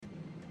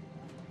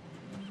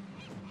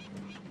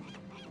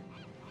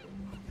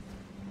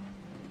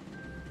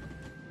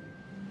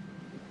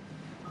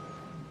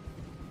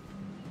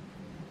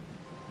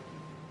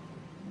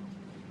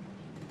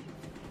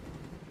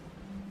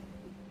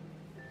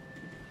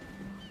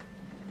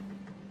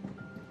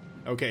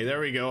Okay, there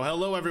we go.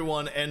 Hello,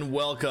 everyone, and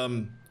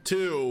welcome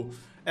to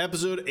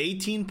episode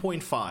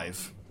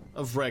 18.5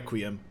 of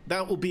Requiem.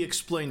 That will be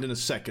explained in a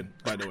second,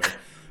 by the way.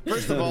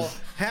 First of all,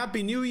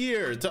 Happy New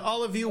Year to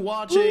all of you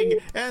watching. Woo!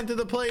 And to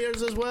the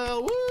players as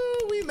well.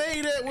 Woo! We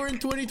made it. We're in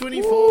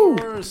 2024.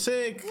 Woo!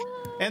 Sick.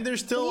 Woo! And they're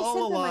still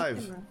all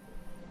alive.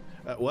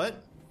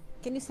 What?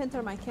 Can you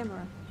center my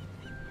camera?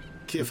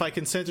 If I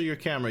can center your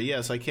camera,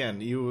 yes, I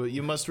can.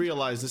 You must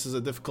realize this is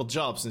a difficult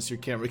job since your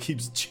camera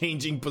keeps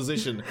changing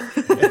position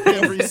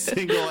every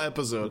single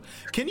episode.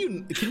 Can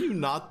you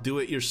not do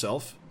it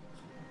yourself?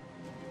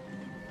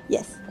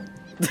 Yes.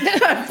 No,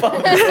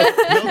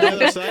 the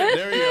other side.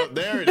 There you go.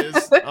 There it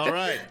is. All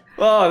right.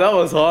 Oh, that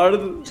was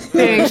hard.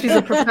 Dang, she's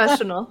a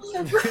professional.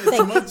 It's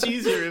much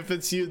easier if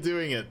it's you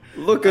doing it.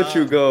 Look at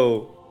you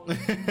go.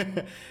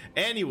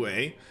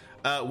 Anyway.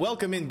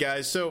 Welcome in,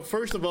 guys. So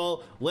first of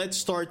all, let's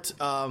start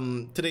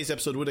today's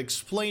episode with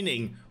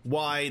explaining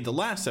why the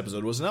last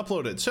episode wasn't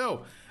uploaded.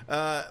 So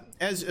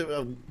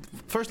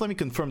first, let me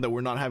confirm that we're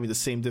not having the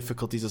same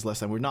difficulties as last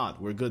time. We're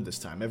not. We're good this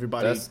time.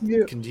 Everybody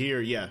can hear.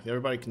 Yeah,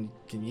 everybody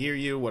can hear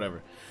you.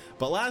 Whatever.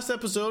 But last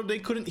episode, they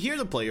couldn't hear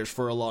the players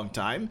for a long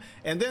time,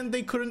 and then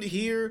they couldn't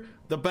hear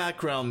the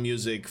background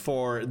music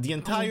for the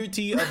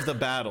entirety of the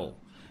battle.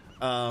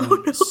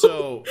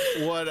 So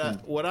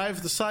what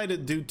I've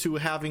decided, due to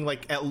having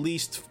like at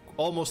least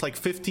almost like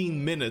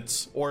 15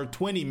 minutes or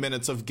 20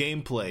 minutes of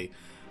gameplay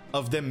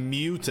of them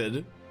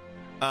muted,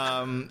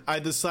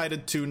 I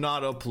decided to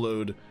not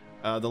upload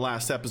the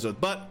last episode.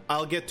 But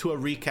I'll get to a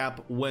recap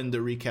when the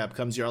recap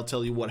comes here. I'll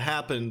tell you what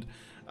happened,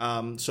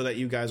 so that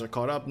you guys are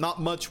caught up. Not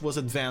much was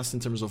advanced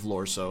in terms of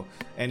lore, so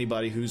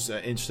anybody who's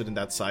interested in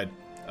that side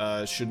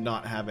should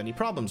not have any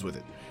problems with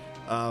it.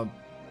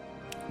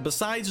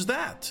 Besides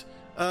that,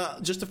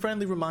 just a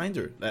friendly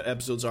reminder that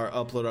episodes are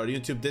uploaded on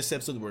YouTube. This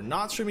episode we're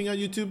not streaming on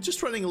YouTube,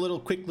 just running a little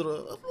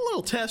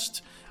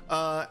test,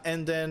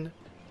 and then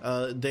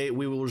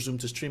we will resume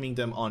to streaming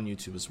them on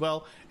YouTube as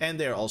well. And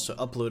they're also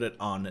uploaded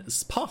on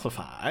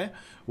Spotify,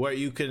 where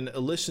you can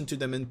listen to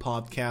them in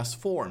podcast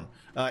form.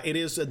 It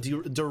is a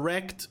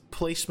direct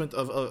placement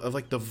of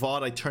like the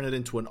VOD. I turn it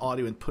into an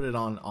audio and put it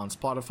on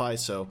Spotify,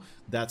 so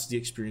that's the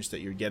experience that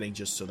you're getting,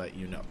 just so that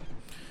you know.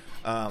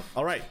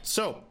 All right,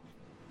 so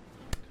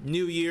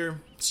New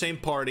Year, same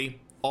party,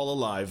 all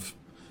alive.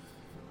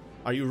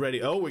 Are you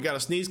ready? Oh, we got a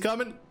sneeze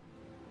coming.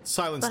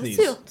 Silent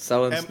sneeze.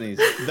 Silent sneeze.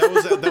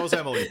 That was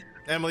Emily.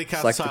 Emily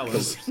cast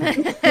silence.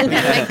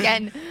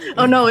 Again.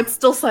 Oh no, it's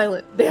still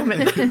silent. Damn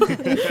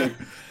it.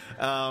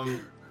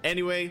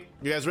 Anyway,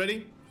 you guys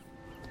ready?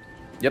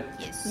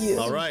 Yep. Yes.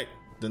 All right,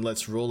 then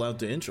let's roll out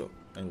the intro,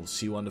 and we'll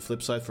see you on the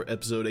flip side for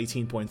episode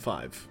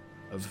 18.5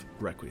 of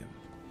Requiem.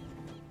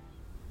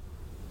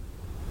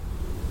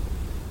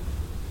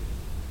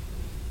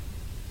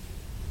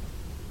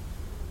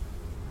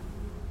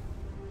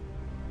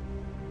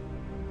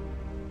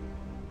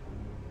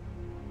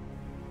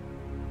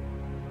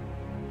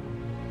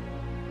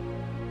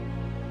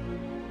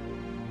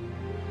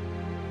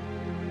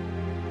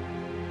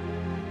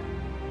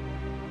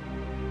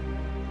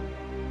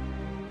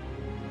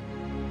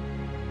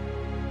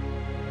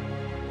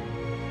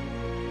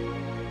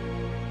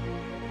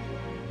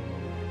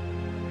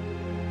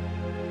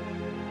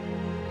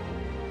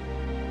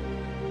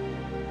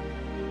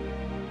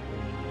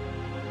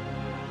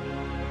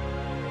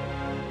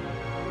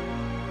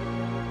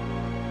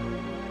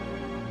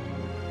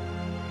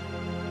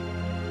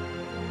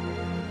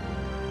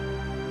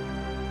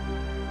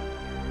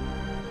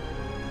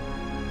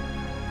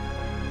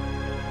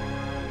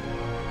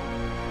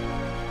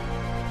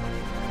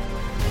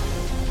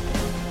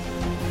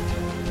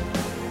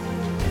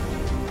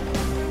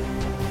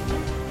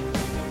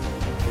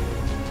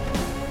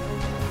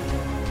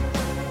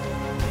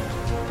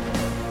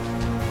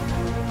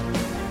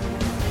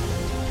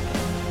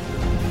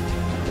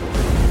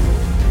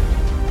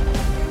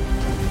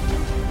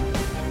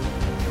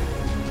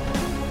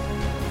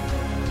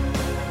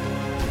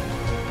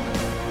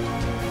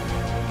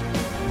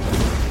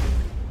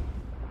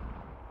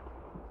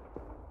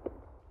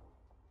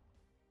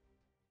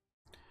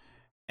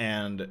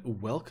 And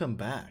welcome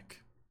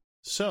back.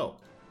 So,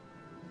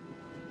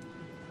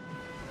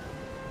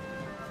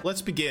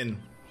 let's begin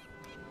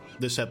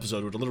this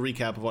episode with a little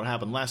recap of what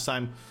happened last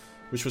time,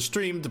 which was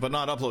streamed but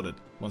not uploaded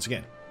once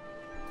again.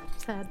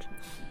 Sad.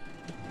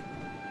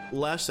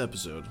 Last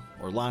episode,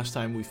 or last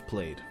time we've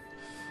played,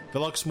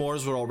 Velox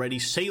Mors were already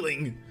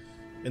sailing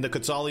in the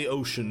Quetzali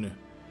Ocean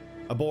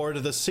aboard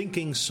the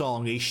sinking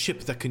Song, a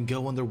ship that can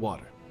go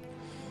underwater.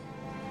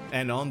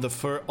 And on the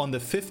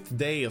 5th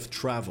day of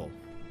travel,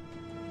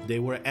 they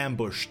were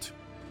ambushed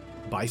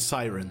by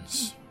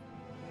sirens.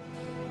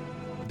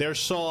 Their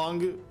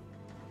song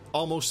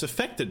almost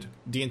affected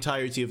the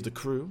entirety of the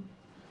crew,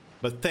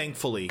 but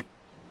thankfully,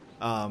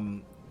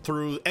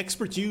 through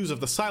expert use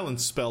of the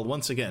silence spell,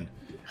 once again,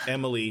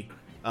 Emily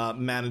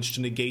managed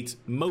to negate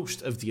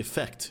most of the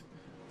effect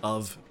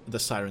of the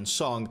siren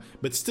song,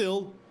 but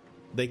still,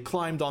 they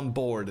climbed on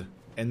board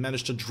and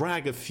managed to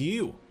drag a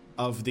few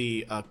of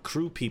the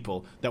crew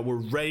people that were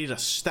ready to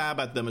stab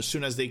at them as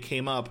soon as they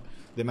came up.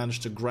 They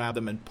managed to grab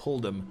them and pull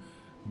them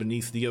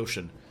beneath the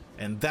ocean.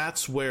 And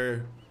that's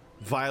where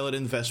Violet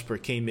and Vesper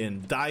came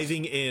in,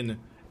 diving in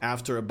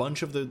after a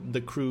bunch of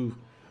the crew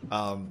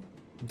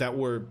that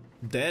were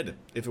dead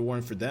if it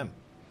weren't for them.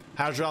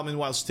 Hajral,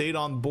 meanwhile, stayed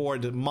on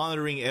board,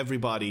 monitoring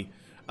everybody,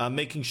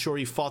 making sure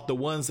he fought the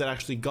ones that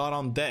actually got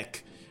on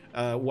deck,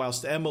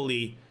 whilst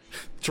Emily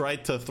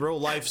tried to throw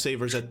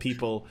lifesavers at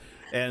people,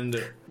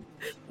 and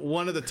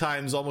one of the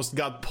times almost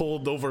got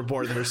pulled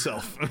overboard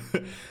herself.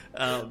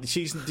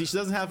 She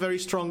doesn't have very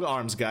strong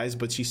arms, guys,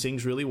 but she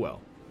sings really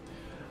well.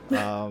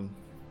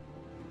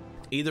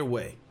 Either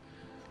way,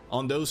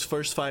 on those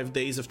first 5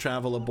 days of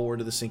travel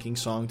aboard of the Sinking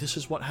Song, this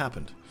is what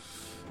happened.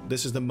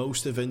 This is the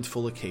most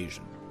eventful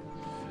occasion.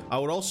 I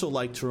would also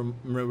like to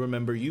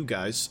remember you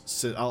guys,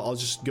 so I'll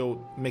just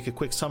go make a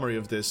quick summary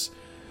of this.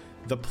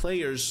 The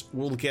players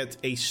will get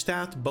a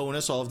stat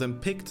bonus, all of them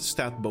picked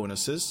stat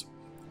bonuses,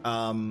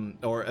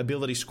 or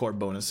ability score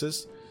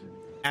bonuses,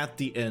 at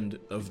the end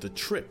of the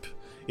trip.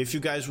 If you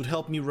guys would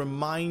help me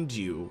remind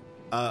you,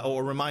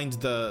 or remind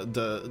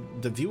the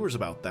viewers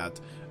about that.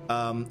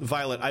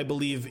 Violet, I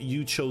believe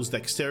you chose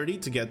Dexterity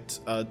to get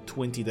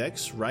 20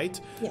 Dex, right?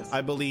 Yes. I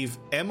believe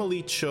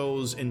Emily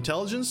chose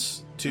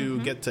Intelligence to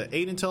get to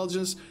 8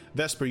 Intelligence.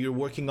 Vesper, you're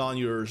working on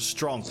your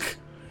Strength,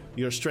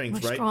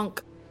 right? Strong.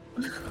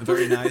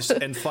 Very nice.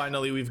 And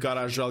finally, we've got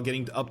Ajral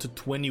getting up to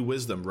 20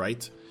 Wisdom,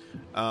 right?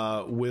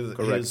 With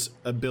Correct. his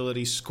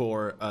ability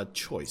score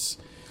choice.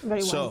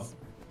 Very wise. So,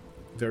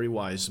 very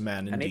wise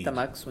man I need indeed. the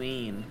Max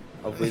Ween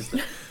of wisdom.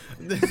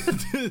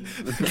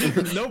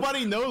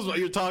 Nobody knows what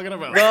you're talking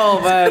about. No,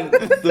 man.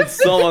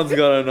 Someone's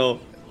gotta know.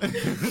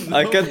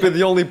 I can't be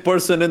the only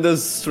person in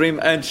this stream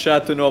and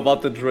chat to know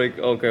about the Drake.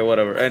 Okay,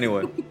 whatever.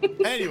 Anyway,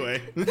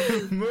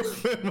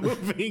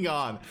 moving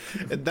on.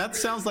 That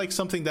sounds like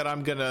something that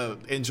I'm gonna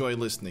enjoy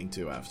listening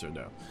to after,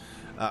 though.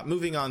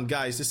 Moving on,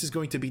 guys. This is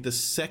going to be the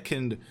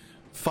second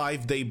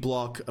 5-day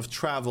block of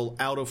travel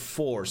out of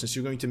 4, since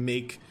you're going to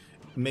make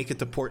it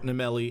to Port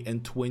Nemelli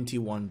in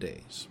 21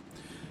 days.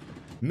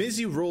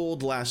 Mizzy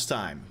rolled last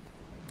time.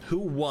 Who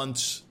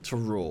wants to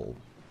roll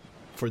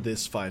for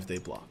this 5-day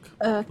block?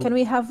 Can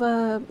we have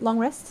a long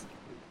rest?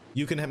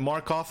 You can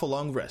mark off a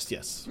long rest,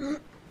 yes.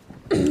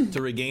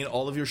 To regain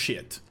all of your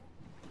shit.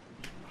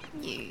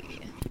 Yeah.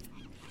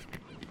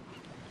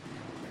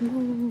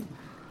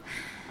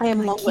 I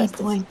am long Key rested.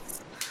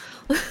 points.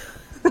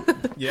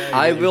 Yeah,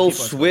 I will keep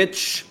on-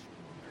 switch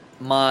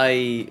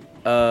my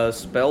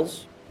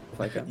spells if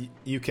I can.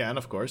 You can,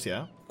 of course,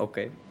 yeah.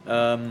 Okay.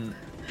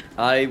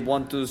 I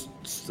want to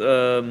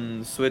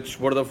switch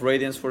Word of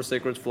Radiance for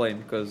Sacred Flame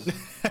because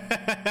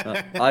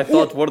I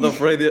thought Word of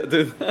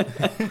Radiance.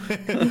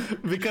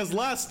 Because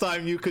last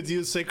time you could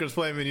use Sacred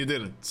Flame and you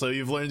didn't, so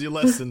you've learned your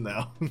lesson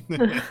now.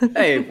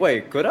 Hey,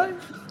 wait, could I?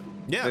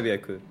 Yeah, Maybe I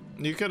could.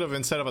 you could have,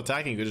 instead of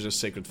attacking, you could have just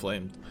Sacred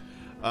Flamed.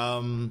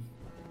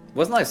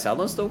 Wasn't I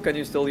silenced though? Can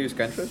you still use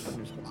cantrip?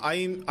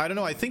 I don't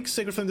know. I think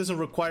Sacred Flame doesn't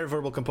require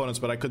verbal components,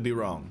 but I could be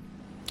wrong.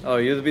 Oh,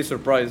 you'd be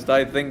surprised.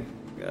 I think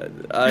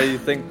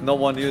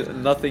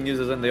nothing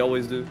uses and they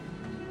always do.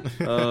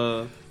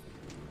 So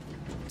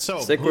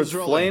Sacred who's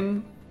rolling?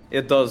 Flame,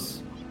 it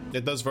does.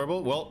 It does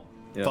verbal. Well,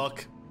 Yeah.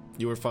 fuck.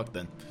 You were fucked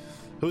then.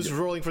 Who's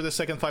rolling for the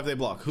second 5-day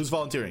block? Who's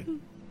volunteering?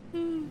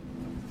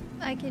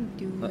 I can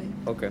do it.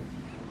 Okay.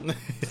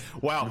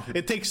 Wow,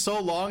 it takes so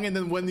long, and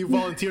then when you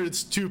volunteer,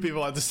 it's 2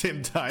 people at the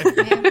same time.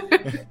 Yeah.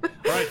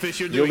 All right, Fish,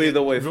 you're You doing lead it.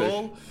 the way, Fish.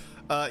 Roll.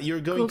 You're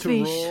going Go to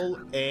Fish. roll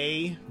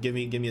a. Give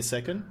me a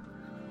second.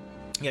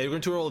 Yeah, you're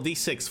going to roll a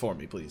d6 for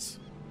me, please.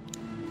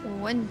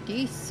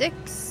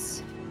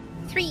 1d6.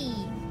 3.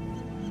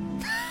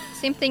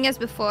 Same thing as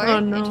before. Oh,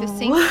 no.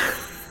 Interesting.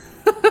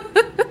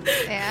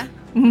 Yeah.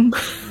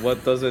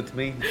 What does it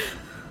mean?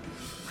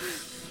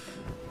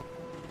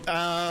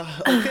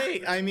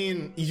 Okay, I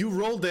mean, you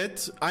rolled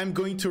it. I'm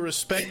going to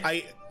respect.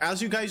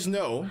 As you guys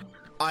know,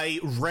 I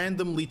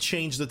randomly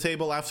changed the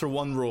table after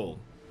one roll.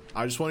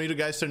 I just want you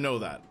guys to know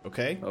that,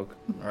 okay? Okay.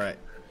 All right.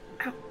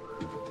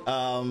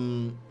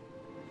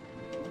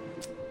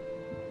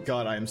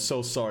 God, I am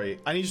so sorry.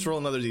 I need you to roll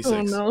another d6.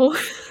 Oh no.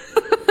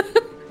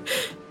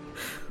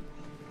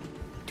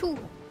 2.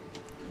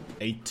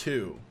 A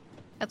 2.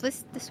 At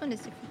least this one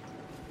is different.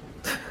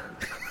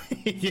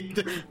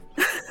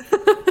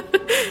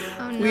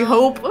 Oh no. We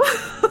hope.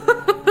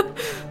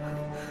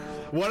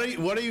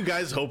 What are you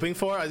guys hoping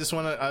for? I just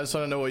want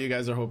to know what you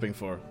guys are hoping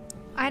for.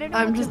 I don't know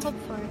I'm what just- to hope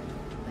for.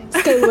 Like,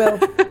 Stay well.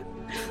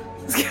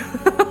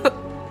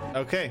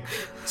 Okay.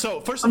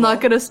 So, first of I'm all,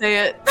 not gonna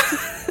say it.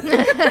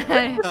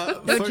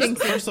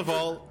 first of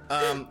all,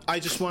 I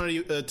just wanted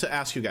you, to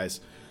ask you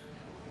guys.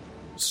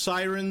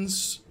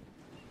 Sirens,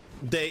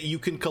 you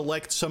can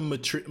collect some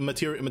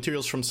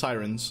materials from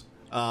sirens,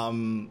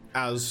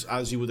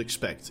 as you would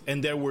expect.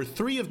 And there were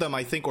 3 of them,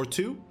 I think, or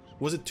 2?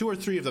 Was it 2 or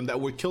 3 of them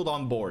that were killed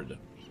on board?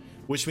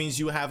 Which means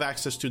you have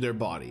access to their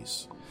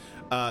bodies.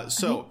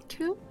 So,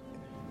 2?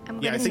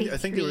 I'm yeah, gonna I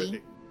think they were.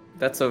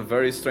 That's a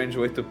very strange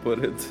way to put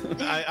it.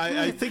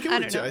 I think it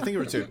were 2. I think it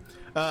were 2.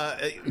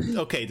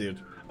 Okay, dude.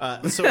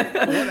 So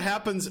what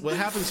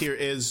happens here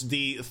is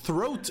the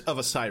throat of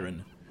a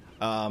siren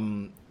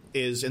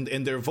is,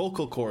 and their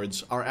vocal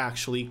cords are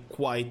actually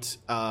quite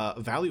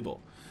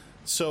valuable.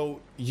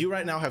 So you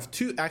right now have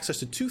access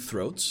to 2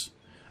 throats,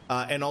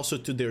 and also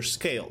to their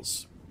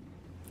scales.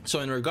 So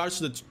in regards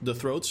to the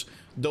throats,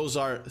 those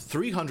are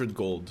 300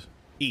 gold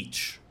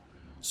each.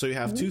 So you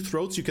have 2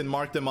 throats. You can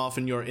mark them off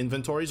in your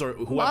inventories, or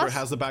whoever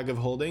has the bag of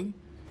holding.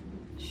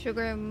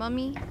 Sugar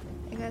mummy,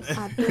 I guess.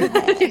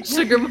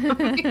 Sugar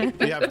mommy.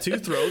 You have 2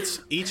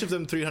 throats, each of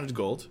them 300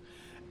 gold.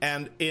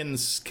 And in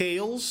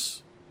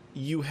scales,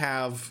 you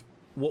have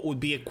what would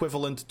be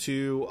equivalent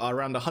to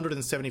around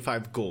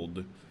 175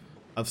 gold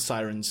of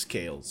siren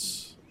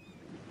scales.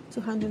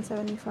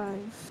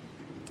 275.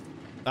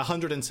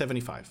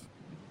 175.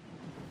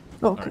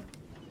 Oh, okay. Right.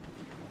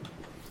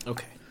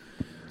 Okay.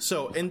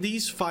 So, in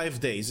these 5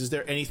 days, is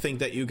there anything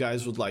that you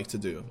guys would like to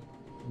do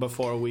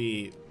before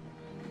we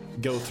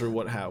go through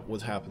what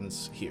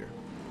happens here?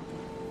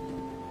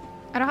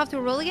 I don't have to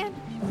roll again?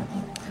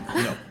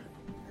 No.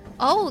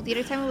 Oh, the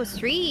other time it was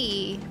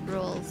 3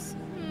 rolls.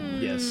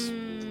 Yes.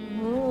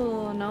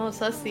 Oh, no,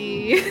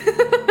 sussy.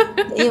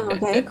 Damn,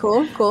 okay,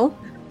 cool.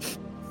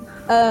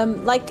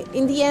 Like,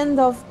 in the end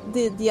of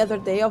the other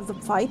day of the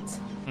fight,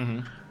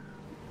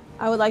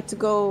 I would like to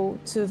go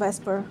to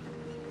Vesper.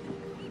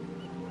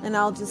 And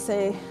I'll just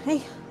say,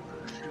 hey,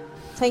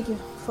 thank you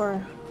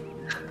for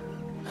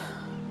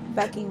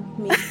backing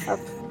me up.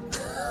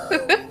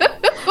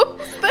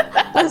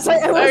 I was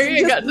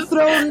just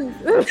thrown.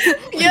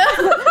 Yeah.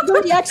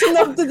 The reaction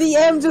of the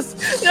DM just.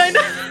 I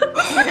know.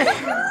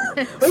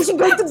 What is she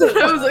going to do?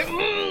 I was like,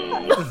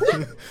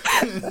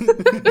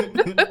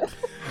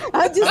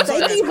 I'm just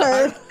thanking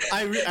her.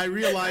 I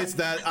realize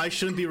that I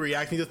shouldn't be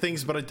reacting to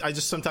things, but I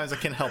just sometimes I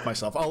can't help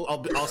myself.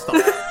 I'll stop.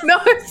 no,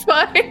 it's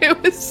fine. It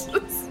was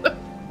just so...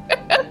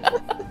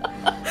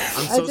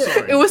 I'm so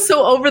sorry. It was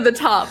so over the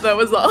top, that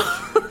was all.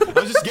 I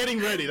was just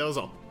getting ready, that was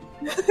all.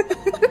 I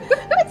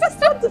just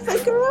want to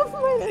take her off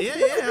my.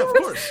 Yeah, of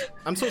course.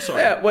 I'm so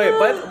sorry. Yeah, wait.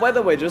 By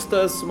the way, just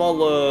a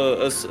small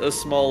a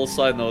small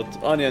side note.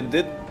 Onion,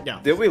 did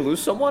we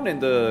lose someone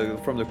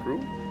from the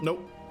crew? Nope.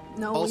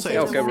 No, All we safe.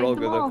 saved Okay, we're all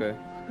good. them Okay.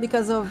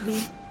 Because of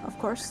me, of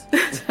course.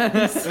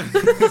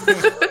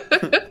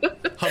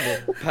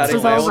 Humble.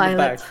 Patting my own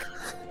back.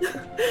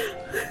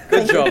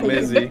 Good job,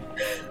 Mizzy.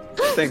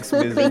 Thanks,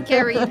 Mizzy.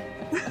 Carried.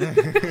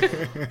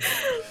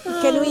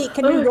 Can we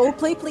role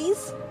play,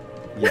 please?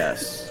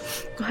 Yes.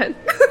 Go ahead.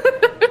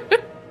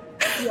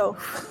 Yo.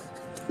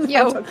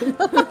 Yo.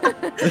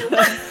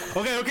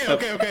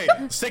 Okay.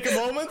 Let's take a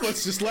moment.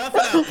 Let's just laugh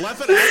it out.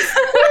 Laugh it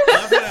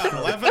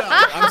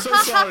out. I'm so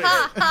sorry.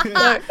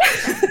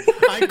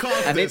 I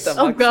caused this.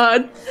 Oh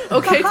God.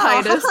 Okay,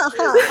 Titus.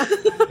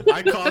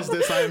 I caused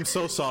this. I am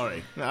so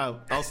sorry.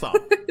 I'll stop.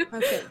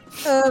 Okay.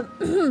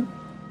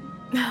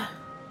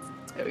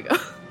 There we go.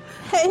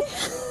 Hey.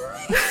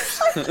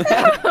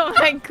 Oh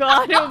my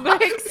god, a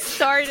quick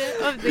start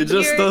of the It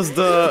just year. does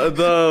the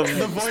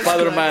voice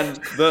Spider-Man,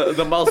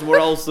 the Miles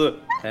Morales.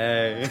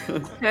 Hey.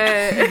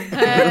 Hey.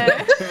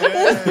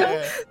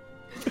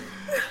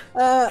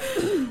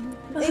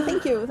 Hey,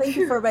 thank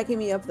you for backing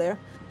me up there.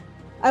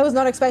 I was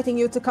not expecting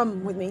you to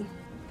come with me.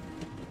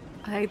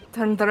 I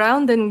turned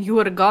around and you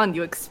were gone.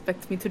 You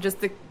expect me to just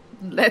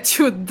let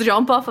you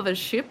jump off of a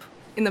ship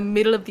in the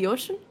middle of the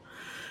ocean?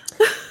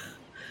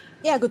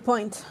 Yeah, good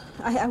point.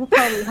 I would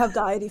probably have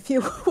died if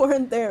you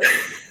weren't there.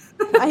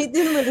 I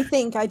didn't really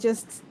think. I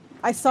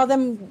saw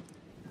them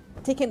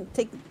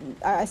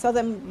I saw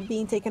them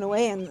being taken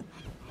away, and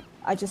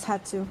I just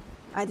had to.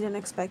 I didn't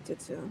expect you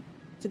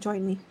to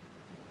join me.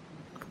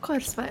 Of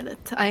course,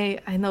 Violet.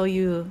 I know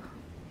you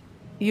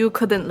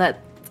couldn't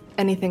let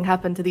anything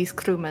happen to these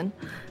crewmen.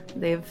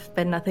 They've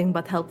been nothing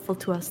but helpful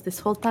to us this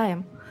whole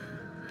time.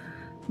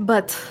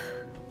 But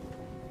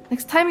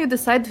next time you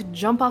decide to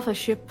jump off a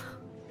ship,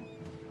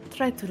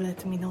 try to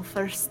let me know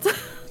first.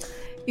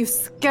 You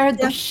scared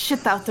the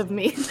shit out of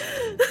me.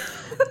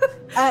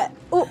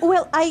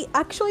 Well, I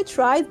actually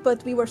tried,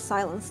 but we were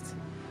silenced.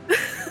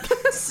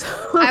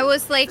 I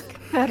was like,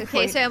 Fair okay,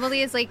 point. so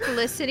Emily is like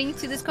listening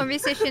to this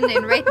conversation,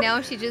 and right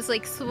now she just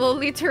like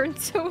slowly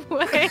turns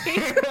away.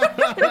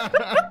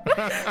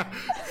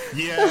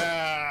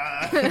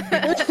 Yeah.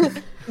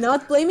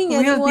 Not blaming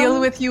anyone. We'll deal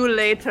with you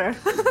later.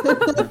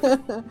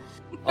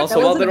 Also,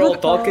 was while a they're all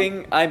good call.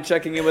 talking, I'm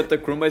checking in with the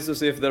crewmates to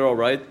see if they're all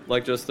right.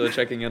 Like just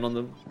checking in on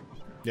them.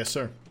 Yes,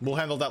 sir. We'll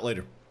handle that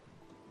later.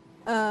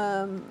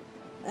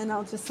 And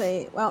I'll just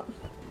say, well,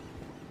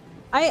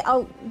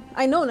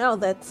 I know now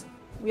that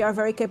we are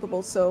very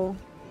capable, so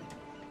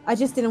I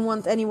just didn't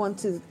want anyone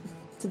to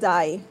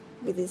die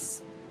with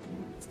these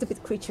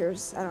stupid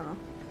creatures. I don't know.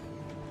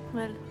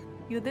 Well,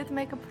 you did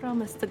make a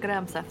promise to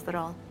Gramps after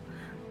all.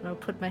 And I'll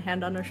put my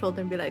hand on her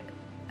shoulder and be like,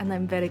 and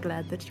I'm very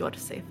glad that you're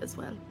safe as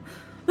well.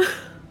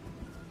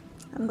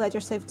 I'm glad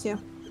you're safe too.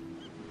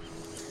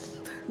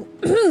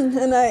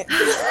 And I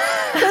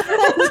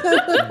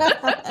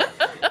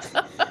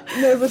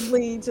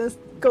nervously just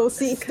go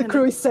see if the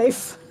crew is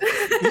safe.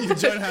 You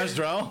join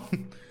Hasdral.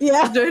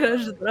 Yeah. Join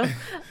Hajra.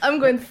 I'm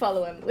going to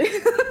follow Emily.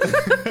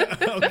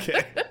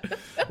 Okay.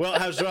 Well,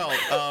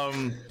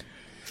 Hajral,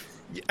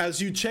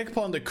 as you check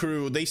upon the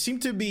crew, they seem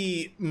to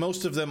be,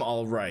 most of them,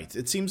 all right.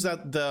 It seems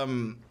that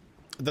the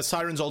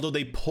sirens, although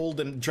they pulled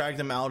and dragged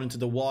them out into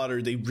the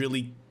water, they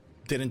really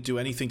didn't do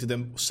anything to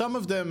them. Some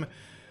of them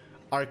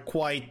are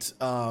quite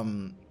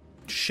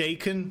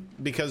shaken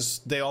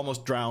because they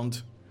almost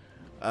drowned.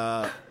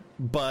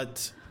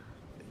 But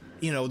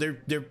you know,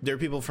 they're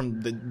people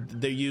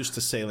they're used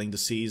to sailing the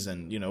seas,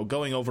 and you know,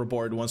 going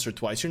overboard once or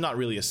twice. You're not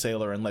really a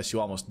sailor unless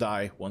you almost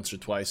die once or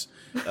twice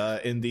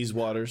in these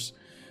waters.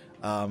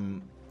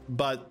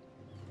 But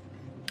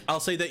I'll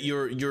say that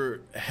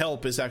your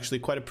help is actually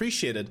quite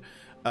appreciated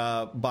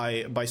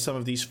by some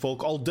of these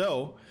folk.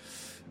 Although,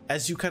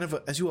 as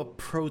you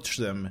approach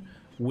them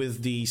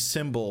with the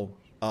symbol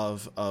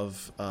of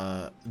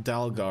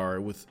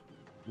Dalgar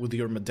with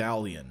your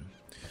medallion,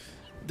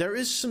 there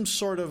is some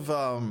sort of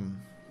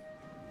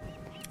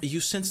you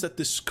sense that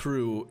this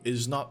crew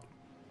is not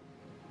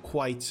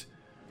quite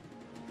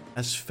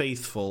as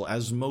faithful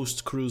as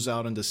most crews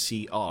out in the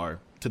sea are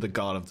to the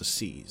god of the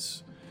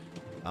seas.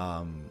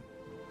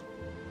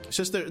 It's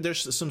just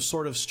there's some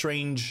sort of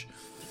strange,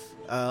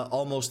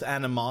 almost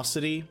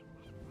animosity.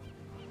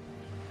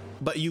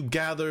 But you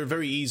gather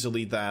very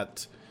easily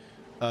that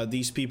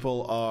these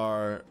people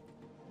are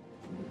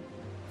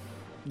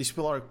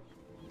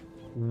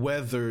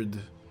weathered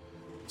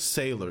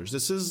sailors.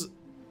 This is,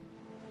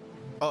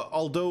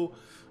 although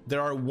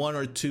there are one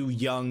or two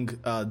young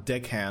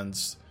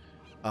deckhands,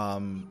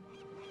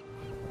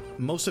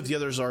 most of the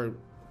others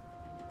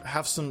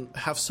have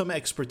some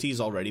expertise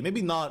already.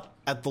 Maybe not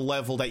at the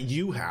level that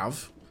you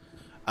have,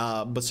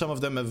 but some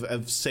of them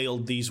have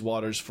sailed these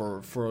waters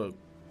for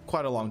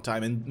quite a long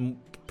time, and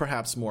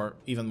perhaps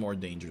even more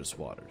dangerous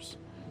waters.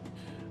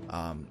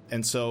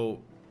 And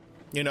so,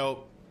 you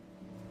know,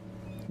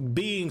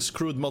 being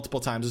screwed multiple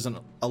times doesn't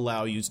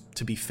allow you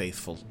to be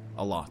faithful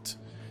a lot.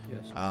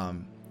 Yes.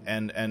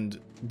 And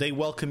they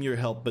welcome your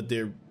help, but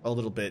they're a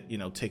little bit, you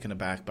know, taken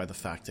aback by the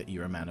fact that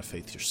you're a man of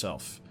faith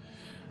yourself.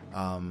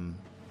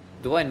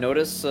 Do I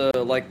notice,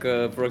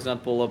 for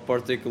example, a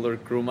particular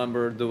crew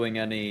member doing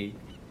any,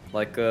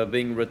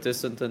 being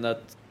reticent in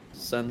that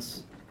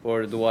sense?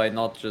 Or do I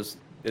not just...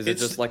 Is it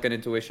just like an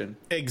intuition?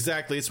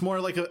 Exactly. It's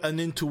more like an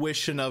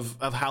intuition of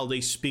how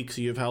they speak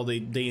to you, of how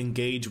they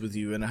engage with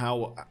you, and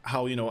how,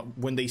 you know,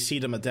 when they see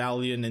the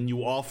medallion and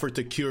you offer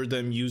to cure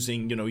them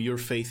using, you know, your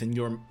faith and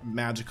your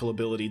magical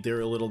ability, they're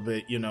a little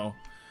bit, you know,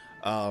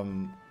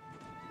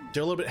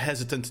 they're a little bit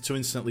hesitant to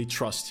instantly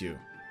trust you,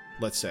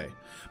 let's say.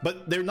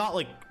 But they're not,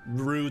 like,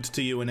 rude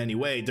to you in any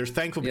way. They're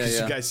thankful because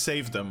you guys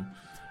saved them,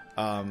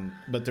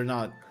 but they're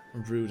not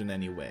rude in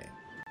any way.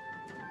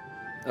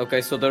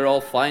 Okay, so they're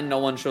all fine. No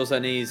one shows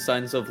any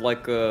signs of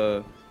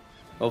wounds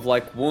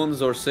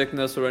or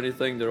sickness or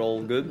anything. They're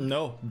all good.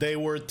 No, they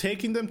were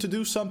taking them to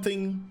do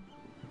something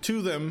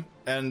to them,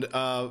 and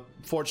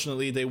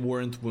fortunately, they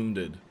weren't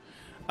wounded.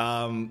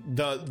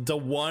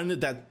 The one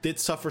that did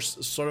suffer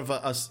sort of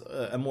a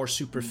more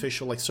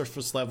superficial, like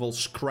surface level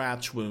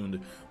scratch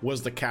wound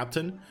was the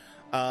captain,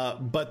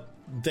 but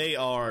they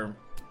are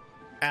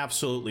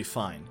absolutely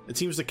fine. It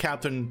seems the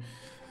captain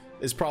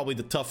is probably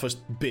the toughest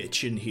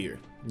bitch in here.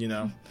 You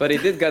know, but he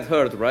did get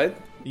hurt, right?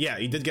 Yeah,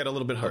 he did get a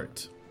little bit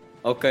hurt.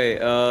 Okay,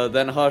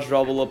 then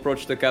Hajra will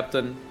approach the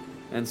captain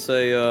and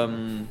say,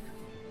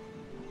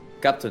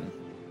 Captain,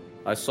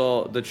 I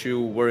saw that you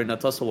were in a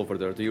tussle over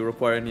there. Do you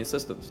require any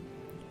assistance?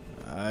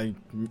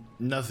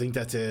 Nothing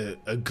that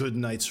a good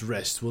night's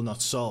rest will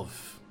not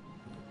solve.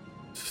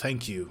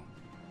 Thank you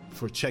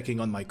for checking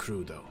on my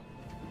crew, though.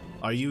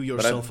 Are you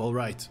yourself all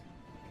right?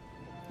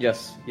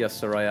 Yes,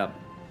 sir, I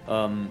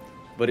am.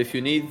 But if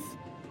you need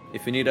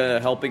a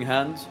helping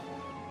hand,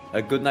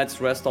 a good night's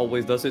rest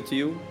always does it to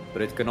you,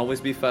 but it can always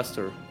be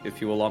faster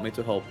if you allow me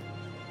to help.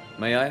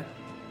 May I?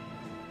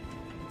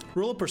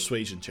 Roll a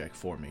persuasion check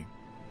for me.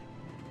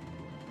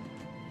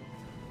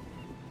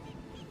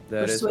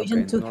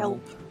 Persuasion to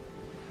help.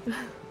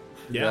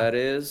 Yeah. That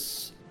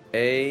is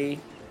a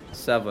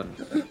 7.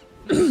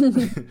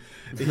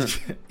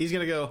 He's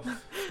gonna go,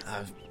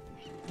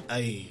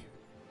 I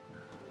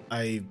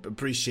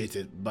appreciate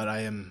it, but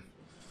I am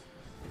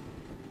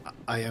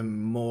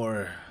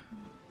more...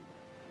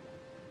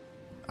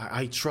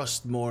 I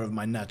trust more of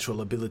my natural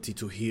ability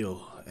to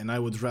heal, and I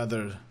would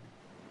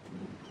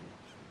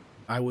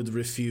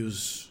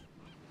refuse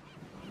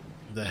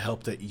the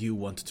help that you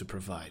want to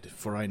provide,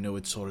 for I know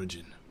its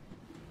origin.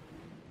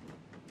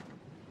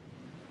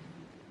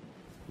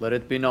 Let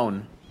it be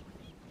known,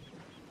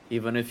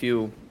 even if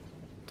you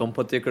don't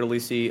particularly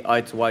see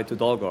eye to eye to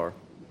Dalgar,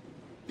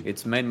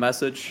 its main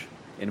message,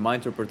 in my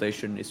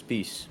interpretation, is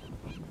peace.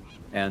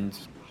 And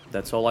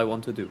that's all I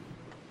want to do.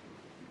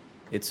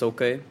 It's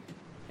okay,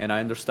 and I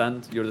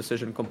understand your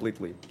decision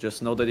completely.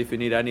 Just know that if you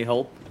need any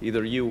help,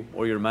 either you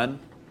or your men,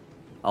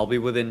 I'll be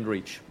within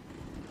reach.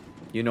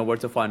 You know where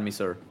to find me,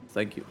 sir.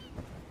 Thank you.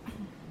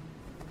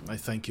 I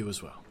thank you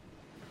as well.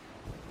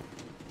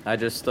 I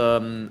just,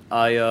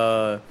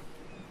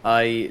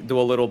 I do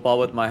a little bow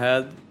with my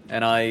head,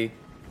 and I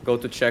go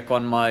to check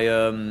on my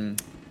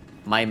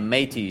my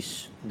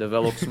mateys, the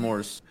Velox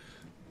Mors.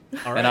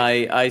 All right.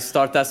 And I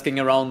start asking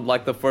around,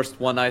 like the first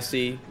one I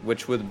see,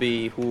 which would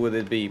be, who would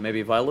it be?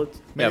 Maybe Violet?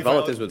 Maybe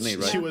Violet is with me,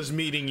 right? She was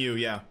meeting you,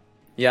 yeah.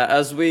 Yeah,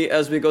 as we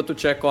go to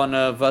check on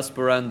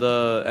Vesper and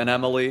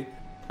Emily,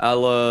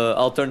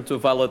 I'll turn to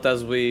Violet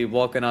as we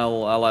walk, and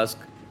I'll ask,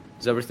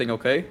 is everything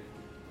okay?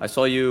 I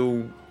saw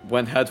you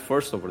went head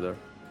first over there.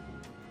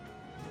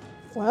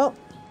 Well,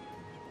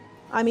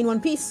 I'm in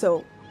one piece,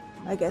 so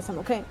I guess I'm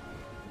okay.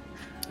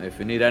 If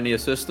you need any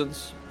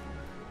assistance,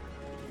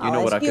 you I'll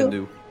know what I ask can you.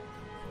 do.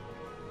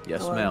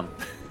 Yes, Hello. ma'am.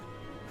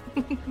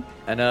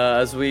 And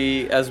as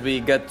we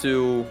get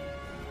to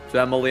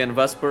Emily and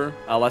Vesper,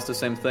 I'll ask the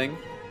same thing.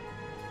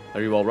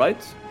 Are you all right?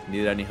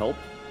 Need any help?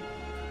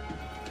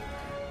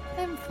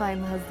 I'm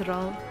fine,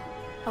 Hasdral.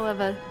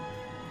 However,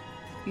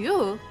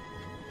 you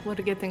were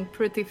getting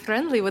pretty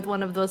friendly with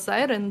one of those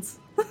sirens.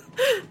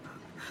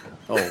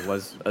 Oh,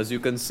 as you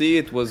can see,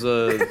 it was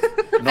a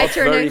not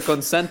very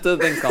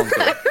consented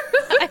encounter.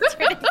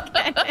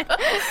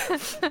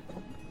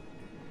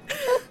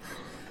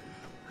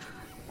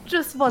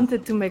 Just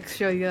wanted to make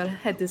sure your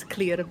head is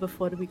clear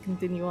before we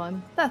continue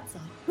on. That's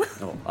all.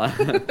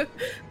 Oh,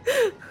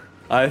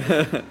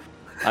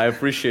 I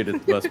appreciate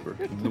it, Vesper.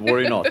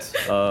 Worry not.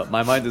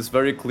 My mind is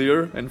very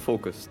clear and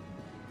focused,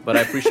 but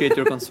I appreciate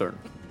your concern.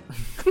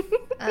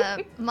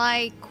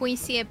 My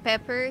Quincy and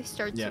Pepper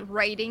starts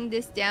writing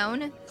this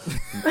down.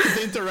 The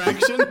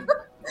interaction?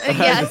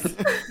 Yes,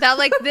 that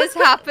like this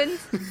happened.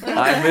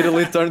 I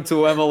immediately turn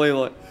to Emily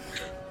like,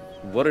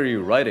 what are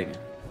you writing?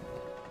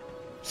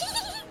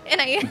 And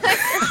I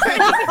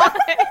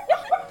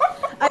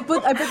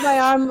put my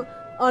arm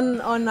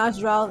on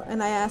Azrael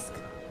and I ask,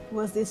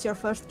 was this your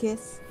first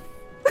kiss?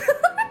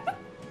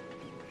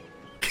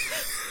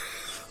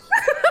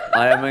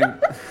 I am in...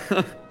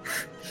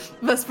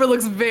 Vesper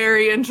looks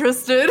very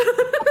interested.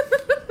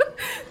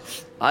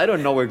 I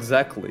don't know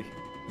exactly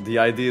the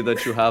idea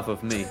that you have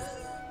of me,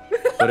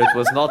 but it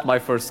was not my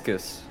first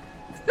kiss.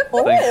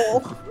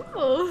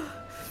 Oh,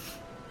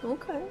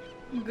 Okay.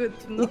 Good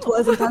to know. it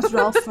wasn't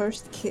Azrael's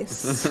first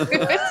kiss.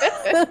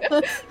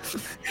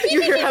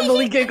 You hear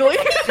Emily giggling.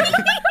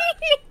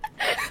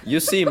 You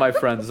see, my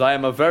friends, I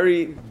am a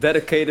very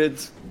dedicated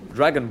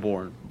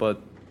Dragonborn,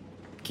 but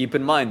keep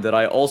in mind that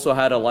I also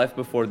had a life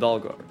before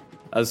Dalgar.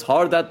 As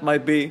hard that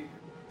might be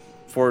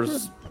for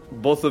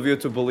both of you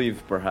to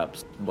believe,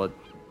 perhaps, but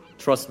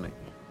trust me.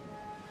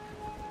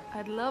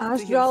 I'd love to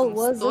hear Azrael some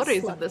was a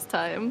stories slut. of this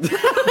time.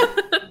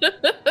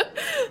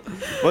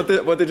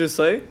 What did you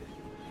say?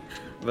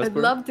 I'd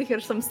Vesper? love to hear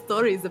some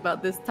stories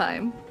about this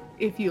time,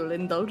 if you'll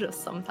indulge us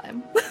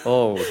sometime.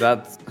 Oh,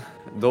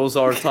 those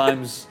are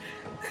times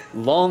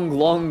long,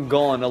 long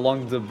gone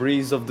along the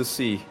breeze of the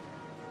sea.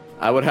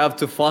 I would have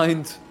to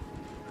find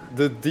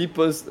the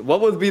deepest...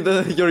 What would be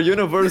your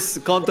universe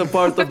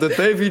counterpart of the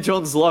Davy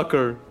Jones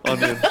locker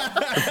on it?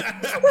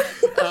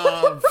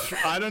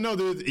 I don't know,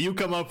 dude. You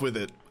come up with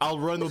it. I'll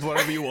run with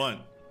whatever you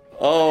want.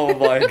 Oh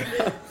my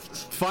god.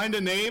 Find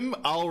a name,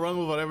 I'll run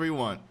with whatever you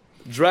want.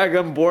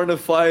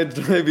 Dragonbornified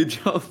Davy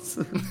Jones.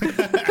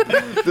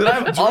 Dude,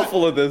 I'm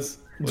awful at this.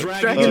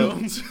 Dragon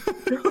Jones.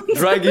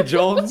 Draggy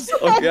Jones?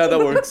 Okay, yeah, that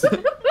works.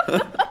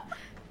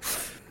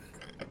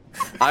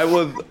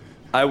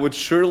 I would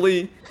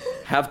surely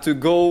have to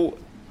go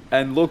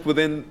and look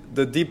within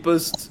the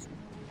deepest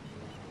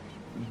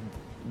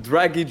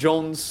Draggy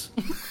Jones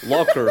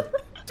locker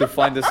to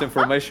find this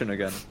information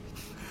again.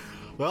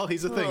 Well,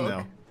 he's a thing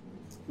now.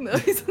 No,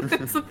 it's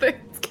a thing.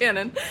 It's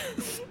canon.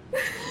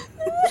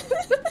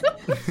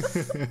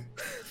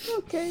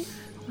 Okay.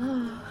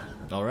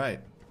 All right.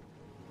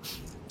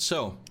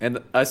 So, And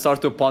I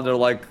start to ponder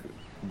like,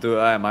 dude,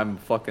 I'm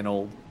fucking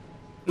old.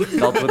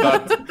 Not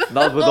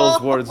with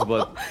those words,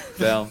 but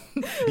damn.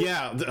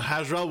 yeah,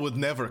 Hazrael would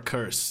never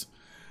curse.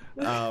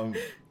 He's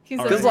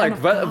a Because man like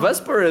of God.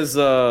 Vesper is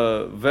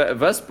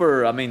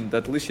Vesper. I mean,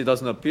 at least she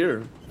doesn't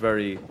appear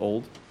very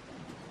old.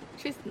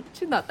 She's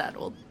not that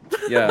old.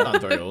 Yeah,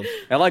 Not very old.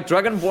 and like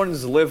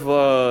Dragonborns live.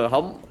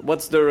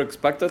 What's their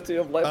expectancy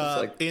of life?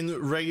 It's like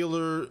In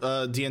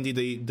regular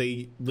D&D,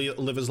 they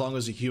live as long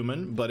as a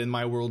human, but in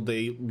my world,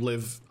 they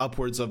live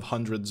upwards of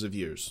hundreds of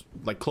years,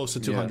 like close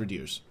to 200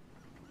 years.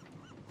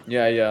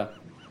 yeah.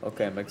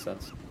 Okay, makes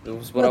sense. It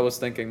was what I was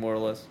thinking more or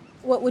less.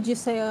 What would you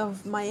say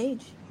of my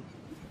age?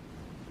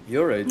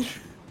 Your age?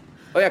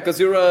 Oh yeah, because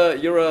you're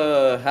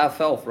a half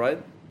elf,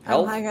 right?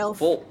 I'm high elf.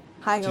 Full.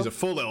 Hi, She's a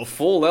full elf.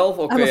 Full elf?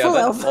 Okay, I'm a full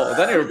yeah, elf.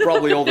 then you're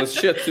probably old as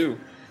shit too.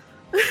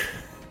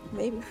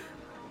 Maybe.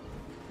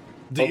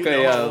 Do you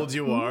Okay, know how old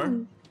you are?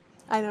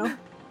 I know.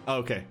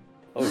 Okay.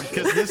 Oh, shit.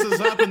 Because this has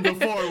happened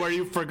before where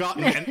you've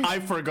forgotten, and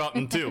I've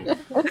forgotten too.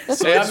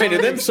 So Hey, I just mean, wanna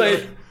it didn't make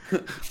say... sure- I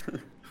just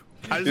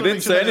You wanna didn't make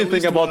sure say that at anything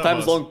least about one of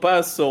times us- long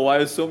past, so I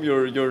assume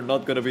you're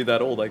not gonna be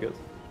that old, I guess.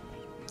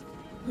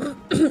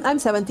 I'm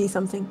 70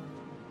 something.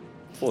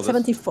 Oh, that's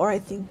 74, I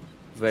think.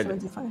 very-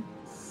 75.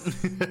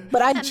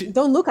 But I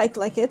don't look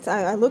like it.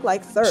 I look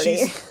like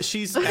 30.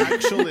 She's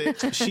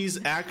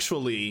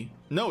actually.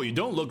 No, you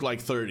don't look like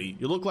 30.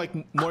 You look like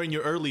more in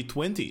your early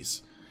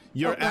 20s.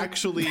 You're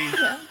actually.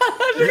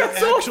 You're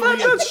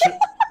actually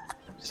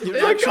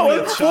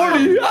a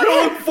child.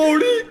 I look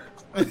 40.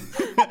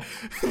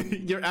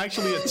 You're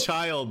actually a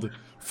child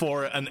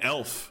for an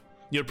elf.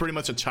 You're pretty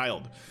much a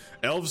child.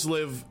 Elves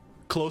live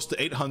close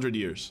to 800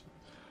 years,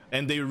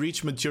 and they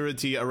reach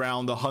maturity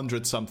around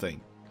 100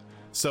 something.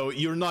 So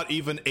you're not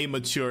even a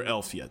mature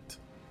elf yet.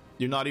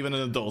 You're not even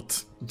an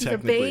adult,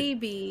 technically. The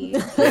baby.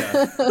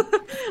 Yeah.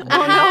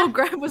 Oh no,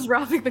 Grab was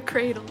robbing the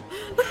cradle.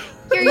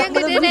 You're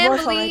younger than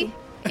Emily,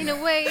 in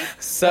a way.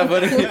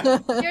 70.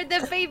 You're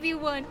the baby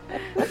one.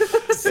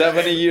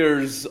 70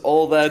 years.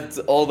 All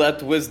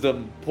that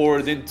wisdom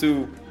poured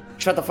into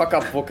shut the fuck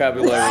up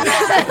vocabulary.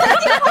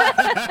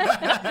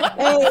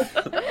 Hey,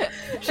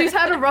 She's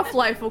had a rough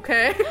life,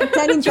 okay?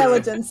 10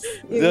 intelligence.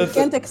 You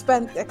can't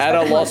expect At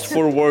a loss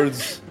for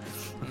words.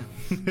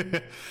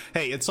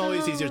 Hey, it's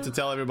always easier to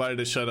tell everybody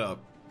to shut up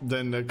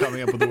than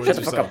coming up with the words Shut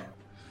the fuck yourself. up.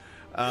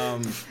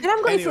 And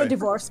I'm going for a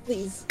divorce,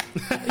 please.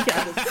 It's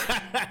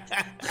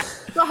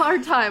a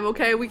hard time,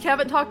 okay? We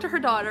haven't talked to her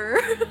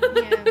daughter.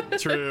 Yeah.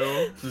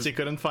 True. She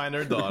couldn't find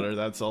her daughter.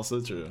 That's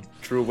also true.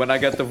 True. When I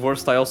get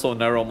divorced, I also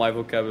narrow my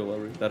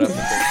vocabulary. That happens.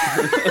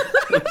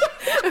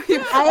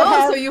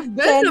 So you've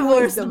been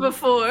divorced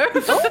before.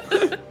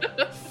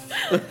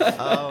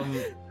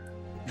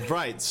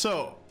 Right.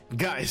 So,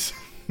 guys,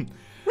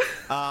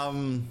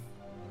 in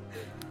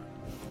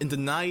the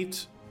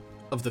night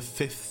of the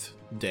 5th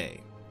day,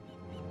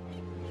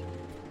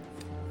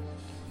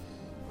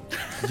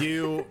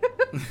 you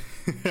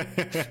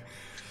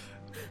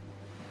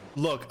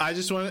look. I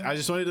just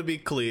wanted to be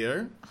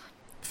clear.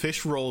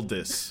 Fish rolled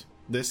this.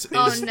 This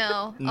is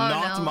not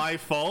my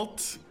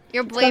fault.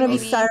 You're It's gonna blaming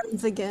be me.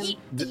 sirens again.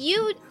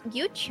 You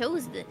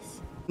chose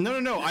this.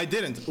 No, I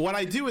didn't. What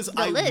I do is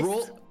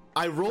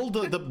I roll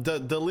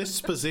the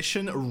list's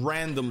position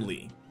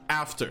randomly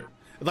after.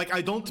 Like,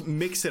 I don't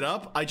mix it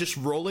up. I just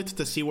roll it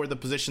to see where the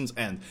positions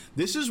end.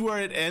 This is where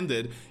it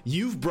ended.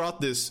 You've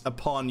brought this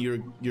upon your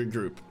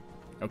group.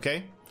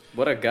 Okay?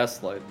 What a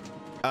gaslight.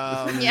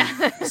 Yeah.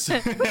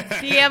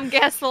 DM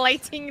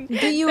gaslighting.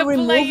 Do you the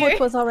remove player.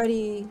 what was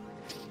already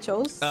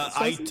chosen?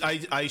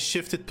 I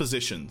shifted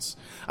positions.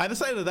 I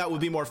decided that would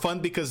be more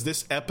fun because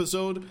this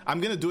episode, I'm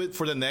gonna do it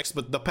for the next,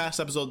 but the past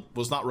episode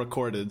was not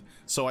recorded,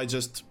 so I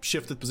just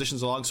shifted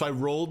positions along. So I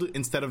rolled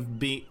instead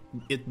of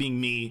it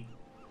being me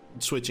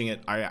switching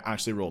it. I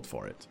actually rolled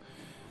for it.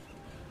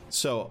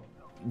 So,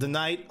 the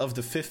night of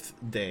the 5th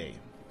day.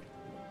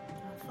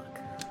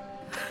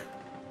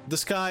 The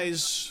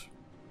skies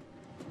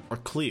are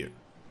clear.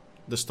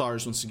 The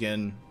stars once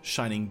again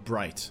shining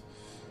bright.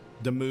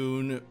 The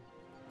moon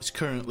is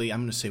currently,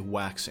 I'm going to say,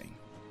 waxing.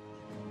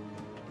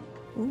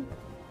 Ooh.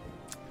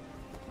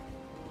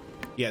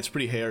 Yeah, it's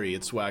pretty hairy.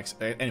 It's wax.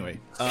 Anyway.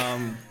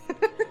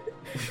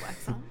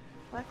 Wax on.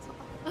 Wax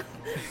on.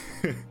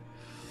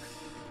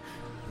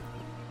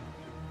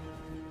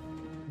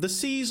 The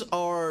seas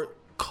are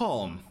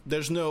calm.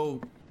 There's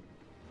not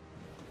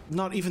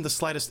even the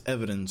slightest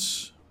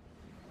evidence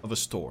of a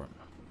storm.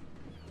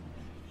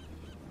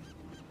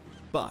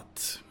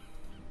 But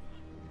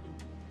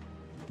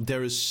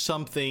there is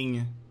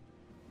something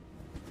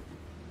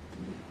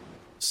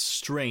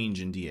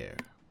strange in the air.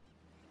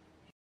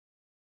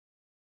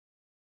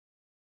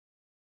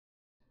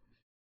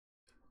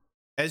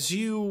 As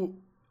you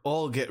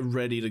all get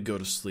ready to go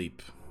to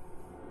sleep,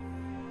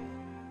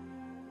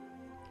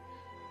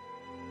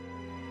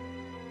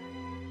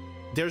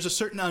 there's a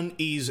certain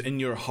unease in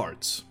your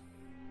hearts.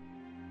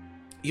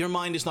 Your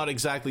mind is not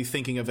exactly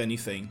thinking of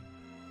anything.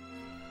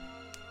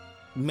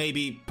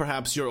 Maybe,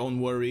 perhaps your own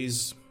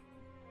worries.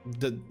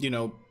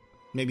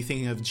 Maybe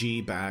thinking of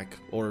G back,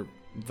 or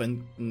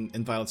in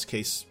Violet's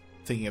case,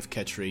 thinking of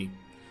Quetzali.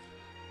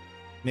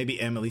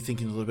 Maybe Emily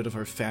thinking a little bit of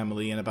her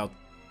family and about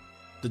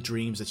the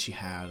dreams that she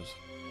has.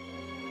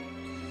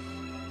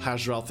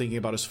 Hazral thinking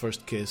about his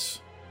first kiss.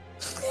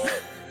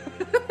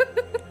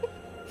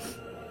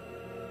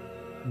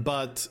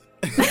 But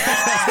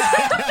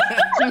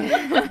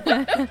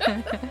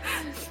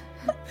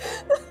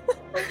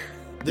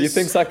He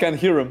thinks I can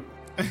hear him.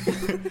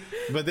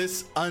 But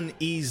this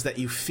unease that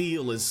you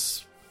feel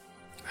is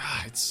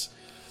it's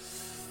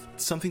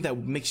something that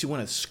makes you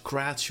want to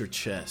scratch your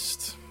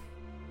chest.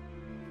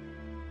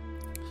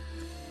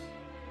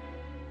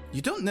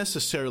 You don't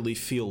necessarily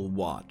feel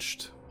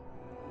watched,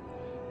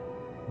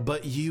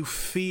 but you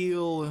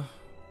feel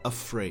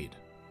afraid.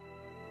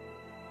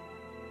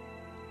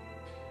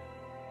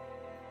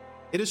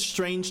 It is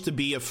strange to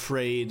be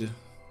afraid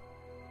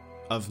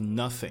of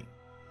nothing.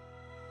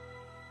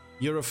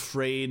 You're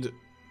afraid,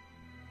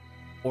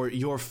 or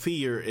your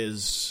fear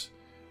is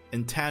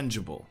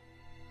intangible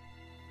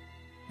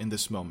in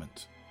this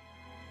moment.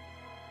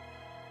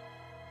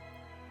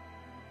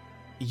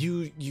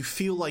 You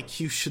feel like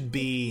you should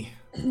be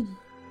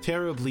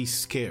terribly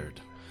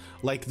scared.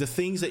 Like the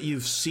things that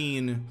you've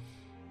seen,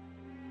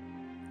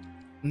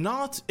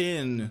 not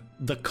in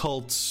the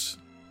cult's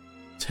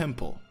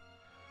temple.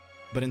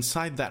 But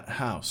inside that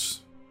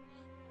house,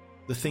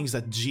 the things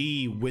that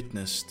G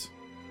witnessed,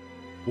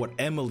 what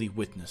Emily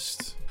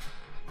witnessed,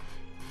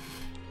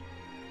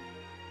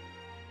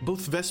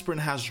 both Vesper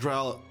and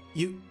Hasdral,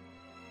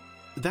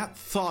 that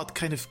thought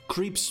kind of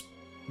creeps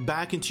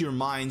back into your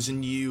minds,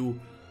 and you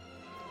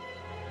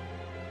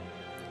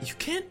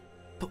can't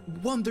but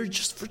wonder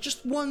just for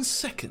 1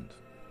 second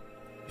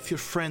if your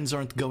friends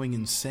aren't going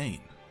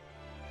insane.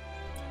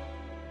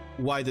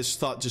 Why this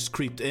thought just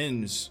creeped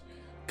in is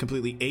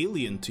completely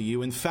alien to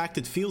you. In fact,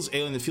 it feels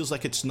alien. It feels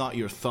like it's not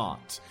your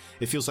thought.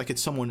 It feels like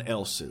it's someone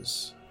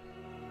else's.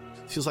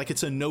 It feels like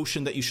it's a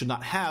notion that you should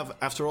not have.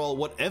 After all,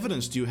 what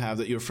evidence do you have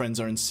that your friends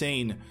are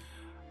insane,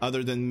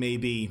 other than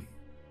maybe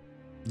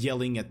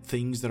yelling at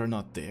things that are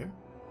not there?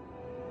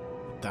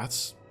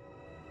 That's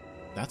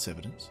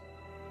evidence.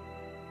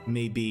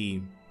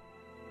 Maybe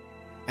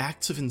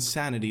acts of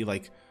insanity,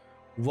 like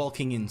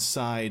walking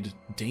inside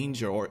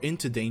danger or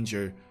into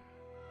danger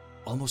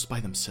almost by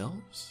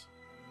themselves?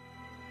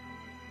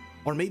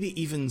 Or maybe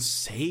even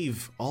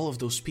save all of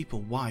those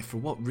people. Why? For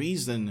what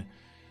reason?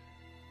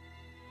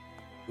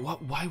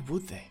 Why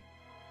would they?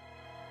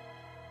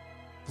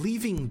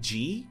 Leaving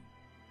G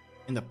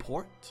in the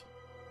port?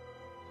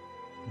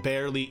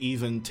 Barely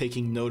even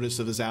taking notice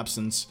of his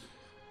absence.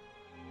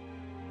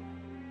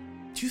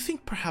 Do you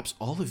think perhaps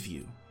all of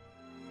you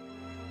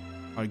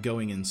are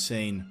going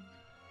insane?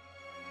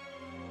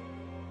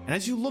 And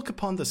as you look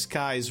upon the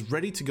skies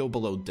ready to go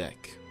below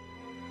deck,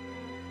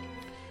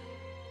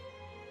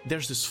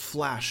 there's this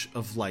flash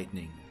of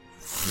lightning.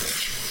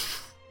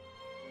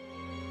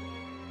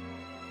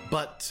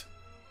 But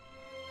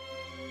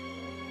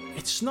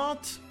it's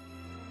not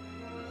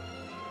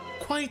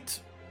quite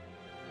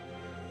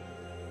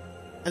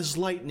as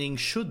lightning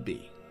should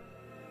be.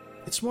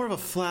 It's more of a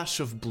flash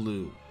of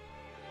blue.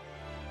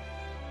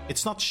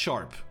 It's not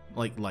sharp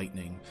like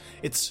lightning.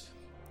 It's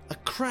a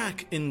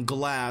crack in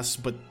glass,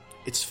 but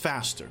it's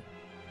faster.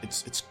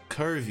 It's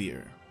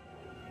curvier.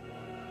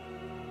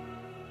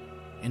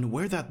 And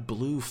where that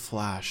blue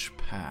flash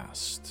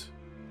passed,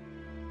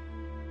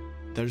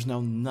 there's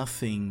now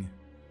nothing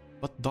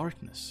but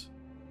darkness.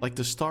 Like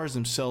the stars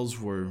themselves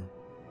were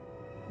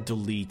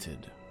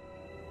deleted.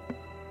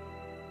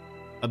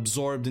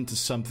 Absorbed into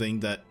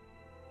something that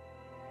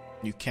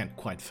you can't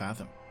quite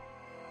fathom.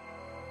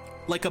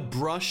 Like a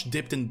brush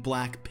dipped in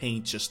black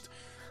paint just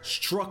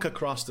struck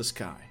across the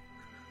sky.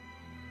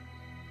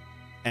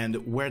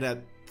 And where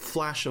that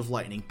flash of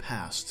lightning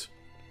passed,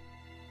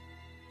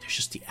 there's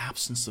just the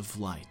absence of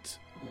light.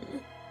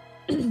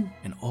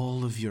 And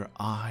all of your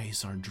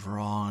eyes are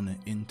drawn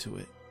into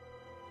it.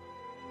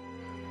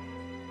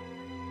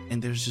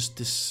 And there's just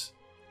this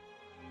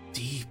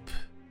deep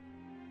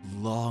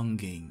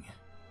longing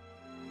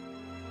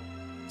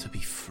to be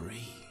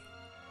free.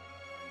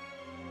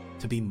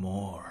 To be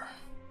more.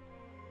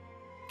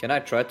 Can I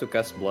try to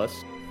cast Bless?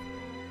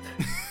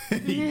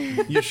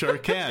 You sure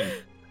can.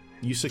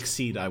 You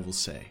succeed, I will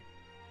say,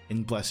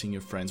 in blessing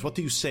your friends. What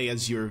do you say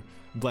as you're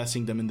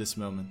blessing them in this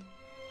moment?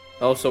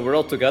 Oh, so we're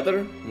all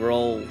together? We're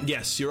all...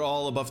 Yes, you're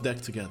all above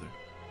deck together.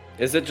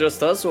 Is it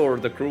just us or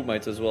the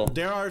crewmates as well?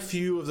 There are a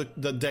few of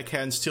the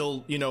deckhands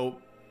still,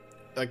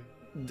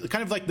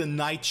 kind of like the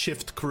night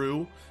shift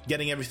crew,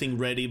 getting everything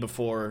ready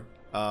before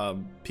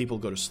people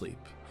go to sleep.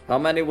 How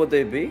many would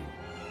they be?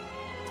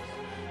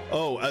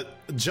 Oh,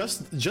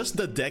 just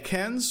the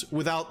deckhands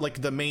without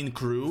like the main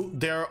crew.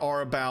 There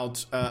are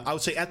about I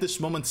would say at this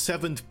moment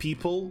 7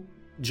 people,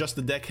 just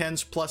the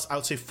deckhands, plus I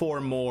would say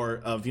 4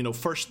 more of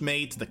first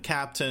mate, the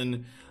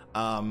captain,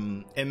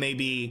 and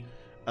maybe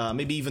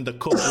even the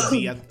cook would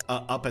be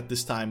up at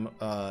this time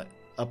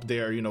up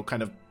there,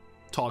 kind of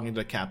talking to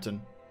the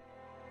captain.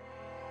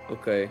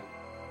 Okay,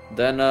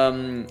 then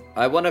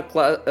I want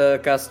to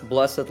cast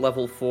Bless at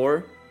level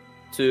 4.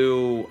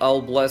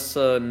 I'll bless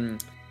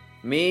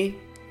me.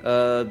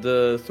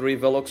 The 3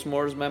 Velox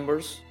Mors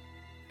members,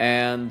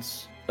 and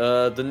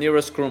the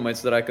nearest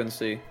crewmates that I can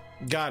see.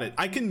 Got it.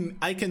 I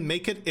can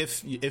make it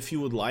if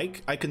you would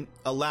like. I can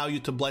allow you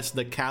to bless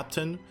the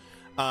captain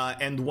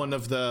and one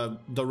of the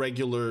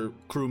regular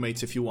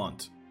crewmates if you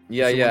want.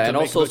 Yeah, and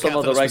also some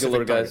of the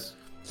regular guys.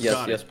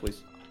 Yes,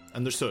 please.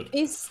 Understood.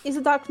 Is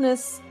the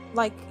darkness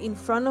like in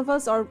front of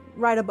us or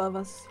right above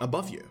us?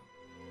 Above you.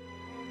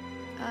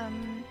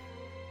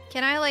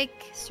 Can I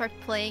start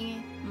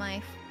playing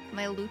my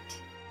lute?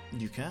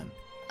 You can.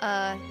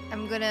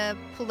 I'm gonna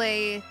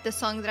play the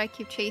song that I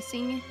keep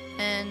chasing,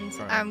 and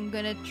right. I'm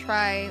gonna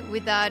try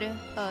without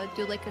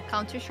do a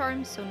counter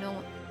charm, so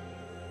no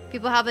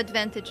people have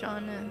advantage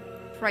on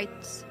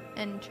fright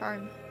and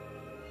charm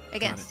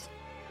against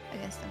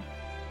them.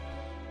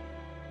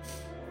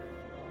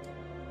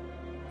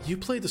 You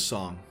play the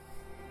song,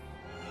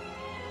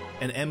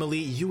 and Emily,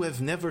 you have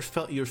never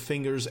felt your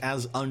fingers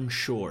as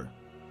unsure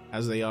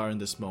as they are in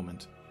this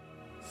moment.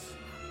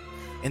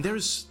 And there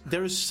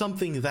is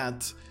something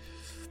that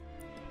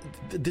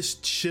this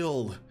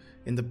chill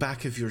in the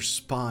back of your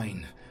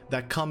spine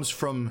that comes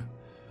from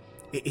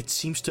it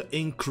seems to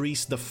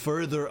increase the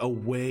further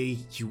away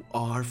you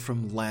are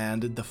from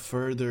land, the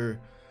further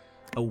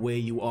away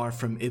you are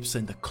from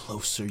Ibsen, the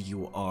closer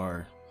you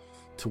are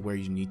to where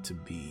you need to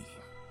be.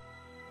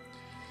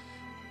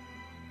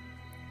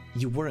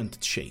 You weren't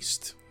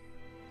chased.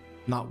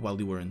 Not while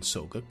you were in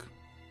Soguk.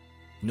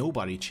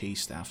 Nobody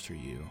chased after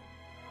you.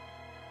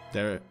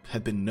 There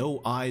had been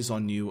no eyes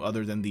on you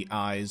other than the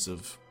eyes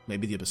of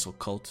maybe the Abyssal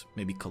Cult,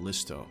 maybe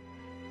Callisto.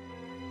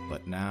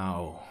 But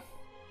now,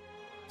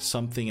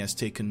 something has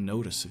taken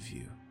notice of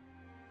you.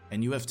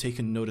 And you have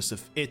taken notice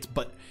of it,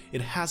 but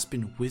it has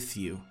been with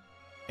you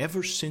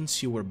ever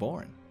since you were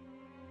born.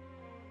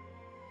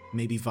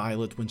 Maybe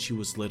Violet when she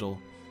was little,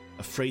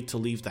 afraid to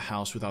leave the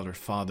house without her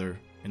father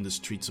in the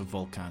streets of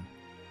Vulcan.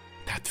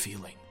 That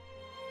feeling.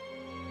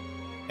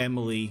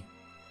 Emily,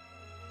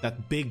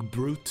 that big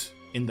brute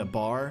in the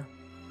bar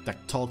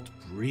that talked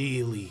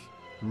really,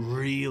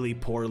 really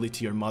poorly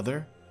to your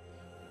mother.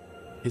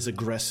 His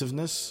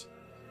aggressiveness,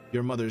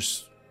 your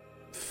mother's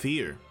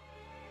fear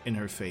in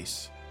her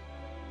face.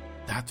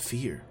 That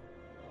fear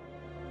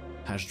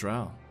has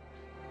drowned.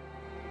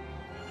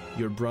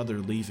 Your brother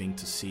leaving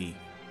to sea.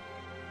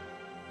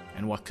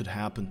 And what could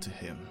happen to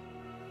him.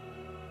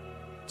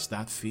 It's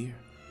that fear.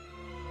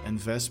 And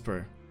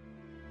Vesper,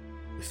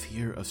 the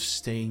fear of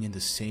staying in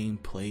the same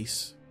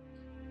place,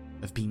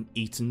 of being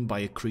eaten by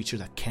a creature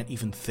that can't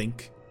even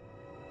think.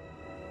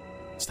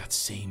 It's that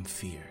same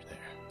fear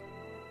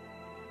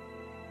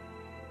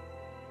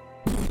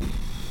there.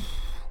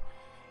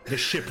 The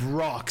ship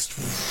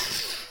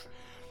rocks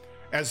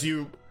as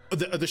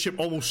the ship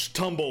almost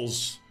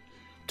tumbles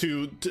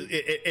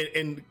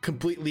and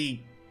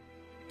completely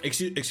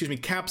excuse me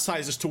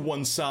capsizes to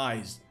one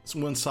side.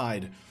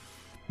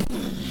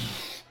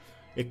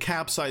 It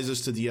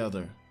capsizes to the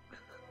other.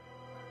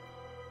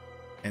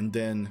 And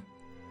then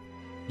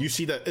you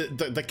see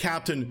the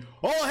captain,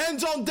 all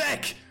hands on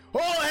deck!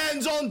 All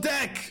hands on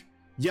deck!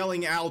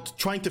 Yelling out,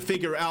 trying to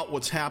figure out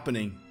what's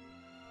happening.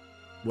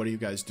 What do you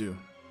guys do?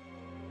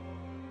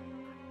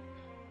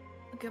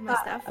 Get my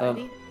staff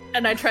ready.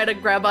 And I try to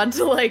grab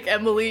onto like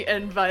Emily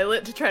and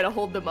Violet to try to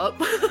hold them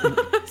up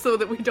so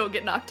that we don't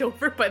get knocked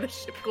over by the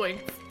ship going.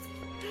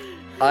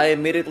 I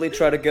immediately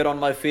try to get on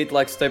my feet,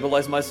 like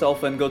stabilize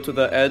myself and go to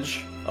the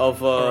edge of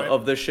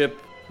the ship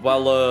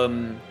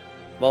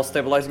while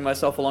stabilizing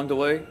myself along the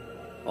way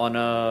on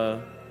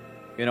on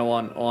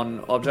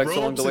objects Ropes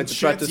along the way and to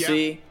try shit,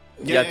 to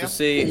yeah.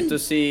 see to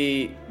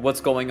see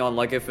what's going on,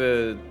 like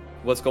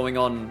what's going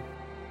on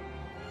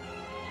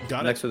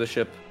next to the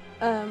ship.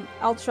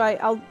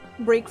 I'll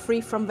break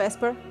free from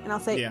Vesper and I'll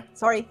say,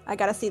 sorry, I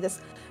gotta see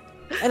this.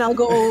 And I'll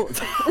go I'm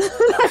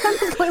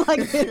just going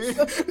like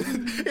this.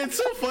 It's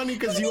so funny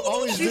because you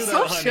always She's do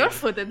that, so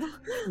sure-footed.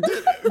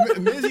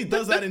 Mizzy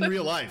does that in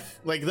real life.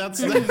 Like that's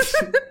how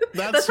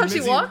Mizzy, she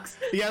walks?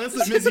 Yeah, that's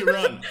the Mizzy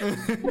run.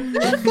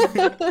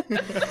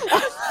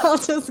 I'll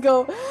just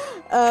go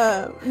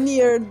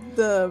near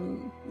the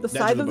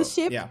side of the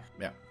ship. Yeah.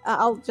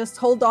 I'll just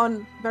hold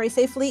on very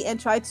safely and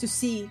try to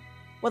see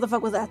what the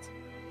fuck was that.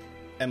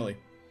 Emily.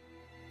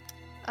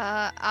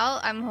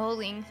 I'm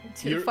holding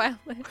to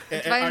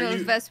Violet.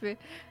 Vesper.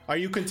 Are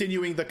you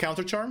continuing the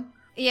counter charm?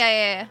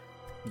 Yeah.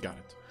 Got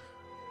it.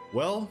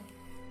 Well,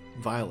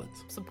 Violet.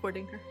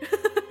 Supporting her.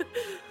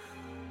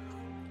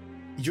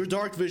 Your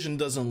dark vision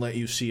doesn't let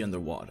you see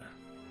underwater.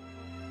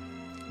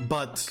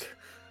 But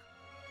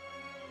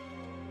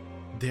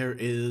there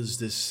is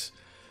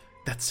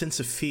that sense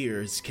of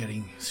fear is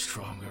getting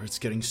stronger. It's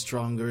getting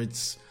stronger.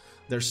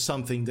 There's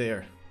something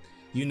there.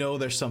 You know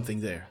there's something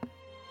there.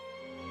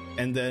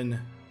 And then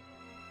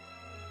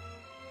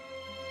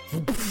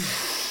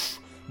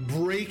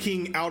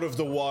breaking out of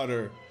the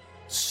water,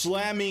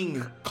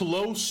 slamming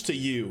close to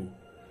you,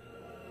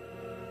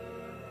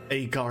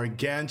 a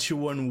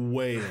gargantuan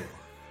whale.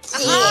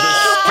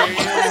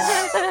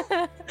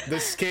 The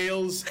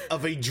scales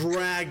of a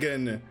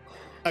dragon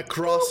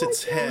across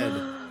its head.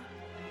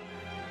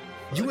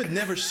 You had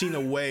never seen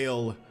a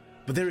whale,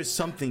 but there is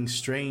something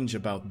strange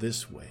about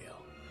this whale.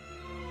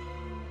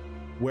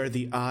 Where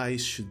the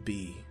eyes should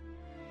be,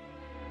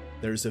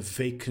 there's a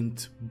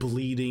vacant,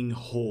 bleeding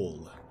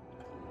hole.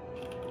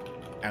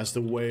 As the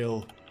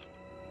whale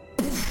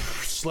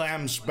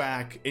slams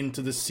back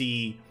into the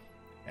sea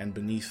and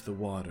beneath the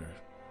water.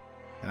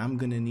 And I'm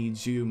gonna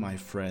need you, my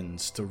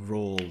friends, to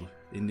roll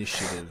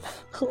initiative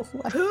for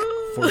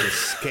the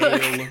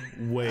scale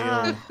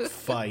whale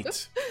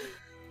fight.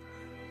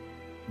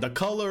 The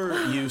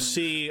color you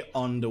see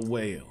on the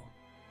whale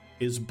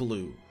is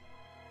blue.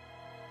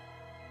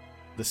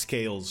 The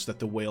scales that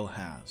the whale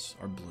has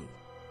are blue.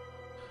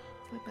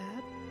 Not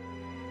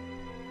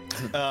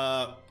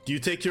bad. You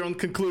take your own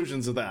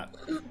conclusions of that.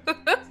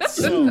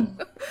 So,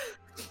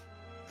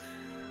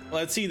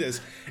 let's see this.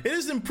 It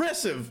is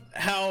impressive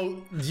how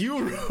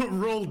you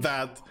rolled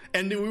that,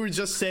 and we were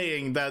just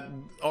saying that,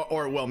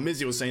 or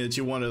Mizzy was saying that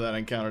you wanted that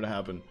encounter to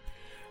happen.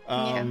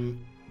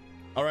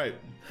 All right,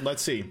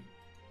 let's see.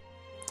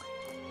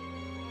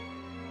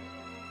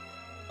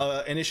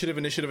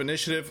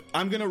 Initiative.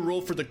 I'm gonna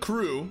roll for the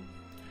crew,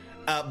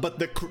 but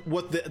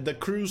what the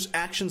crew's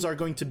actions are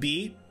going to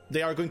be,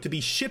 they are going to be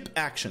ship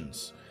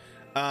actions.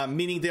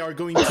 meaning they are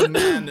going to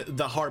man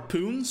the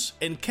harpoons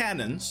and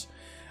cannons,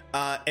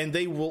 and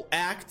they will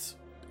act,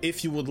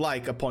 if you would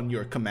like, upon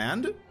your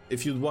command.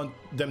 If you want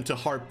them to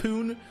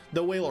harpoon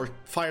the whale or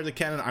fire the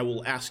cannon, I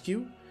will ask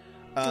you.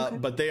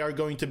 But they are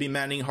going to be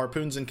manning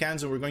harpoons and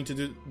cannons, and we're going to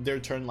do their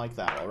turn like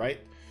that, all right?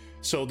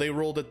 So they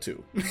rolled a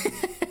 2.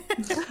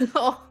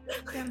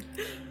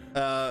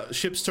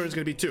 Ship's turn is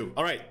going to be 2.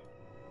 All right.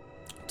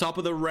 Top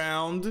of the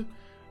round.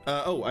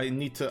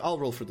 I'll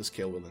roll for the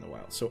scale wheel in a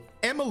while. So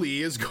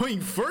Emily is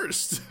going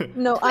first.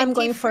 No, I'm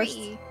going first.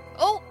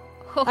 Oh!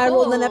 I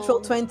rolled a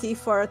natural 20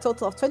 for a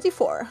total of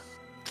 24.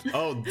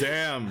 Oh,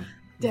 damn.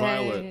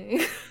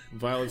 Violet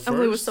first.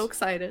 Emily was so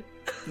excited.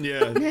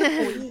 Yeah.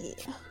 Oh,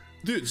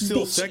 Dude,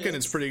 still Bitches. second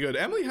is pretty good.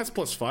 Emily has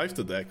 +5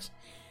 to Dex.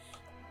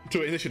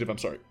 To initiative, I'm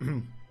sorry.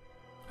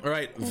 All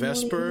right,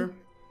 Vesper.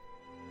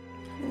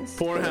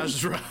 Poor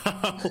Hasdral.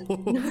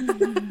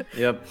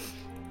 Yep.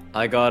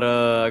 I got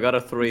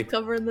a 3.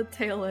 Covering the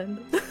tail end.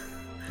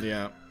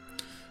 Yeah.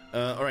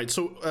 All right,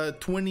 so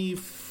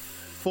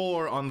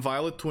 24 on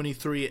Violet,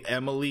 23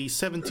 Emily,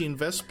 17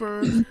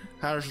 Vesper,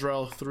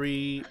 Hasdral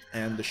 3,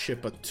 and the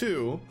ship a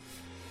 2.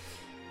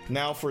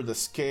 Now for the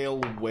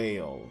scale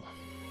whale.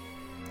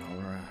 All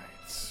right.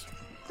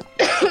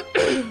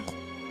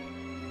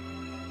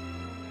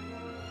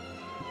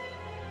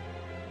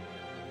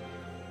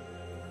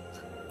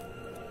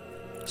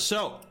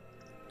 So,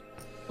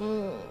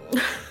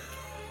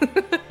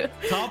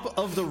 top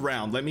of the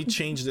round. Let me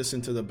change this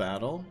into the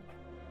battle.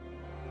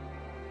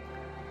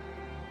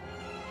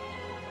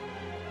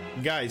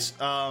 Guys,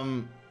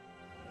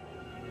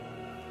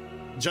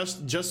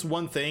 just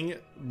one thing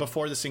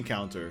before this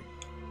encounter.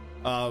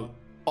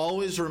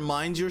 Always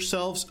remind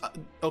yourselves,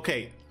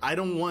 okay, I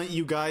don't want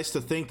you guys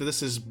to think that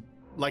this is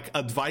like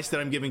advice that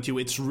I'm giving to you.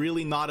 It's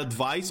really not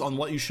advice on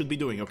what you should be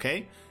doing,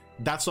 okay?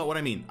 That's not what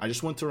I mean. I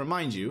just want to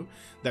remind you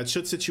that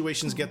should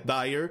situations get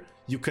dire,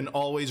 you can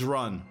always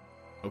run,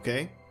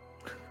 okay?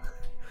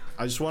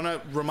 I just want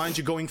to remind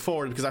you going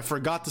forward because I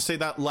forgot to say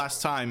that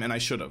last time and I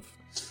should have.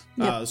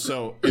 Yep.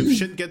 So if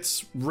shit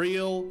gets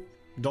real,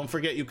 don't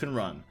forget you can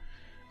run.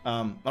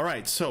 All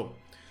right, so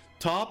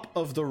top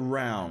of the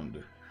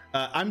round.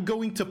 I'm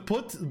going to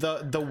put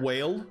the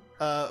whale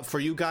for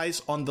you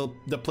guys on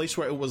the place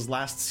where it was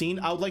last seen.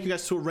 I would like you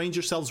guys to arrange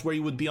yourselves where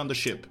you would be on the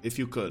ship, if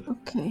you could.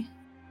 Okay.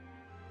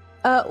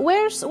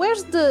 Where's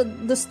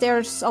the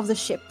stairs of the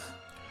ship?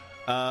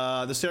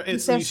 The stair. You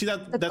see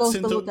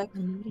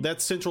that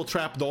central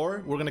trap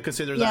door? We're gonna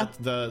consider that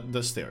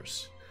the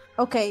stairs.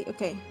 Okay,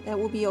 that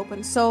will be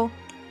open. So,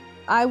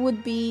 I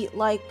would be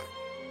like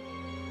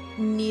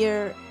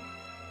near.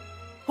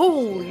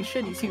 Holy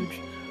shit, he's huge.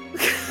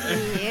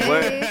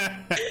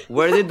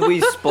 Where did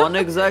we spawn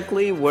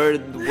exactly? Where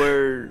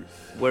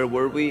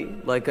were we?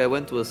 Like I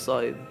went to a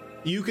side.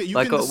 You can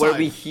like decide. were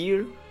we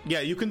here? Yeah,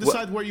 you can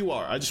decide where you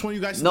are. I just want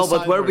you guys to No, decide.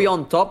 but were we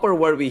on top or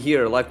were we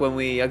here? Like when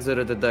we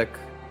exited the deck?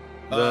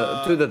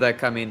 To the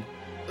deck, I mean.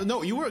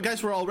 No,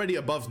 guys were already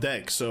above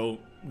deck, so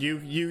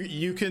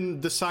you can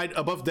decide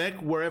above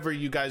deck wherever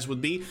you guys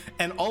would be.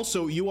 And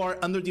also, you are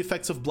under the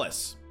effects of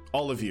Bless.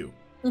 All of you.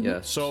 Mm-hmm.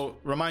 Yeah. So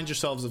remind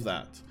yourselves of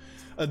that.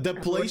 The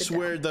place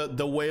where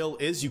the whale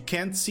is, you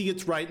can't see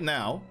it right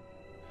now,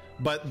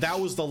 but that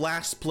was the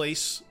last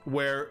place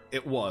where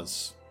it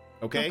was.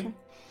 Okay?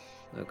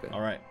 Okay.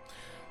 All right.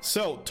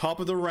 So, top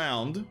of the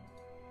round,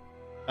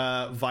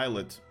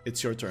 Violet,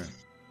 it's your turn.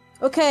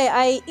 Okay,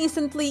 I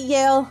instantly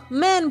yell,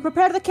 "Men,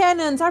 prepare the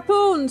cannons,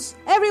 harpoons!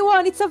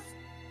 Everyone, it's a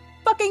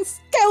fucking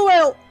scale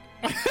whale!"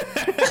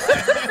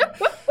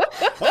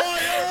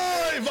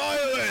 Oi,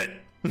 Violet!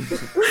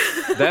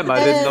 Damn, I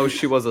didn't know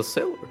she was a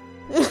sailor.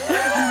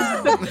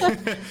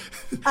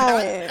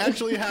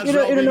 Actually, you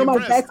don't know my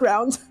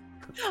background.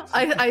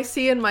 I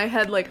see in my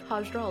head like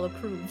Hasdral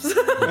approves.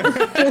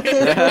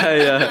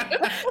 Yeah.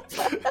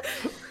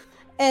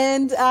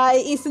 And I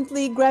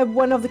instantly grab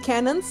one of the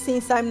cannons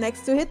since I'm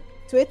next to it.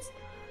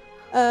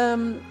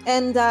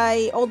 And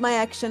I hold my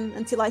action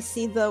until I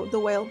see the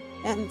whale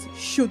and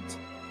shoot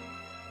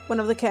one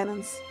of the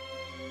cannons.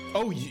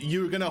 Oh,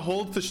 you're gonna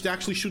hold to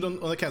actually shoot on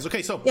the cannons.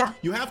 Okay, so yeah.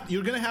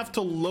 You're gonna have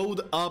to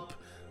load up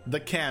the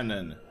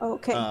cannon.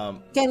 Okay.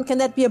 Can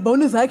that be a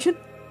bonus action?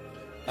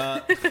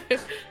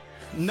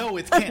 No,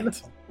 it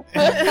can't.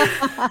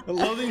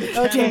 Loading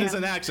the cannon is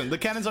an action. The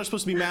cannons are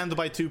supposed to be manned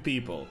by 2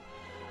 people.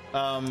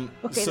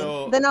 Okay,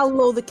 so then I'll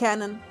load the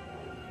cannon.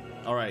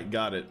 All right,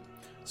 got it.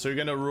 So you're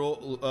gonna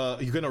roll.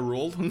 You're gonna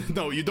roll?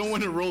 No, you don't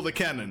want to roll the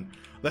cannon.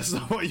 That's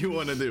not what you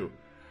want to do.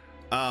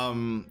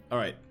 All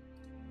right.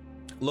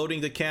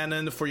 Loading the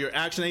cannon for your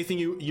action. Anything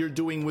you're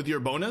doing with your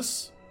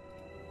bonus?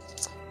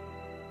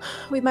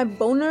 With my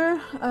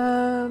boner,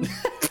 I.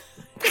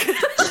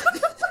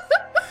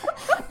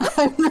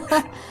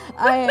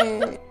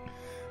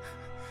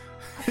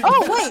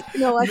 Oh wait,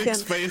 no, I can't.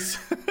 Space.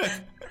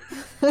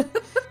 Could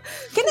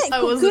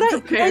I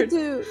prepared.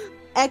 do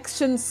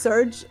action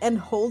surge and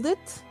hold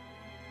it?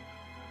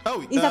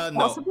 Oh, is that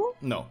possible?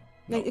 No.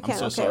 You I'm can't.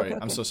 so Okay, sorry.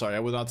 okay. I'm so sorry. I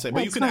would not say. No, But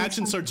you it's can fine,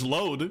 action surge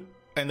load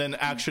and then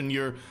action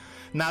your.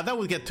 Nah, that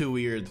would get too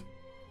weird.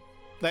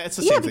 It's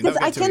the same thing. Because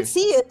I can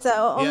see it.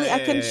 I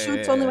can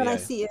shoot only when I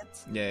see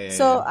it.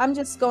 So I'm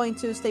just going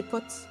to stay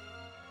put.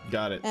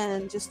 Got it.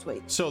 And just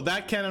wait. So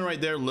that cannon right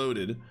there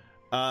loaded.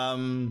 All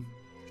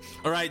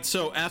right.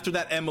 So after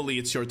that, Emily,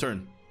 it's your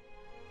turn.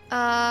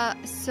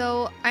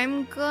 So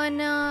I'm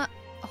gonna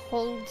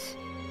hold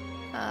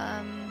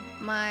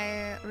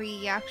my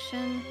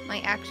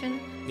action.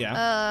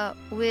 Yeah.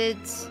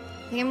 With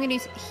I think I'm gonna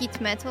use heat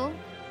metal.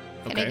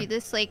 Can I Okay. do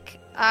this? Like,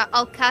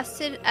 I'll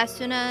cast it as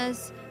soon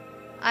as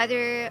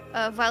either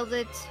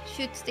Violet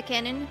shoots the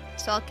cannon,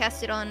 so I'll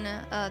cast it on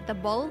the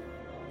ball,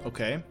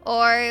 Okay.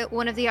 or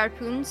one of the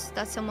harpoons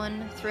that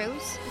someone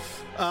throws.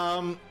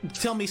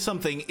 Tell me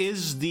something.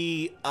 Is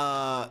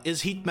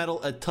heat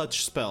metal a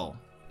touch spell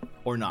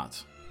or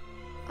not?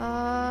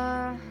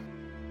 I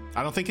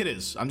don't think it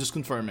is. I'm just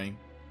confirming.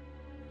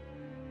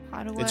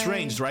 How do It's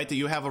ranged, right? That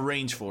you have a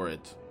range for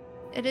it.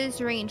 It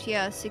is range,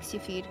 yeah, 60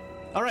 feet.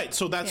 All right,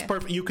 so that's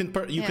perfect. You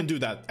can do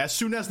that as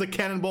soon as the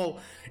cannonball.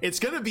 It's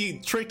gonna be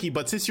tricky,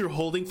 but since you're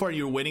holding for it and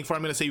you're waiting for it,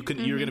 I'm gonna say you're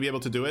gonna be able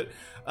to do it.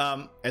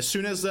 As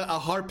soon as a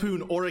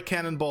harpoon or a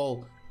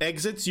cannonball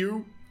exits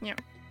you,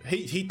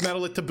 heat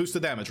metal it to boost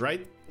the damage,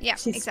 right? Yeah,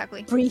 She's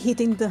exactly.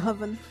 Preheating the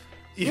oven.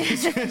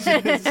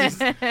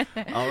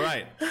 All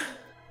right.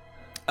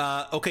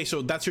 Okay,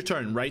 so that's your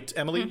turn, right,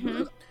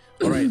 Emily?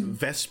 All right,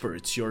 Vesper,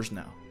 it's yours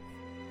now.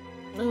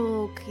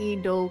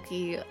 Okie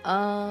dokie.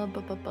 How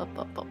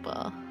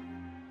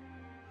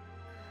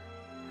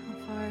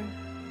far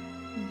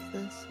is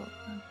this?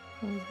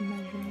 I was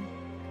measuring.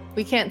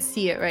 We can't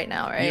see it right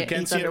now, right? You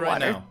can't It's see it right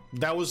underwater. now.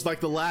 That was like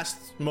the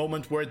last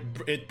moment where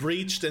it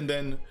breached and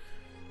then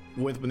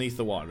went beneath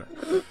the water.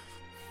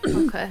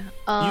 Okay.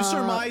 You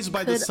surmise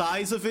by the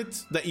size of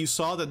it that you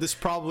saw that this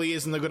probably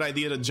isn't a good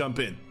idea to jump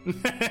in.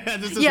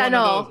 This is Yeah, one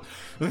no. of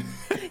those.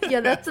 Yeah,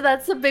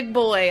 that's a big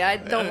boy. I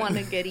don't want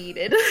to get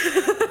eaten.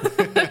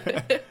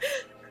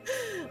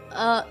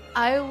 I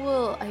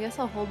guess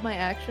I'll hold my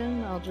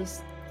action. I'll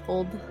just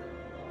hold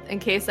in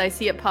case I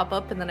see it pop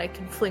up, and then I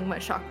can fling my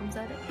chakrams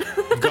at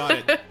it. Got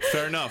it.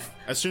 Fair enough.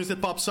 As soon as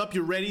it pops up,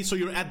 you're ready, so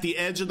you're at the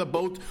edge of the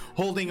boat,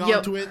 holding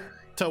on to it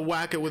to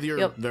whack it with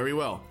your... Very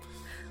well.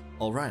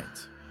 All right.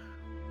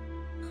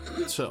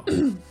 So,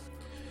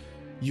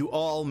 you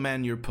all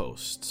man your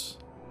posts.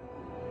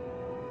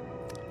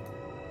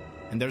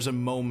 And there's a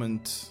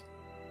moment...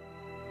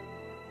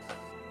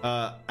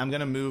 I'm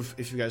gonna move,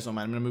 if you guys don't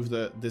mind, I'm gonna move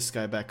this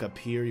guy back up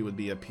here. He would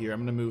be up here. I'm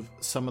gonna move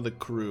some of the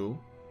crew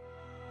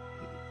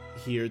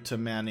here to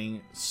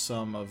manning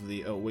some of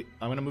the... Oh, wait.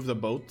 I'm gonna move the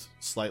boat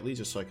slightly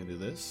just so I can do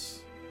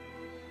this.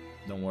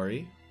 Don't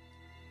worry.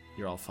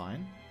 You're all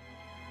fine.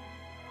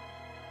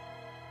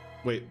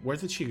 Wait, where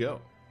did she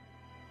go?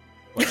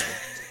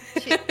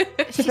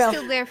 She's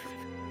still there.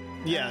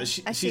 Yeah,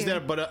 she's there,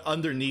 but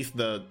underneath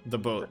the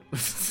boat.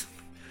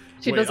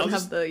 She doesn't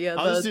have the...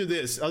 I'll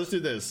just do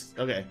this.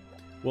 Okay.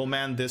 We'll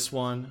man this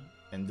one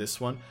and this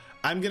one.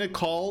 I'm gonna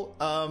call,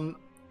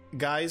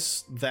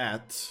 guys,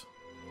 that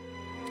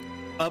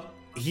up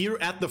here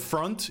at the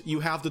front, you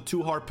have the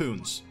 2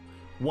 harpoons.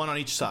 One on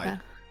each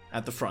side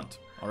at the front,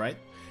 all right?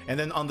 And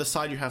then on the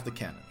side, you have the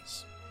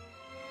cannons.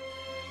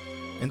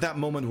 In that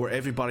moment where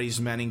everybody's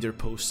manning their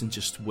posts and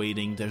just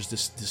waiting, there's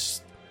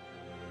this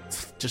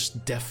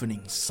just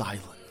deafening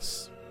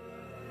silence.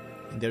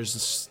 And there's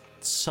this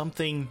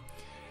something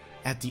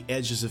at the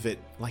edges of it,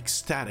 like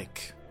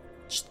static,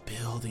 just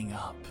building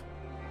up.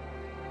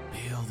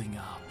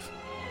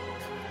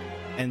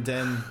 And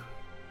then,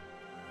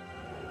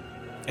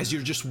 as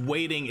you're just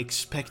waiting,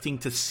 expecting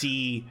to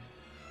see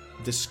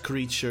this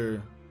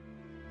creature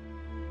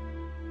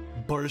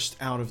burst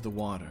out of the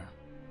water,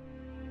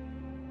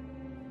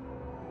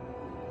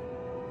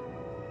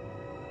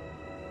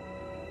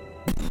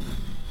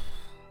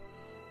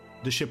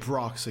 the ship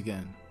rocks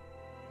again.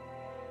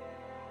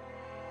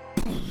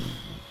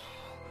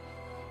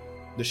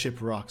 The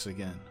ship rocks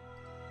again.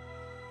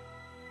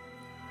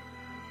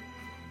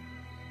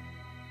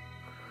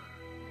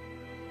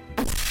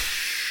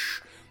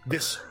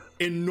 This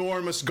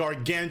enormous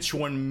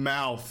gargantuan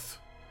mouth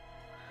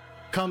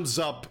comes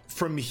up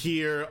from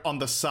here on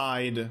the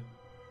side,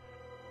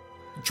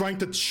 trying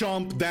to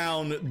chomp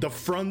down the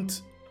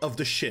front of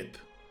the ship.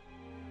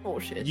 Oh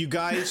shit. You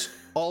guys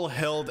all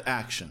held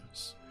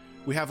actions.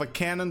 We have a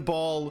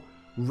cannonball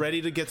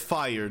ready to get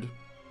fired.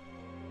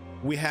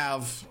 We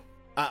have,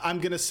 I'm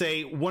gonna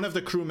say, one of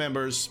the crew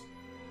members,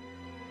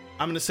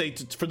 I'm gonna say,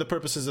 for the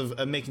purposes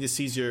of making this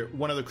easier,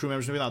 one of the crew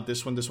members, maybe not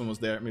this one was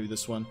there, maybe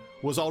this one,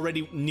 was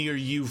already near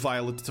you,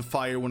 Violet, to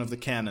fire one of the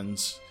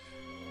cannons.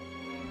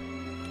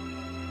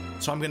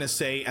 So I'm gonna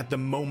say, at the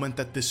moment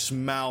that this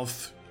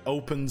mouth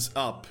opens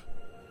up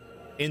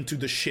into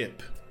the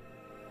ship,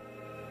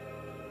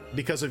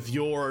 because of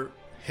your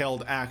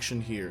held action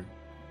here,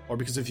 or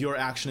because of your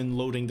action in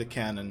loading the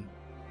cannon,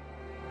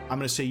 I'm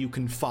gonna say you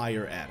can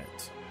fire at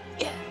it.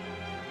 Yeah.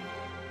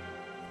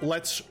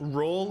 Let's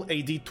roll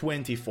a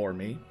d20 for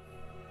me,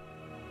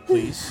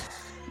 please.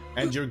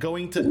 And you're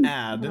going to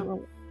add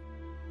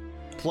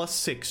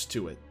 +6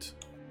 to it.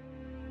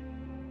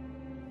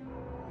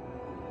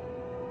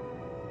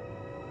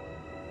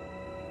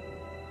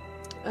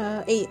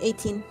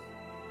 18.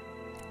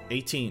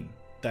 18.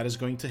 That is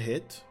going to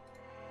hit.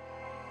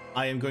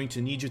 I am going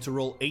to need you to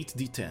roll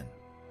 8d10.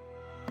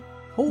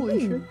 Holy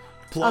shit.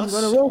 Plus I'm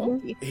gonna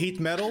roll. heat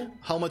metal.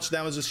 How much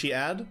damage does she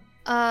add?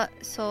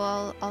 So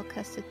I'll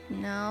cast it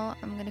now.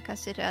 I'm gonna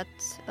cast it at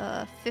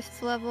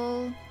 5th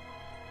level,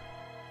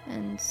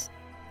 and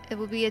it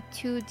will be a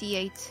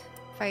 2d8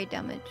 fire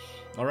damage.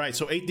 All right,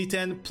 so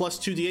 8d10 plus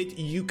 2d8.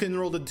 You can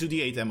roll the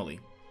 2d8, Emily.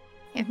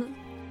 Yeah.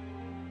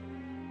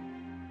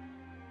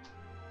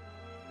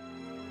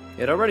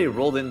 It already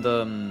rolled in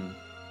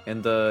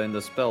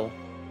the spell,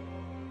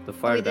 the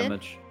fire it did?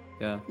 damage.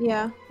 Yeah.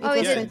 Yeah. Oh,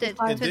 was it did.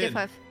 25.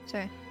 25.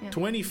 Sorry. Yeah.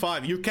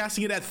 25. You're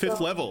casting it at 5th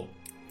level.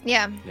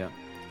 Yeah. Yeah.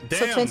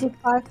 So Damn.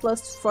 25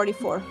 plus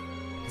 44.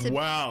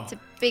 Wow. It's a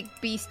big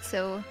beast,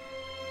 so.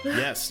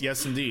 Yes,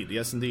 indeed.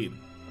 Yes, indeed.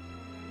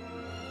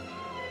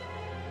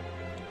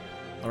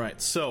 All right,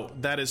 so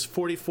that is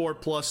 44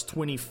 plus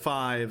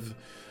 25.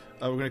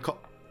 We're going to call...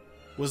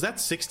 Was that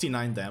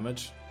 69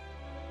 damage?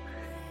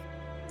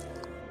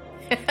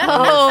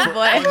 Oh On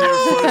boy. your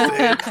first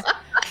hit?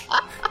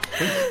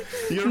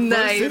 Your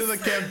Nice. first hit of the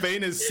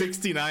campaign is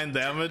 69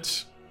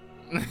 damage.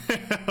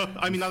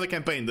 I mean, not the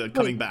campaign, the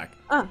coming back.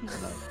 Of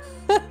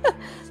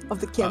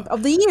the camp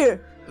of the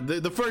year.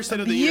 The first hit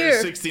of the the year year.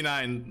 is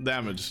 69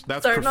 damage.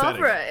 That's Starting off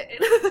prophetic.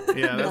 right.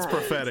 Yeah, that's Nice.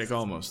 prophetic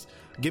almost.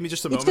 Give me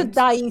just a It should moment.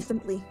 die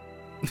instantly.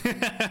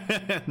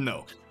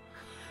 No.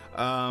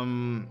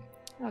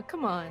 Oh,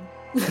 come on.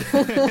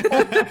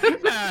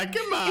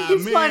 Come on,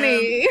 It's man.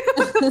 funny.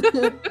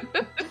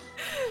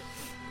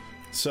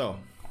 So,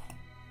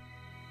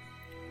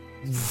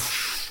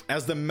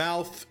 as the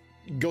mouth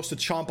goes to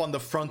chomp on the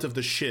front of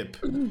the ship,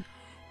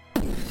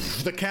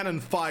 the cannon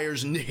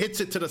fires and hits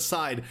it to the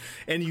side,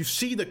 and you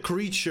see the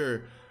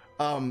creature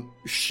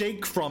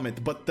shake from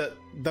it, but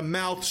the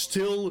mouth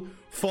still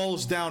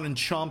falls down and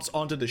chomps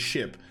onto the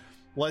ship.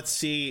 Let's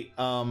see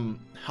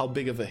how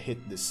big of a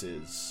hit this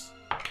is.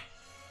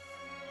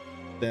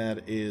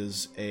 That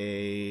is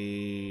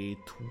a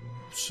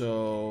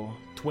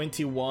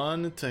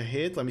 21 to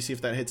hit. Let me see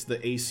if that hits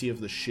the AC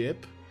of the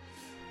ship.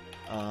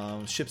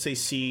 Ship's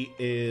AC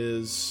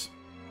is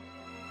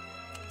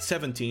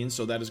 17,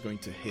 so that is going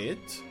to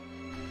hit.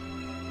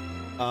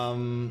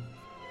 Now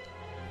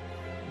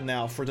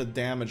for the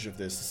damage of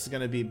this is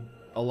going to be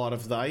a lot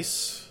of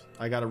dice.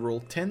 I gotta roll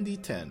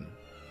 10d10.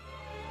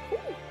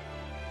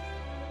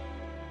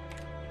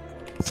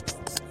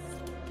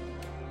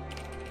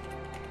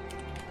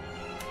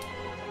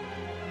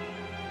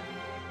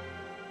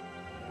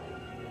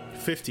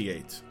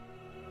 $58.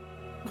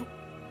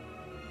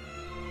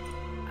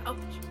 Ouch.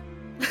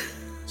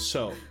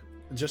 So,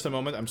 just a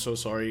moment. I'm so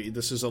sorry.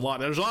 This is a lot.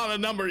 There's a lot of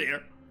number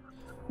here.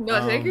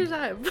 No, take your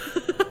time.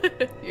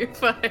 You're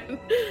fine.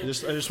 I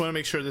just want to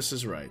make sure this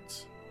is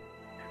right.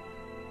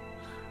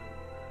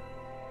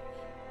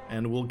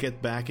 And we'll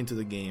get back into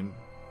the game.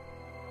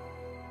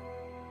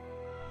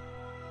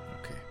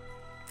 Okay.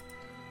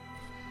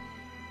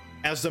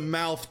 As the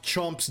mouth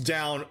chomps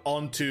down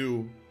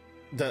onto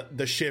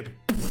the ship,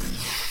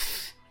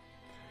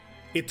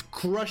 it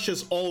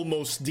crushes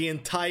almost the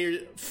entire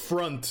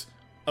front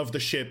of the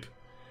ship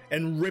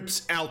and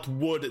rips out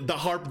wood.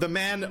 The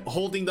man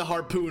holding the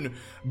harpoon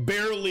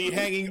barely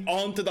hanging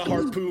onto the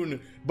harpoon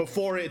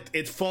before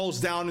it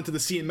falls down into the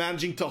sea and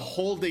managing to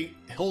hold it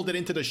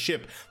into the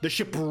ship. The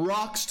ship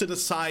rocks to the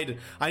side.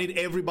 I need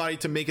everybody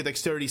to make a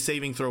dexterity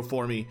saving throw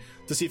for me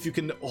to see if you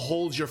can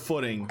hold your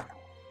footing.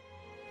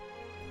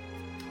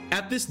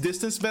 At this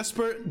distance,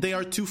 Vesper, they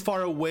are too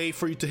far away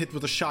for you to hit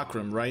with a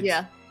chakram, right?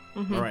 Yeah.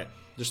 Mm-hmm. All right,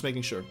 just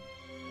making sure.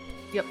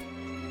 Yep.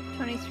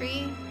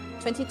 23.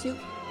 22.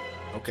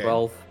 Okay.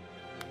 12.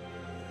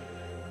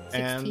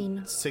 16.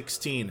 And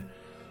 16.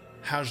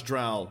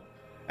 Hasdral,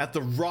 at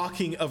the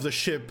rocking of the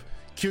ship,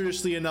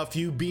 curiously enough,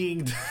 you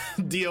being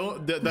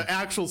the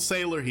actual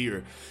sailor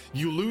here,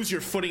 you lose your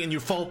footing and you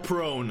fall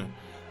prone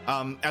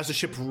as the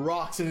ship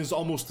rocks and is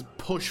almost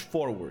pushed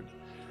forward.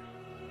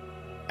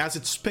 As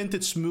it spent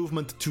its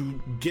movement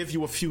to give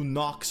you a few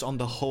knocks on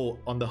the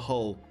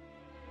hull,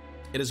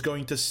 it is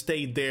going to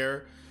stay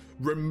there,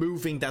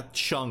 removing that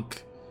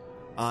chunk,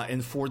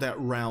 and for that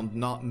round,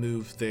 not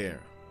move there.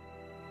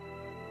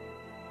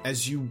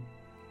 As you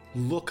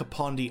look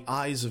upon the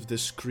eyes of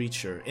this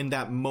creature, in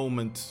that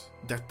moment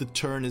that the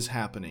turn is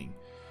happening,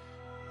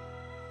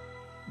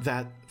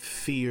 that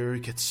fear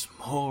gets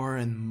more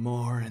and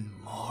more and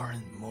more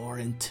and more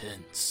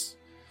intense.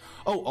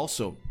 Oh,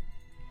 also,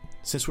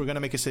 since we're going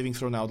to make a saving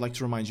throw now, I'd like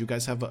to remind you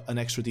guys have an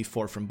extra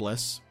d4 from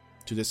Bless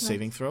to this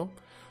saving throw.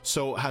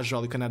 So,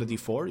 Hajral, you can add a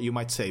d4. You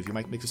might save. You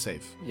might make the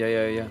save. Yeah.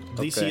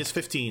 DC Okay. is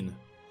 15.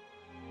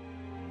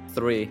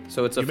 3,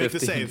 so it's a You 15. make the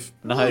save.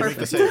 Nice. You make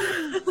the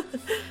save.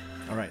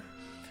 All right.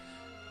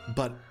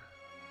 But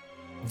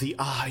the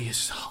eye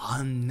is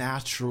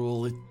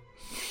unnatural.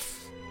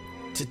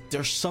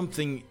 There's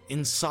something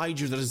inside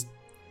you that is...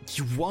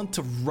 You want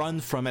to run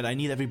from it. I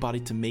need everybody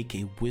to make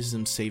a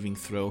wisdom saving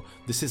throw.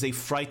 This is a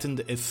frightened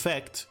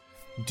effect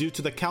due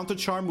to the counter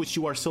charm, which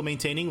you are still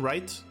maintaining,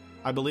 right?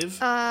 I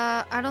believe.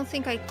 I don't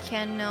think I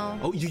can, no.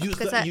 Oh, you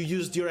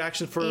used your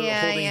action for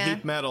holding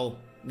heat metal.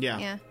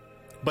 Yeah.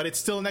 But it's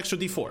still an extra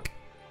d4.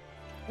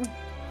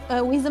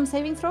 Wisdom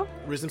saving throw?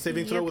 Wisdom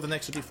saving throw with an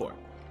extra d4.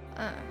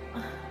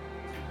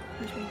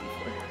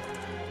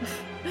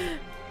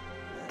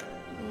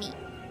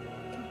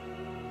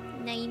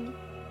 Me.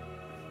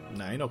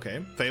 9,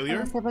 okay.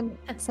 Failure?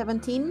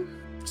 17.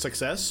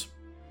 Success?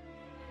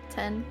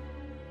 10.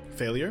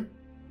 Failure?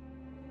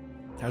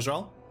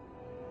 Hazral?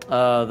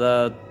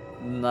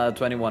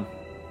 21.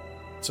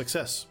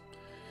 Success.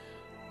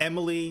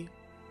 Emily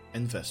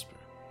and Vesper.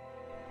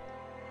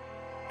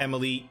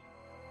 Emily,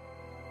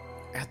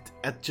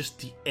 at just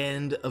the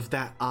end of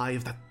that eye,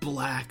 of that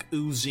black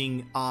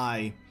oozing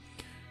eye,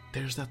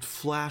 there's that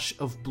flash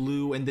of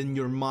blue, and then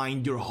your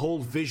mind, your whole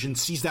vision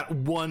sees that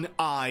one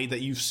eye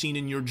that you've seen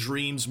in your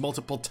dreams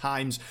multiple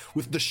times,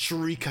 with the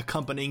shriek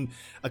accompanying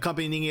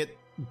it,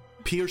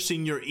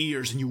 piercing your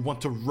ears, and you want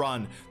to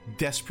run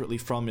desperately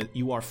from it.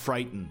 You are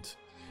frightened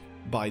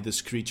by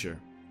this creature.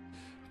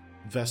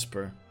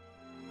 Vesper,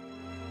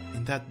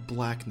 in that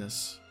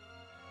blackness,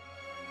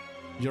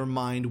 your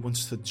mind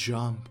wants to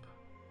jump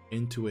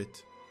into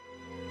it,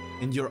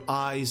 and your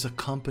eyes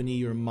accompany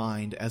your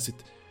mind as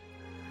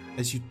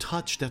you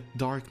touch that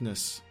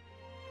darkness.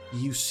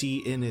 You see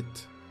in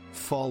it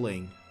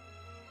falling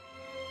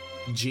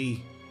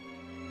G,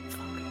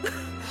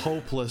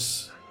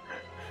 hopeless,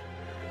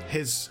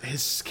 his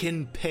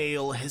skin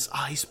pale, his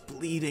eyes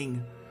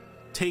bleeding,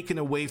 taken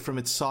away from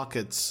its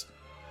sockets.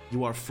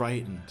 You are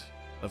frightened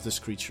of this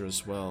creature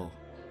as well,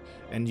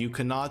 and you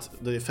cannot.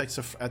 The effects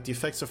of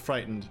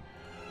frightened,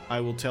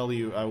 I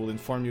will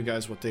inform you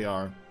guys what they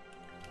are,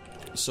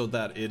 so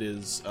that it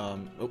is.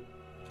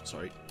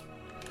 Sorry.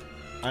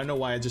 I don't know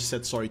why I just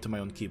said sorry to my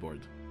own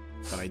keyboard,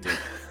 but I did.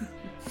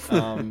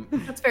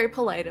 That's very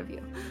polite of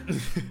you.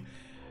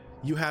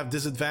 You have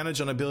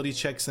disadvantage on ability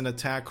checks and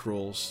attack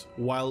rolls,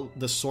 while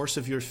the source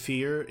of your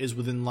fear is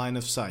within line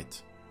of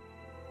sight.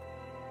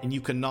 And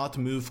you cannot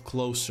move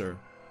closer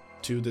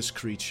to this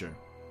creature.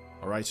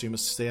 Alright, so you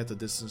must stay at the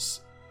distance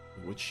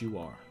which you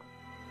are.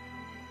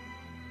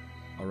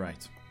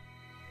 Alright.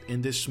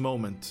 In this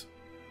moment,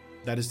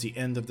 that is the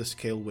end of the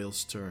Scale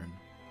Whale's turn.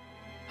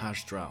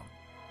 Hashdral,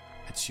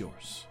 it's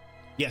yours.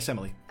 Yes,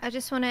 Emily. I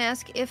just want to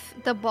ask if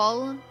the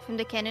ball from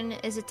the cannon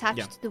is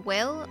attached to the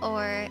whale,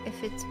 or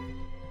if it's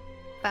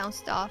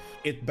bounced off.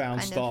 It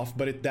bounced off,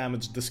 but it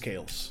damaged the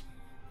scales.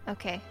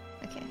 Okay.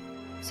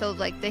 So,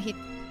 like, the heat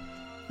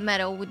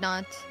metal would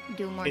not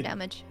do more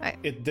damage. Right.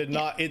 It did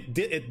not. It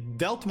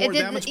dealt more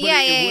damage, but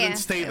it wouldn't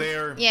stay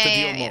there to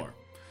deal more.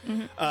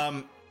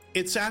 Mm-hmm.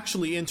 It's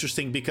actually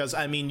interesting because,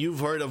 I mean, you've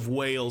heard of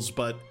whales,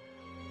 but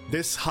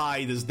this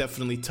hide is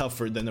definitely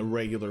tougher than a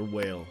regular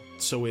whale,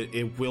 so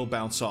it will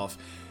bounce off,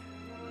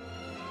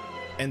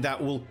 and that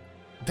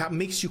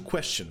makes you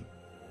question: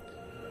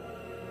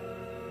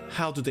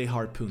 how do they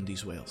harpoon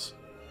these whales?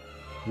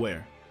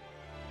 Where?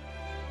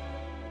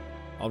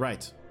 All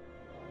right,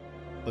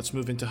 let's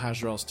move into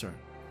Hajral's turn.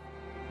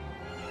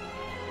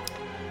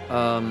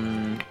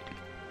 Am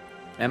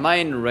I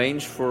in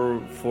range for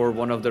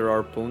one of their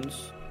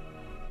harpoons?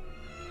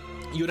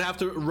 You'd have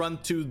to run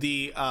to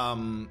the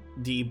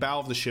bow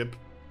of the ship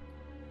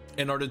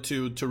in order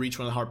to reach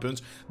one of the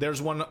harpoons.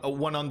 There's one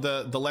on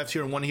the left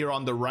here and one here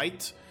on the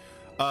right,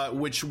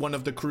 which one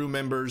of the crew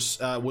members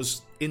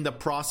was in the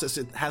process.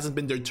 It hasn't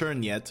been their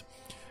turn yet,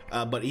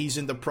 but he's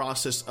in the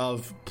process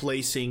of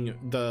placing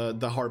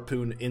the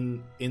harpoon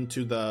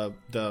into the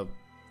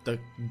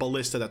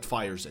ballista that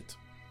fires it.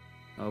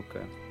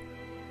 Okay.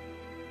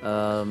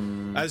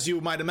 As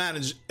you might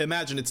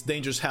imagine, it's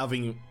dangerous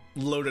having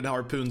loaded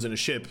harpoons in a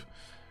ship.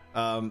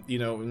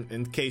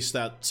 In case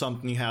that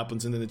something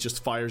happens and then it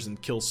just fires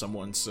and kills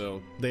someone, so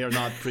they are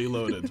not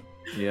preloaded.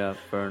 Yeah,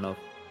 fair enough.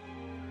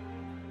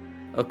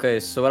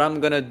 Okay, so what I'm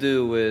gonna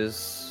do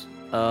is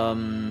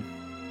to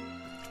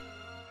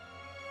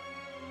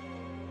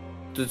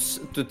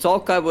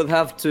talk I would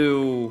have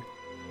to.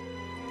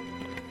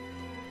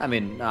 I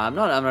mean, I'm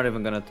not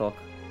even gonna talk.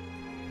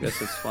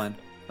 Guess it's fine.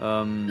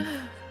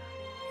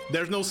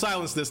 There's no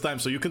silence this time,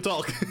 so you can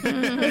talk.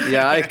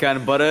 Yeah, I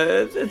can, but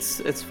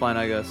it's fine,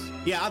 I guess.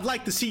 Yeah, I'd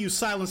like to see you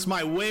silence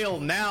my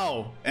whale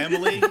now,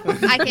 Emily.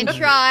 I can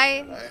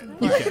try.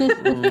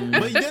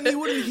 But then you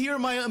wouldn't hear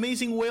my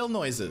amazing whale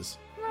noises.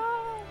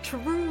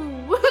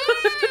 True.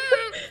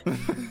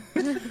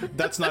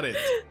 That's not it.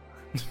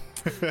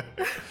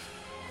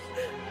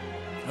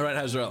 All right,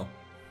 Hazrael.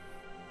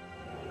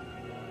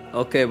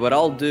 Okay, what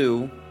I'll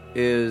do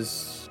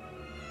is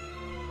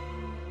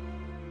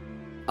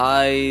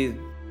I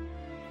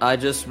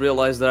just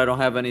realized that I don't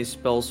have any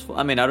spells.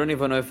 I mean, I don't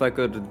even know if I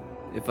could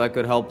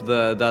help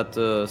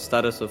that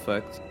status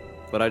effect,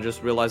 but I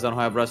just realized I don't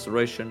have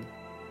restoration.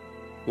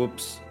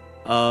 Whoops.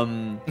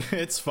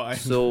 It's fine.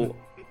 So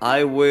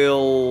I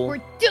will. We're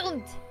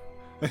doomed.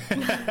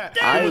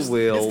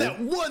 It's that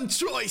one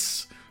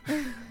choice.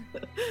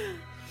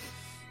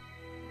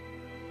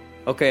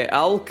 Okay,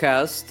 I'll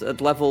cast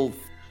at level.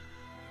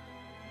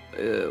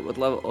 What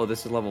level? Oh,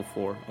 this is level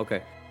 4.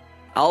 Okay,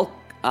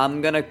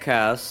 I'm gonna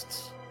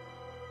cast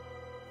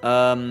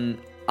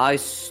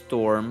Ice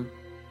Storm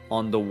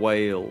on the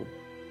whale.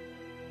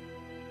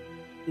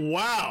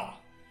 Wow.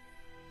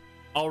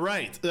 All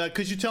right.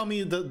 Could you tell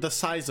me the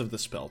size of the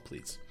spell,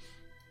 please?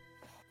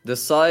 The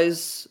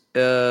size,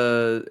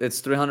 it's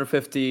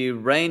 350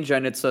 range,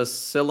 and it's a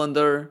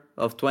cylinder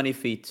of 20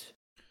 feet.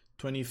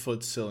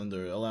 20-foot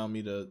cylinder. Allow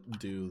me to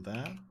do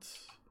that.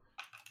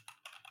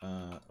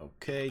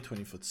 Okay,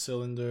 20-foot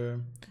cylinder.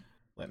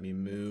 Let me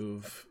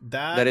move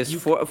that. That is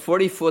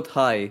 40 foot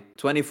high.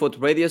 20-foot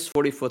radius,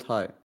 40 foot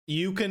high.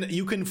 You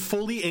can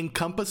fully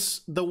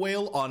encompass the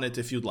whale on it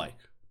if you'd like.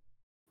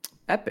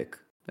 Epic.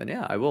 Then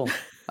yeah, I will.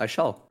 I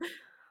shall.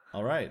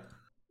 All right.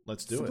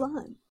 Let's do it.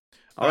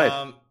 All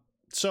right.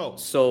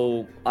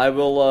 So I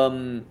will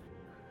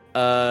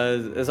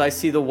as I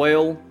see the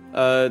whale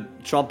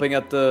chomping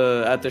at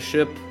the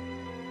ship,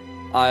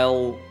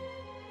 I'll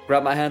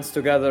grab my hands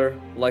together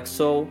like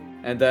so,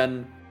 and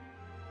then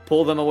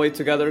pull them away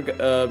together,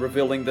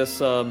 revealing this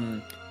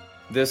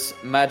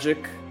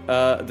magic,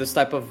 this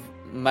type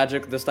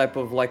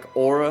of like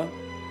aura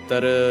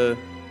that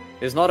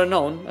is not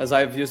unknown, as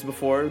I've used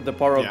before, the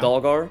power of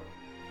Dalgar.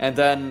 And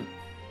then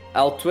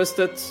I'll twist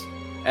it,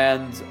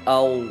 and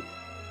I'll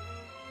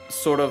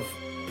sort of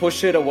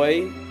push it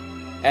away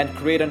and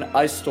create an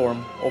ice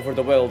storm over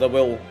the whale that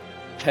will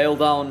hail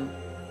down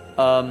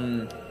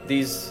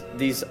these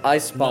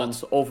ice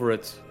bounds over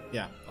it.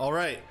 Yeah. All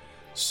right.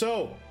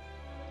 So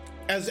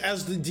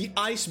as the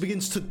ice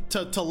begins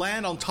to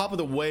land on top of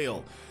the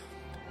whale,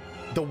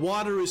 the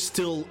water is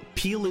still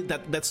peeling,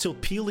 that's still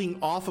peeling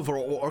off of her,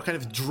 or kind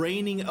of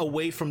draining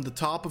away from the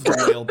top of the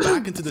whale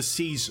back into the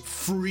seas,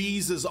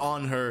 freezes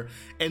on her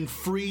and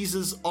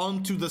freezes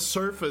onto the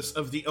surface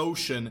of the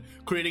ocean,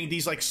 creating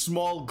these like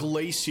small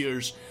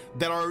glaciers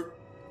that are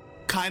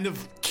kind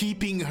of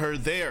keeping her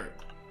there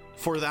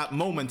for that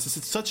moment, since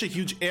it's such a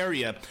huge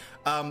area.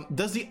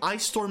 Does the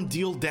ice storm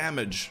deal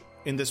damage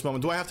in this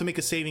moment? Do I have to make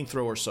a saving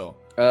throw or so?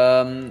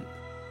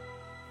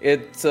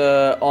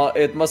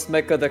 It must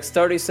make a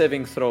dexterity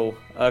saving throw.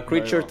 A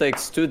creature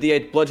takes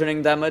 2d8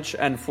 bludgeoning damage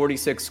and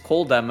 46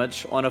 cold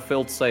damage on a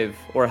failed save,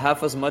 or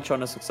half as much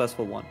on a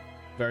successful one.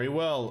 Very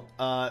well.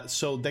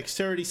 So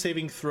dexterity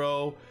saving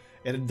throw,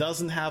 and it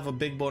doesn't have a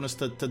big bonus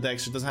to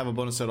dex. It doesn't have a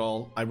bonus at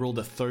all. I rolled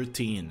a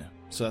 13,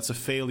 so that's a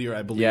failure,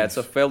 I believe. Yeah, it's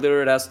a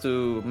failure. It has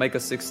to make a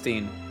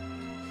 16.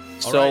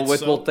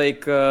 Will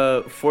take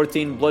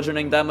 14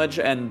 bludgeoning damage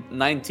and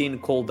 19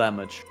 cold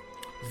damage.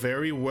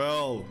 Very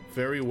well,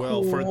 very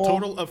well. Cool. For a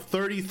total of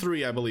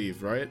 33, I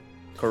believe, right?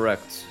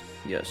 Correct.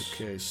 Yes.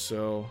 Okay,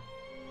 so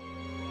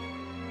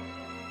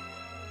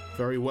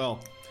very well.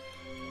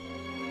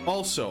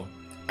 Also,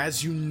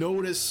 as you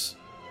notice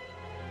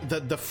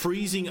the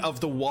freezing of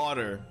the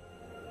water,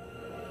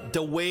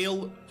 the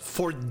whale,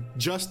 for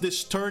just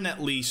this turn at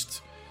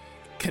least,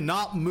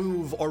 cannot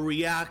move or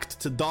react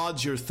to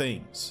dodge your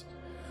things.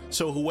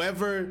 So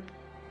whoever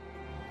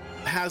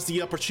has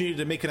the opportunity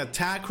to make an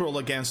attack roll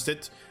against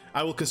it,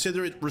 I will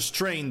consider it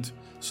restrained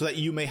so that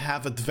you may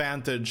have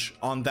advantage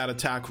on that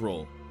attack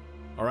roll.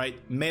 Alright?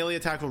 Melee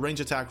attack roll, range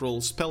attack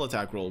roll, spell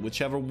attack roll.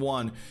 Whichever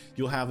one,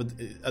 you'll have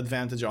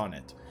advantage on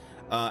it.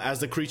 As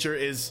the creature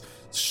is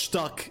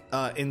stuck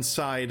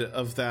inside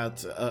of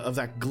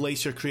that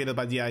glacier created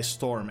by the ice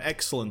storm.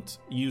 Excellent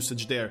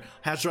usage there.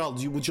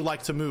 Hazral, would you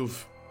like to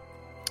move?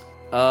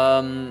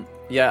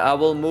 Yeah, I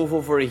will move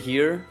over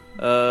here.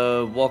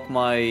 Walk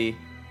my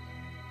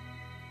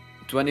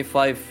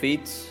 25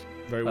 feet.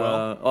 Very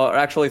well. Or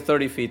actually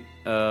 30 feet.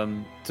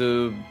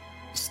 To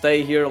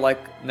stay here, like,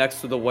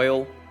 next to the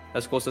whale,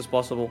 as close as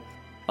possible.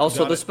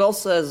 Also, the spell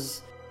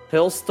says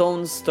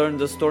hailstones turn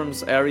the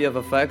storm's area of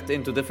effect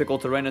into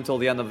difficult terrain until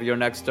the end of your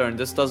next turn.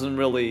 This doesn't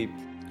really...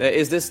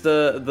 Is this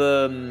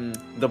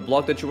the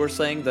block that you were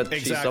saying, that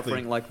she's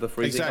suffering, like, the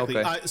freezing? Exactly.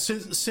 Okay.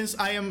 Since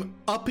I am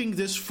upping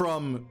this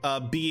from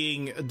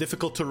being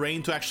difficult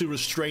terrain to actually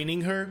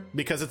restraining her,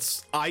 because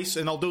it's ice,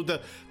 and although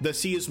the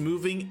sea is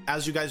moving,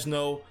 as you guys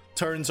know,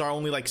 turns are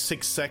only like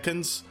 6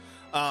 seconds.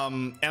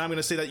 And I'm going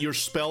to say that your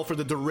spell, for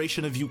the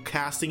duration of you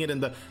casting it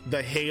and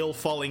the hail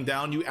falling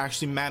down, you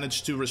actually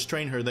managed to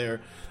restrain her there.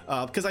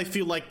 Because I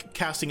feel like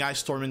casting Ice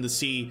Storm in the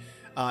sea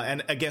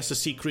and against a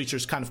sea creature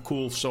is kind of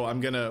cool, so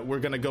we're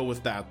gonna go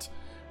with that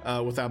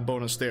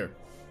bonus there.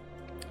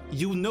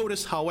 You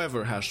notice,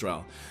 however,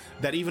 Hashral,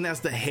 that even as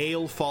the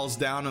hail falls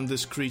down on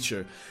this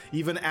creature,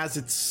 even as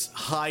its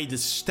hide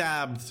is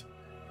stabbed,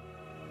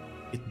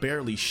 it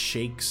barely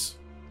shakes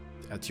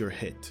at your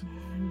hit.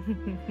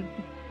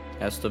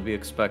 Has to be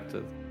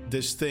expected.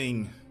 This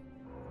thing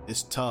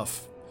is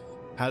tough.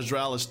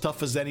 Hazral is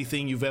tough as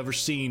anything you've ever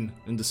seen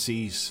in the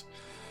seas.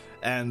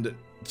 And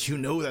you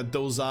know that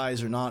those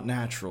eyes are not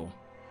natural.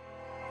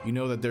 You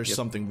know that there's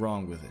something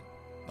wrong with it.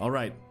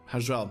 Alright,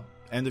 Hazral,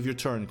 end of your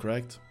turn,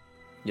 correct?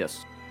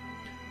 Yes.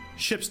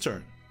 Ship's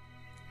turn.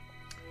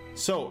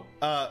 So,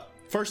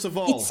 first of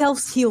all... It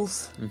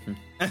self-heals.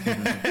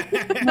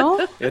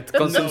 No? It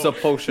consumes a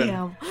potion.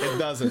 Yeah. It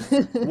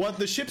doesn't. What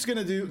the ship's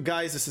gonna do,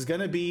 guys, this is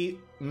gonna be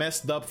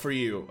messed up for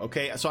you,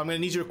 okay? So I'm gonna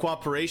need your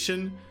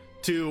cooperation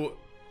to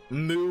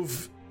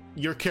move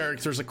your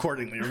characters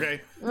accordingly,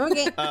 okay?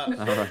 Okay.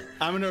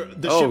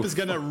 The ship is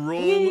gonna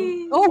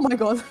roll Oh my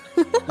god.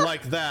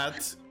 like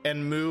that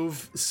and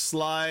move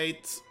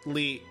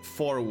slightly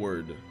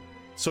forward.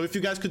 So if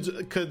you guys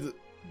could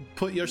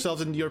put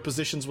yourselves in your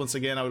positions once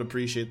again, I would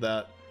appreciate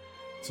that.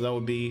 So that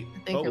would be... I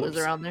think it was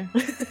around there.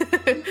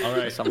 All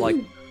right. So I'm like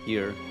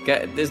here.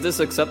 Is this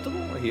acceptable?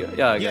 Here?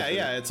 Yeah, I guess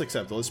Yeah, it's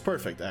acceptable. It's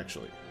perfect,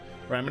 actually.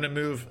 Right, I'm going to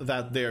move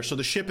that there. So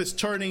the ship is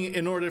turning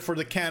in order for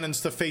the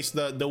cannons to face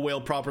the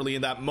whale properly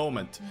in that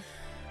moment.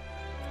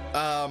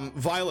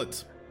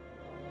 Violet,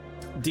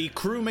 the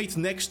crewmate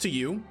next to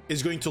you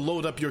is going to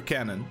load up your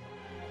cannon.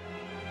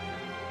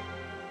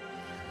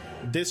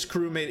 This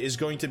crewmate is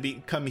going to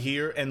come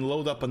here and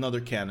load up another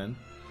cannon.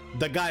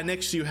 The guy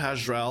next to you,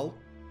 Hazral,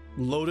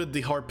 loaded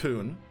the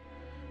harpoon.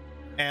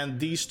 And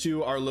these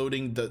two are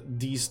loading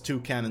these two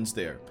cannons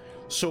there.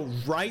 So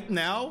right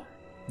now,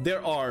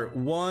 there are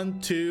 1,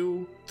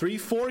 2, 3,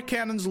 4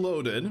 cannons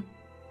loaded.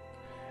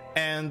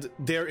 And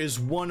there is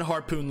 1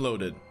 harpoon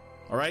loaded.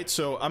 Alright,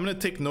 so I'm going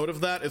to take note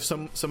of that if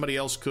somebody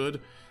else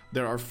could.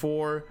 There are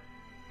 4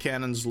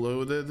 cannons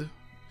loaded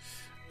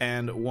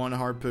and 1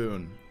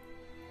 harpoon.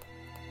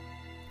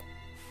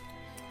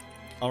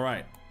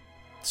 Alright,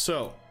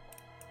 so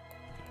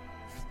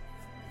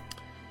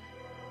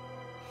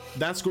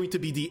that's going to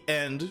be the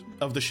end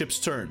of the ship's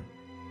turn.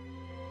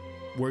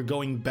 We're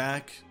going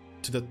back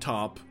to the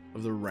top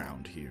of the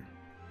round here.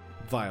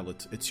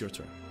 Violet, it's your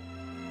turn.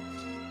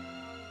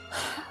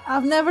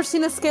 I've never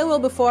seen a scale wheel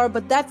before,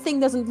 but that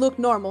thing doesn't look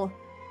normal.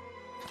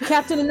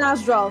 Captain and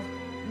Azrael,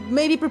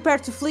 maybe prepare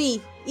to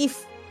flee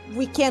if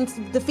we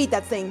can't defeat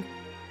that thing.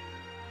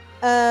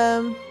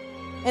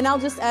 And I'll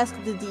just ask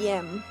the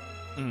DM.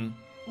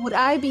 Would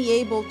I be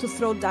able to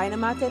throw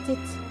dynamite at it?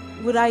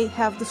 Would I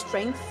have the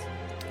strength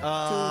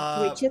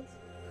to reach it?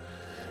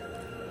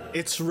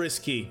 It's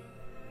risky.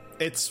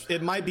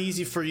 It might be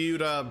easy for you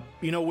to,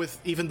 with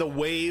even the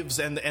waves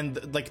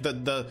and like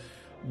the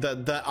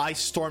ice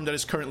storm that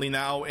is currently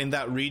now in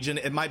that region,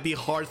 it might be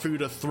hard for you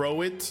to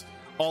throw it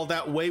all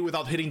that way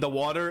without hitting the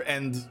water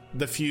and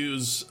the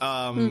fuse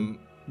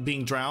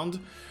being drowned.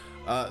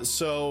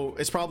 So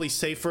it's probably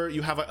safer.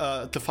 You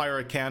have to fire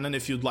a cannon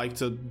if you'd like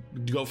to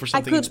go for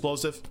something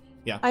explosive.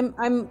 Yeah,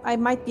 I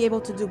might be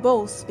able to do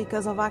both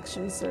because of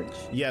action surge.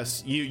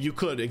 Yes, you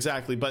could,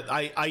 exactly. But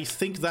I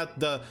think that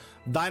the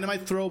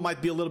dynamite throw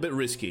might be a little bit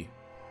risky.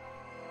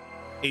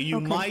 You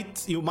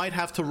might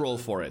have to roll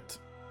for it.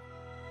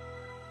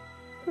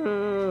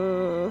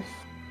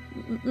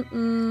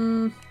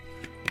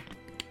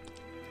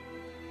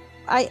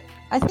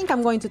 I think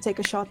I'm going to take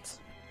a shot.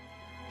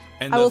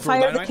 And I will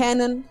fire the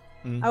cannon.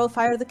 I will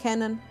fire the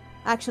cannon,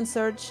 action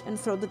surge, and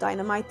throw the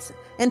dynamite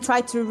and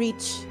try to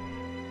reach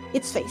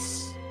its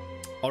face.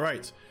 All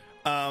right.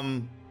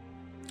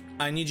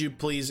 I need you,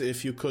 please,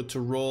 if you could, to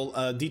roll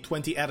a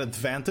d20 at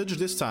advantage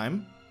this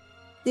time.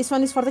 This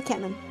one is for the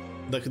cannon.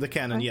 The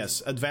cannon, right.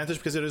 Yes. Advantage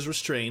because it is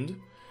restrained.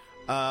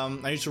 I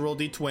need you to roll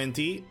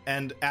d20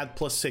 and add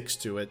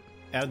 +6 to it.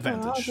 At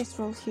advantage. I'll just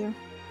roll here.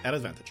 At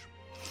advantage.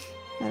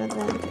 At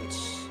advantage.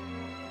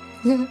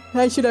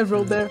 I should have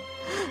rolled there.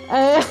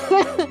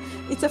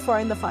 It's a 4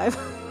 and a 5. I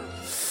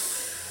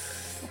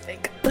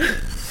think.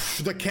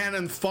 The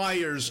cannon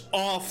fires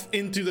off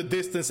into the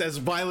distance as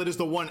Violet is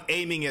the one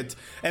aiming it.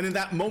 And in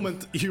that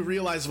moment, you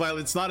realize, Violet,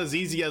 it's not as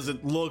easy as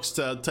it looks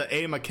to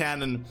aim a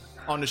cannon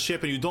on a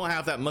ship, and you don't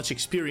have that much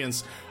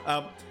experience.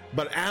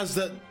 But as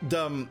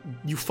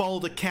you follow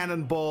the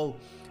cannonball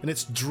and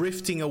it's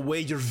drifting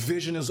away, your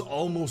vision is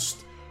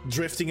almost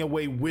drifting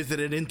away with it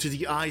and into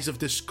the eyes of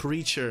this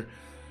creature.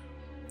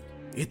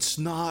 It's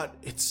not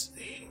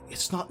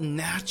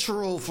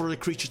natural for a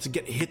creature to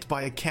get hit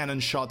by a cannon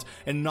shot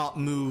and not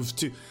move,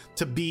 to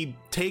be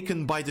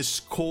taken by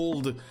this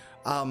cold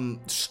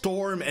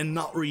storm and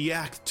not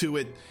react to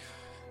it.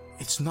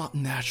 It's not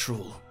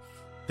natural.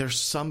 There's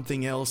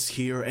something else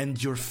here,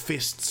 and your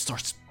fist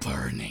starts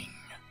burning.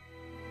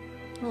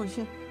 Oh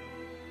shit.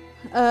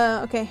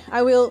 Okay,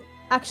 I will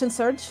action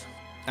surge.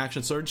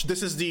 Action surge.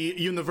 This is the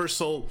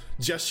universal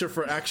gesture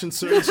for action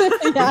surge.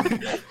 Yeah.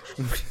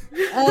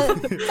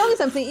 Tell me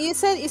something. You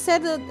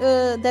said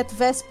that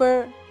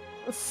Vesper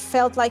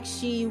felt like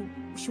she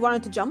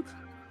wanted to jump.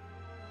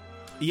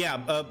 Yeah,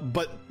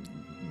 but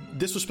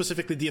this was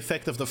specifically the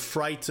effect of the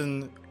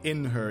frighten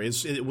in her.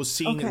 It was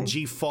seeing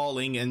G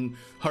falling and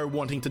her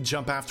wanting to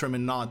jump after him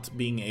and not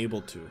being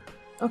able to.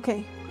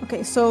 Okay.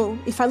 So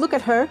if I look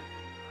at her,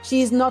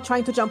 she's not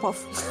trying to jump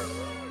off.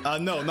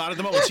 No, not at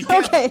the moment. She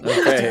can't.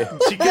 Okay.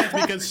 She can't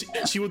because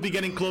she would be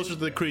getting closer to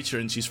the creature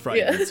and she's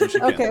frightened. Yeah. So she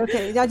can't.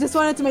 Okay. I just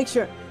wanted to make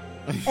sure.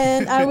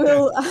 And I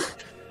will.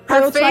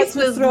 Her face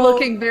is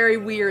looking very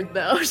weird,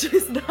 though.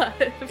 She's not.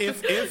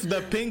 If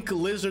the pink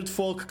lizard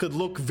folk could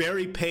look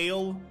very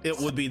pale, it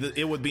would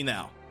be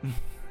now.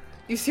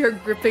 You see her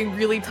gripping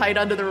really tight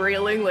onto the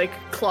railing, like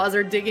claws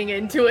are digging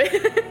into it.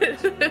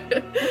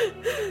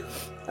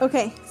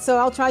 Okay, so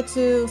I'll try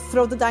to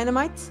throw the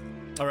dynamite.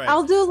 All right.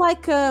 I'll do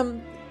like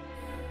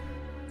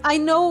I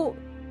know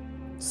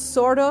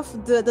sort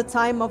of the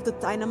time of the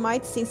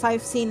dynamite since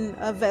I've seen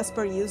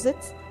Vesper use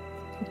it.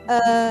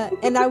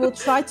 And I will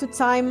try to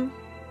time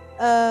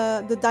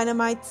the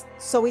dynamite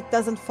so it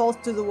doesn't fall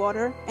to the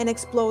water and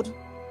explode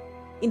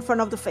in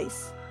front of the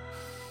face.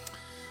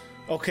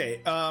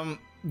 Okay,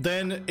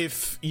 then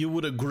if you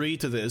would agree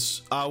to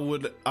this, I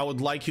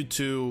would like you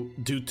to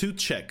do 2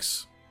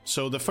 checks.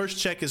 So the first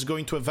check is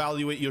going to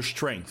evaluate your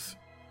strength.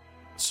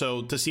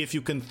 So to see if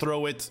you can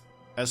throw it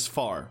as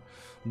far.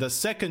 The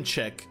second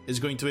check is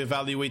going to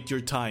evaluate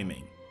your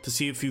timing to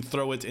see if you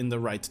throw it in the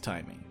right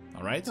timing.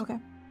 All right? Okay.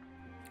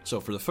 So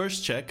for the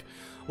first check,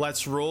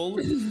 let's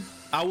roll.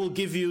 I will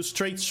give you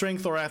straight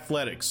strength or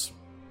athletics.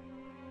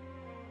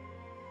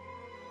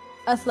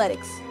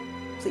 Athletics,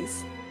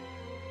 please.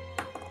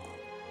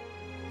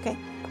 Okay.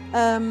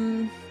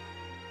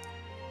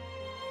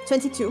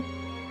 22.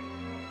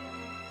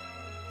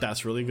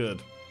 That's really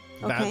good.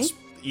 Okay.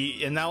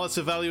 And now let's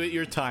evaluate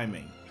your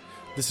timing.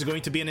 This is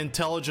going to be an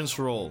intelligence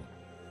roll.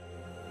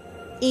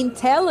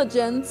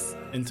 Intelligence?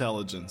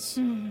 Intelligence.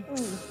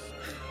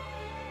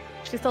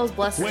 She throws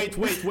blessing.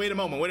 Wait a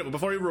moment.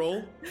 Before you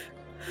roll,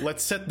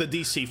 let's set the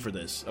DC for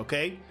this,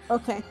 okay?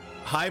 Okay.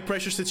 High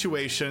pressure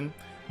situation.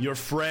 Your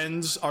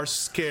friends are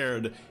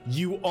scared.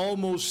 You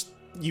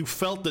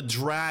felt the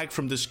drag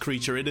from this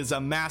creature. It is a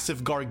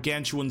massive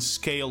gargantuan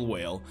scale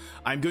whale.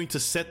 I'm going to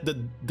set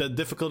the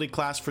difficulty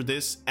class for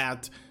this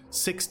at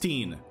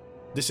 16.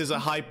 This is a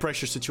high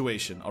pressure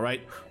situation, all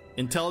right?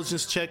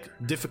 Intelligence check,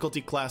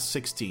 difficulty class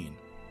 16.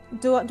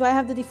 Do I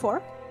have the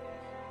D4?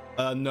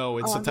 No,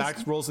 it's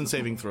attacks, rolls, and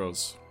saving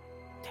throws.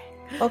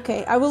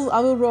 Okay, I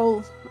will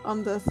roll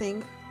on the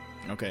thing.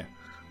 Okay.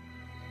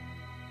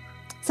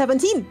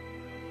 17.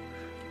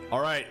 All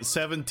right,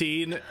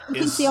 17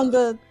 You is see on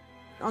the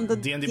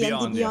D&D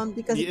Beyond. Yeah.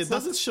 because It it's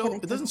doesn't not show.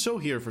 connected. It doesn't show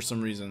here for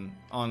some reason.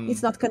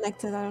 It's not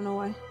connected. I don't know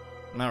why.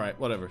 All right,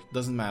 whatever.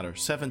 Doesn't matter.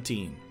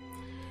 17.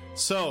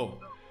 So,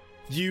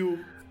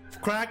 you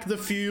crack the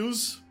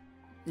fuse.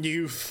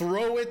 You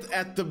throw it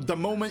at the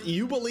moment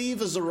you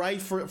believe is the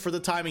right for the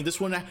timing.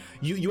 This one,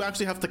 you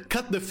actually have to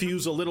cut the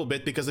fuse a little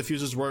bit because the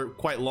fuses were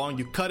quite long.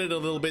 You cut it a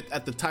little bit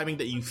at the timing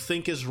that you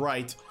think is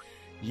right.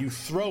 You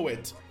throw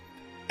it,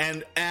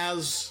 and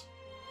as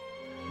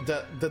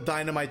the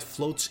dynamite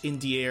floats in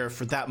the air,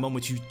 for that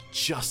moment you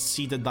just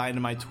see the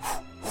dynamite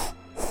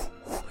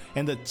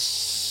and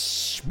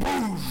this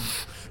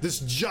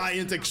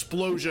giant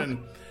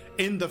explosion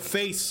in the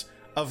face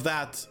of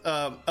that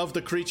of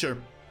the creature.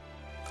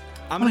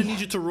 I'm gonna need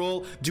you to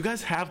roll. Do you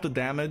guys have the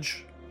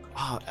damage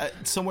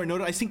somewhere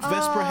noted? I think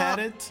Vesper had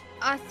it.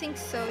 I think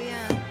so,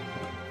 yeah.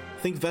 I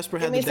think Vesper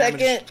had Give the me a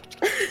damage.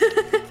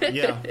 second.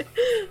 Yeah.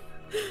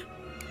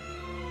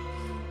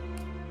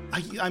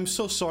 I'm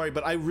so sorry,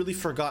 but I really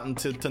forgotten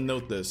to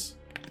note this.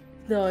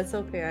 No, it's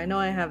okay. I know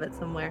I have it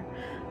somewhere.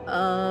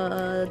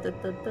 I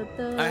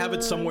have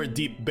it somewhere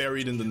deep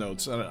buried in the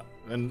notes,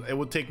 and it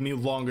would take me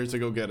longer to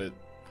go get it.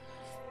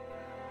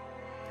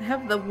 I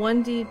have the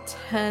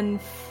 1d10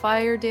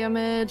 fire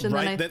damage, and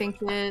Right, then I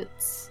think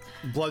it's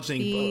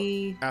bludgeoning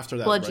the after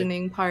that.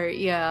 bludgeoning part.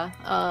 Yeah,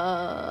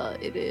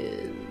 it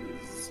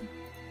is.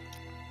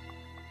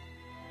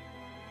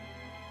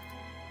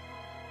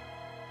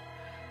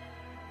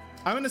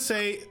 I'm gonna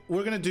say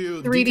we're gonna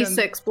do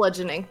 3d6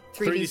 bludgeoning.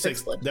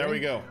 3d6 bludgeoning. There we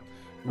go.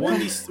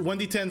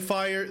 1d10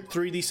 fire,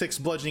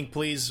 3d6 bludgeoning,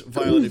 please.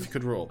 Violet, if you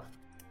could roll.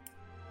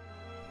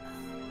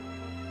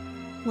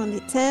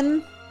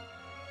 1d10.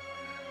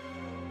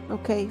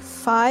 Okay,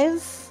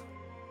 5.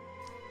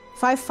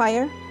 5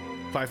 fire.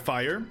 5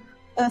 fire.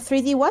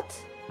 3d what?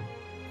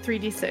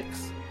 3d6.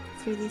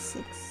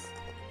 3d6.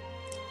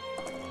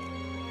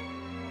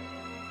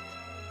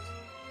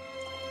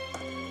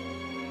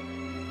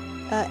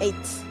 Eight.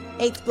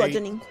 8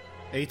 bludgeoning.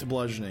 8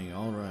 bludgeoning,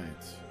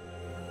 alright.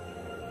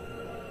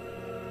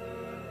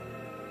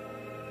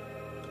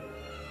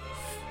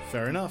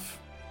 Fair enough.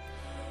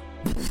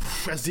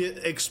 As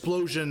the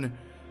explosion,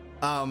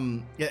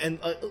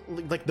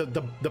 like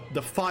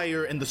the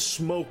fire and the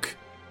smoke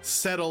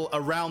settle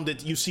around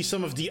it, you see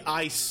some of the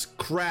ice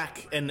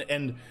crack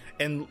and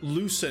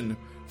loosen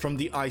from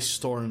the ice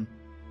storm.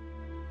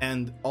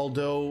 And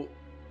although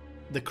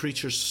the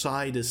creature's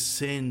side is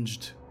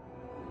singed,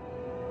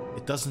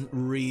 it doesn't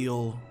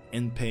reel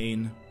in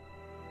pain.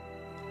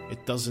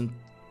 It doesn't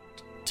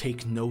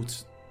take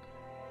note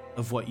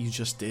of what you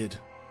just did.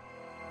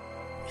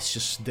 It's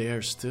just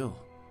there still.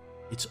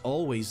 It's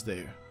always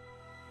there.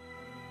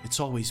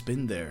 It's always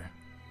been there.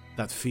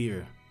 That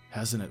fear,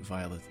 hasn't it,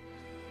 Violet?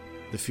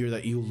 The fear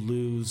that you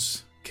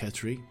lose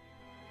Ketri.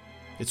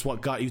 It's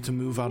what got you to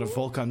move out of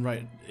Vulcan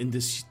right in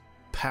this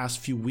past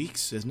few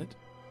weeks, isn't it?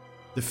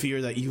 The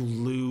fear that you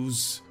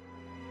lose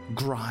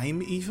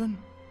Grime, even?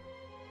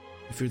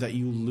 The fear that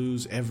you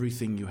lose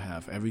everything you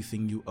have,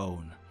 everything you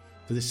own,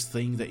 to this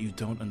thing that you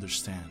don't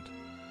understand.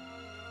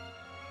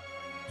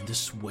 And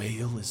this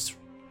whale is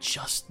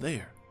just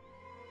there.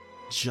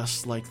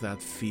 Just like that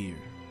fear.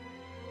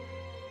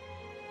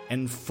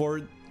 And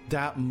for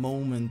that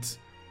moment,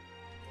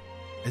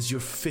 as your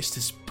fist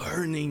is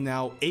burning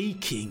now,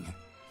 aching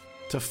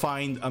to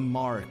find a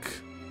mark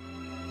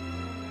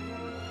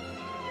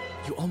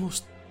you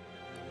almost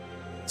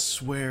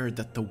swear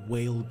that the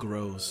whale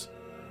grows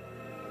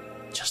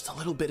just a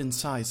little bit in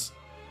size.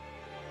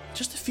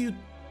 Just a few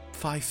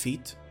 5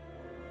 feet,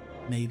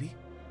 maybe.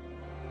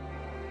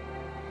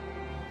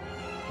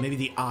 Maybe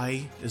the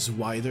eye is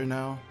wider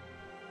now.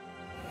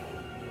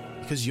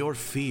 Because your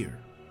fear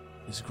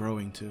is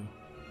growing too.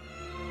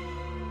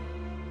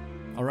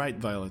 Alright,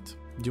 Violet.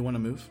 Do you want to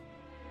move?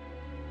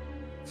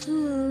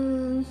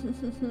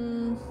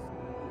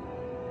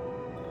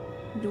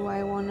 Do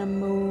I want to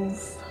move?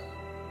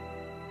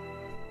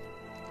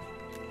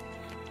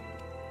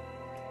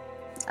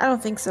 I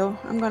don't think so.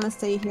 I'm gonna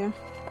stay here.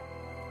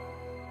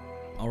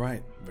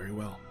 Alright, very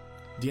well.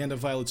 The end of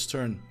Violet's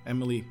turn.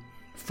 Emily,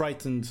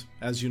 frightened,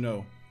 as you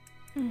know.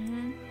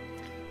 Mm-hmm.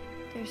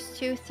 There's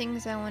 2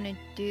 things I want to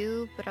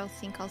do, but I'll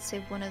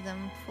save one of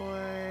them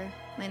for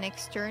my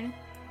next turn.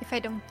 If I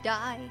don't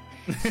die.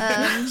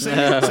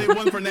 Save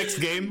one for next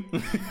game.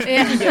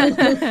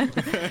 Yeah.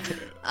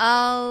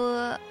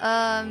 I'll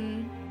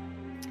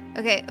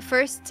okay,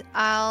 first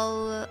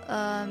I'll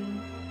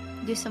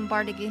do some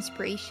bardic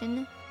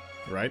inspiration.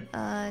 Right.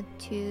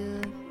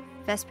 To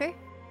Vesper.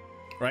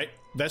 Right.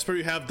 Vesper,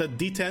 you have the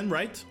D10,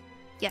 right?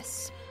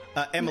 Yes.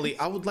 Emily,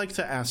 I would like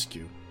to ask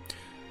you,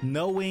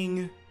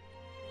 knowing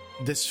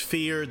this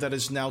fear that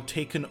is now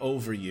taken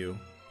over you,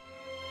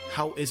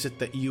 how is it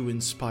that you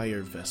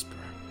inspire Vesper?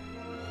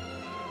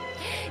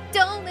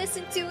 Don't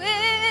listen to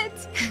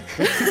it!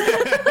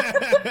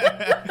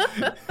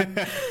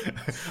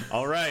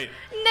 All right.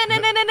 No.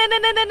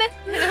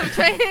 I'm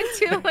trying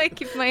to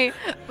keep my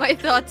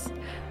thoughts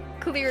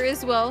clear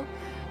as well.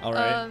 All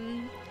right.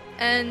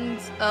 And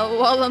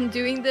while I'm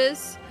doing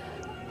this,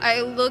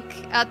 I look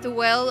at the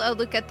whale, I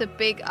look at the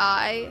big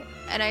eye,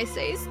 and I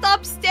say,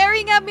 "Stop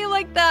staring at me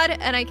like that!"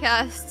 And I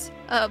cast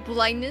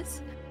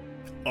blindness.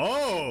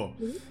 Oh!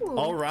 Ooh.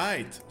 All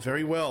right.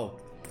 Very well.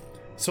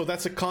 So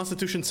that's a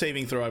Constitution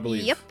saving throw, I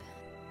believe. Yep.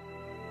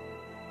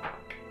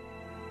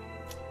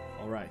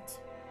 All right.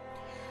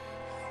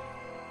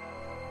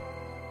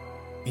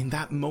 In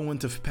that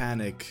moment of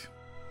panic,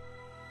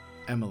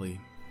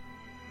 Emily,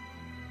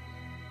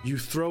 you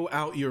throw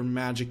out your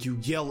magic, you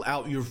yell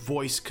out your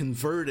voice,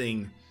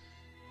 converting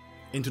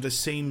into the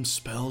same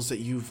spells that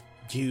you've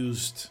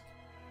used.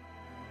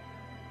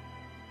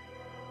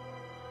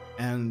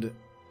 And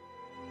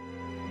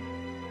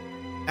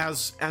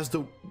as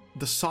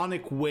the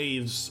sonic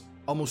waves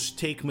almost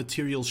take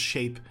material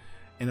shape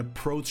and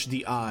approach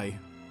the eye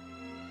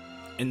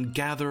and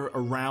gather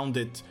around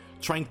it,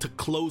 trying to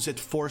close it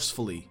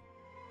forcefully,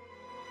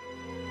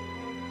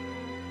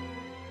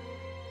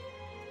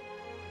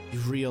 you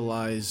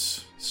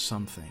realize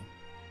something.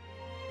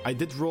 I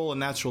did roll a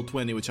natural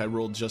 20, which I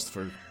rolled just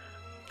for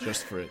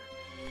it.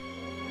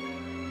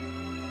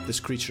 This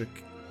creature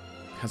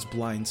has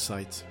blind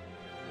sight.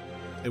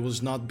 It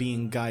was not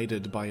being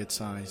guided by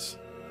its eyes.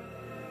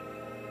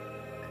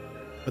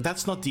 But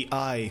that's not the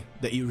eye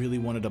that you really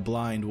wanted to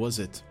blind, was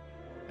it,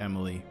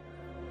 Emily?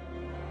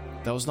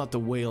 That was not the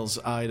whale's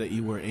eye that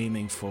you were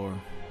aiming for.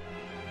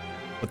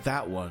 But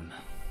that one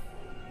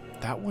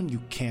you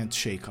can't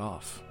shake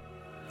off.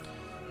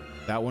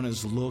 That one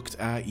has looked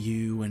at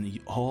you and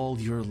all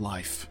your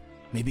life.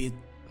 Maybe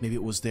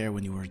it was there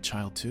when you were a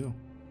child too.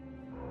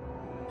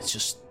 It's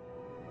just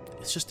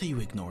that you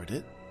ignored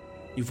it.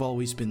 You've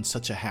always been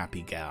such a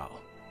happy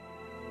gal.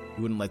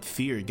 You wouldn't let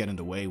fear get in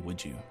the way,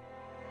 would you?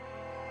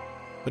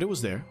 But it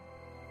was there,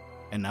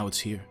 and now it's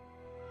here,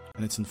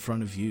 and it's in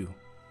front of you,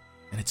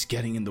 and it's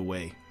getting in the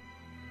way.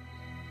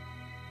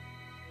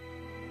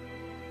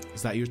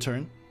 Is that your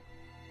turn?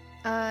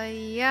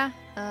 Yeah.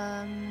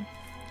 I'm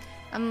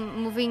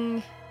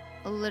moving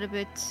a little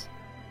bit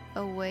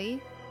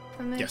away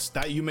from it. Yes,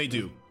 that you may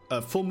do.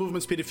 Full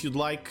movement speed if you'd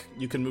like.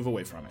 You can move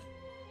away from it.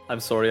 I'm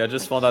sorry, I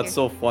just found that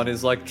so fun.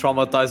 It's like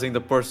traumatizing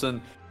the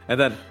person, and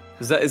then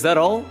is that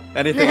all?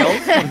 Anything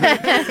else?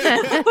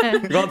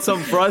 Got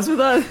some prize with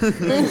that?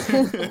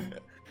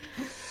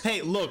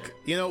 Hey, look,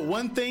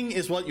 one thing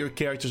is what your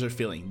characters are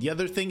feeling. The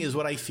other thing is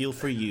what I feel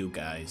for you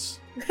guys,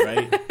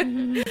 right?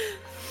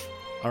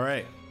 All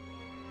right.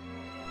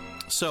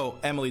 So,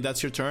 Emily,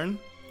 that's your turn.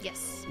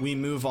 Yes. We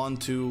move on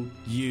to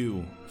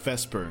you,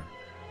 Vesper.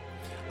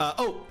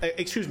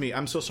 Excuse me.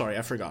 I'm so sorry.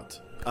 I forgot.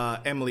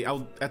 Emily,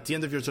 at the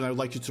end of your turn, I would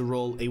like you to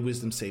roll a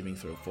wisdom saving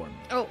throw for me.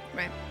 Oh,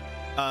 right.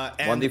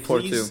 And 1d4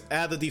 please too.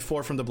 add the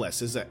d4 from the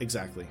bless. Is that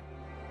exactly?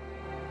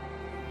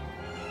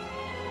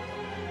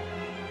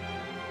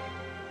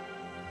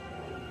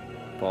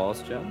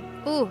 Pause,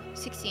 Jen. Ooh,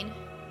 16.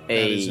 That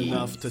is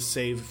enough to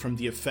save from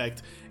the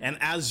effect. And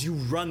as you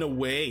run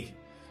away,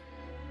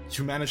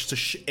 you manage to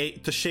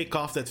shake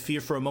off that fear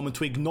for a moment,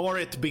 to ignore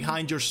it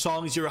behind your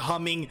songs, you're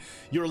humming,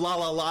 you're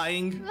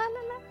la-la-lying.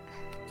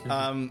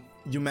 La-la-la.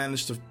 You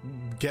manage to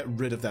get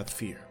rid of that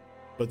fear.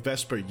 But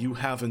Vesper, you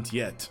haven't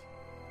yet.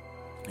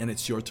 And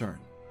it's your turn.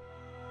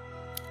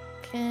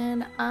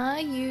 Can I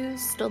use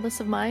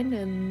stillness of mind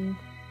and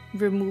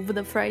remove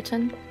the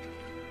frighten?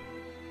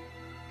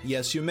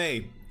 Yes, you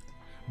may.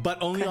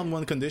 But only on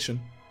one condition.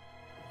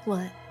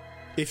 What?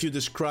 if you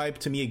describe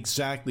to me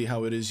exactly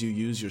how it is you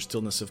use your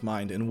stillness of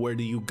mind, and where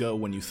do you go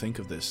when you think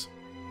of this?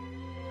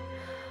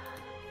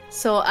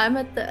 So I'm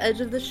at the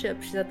edge of the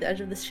ship. She's at the edge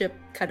of the ship,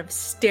 kind of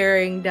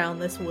staring down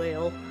this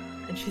whale,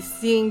 and she's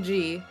seeing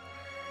G.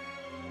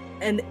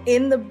 And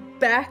in the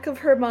back of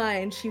her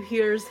mind, she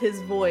hears his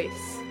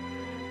voice,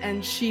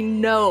 and she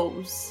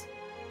knows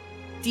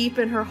deep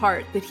in her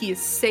heart that he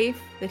is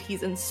safe, that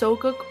he's in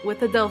Sokuk with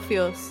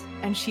Adelphios,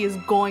 and she is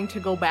going to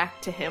go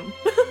back to him.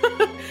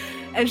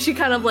 And she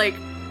kind of like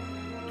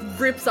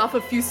rips off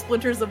a few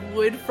splinters of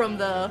wood from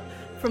the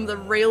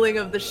railing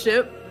of the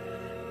ship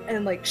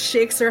and like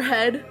shakes her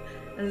head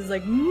and is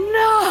like,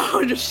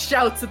 no, just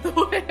shouts at the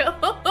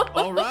whale.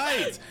 All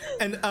right.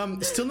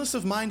 And stillness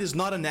of mind is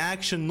not an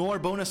action nor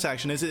bonus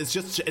action, is it?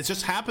 It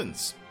just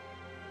happens,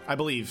 I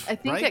believe. I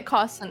think it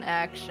costs an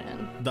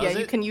action. Does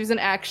you can use an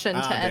action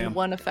to end damn.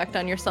 one effect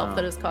on yourself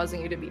that is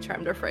causing you to be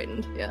charmed or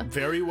frightened. Yeah.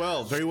 Very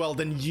well, very well.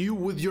 Then you,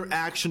 with your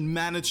action,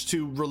 manage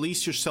to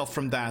release yourself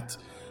from that.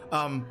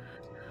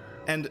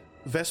 And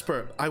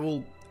Vesper, I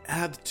will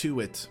add to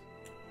it.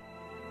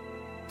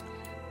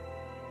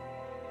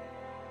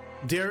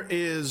 There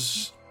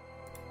is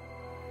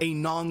a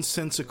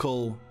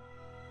nonsensical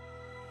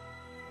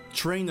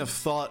train of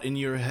thought in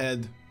your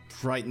head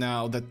right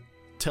now that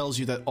tells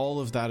you that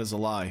all of that is a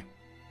lie.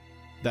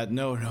 That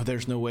no,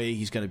 there's no way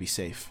he's gonna be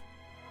safe.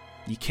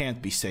 You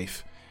can't be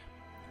safe.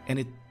 And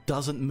it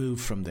doesn't move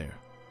from there.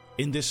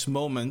 In this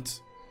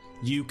moment,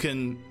 you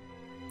can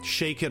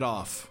shake it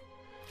off.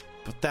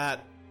 But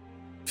that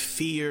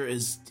fear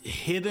is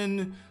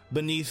hidden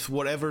beneath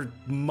whatever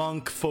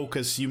monk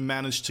focus you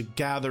manage to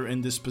gather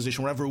in this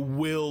position, whatever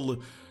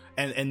will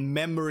and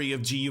memory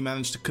of G you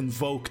manage to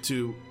convoke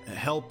to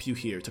help you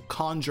here, to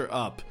conjure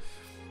up.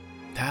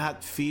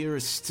 That fear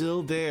is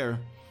still there,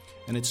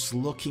 and it's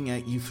looking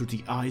at you through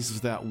the eyes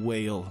of that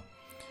whale,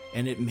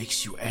 and it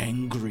makes you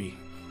angry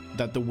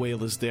that the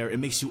whale is there. It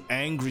makes you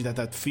angry that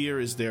that fear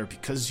is there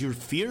because you're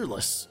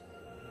fearless.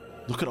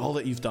 Look at all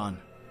that you've done.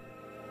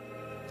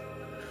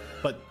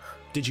 But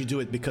did you do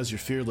it because you're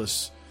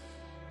fearless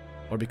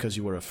or because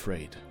you were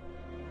afraid?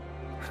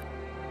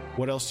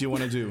 What else do you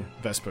want to do,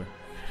 Vesper?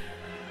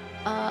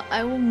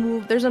 I will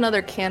move. There's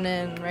another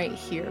cannon right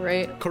here,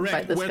 right?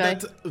 Correct. Where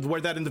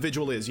that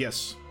individual is,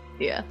 yes.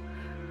 Yeah.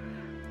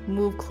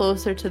 Move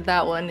closer to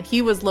that one.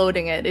 He was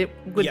loading it. It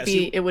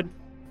would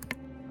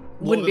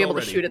wouldn't be able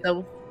to shoot it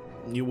though.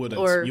 You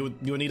wouldn't. Or you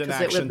would need an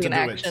action to do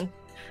it.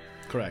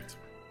 Correct.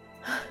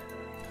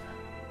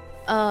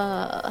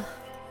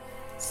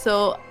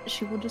 So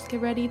she will just get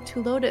ready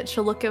to load it.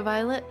 She'll look at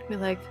Violet and be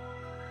like,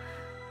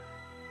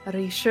 are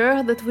you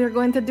sure that we're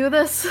going to do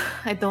this?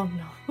 I don't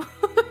know.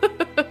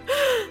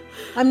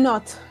 I'm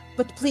not,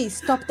 but please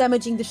stop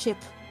damaging the ship.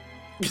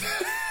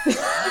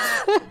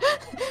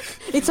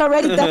 It's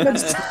already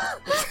damaged.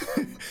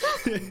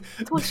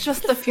 It was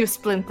just a few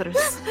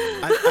splinters.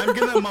 I'm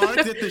gonna mark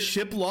that the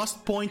ship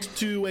lost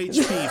 0.2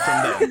 HP from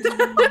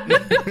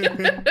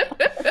that.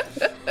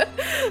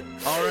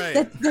 All right.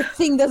 That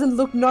thing doesn't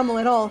look normal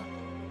at all.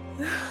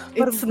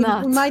 It's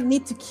not. We might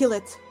need to kill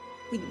it.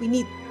 We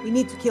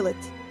need to kill it.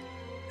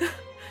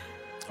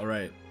 All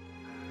right.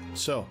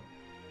 So,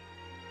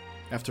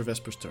 after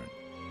Vesper's turn,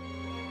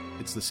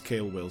 it's the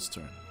scale whale's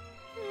turn.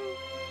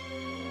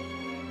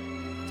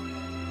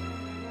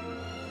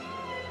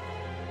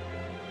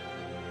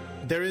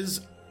 There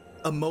is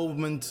a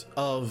moment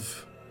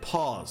of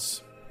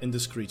pause in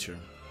this creature.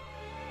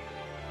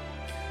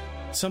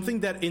 Something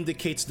that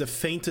indicates the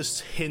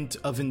faintest hint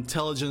of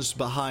intelligence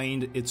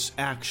behind its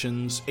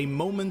actions, a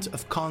moment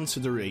of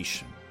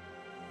consideration.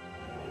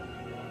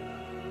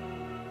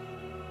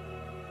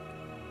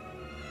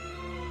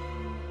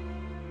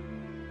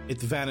 It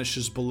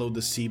vanishes below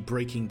the sea,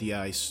 breaking the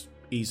ice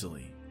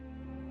easily.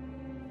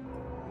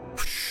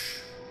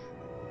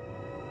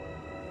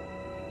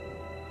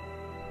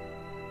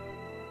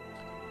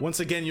 Once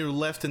again, you're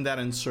left in that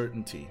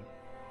uncertainty.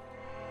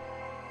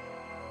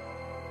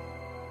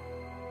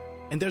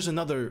 And there's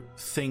another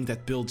thing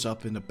that builds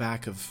up in the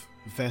back of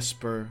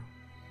Vesper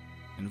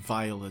and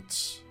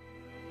Violet's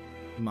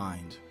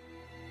mind.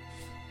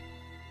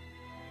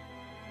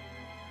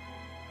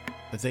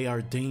 That they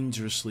are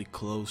dangerously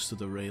close to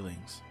the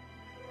railings.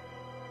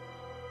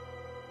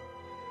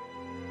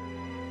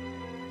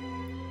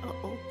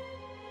 Uh-oh.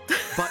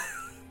 But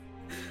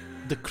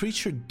the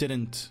creature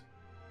didn't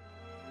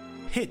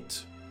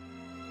hit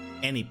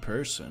any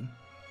person.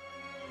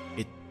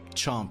 It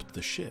chomped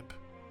the ship.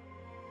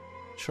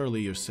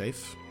 Surely you're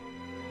safe.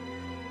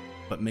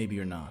 But maybe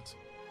you're not.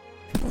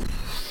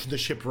 The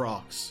ship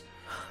rocks.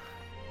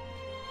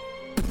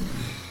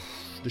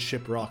 The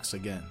ship rocks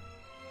again.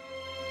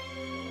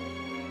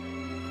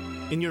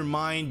 In your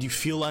mind, you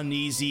feel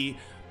uneasy,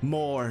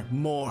 more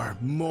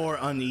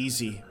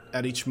uneasy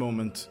at each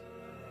moment.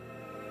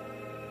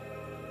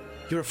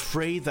 You're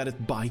afraid that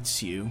it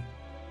bites you,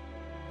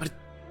 but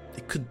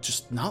it could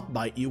just not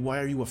bite you. Why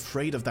are you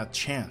afraid of that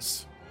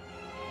chance?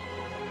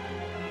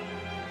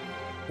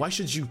 Why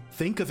should you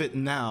think of it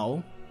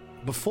now,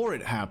 before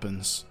it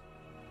happens?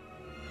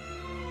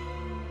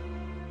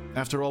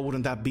 After all,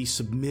 wouldn't that be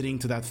submitting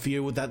to that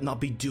fear? Would that not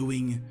be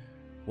doing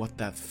what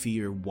that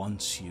fear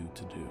wants you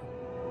to do?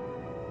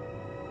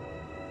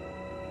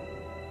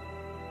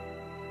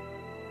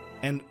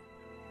 And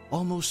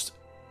almost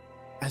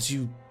as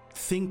you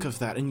think of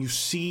that and you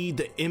see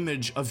the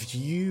image of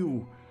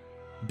you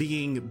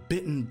being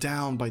bitten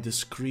down by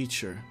this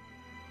creature,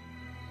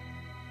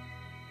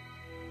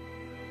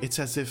 it's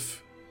as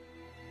if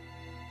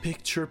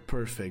picture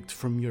perfect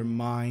from your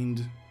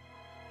mind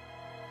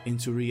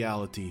into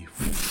reality.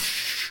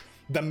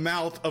 The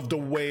mouth of the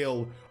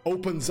whale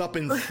opens up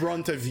in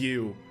front of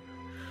you.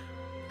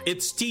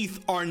 Its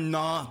teeth are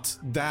not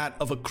that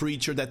of a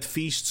creature that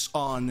feasts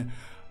on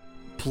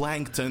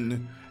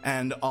plankton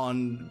and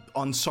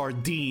on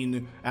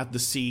sardine at the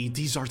sea.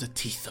 These are the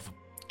teeth of a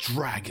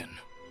dragon.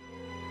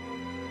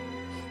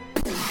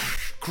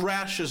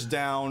 Crashes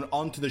down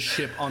onto the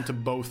ship, onto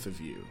both of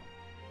you.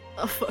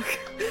 Oh, fuck.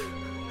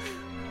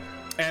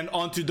 And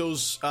onto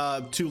those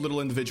two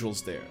little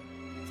individuals there.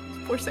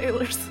 Poor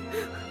sailors.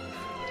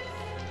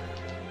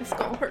 It's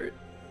gonna hurt.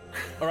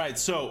 Alright,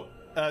 so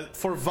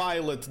for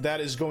Violet, that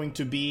is going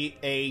to be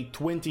a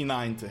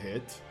 29 to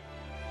hit.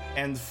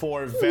 And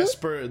for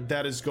Vesper,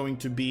 that is going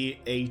to be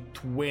a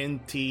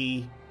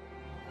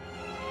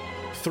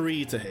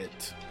 23 to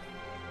hit.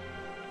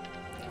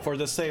 For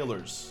the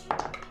sailors,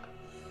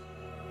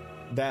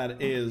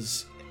 that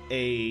is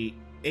a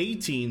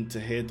 18 to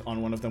hit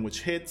on one of them,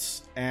 which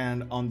hits.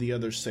 And on the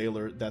other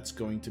sailor, that's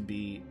going to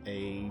be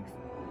a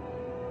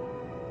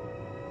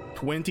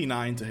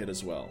 29 to hit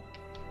as well.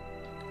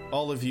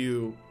 All of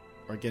you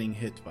are getting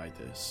hit by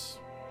this.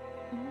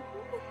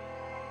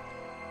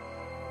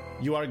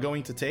 You are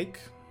going to take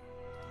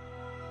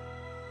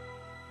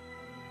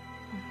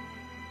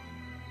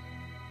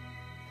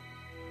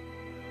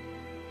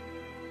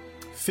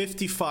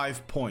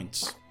 55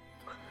 points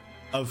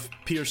of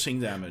piercing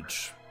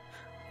damage.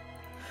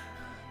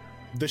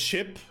 The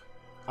ship,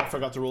 I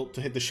forgot to roll to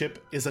hit the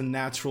ship, is a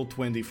natural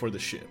 20 for the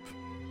ship.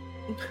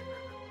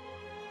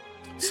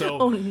 So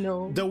oh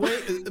no. The way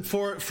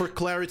for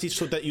clarity,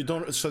 so that you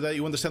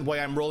understand why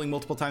I'm rolling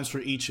multiple times for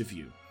each of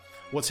you.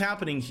 What's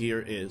happening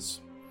here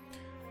is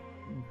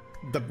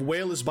the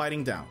whale is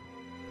biting down,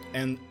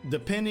 and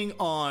depending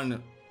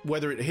on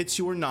whether it hits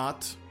you or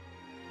not,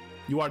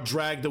 you are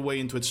dragged away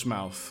into its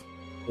mouth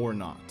or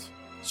not.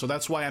 So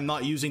that's why I'm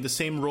not using the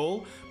same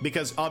roll,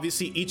 because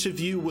obviously each of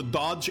you would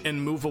dodge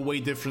and move away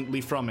differently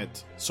from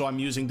it. So I'm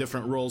using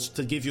different rolls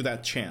to give you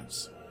that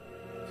chance.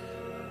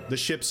 The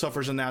ship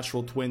suffers a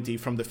natural 20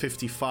 from the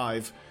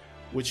 55,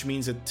 which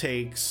means it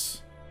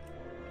takes...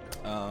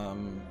 wait,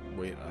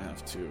 I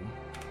have to...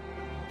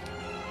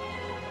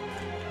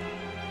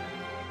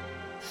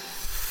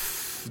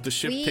 The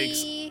ship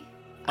takes... We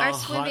are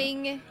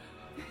swimming.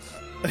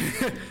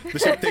 The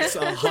ship takes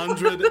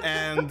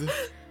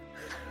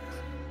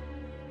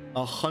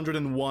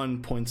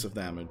 101 points of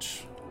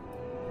damage.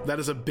 That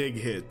is a big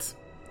hit.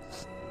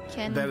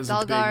 Can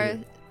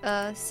Dalgar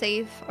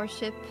save our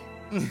ship?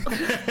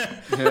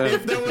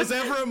 If there was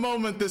ever a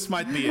moment, this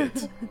might be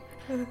it.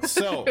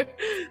 So,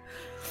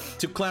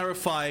 to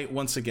clarify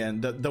once again,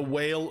 the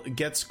whale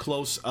gets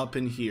close up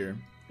in here,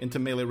 into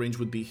melee range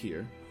would be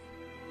here,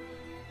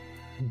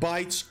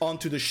 bites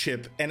onto the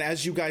ship, and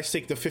as you guys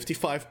take the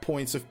 55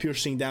 points of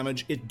piercing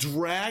damage, it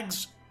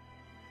drags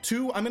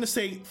I'm gonna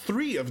say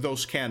 3 of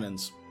those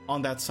cannons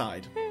on that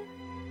side.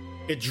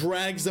 It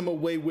drags them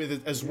away with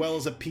it, as well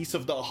as a piece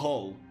of the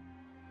hull.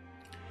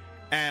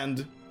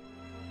 And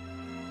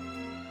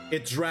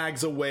it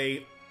drags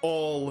away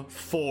all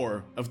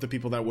 4 of the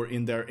people that were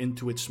in there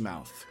into its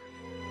mouth.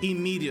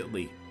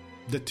 Immediately,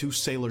 the 2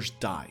 sailors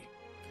die.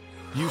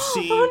 You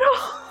see,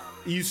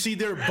 you see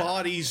their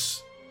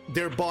bodies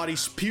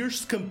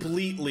pierced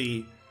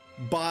completely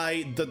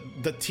by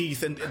the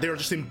teeth, and they're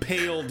just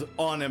impaled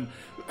on him.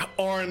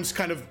 Arms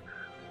kind of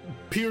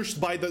pierced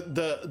by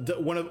the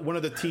one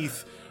of the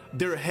teeth.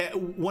 Their head,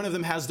 one of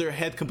them has their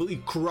head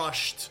completely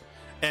crushed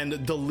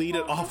and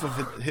deleted off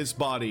of his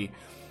body.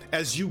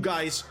 As you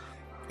guys,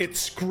 it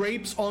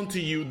scrapes onto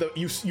you.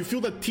 You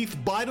feel the teeth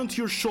bite onto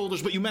your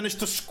shoulders, but you manage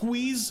to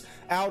squeeze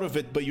out of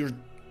it. But you're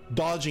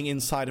dodging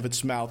inside of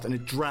its mouth, and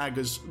it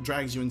drags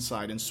you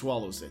inside and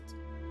swallows it.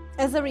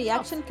 As a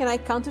reaction, can I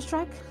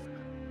counter-strike?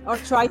 Or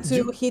try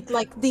to hit,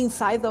 like, the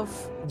inside of...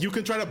 You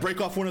can try to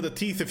break off one of the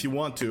teeth if you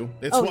want to.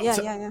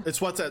 It's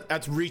what's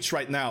at reach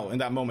right now in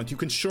that moment. You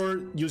can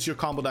sure use your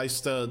combo dice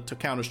to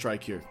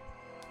counter-strike here.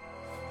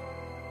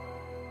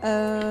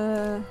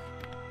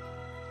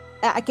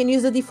 I can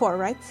use the D4,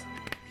 right?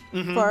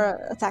 Mm-hmm. For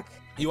attack.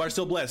 You are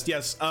still blessed,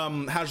 yes.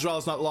 Hajral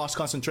has not lost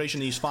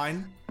concentration. He's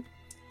fine.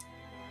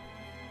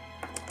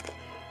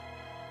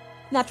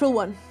 Natural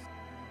 1.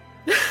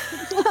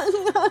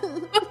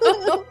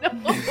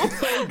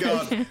 Oh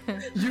god.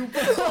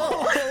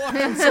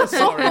 I'm so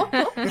sorry.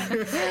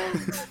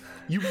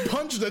 You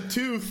punch the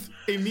tooth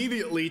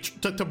immediately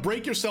to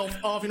break yourself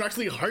off and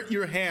actually hurt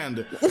your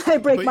hand. I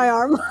break my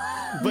arm.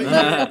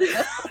 But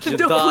you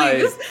die.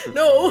 Please.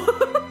 No.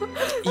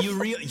 you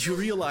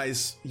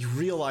realize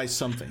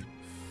something.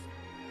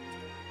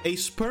 A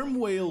sperm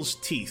whale's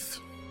teeth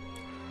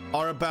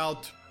are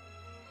about...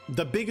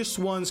 The biggest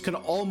ones can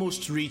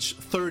almost reach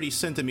 30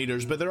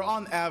 centimeters, but they're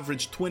on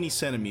average 20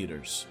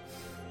 centimeters.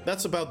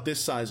 That's about this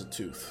size of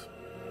tooth.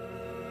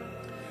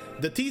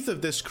 The teeth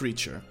of this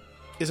creature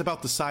is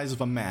about the size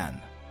of a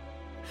man.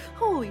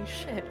 Holy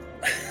shit.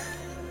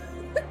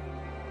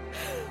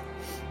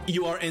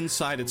 You are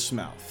inside its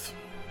mouth.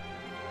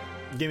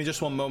 Give me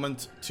just one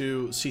moment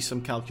to see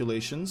some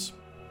calculations.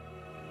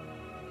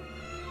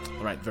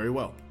 All right, very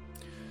well.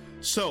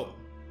 So,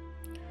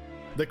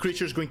 the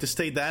creature is going to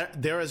stay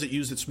there as it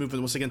used its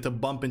movement once again to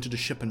bump into the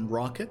ship and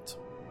rocket.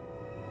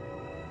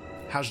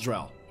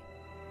 Hasdral,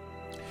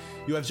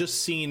 you have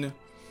just seen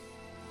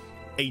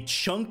a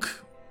chunk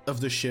of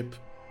the ship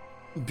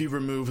be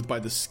removed by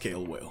the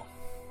scale whale.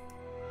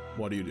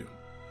 What do you do?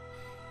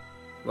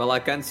 Well, I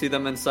can't see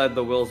them inside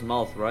the whale's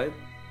mouth, right?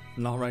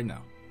 Not right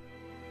now.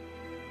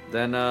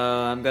 Then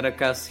I'm gonna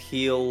cast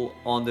heal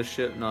on the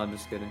ship. No, I'm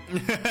just kidding.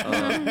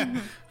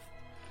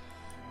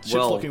 Ship's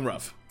looking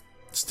rough.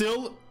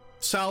 Still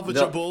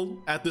salvageable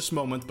at this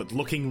moment, but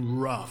looking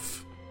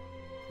rough.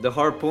 The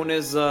harpoon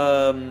is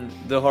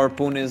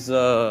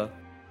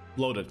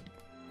Loaded.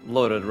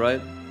 Loaded,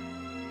 right?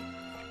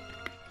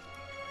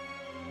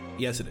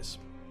 Yes, it is.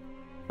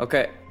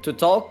 Okay, to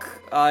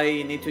talk,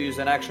 I need to use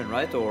an action,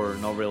 right? Or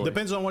not really?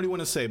 Depends on what you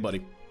want to say,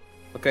 buddy.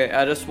 Okay,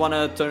 I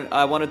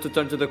wanted to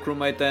turn to the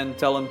crewmate and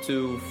tell him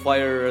to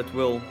fire at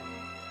will.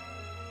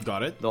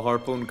 Got it. The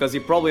harpoon, because he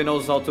probably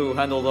knows how to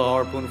handle the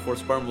harpoon for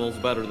sperm whales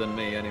better than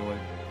me, anyway.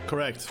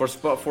 Correct. For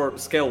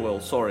scale whale,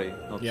 sorry,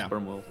 not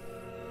sperm whale.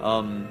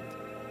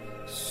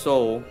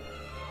 So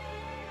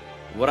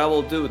what I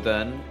will do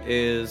then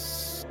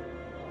is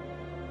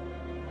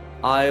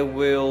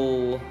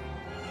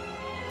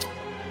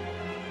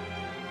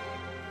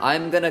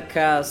I'm gonna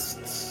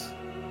cast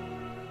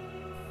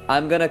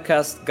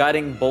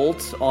Guiding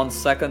Bolt on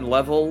second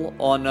level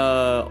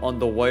on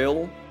the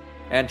whale,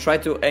 and try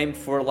to aim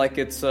for like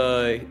its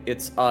eye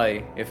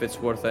if it's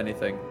worth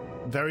anything.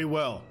 Very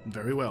well.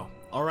 Very well.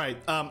 All right.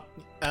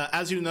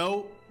 As you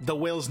know, the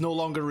whale is no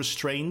longer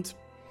restrained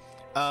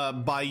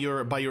by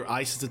your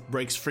ice, as it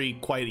breaks free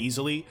quite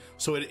easily.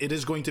 So it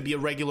is going to be a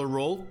regular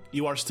roll.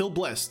 You are still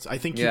blessed. I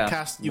think you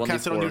cast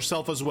it on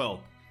yourself as well.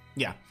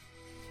 Yeah.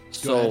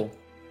 So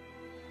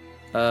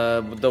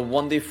the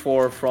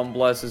 1d4 from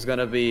bless is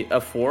gonna be a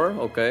 4.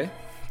 Okay.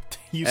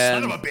 You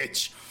son of a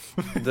bitch.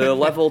 The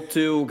level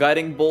 2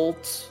 Guiding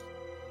Bolt.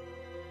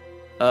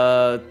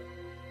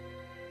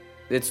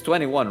 It's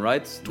 21,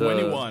 right?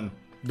 21.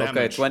 Damage.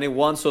 Okay,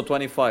 21, so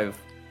 25.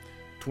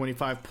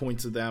 25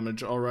 points of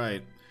damage. All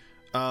right.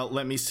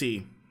 Let me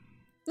see.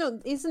 No,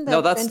 isn't that...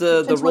 No, that's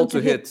the roll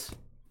to hit.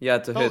 Yeah,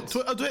 to hit.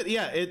 To hit.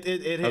 Yeah, it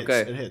hits.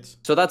 Okay. It hits.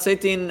 So that's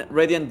 18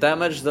 radiant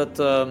damage that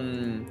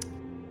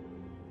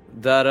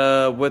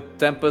with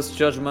Tempest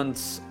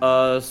Judgment's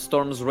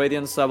Storm's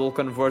Radiance, I will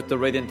convert the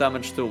radiant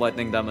damage to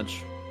lightning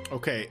damage.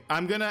 Okay,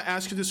 I'm gonna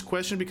ask you this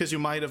question because you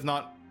might have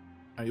not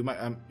heard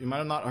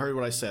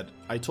what I said.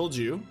 I told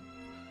you,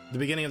 the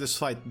beginning of this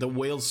fight, the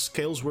whale's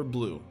scales were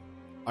blue.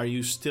 Are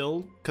you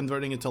still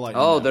converting it to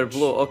lightning damage? They're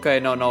blue. Okay,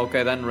 no,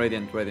 okay, then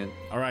radiant.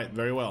 All right,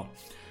 very well.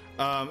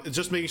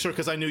 Just making sure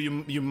because I knew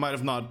you might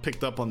have not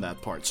picked up on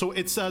that part. So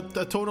it's a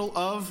total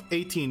of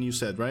 18, you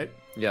said, right?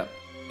 Yeah,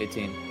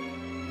 18. Okay,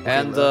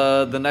 and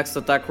the next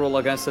attack roll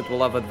against it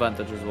will have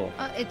advantage as well.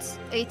 It's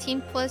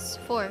 18 plus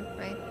 4,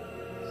 right?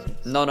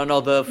 No.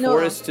 The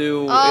 4 is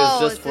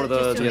just for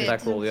the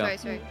attack roll. Yeah.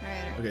 Sorry. All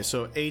right. Okay,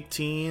 so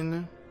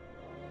 18.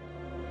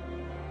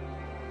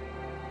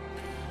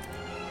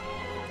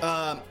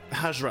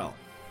 Hasdral.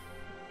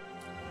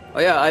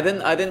 Oh yeah, I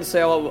didn't say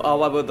how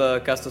I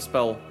would cast a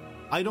spell.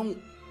 I don't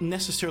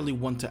necessarily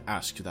want to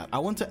ask you that. I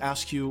want to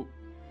ask you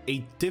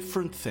a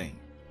different thing.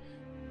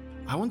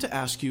 I want to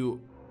ask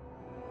you,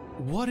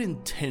 what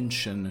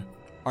intention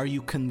are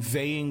you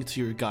conveying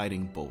to your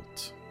guiding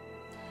bolt?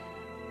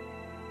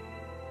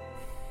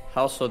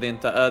 How so? The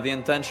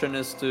intention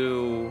is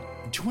to...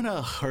 Do you want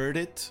to hurt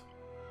it?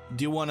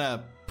 Do you want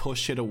to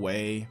push it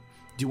away?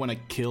 Do you want to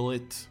kill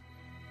it?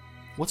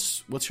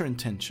 What's your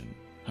intention,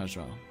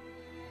 Hasdral?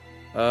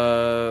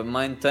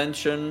 My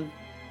intention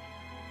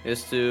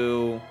is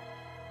to...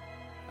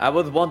 I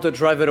would want to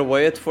drive it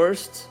away at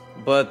first,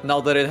 but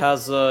now that it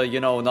has,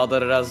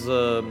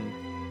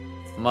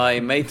 my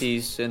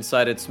mateys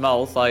inside its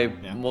mouth, I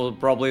will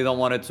probably don't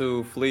want it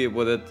to flee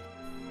with it.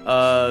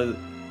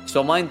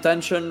 So my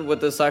intention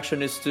with this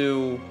action is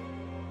to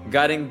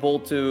Guiding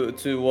Bolt to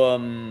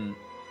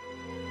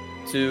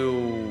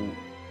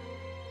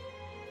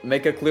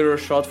make a clearer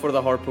shot for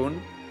the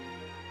harpoon.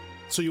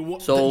 So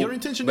your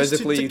intention is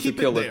to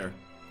keep it there,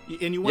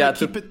 and you want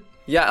to keep it.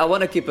 Yeah, I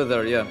want to keep it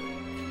there. Yeah.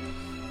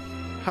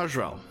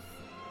 Hasdral,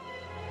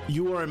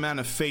 you are a man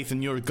of faith,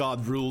 and your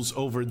god rules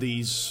over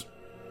this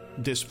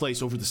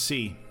place, over the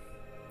sea.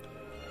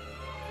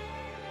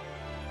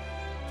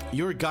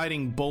 Your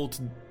guiding bolt,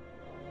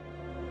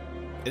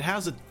 it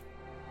has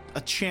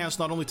a chance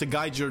not only to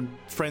guide your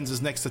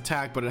friends' next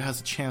attack, but it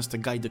has a chance to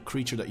guide the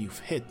creature that you've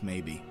hit,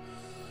 maybe.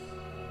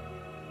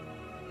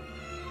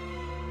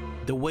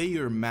 the way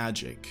your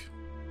magic,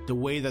 the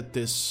way that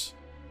this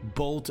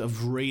bolt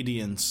of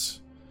radiance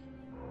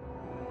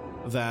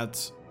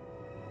that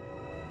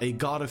a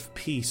god of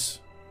peace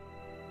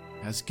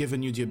has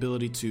given you the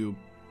ability to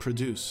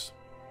produce,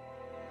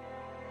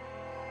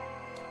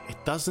 it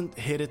doesn't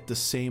hit it the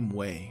same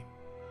way.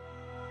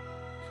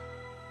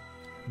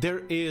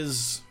 There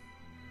is,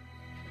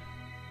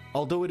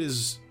 although it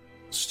is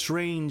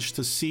strange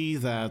to see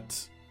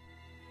that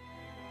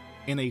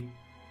in a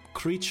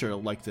creature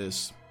like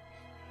this,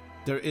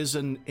 there is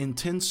an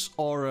intense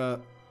aura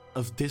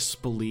of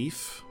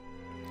disbelief,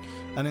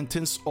 an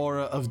intense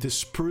aura of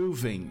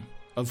disproving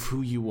of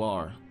who you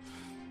are.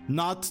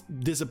 Not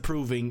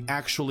disapproving,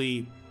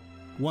 actually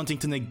wanting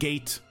to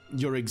negate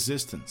your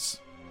existence.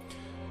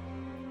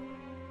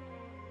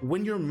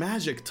 When your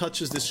magic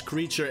touches this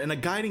creature, and a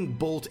guiding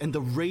bolt and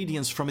the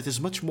radiance from it is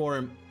much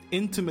more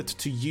intimate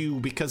to you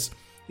because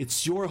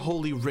it's your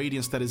holy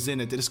radiance that is in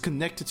it. It is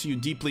connected to you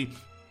deeply.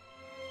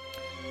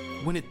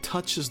 When it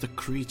touches the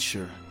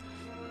creature,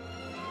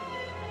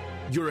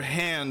 your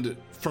hand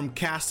from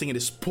casting it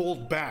is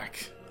pulled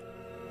back.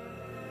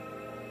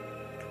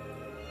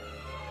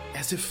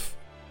 As if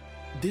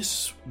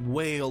this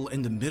whale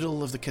in the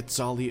middle of the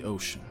Quetzali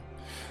Ocean,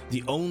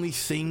 the only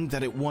thing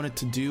that it wanted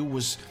to do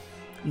was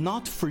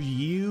not for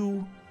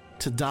you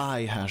to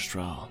die,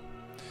 Hasdral,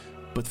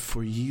 but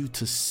for you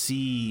to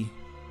see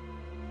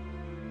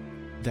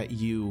that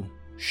you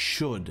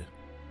should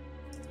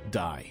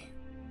die.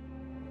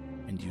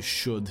 And you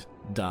should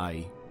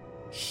die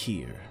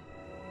here.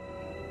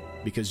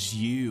 Because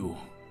you,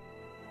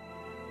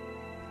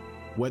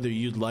 whether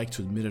you'd like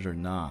to admit it or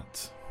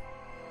not,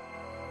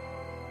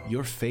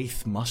 your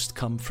faith must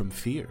come from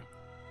fear.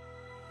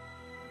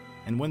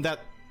 And when that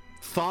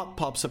thought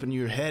pops up in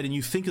your head and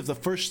you think of the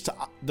first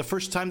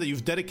time that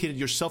you've dedicated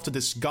yourself to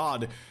this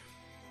god,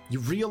 you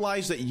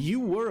realize that you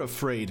were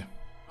afraid.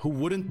 Who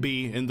wouldn't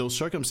be in those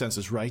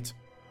circumstances, right?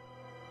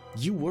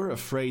 You were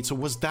afraid. So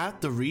was that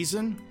the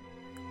reason?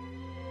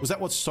 Was that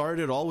what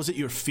started it all? Was it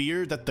your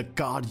fear that the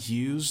god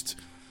used?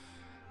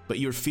 But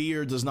your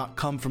fear does not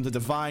come from the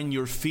divine.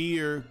 Your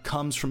fear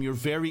comes from your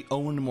very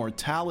own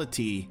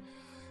mortality.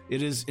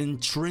 It is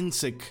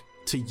intrinsic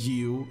to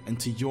you and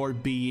to your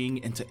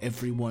being and to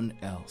everyone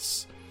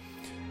else.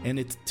 And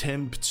it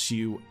tempts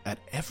you at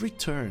every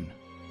turn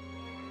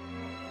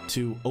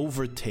to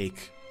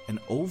overtake and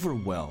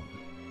overwhelm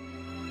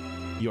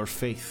your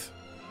faith.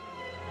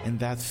 And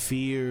that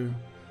fear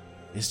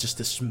is just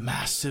this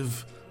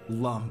massive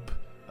lump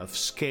of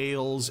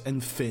scales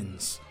and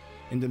fins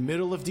in the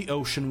middle of the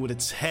ocean with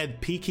its head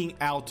peeking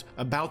out,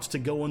 about to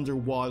go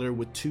underwater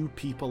with two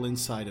people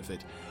inside of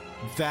it.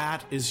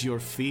 That is your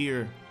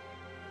fear.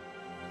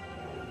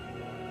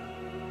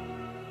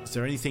 Is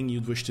there anything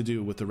you'd wish to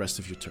do with the rest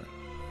of your turn?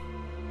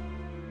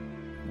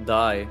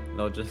 Die.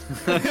 No, just...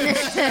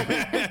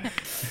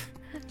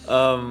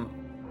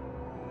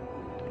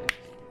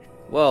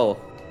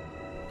 Well,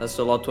 that's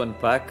a lot to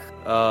unpack.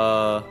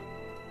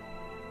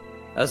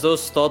 As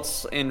those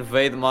thoughts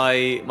invade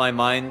my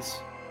mind,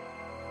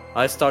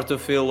 I start to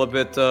feel a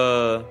bit,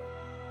 a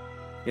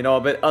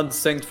bit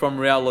unsynced from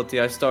reality.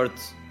 I start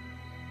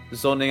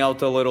zoning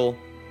out a little,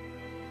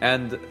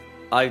 and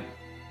I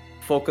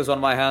focus on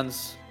my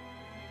hands,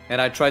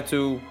 and I try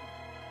to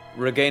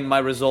regain my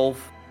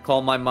resolve,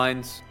 calm my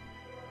mind,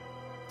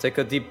 take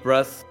a deep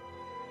breath,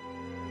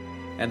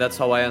 and that's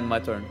how I end my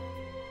turn.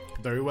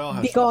 Very well,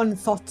 Hashem. Begone,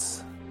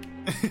 thoughts.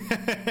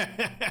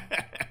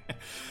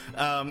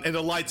 And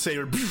the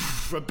lightsaber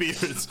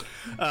appears.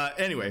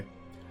 Anyway,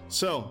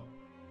 so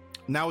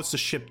now it's the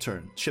ship's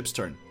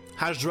turn.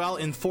 Hasdral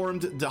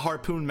informed the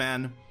harpoon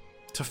man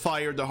to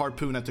fire the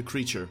harpoon at the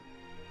creature,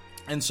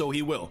 and so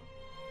he will.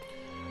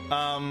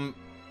 I'm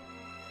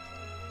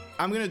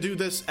gonna do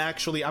this.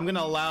 Actually, I'm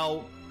gonna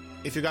allow,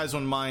 if you guys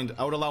don't mind,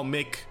 I would allow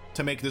Mick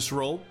to make this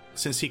roll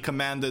since he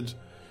commanded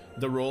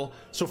the roll.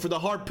 So for the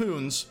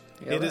harpoons,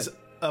 it is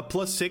a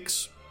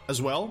 +6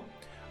 as well.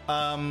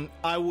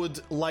 I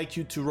would like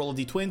you to roll a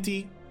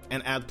d20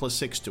 and add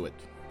 +6 to it.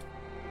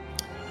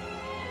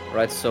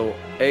 Right, so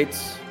 8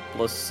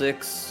 +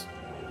 6,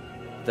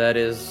 that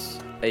is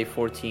a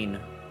 14.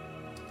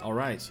 All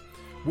right.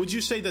 Would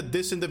you say that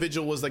this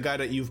individual was the guy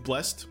that you've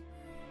blessed?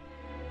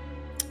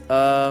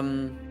 I'll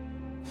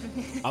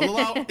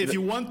allow, if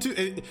you want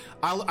to,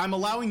 I'm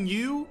allowing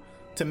you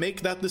to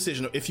make that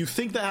decision. If you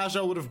think that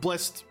Hasdral would have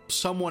blessed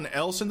someone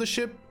else in the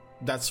ship,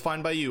 that's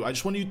fine by you. I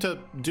just want you to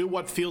do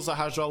what feels like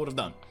Hasdral would have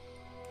done.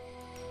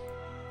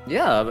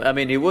 Yeah, I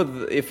mean, he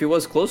would, if he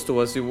was close to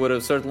us, he would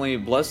have certainly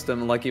blessed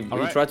them. Like he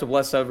tried to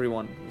bless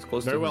everyone. He's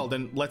close Very to well, him.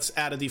 then let's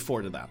add a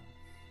d4 to that.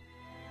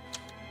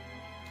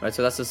 Right,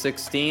 so that's a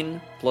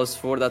 16 +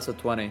 4, that's a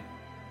 20.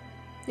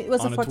 It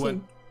was a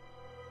 14.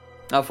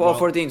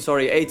 14,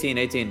 sorry,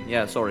 18.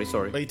 Yeah, sorry.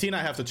 18 I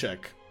have to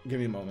check. Give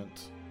me a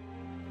moment.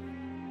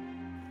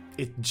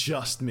 It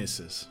just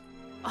misses.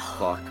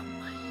 Fuck.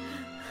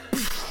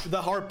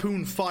 The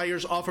harpoon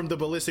fires off from the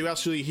ballista. You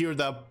actually hear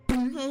the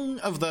ping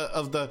of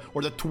the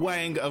or the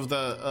twang of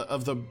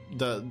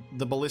the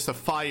ballista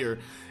fire,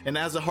 and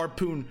as the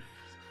harpoon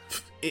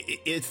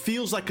it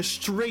feels like a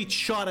straight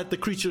shot at the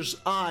creature's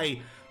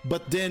eye,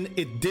 but then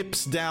it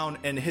dips down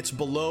and hits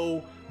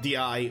below the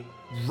eye,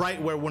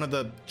 right where one of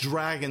the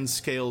dragon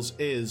scales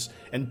is,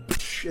 and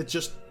it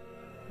just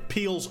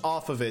peels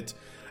off of it.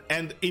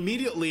 And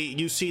immediately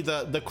you see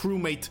the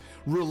crewmate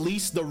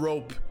release the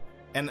rope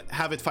and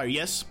have it fire.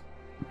 Yes?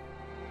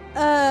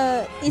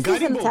 Is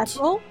this an attack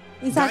roll?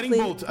 Exactly.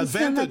 Guiding bolt,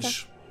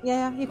 advantage.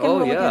 Yeah, you can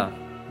roll again.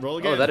 Roll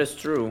again. Oh, that is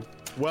true.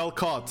 Well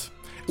caught.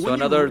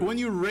 So when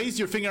you raised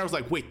your finger, I was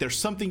like, wait, there's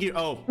something here.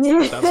 Oh,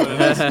 that's what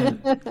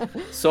it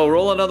is. So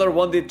roll another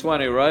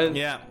 1d20, right?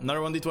 Yeah, another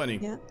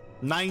 1d20. Yeah.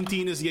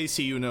 19 is the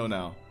AC, you know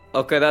now.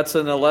 Okay, that's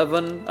an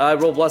 11. I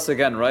roll bless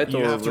again, right?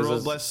 You have to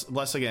roll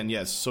bless again,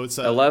 yes. So it's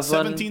 11,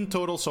 17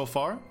 total so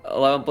far.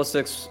 11 plus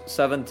 6,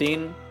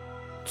 17.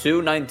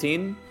 2,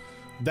 19.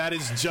 That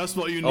is just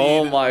what you need.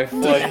 Oh my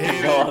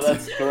fucking god,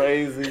 that's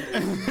crazy.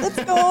 Let's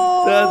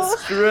go!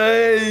 That's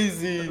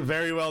crazy.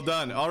 Very well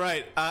done. All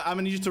right, I'm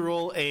gonna need you to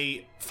roll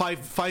a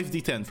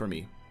 5d10 for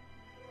me.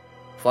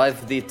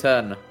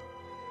 5d10.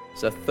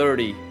 It's a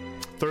 30.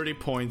 30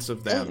 points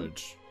of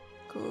damage.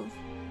 Cool.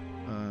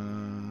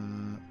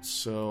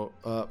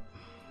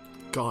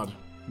 God,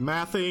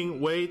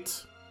 mathing.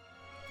 Wait.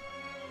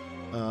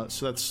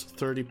 So that's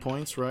 30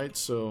 points, right?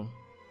 So.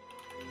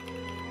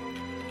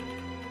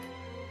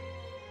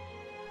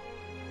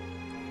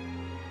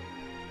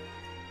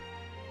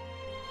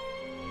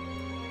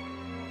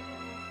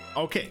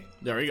 Okay,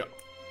 there we go.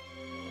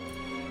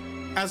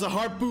 As a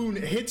harpoon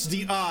hits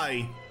the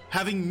eye,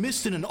 having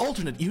missed in an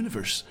alternate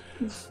universe,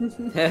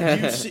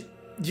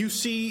 you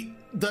see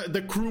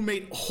the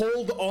crewmate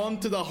hold on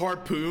to the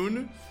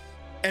harpoon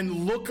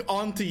and look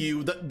onto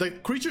you. The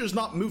creature is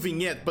not moving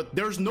yet, but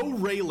there's no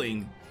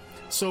railing.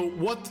 So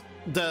what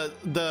the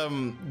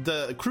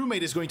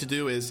crewmate is going to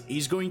do is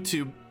he's going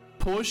to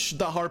push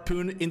the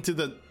harpoon into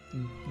the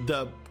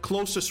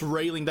closest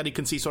railing that he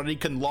can see so that he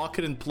can lock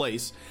it in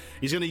place.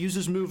 He's going to use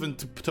his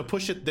movement to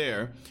push it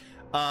there.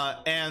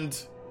 And,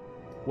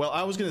 well,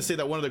 I was going to say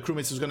that one of the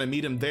crewmates is going to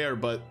meet him there,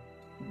 but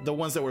the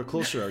ones that were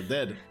closer are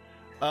dead.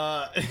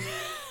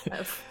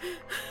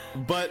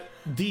 But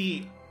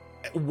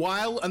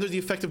while under the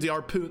effect of the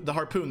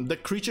harpoon, the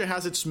creature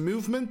has its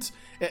movement.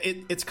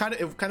 It kind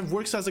of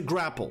works as a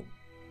grapple.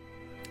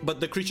 But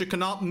the creature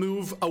cannot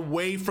move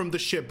away from the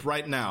ship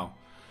right now.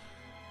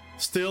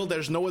 Still,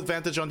 there's no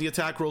advantage on the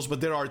attack rolls,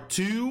 but there are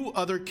 2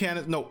 other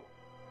cannons. No,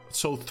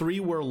 so 3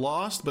 were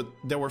lost, but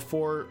there were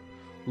 4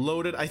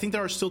 loaded. I think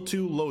there are still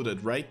 2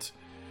 loaded, right?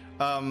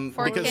 4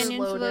 cannons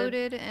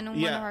loaded and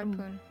 1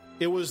 harpoon.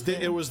 It was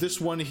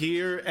this one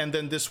here and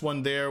then this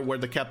one there where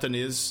the captain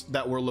is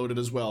that were loaded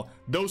as well.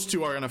 Those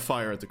 2 are gonna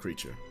fire at the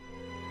creature.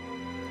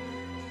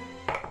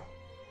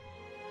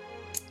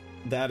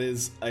 That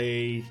is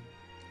a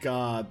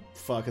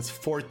it's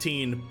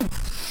 14.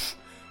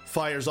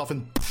 Fires off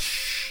and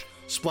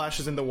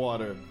splashes in the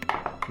water.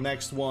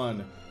 Next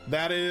one.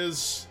 That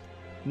is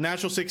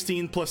natural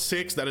 16 plus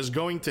 6. That is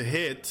going to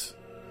hit.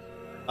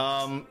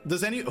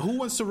 Who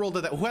wants to roll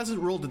that? Who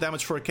hasn't rolled the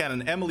damage for a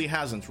cannon? Emily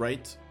hasn't,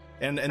 right?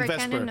 And for Vesper.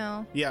 Cannon,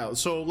 no. Yeah.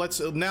 So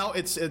now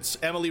it's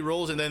Emily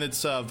rolls and then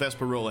it's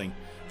Vesper rolling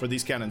for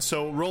these cannons.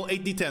 So roll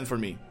 8d10 for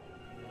me.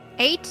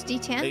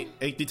 8d10.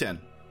 8d10.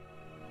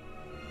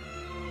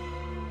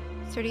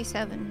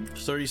 37.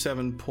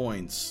 37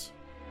 points.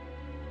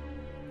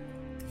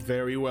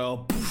 Very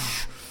well.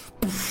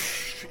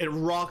 It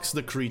rocks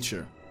the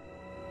creature.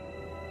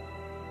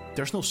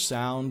 There's no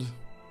sound.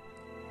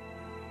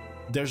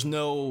 There's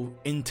no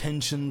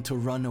intention to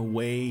run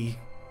away.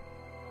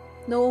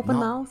 No open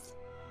mouth?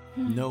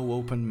 No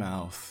open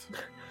mouth.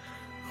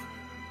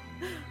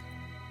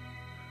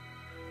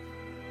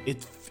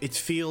 It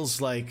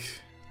feels like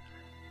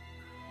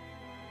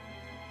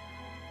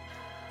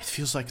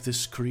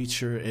this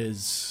creature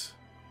is...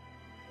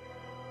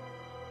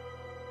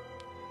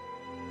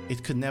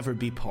 It could never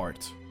be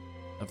part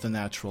of the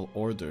natural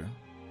order,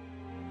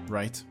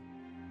 right?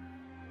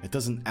 It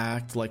doesn't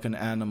act like an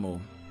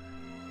animal.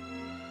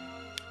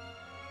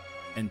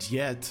 And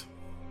yet,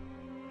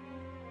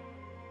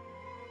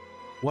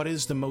 what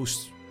is the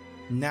most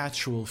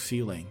natural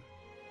feeling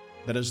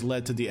that has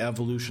led to the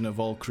evolution of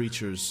all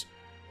creatures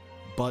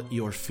but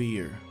your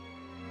fear?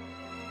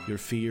 Your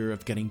fear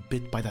of getting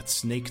bit by that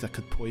snake that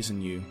could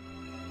poison you.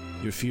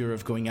 Your fear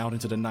of going out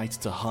into the night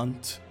to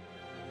hunt.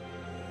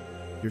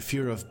 Your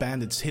fear of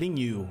bandits hitting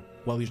you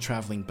while you're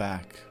traveling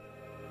back.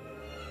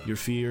 Your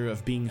fear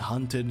of being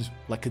hunted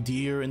like a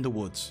deer in the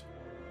woods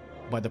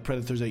by the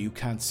predators that you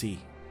can't see.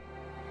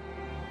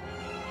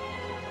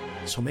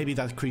 So maybe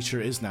that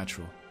creature is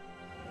natural.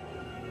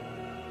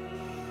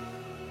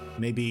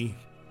 Maybe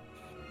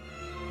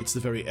it's the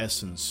very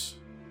essence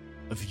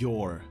of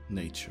your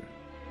nature.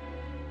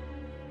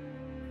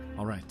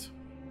 Alright.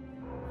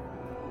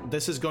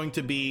 This is going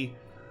to be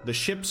the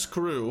ship's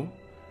crew,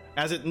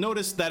 as it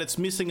noticed that it's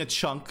missing a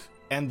chunk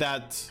and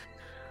that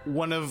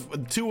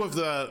two of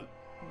the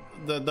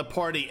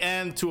party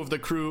and 2 of the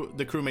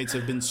crewmates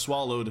have been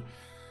swallowed.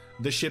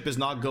 The ship is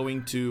not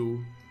going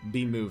to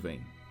be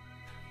moving.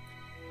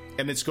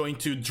 and it's going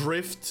to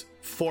drift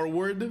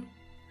forward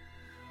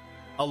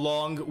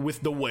along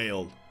with the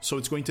whale. So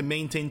it's going to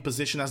maintain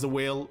position as the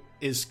whale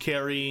is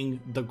carrying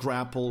the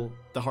grapple,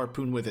 the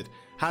harpoon with it.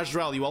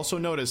 Hajral, you also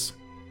notice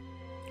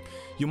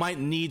you might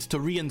need to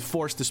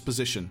reinforce this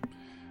position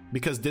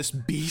because this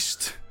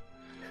beast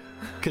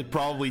could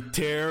probably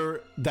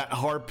tear that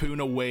harpoon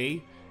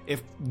away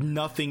if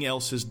nothing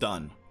else is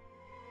done.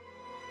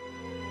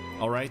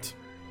 Alright?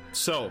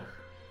 So,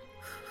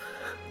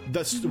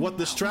 what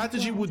the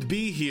strategy would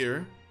be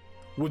here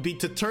would be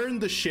to turn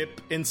the ship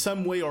in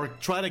some way or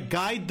try to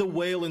guide the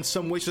whale in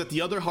some way so that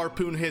the other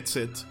harpoon hits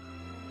it.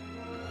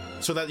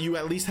 So that you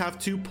at least have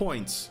 2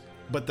 points.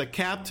 But the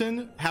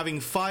captain, having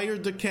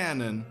fired the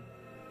cannon,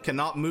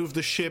 cannot move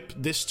the ship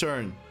this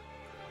turn.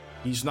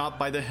 He's not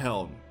by the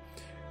helm.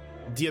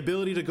 The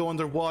ability to go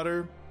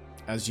underwater,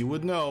 as you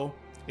would know,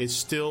 is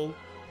still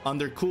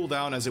under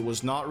cooldown as it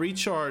was not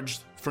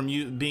recharged from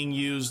being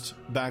used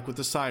back with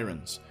the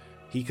sirens.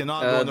 He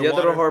cannot go underwater. The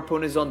other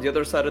harpoon is on the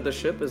other side of the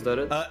ship, is that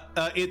it?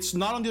 It's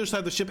not on the other side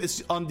of the ship,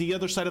 it's on the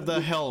other side of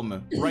the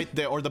helm, right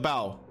there, or the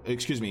bow,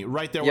 excuse me,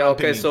 right there. Yeah,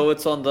 okay, so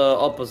it's on the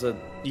opposite.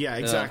 Yeah,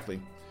 exactly.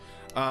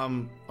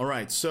 Yeah.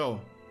 Alright,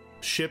 so,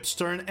 ship's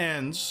turn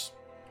ends.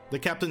 The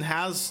captain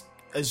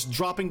is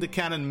dropping the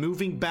cannon,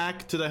 moving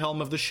back to the helm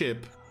of the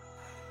ship.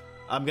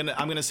 I'm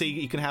gonna say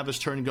he can have his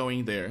turn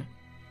going there.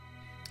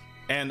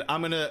 And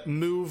I'm gonna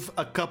move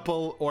I'm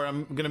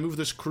gonna move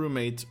this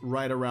crewmate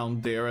right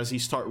around there as he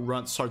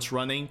starts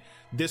running.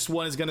 This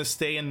one is gonna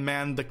stay and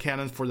man the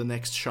cannon for the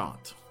next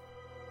shot.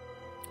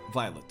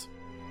 Violet.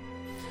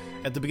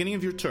 At the beginning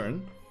of your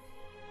turn,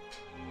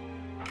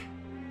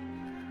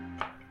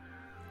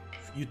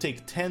 you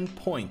take 10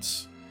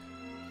 points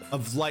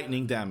of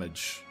lightning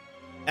damage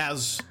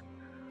as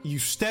you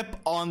step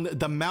on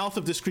the mouth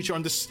of this creature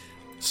on this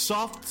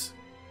soft,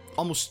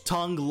 almost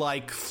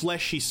tongue-like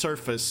fleshy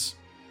surface.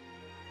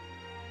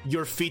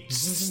 Your feet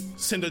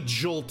send a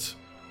jolt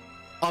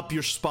up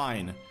your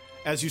spine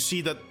as you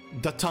see that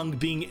the tongue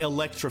being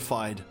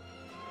electrified.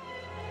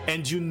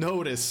 And you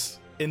notice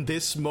in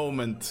this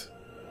moment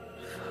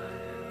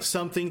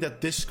something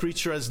that this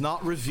creature has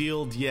not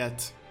revealed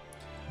yet.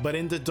 But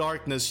in the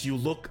darkness, you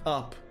look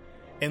up,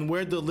 and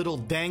where the little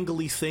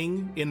dangly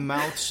thing in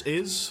mouths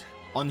is,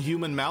 on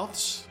human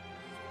mouths,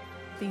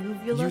 the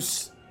uvula?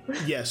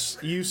 Yes,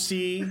 you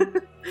see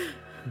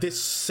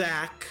this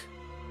sack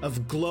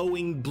of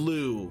glowing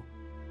blue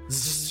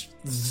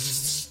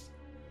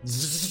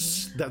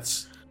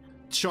that's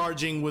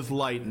charging with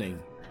lightning.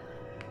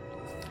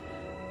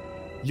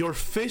 Your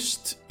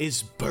fist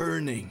is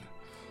burning.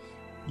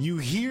 You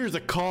hear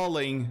the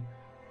calling,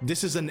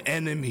 this is an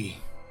enemy.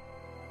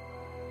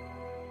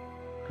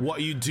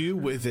 What you do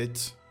with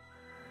it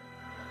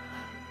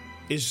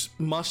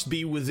must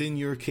be within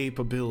your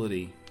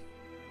capability.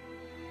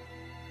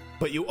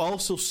 But you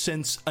also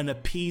sense an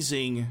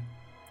appeasing...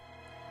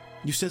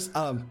 You sense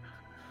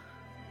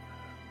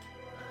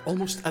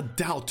almost a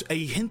doubt,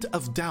 a hint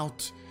of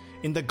doubt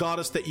in the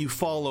goddess that you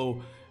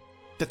follow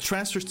that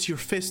transfers to your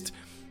fist.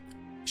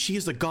 She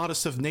is the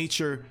goddess of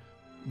nature.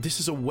 This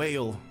is a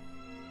whale.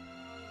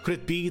 Could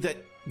it be that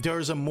there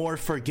is a more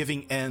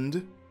forgiving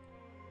end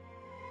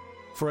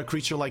for a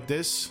creature like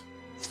this?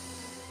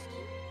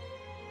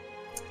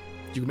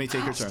 You may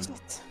take your turn.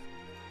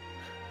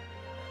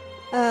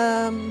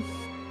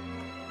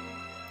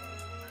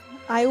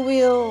 I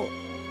will,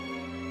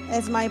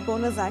 as my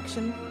bonus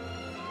action,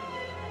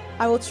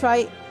 I will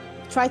try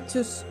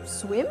to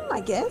swim, I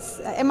guess.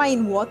 Am I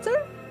in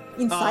water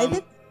inside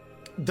it?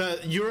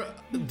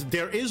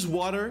 There is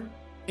water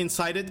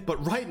inside it,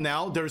 but right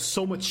now there's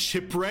so much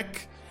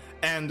shipwreck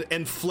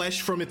and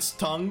flesh from its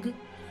tongue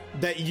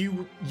that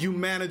you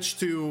manage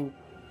to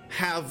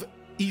have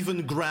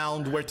even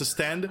ground where to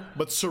stand,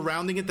 but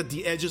surrounding it at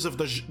the edges of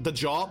the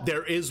jaw,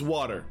 there is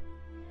water.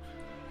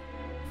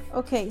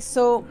 Okay,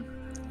 so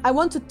I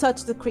want to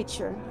touch the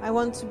creature. I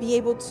want to be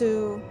able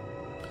to...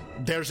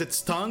 There's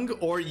its tongue,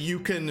 or you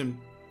can,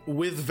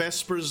 with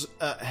Vesper's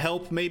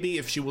help, maybe,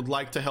 if she would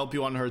like to help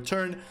you on her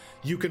turn,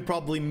 you can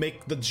probably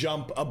make the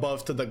jump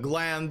above to the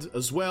gland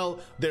as well.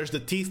 There's the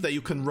teeth that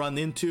you can run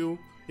into,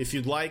 if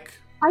you'd like.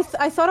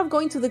 I thought of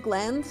going to the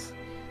gland,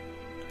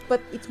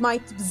 but it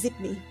might zip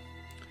me.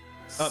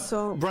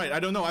 Right, I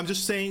don't know. I'm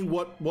just saying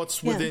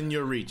what's within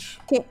your reach.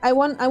 Okay, I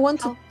want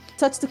to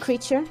touch the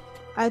creature.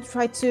 I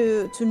try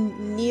to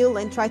kneel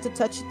and try to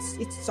touch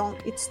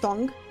its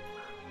tongue,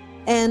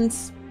 and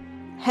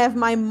have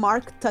my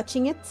mark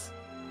touching it.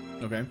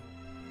 Okay.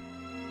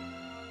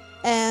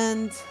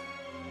 And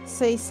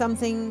say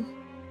something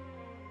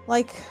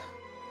like,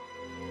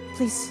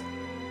 "Please,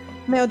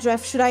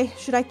 Meldref, should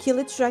I kill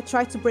it? Should I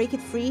try to break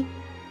it free?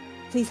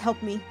 Please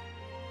help me."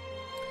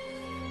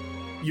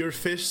 Your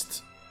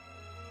fist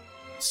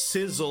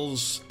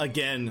sizzles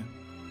again,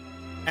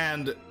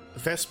 and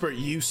Vesper,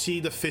 you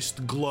see the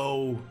fist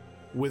glow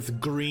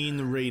with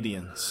green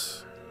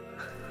radiance.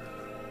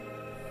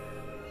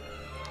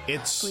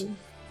 It's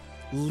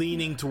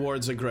leaning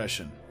towards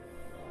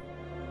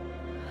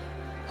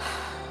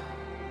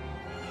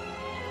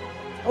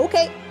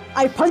Okay.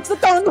 I punch the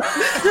tongue.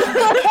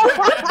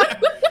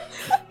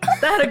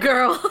 That a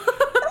girl.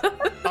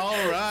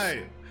 All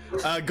right.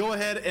 Go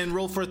ahead and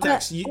roll for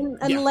attacks.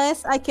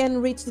 Unless I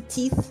can reach the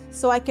teeth,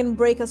 so I can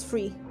break us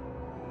free.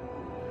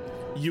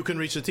 You can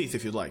reach the teeth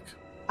if you'd like.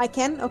 I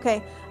can?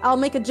 Okay. I'll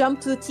make a jump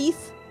to the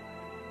teeth.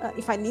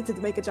 If I needed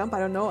to make a jump, I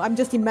don't know. I'm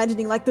just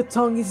imagining like the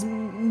tongue is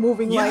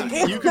moving like...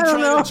 you can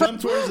try to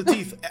jump towards the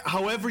teeth.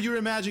 However you're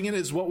imagining it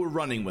is what we're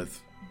running with.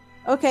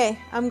 Okay,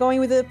 I'm going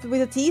with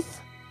the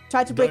teeth.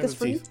 Try to break us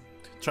free. Teeth.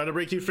 Try to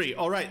break you free.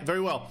 All right, very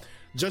well.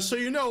 Just so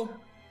you know,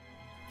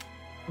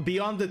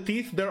 beyond the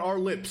teeth, there are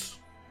lips.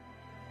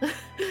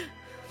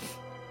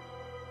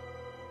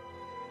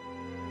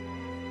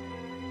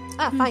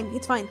 Fine.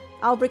 It's fine.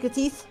 I'll break the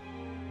teeth.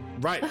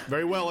 Right,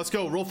 very well. Let's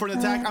go. Roll for an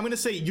attack. I'm going to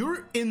say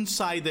you're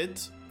inside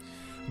it,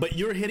 but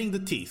you're hitting the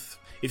teeth.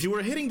 If you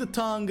were hitting the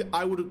tongue,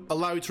 I would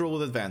allow you to roll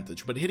with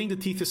advantage. But hitting the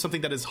teeth is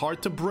something that is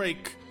hard to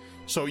break,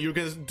 so you're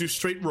going to do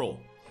straight roll.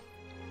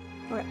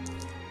 Okay.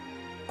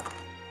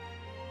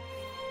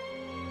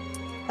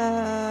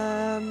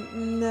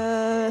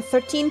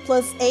 13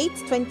 plus 8,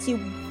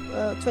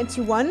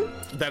 21.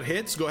 That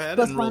hits. Go ahead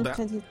Plus and roll 1, that.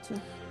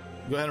 22.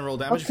 Go ahead and roll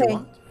damage if you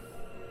want.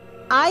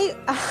 I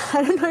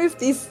don't know if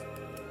this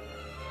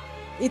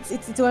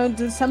it's going to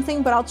do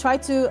something, but I'll try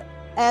to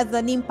add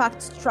an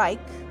impact strike.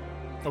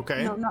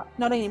 Okay. No,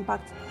 not an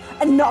impact.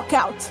 A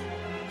knockout.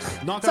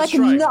 Knockout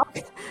strike.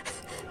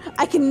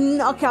 I can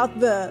knock out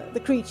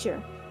the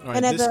creature. All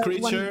right, and this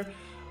creature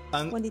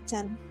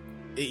 1d10.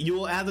 You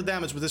will add the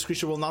damage, but this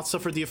creature will not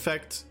suffer the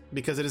effect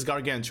because it is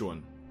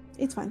gargantuan.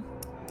 It's fine.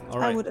 All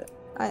right.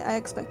 I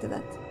expected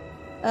that.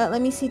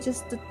 Let me see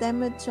just the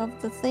damage of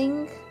the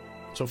thing.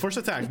 So first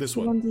attack, this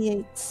one.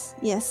 1d8.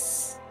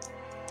 Yes.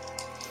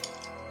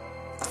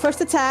 First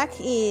attack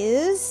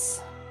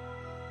is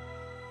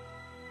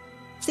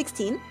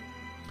 16.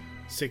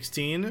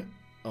 16.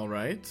 All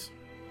right.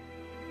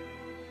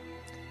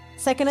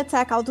 Second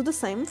attack, I'll do the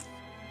same.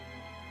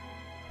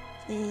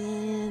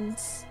 And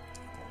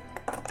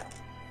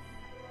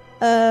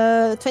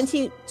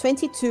 22.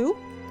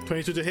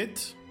 22 to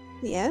hit.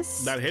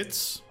 Yes. That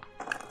hits.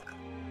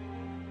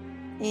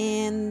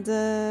 And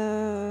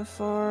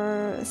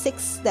for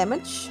 6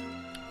 damage.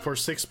 For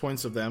 6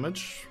 points of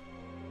damage.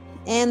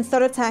 And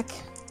third attack.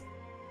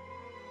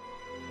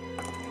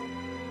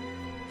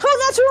 Oh,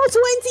 natural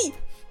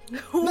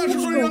 20!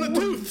 Natural 20 on a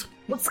tooth!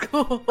 Let's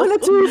go. On a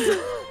tooth!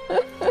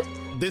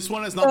 This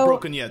one is not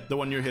broken yet, the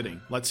one you're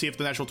hitting. Let's see if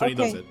the natural 20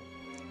 does it.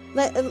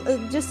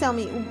 Just tell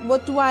me,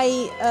 what do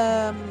I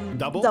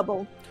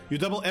double? You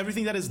double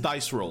everything that is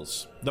dice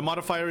rolls. The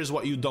modifier is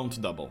what you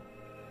don't double.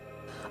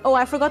 Oh,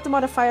 I forgot the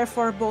modifier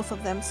for both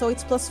of them, so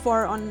it's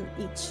 +4 on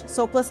each.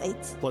 So +8.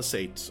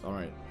 +8,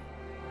 alright.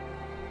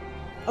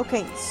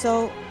 Okay,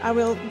 so I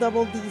will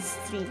double these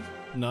 3.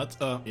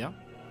 Yeah.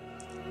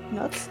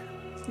 Nuts?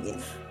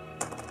 Yes.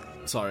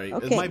 Sorry,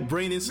 okay. My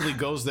brain instantly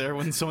goes there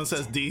when someone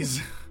says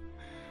these.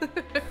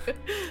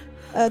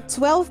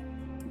 12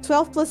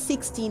 plus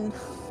 16.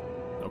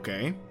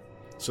 Okay.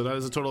 So that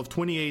is a total of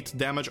 28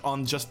 damage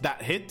on just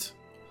that hit.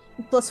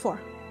 +4.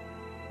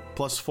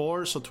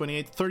 +4, so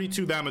 28,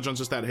 32 damage on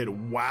just that hit.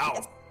 Wow.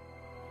 Yes.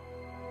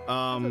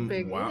 That's a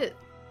big hit.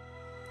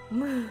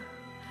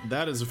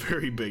 That is a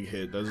very big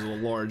hit. That is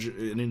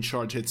an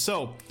in-charge hit.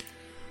 So,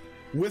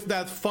 with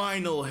that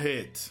final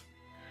hit,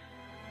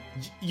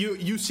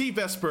 you see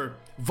Vesper,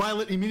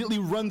 Violet immediately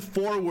run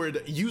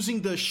forward,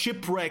 using the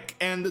shipwreck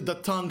and the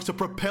tongue to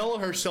propel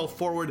herself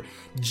forward,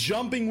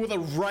 jumping with a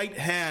right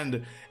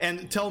hand.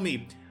 And tell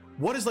me,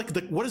 what is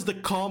the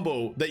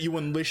combo that you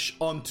unleash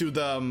onto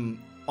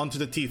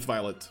the teeth,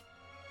 Violet?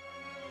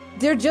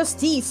 They're just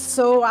teeth,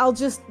 so I'll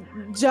just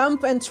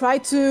jump and try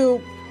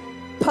to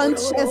punch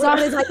as hard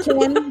as I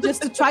can,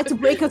 just to try to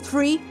break it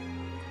free.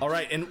 All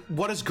right, and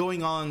what is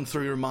going on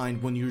through your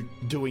mind when you're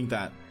doing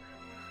that?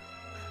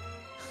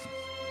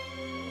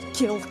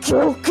 Kill!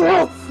 All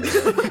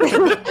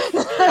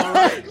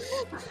right.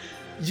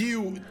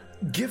 You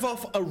give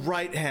off a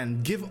right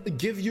hand.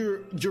 Give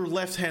your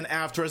left hand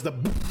after as the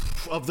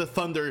of the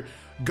thunder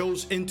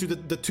goes into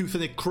the tooth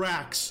and it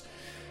cracks.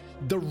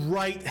 The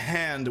right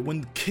hand,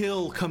 when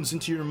kill comes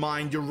into your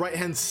mind, your right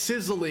hand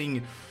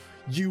sizzling,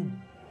 you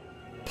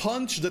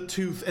punch the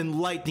tooth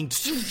and lightning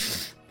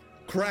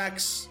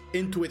cracks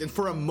into it, and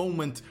for a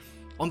moment,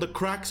 on the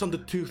cracks on the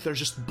tooth, there's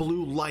just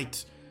blue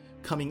light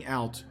coming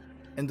out,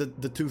 and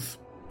the tooth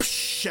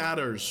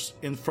shatters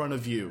in front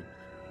of you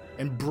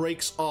and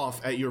breaks off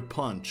at your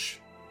punch.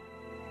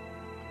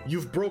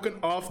 You've broken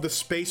off the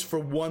space for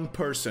one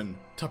person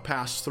to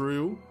pass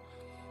through,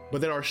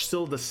 but there are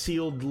still the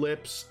sealed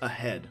lips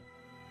ahead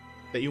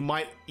that you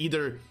might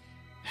either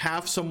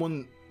have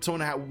someone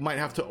might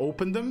have to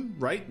open them,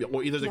 right?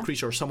 Or either the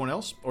creature or someone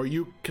else, or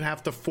you can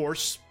have to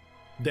force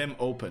them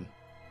open.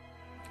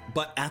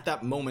 But at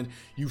that moment,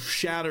 you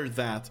shattered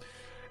that,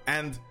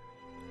 and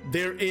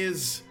there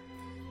is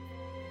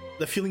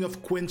the feeling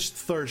of quenched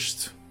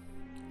thirst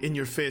in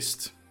your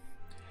fist.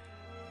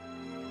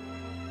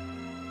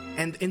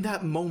 And in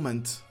that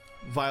moment,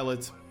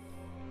 Violet,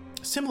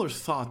 similar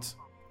thought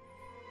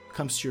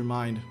comes to your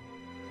mind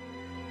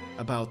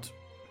about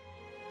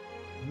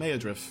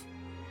Meadrif?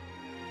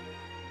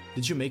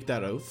 Did you make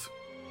that oath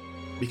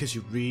because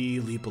you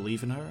really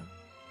believe in her?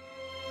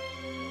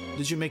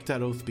 Did you make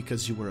that oath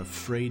because you were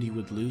afraid you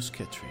would lose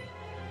Ketri?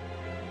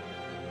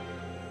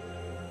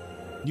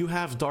 You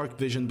have dark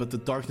vision, but the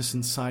darkness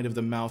inside of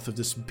the mouth of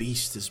this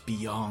beast is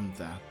beyond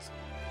that.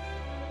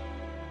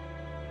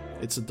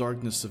 It's the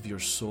darkness of your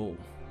soul,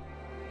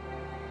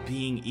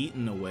 being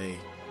eaten away.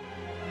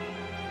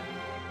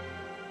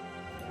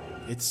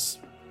 It's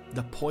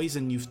the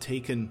poison you've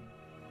taken,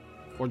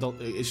 or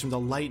it's from the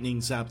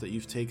lightning zap that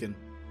you've taken.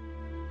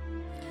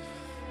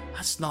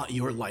 That's not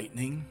your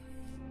lightning.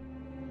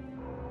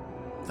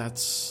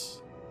 That's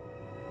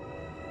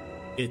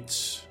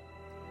it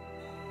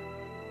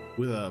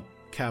with a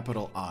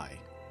capital I.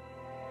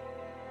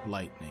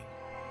 Lightning.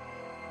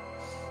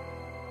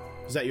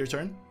 Is that your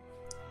turn?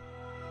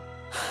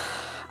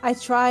 I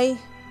try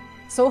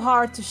so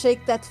hard to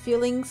shake that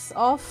feelings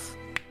off,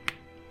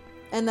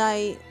 and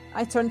I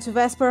turn to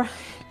Vesper.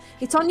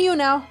 It's on you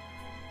now.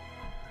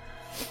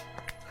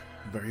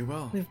 Very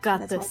well. We've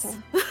got That's this.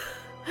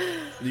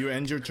 You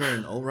end your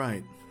turn. All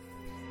right.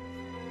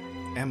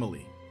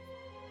 Emily.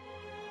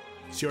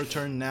 It's your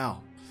turn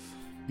now.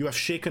 You have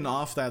shaken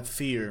off that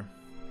fear.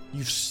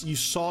 You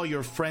saw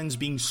your friends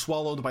being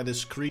swallowed by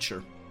this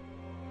creature.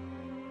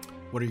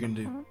 What are you going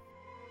to do?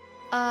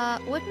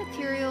 What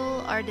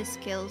material are the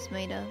scales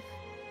made of?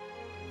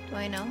 Do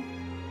I know?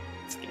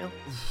 Scale.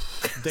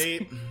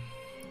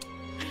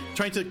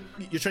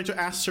 You're trying to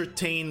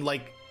ascertain,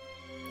 like,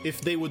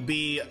 if they would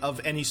be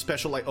of any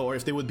special, like, or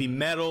if they would be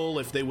metal,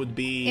 if they would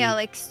be... Yeah,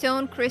 like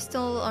stone,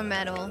 crystal, or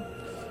metal.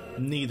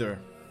 Neither.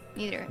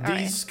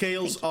 These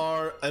scales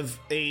are of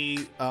a,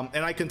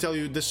 and I can tell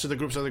you this to the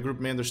group so the group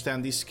may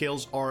understand, these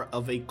scales are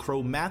of a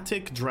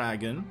chromatic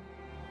dragon.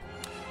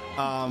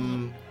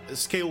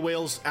 Scale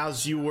whales,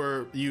 as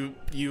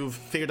you've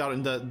figured out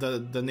in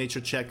the nature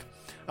check,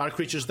 are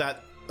creatures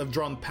that have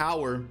drawn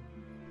power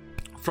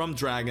from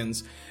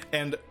dragons,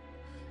 and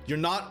you're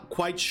not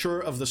quite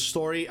sure of the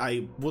story.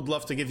 I would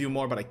love to give you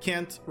more, but I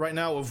can't right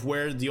now, of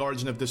where the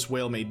origin of this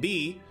whale may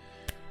be.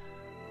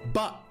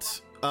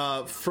 But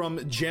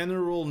from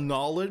general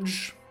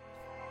knowledge,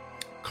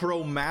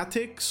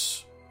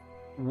 chromatics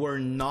were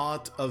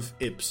not of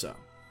Ipsa.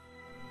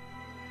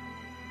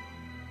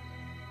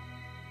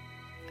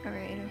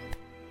 Alright.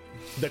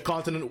 The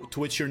continent to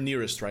which you're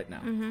nearest right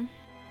now. Mm-hmm.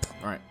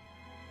 Alright.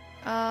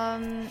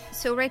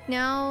 So right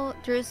now,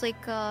 there's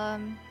like a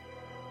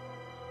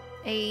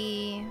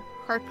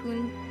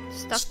harpoon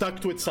stuck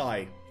to its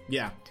eye.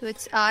 Yeah. To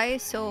its eye,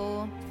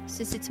 so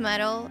since it's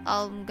metal,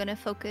 I'm gonna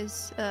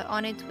focus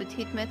on it with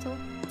heat metal.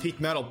 Heat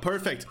metal,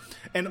 perfect.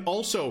 And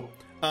also,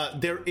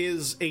 there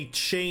is a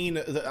chain,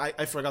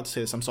 I forgot to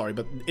say this, I'm sorry,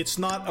 but it's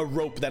not a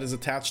rope that is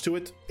attached to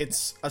it.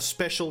 It's a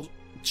special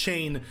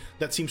chain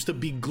that seems to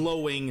be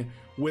glowing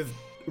with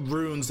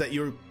runes that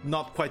you're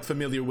not quite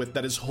familiar with,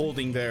 that is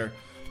holding there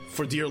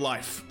for dear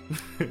life.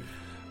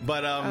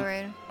 But all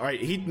right,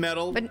 heat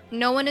metal. But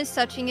no one is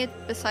touching it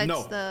besides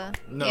No,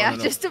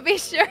 just to be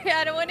sure.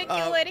 I don't want to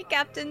kill any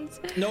captains.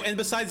 No, and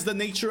besides, the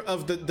nature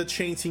of the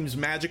chain seems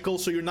magical,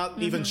 so you're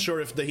not even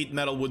sure if the heat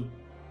metal would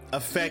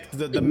affect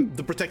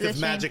the protective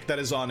magic that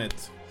is on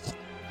it.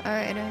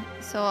 Alright,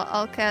 so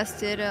I'll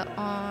cast it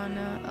on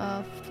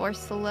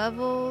 4th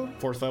level.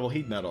 4th level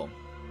heat metal.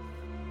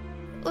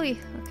 Oy,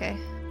 okay.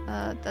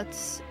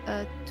 That's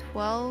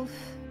 12.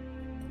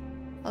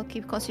 I'll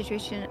keep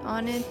concentration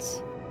on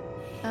it.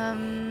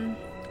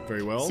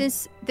 Very well.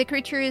 Since the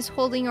creature is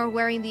holding or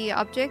wearing the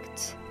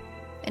object,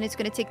 and it's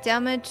going to take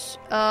damage,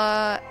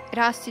 it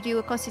has to do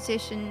a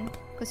Constitution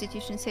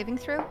saving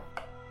throw.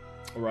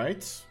 All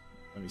right.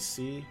 Let me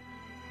see.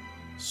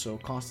 So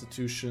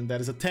Constitution,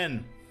 that is a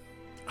 10.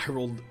 I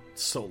rolled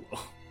so low.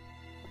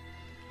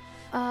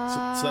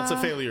 So that's a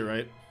failure,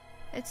 right?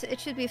 It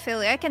should be a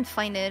failure. I can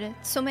find it.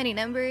 It's so many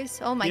numbers.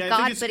 Oh my god!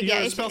 I think But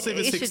your spell save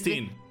is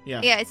 16.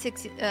 Yeah, it's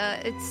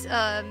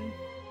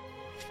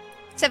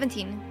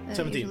 17.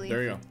 17.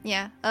 There you go.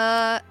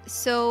 Yeah.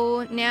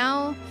 So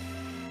now,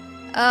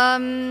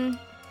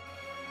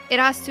 it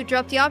has to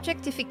drop the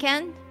object if it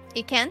can.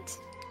 It can't.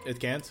 It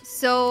can't.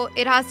 So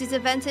it has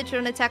disadvantage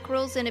on attack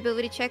rolls and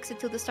ability checks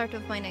until the start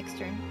of my next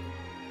turn.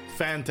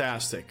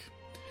 Fantastic.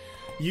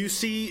 You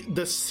see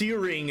the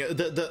searing,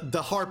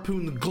 the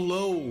harpoon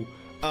glow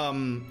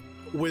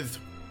with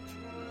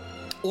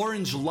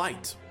orange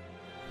light.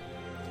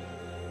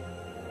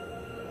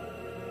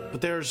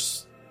 But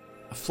there's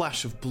a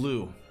flash of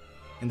blue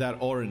in that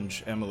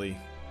orange, Emily.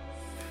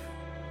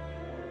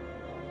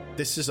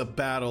 This is a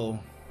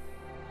battle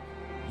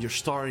you're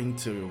starting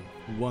to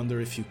wonder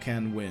if you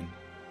can win.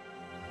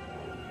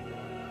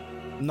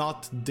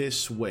 Not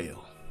this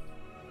whale.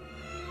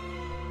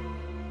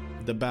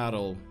 The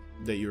battle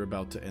that you're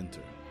about to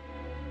enter.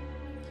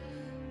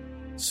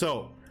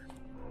 So,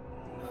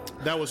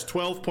 that was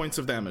 12 points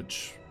of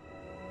damage.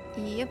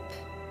 Yep.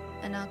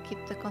 And I'll keep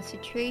the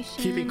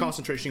concentration. Keeping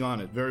concentration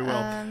on it. Very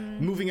well.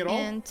 Moving it all?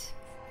 And,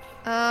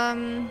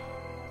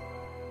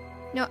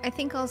 No, I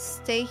think I'll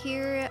stay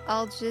here.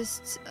 I'll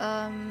just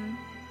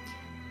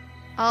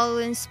I'll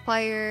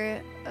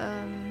inspire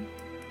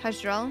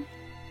Hajral.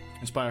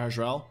 Inspire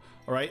Hajral.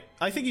 All right.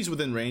 I think he's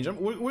within range.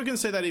 We're gonna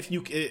say that if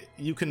you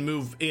can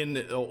move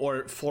in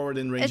or forward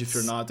in range, if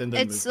you're not, and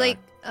then it's move like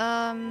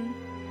back.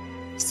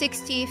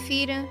 60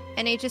 feet,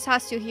 and it just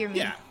has to hear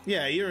me.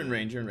 Yeah, you're in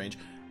range.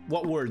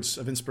 What words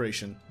of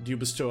inspiration do you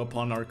bestow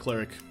upon our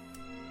cleric?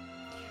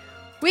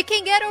 We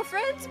can get our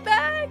friends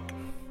back.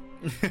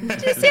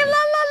 Just say la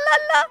la la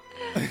la.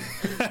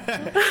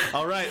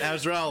 All right,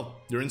 Azrael,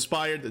 you're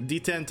inspired.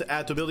 D10 to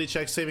add to ability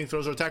checks, saving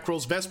throws, or attack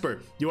rolls.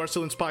 Vesper, you are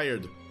still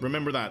inspired.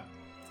 Remember that.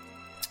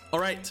 All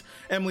right,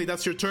 Emily,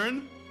 that's your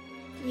turn.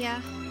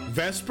 Yeah.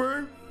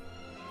 Vesper,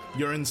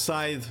 you're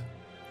inside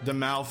the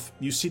mouth.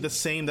 You see the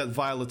same that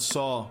Violet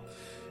saw.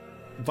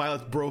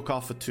 Violet broke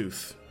off a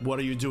tooth. What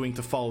are you doing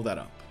to follow that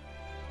up?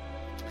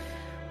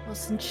 Well,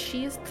 since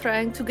she's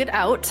trying to get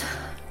out,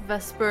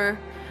 Vesper,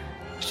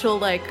 she'll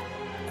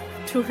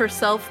to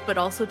herself, but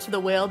also to the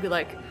whale, be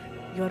like,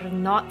 "You're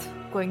not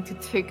going to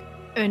take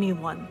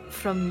anyone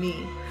from me."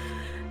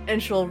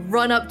 And she'll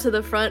run up to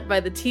the front by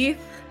the teeth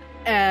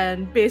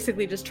and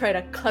basically just try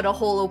to cut a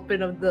hole open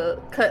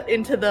cut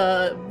into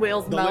the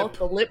whale's mouth,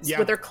 the lips,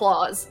 with her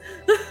claws.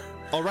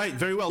 All right,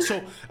 very well.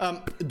 So,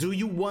 do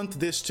you want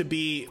this to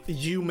be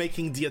you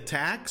making the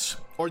attacks,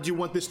 or do you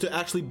want this to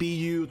actually be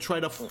you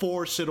try to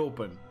force it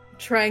open?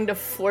 Trying to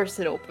force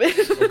it open.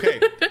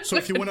 Okay, so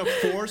if you want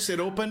to force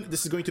it open,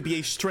 this is going to be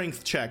a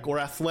strength check or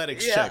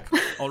athletics check,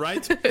 all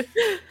right?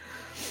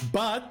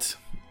 But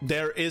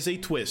there is a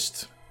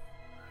twist.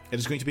 It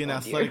is going to be an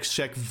athletics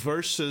check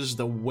versus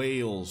the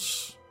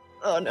whale's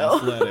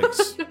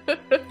athletics.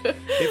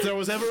 If there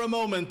was ever a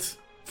moment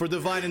for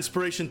divine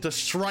inspiration to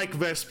strike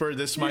Vesper,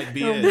 this might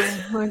be it.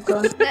 Oh my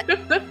god.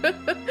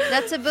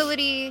 That's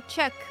ability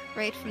check,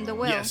 right, from the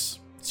whale. Yes.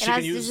 It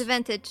has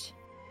disadvantage.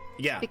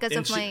 Yeah. Because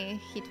of my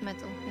heat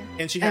metal. Yeah.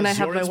 And she has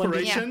your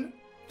inspiration.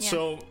 Yeah.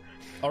 So,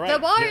 all right. The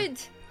bard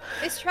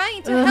is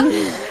trying to help.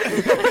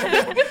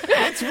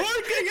 It's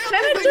working.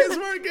 Everything is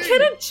working.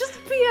 Can it just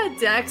be a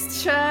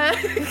dex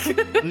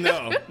check?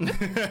 No.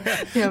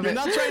 You're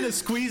not trying to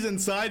squeeze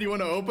inside. You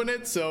want to open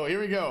it. So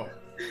here we go.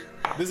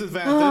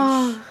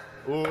 Disadvantage.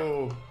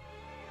 Oh.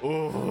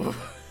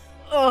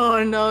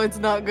 Oh no, it's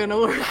not gonna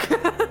work.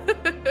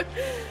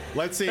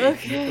 Let's see.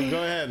 Okay.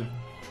 Go ahead.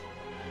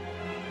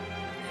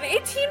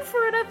 18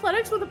 for an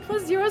athletics with a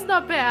 +0 is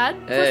not bad.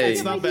 Hey.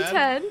 It's not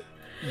bad. 10.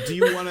 Do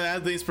you want to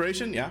add the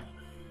inspiration? Yeah.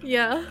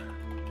 Yeah.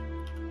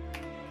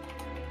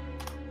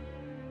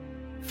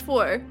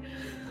 4.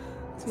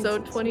 So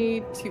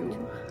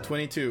 22.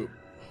 22.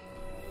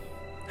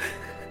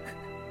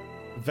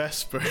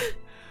 Vesper.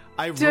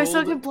 Do I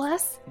still get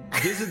bless?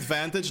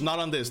 Disadvantage, not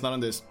on this.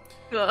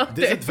 Oh,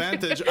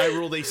 Disadvantage, I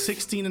rolled a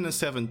 16 and a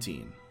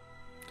 17.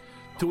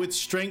 To its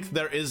strength,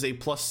 there is a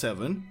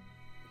 +7.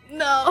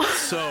 No.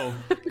 So,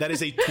 that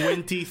is a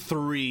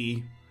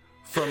 23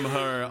 from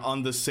her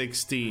on the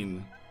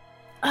 16.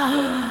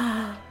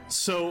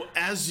 So,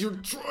 as you're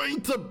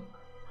trying to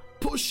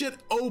push it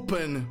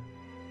open,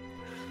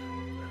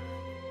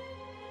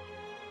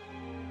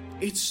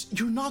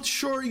 you're not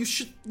sure, you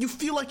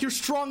feel like you're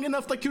strong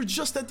enough, like you're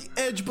just at the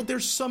edge, but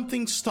there's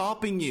something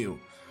stopping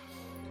you.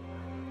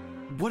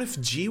 What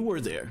if G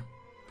were there?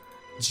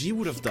 G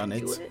would have done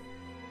it.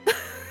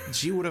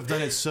 G would have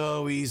done it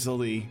so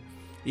easily.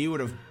 He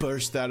would have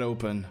burst that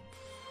open.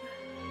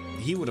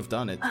 He would have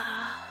done it.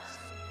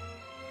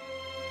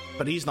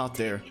 But he's not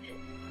there.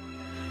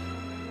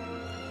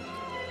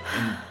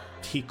 And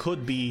he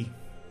could be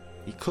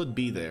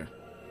there.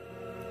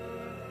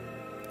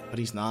 But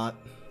he's not.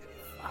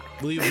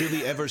 Will you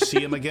really ever see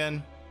him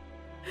again?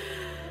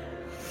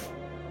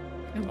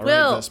 All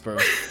right, Vesper.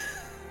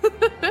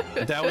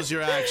 That was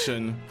your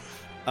action.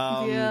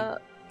 Yeah.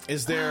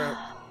 Is there...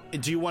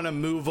 Do you want to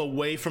move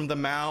away from the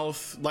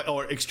mouth?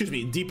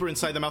 Deeper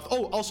inside the mouth?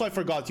 Oh, also I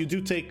forgot. You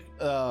do take...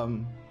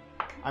 I'm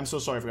so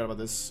sorry I forgot about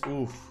this.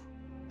 Oof.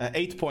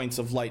 8 points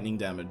of lightning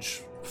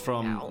damage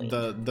from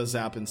the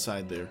zap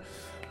inside there.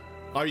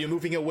 Are you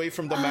moving away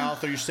from the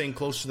mouth? Are you staying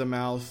close to the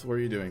mouth? What are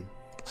you doing?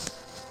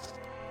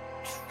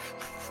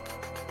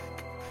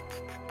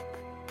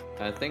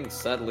 I think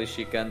sadly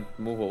she can't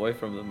move away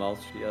from the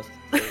mouth. She has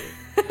to.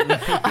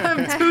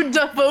 I'm too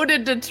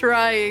devoted to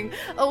trying.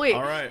 Oh wait,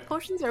 all right.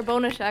 Potions are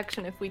bonus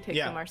action if we take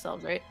them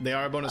ourselves, right? They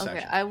are a bonus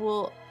action.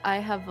 I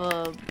have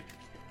a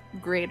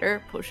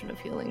greater potion of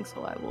healing,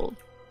 so I will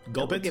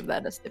gulp it. Give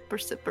that a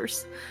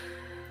sippers.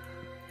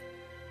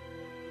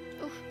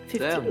 15.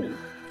 Damn.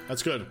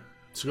 That's good.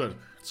 It's good.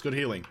 It's good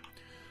healing.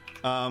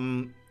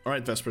 All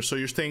right, Vesper. So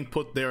you're staying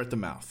put there at the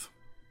mouth.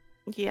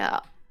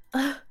 Yeah.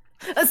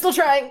 I'm still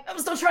trying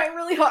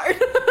really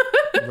hard.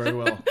 Very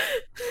well.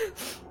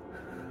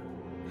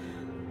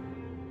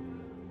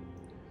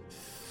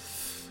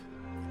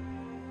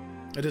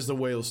 It is the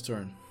whale's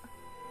turn.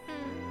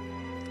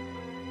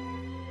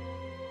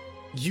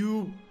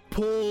 You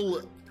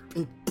pull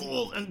and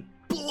pull and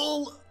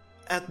pull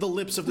at the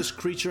lips of this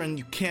creature and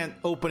you can't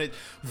open it.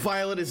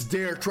 Violet is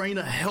there trying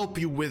to help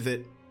you with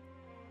it.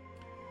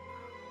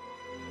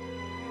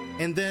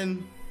 And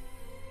then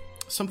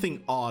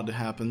something odd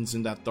happens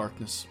in that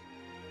darkness.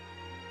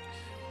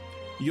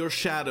 Your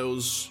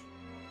shadows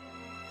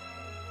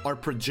are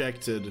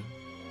projected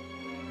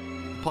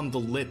upon the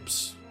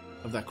lips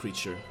of that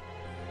creature.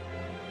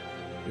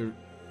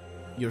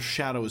 Your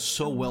shadow is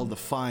so well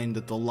defined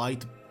that the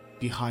light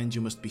behind you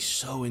must be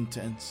so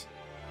intense.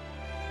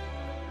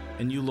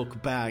 And you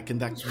look back, and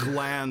that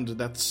gland,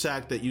 that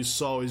sac that you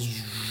saw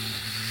is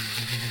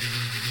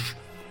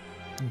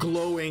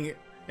glowing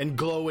and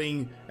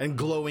glowing and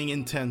glowing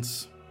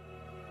intense.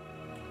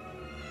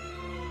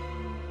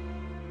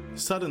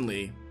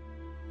 Suddenly,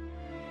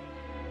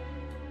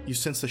 you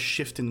sense a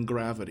shift in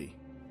gravity.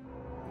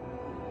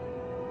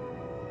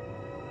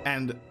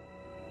 And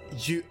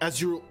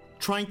as you're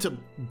trying to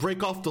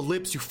break off the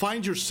lips, you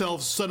find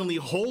yourself suddenly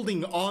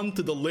holding on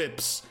to the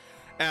lips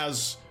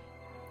as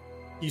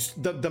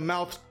the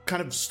mouth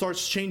kind of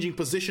starts changing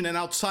position, and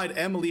outside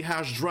Emily,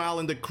 Hasdral,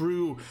 and the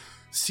crew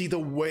see the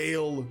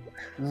whale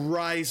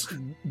rise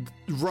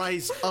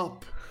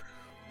up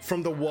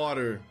from the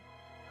water.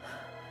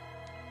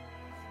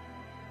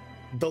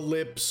 The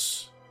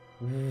lips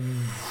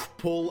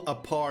pull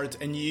apart,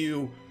 and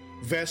you,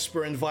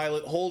 Vesper and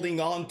Violet, holding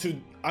on to,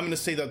 I'm gonna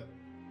say that,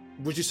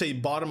 would you say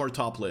bottom or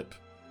top lip?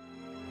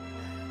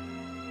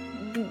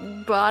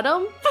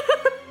 Bottom?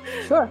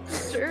 Sure.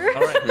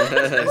 Alright.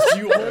 As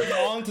you hold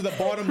on to the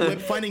bottom lip,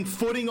 finding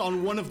footing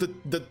on one of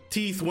the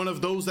teeth, one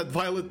of those that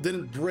Violet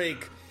didn't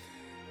break,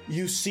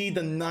 you see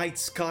the night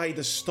sky,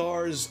 the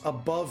stars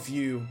above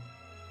you.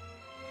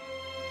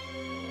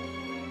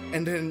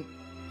 And then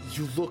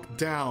you look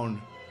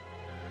down,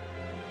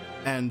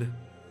 and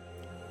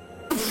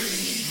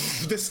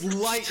this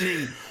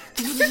lightning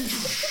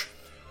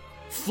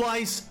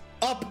flies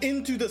up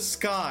into the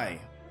sky.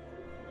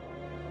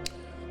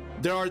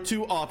 There are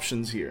two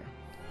options here.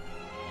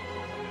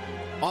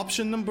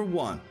 Option number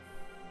one,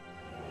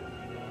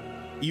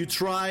 you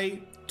try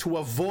to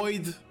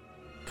avoid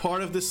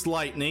part of this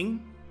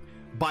lightning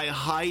by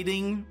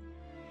hiding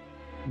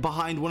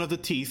behind one of the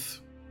teeth.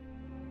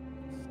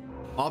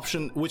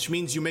 Which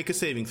means you make a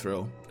saving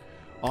throw.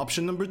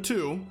 Option number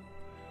two,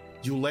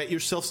 you let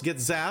yourselves get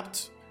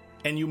zapped,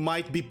 and you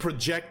might be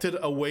projected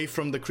away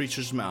from the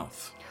creature's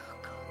mouth.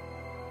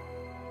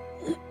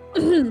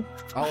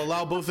 I'll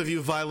allow both of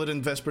you, Violet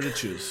and Vesper, to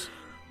choose.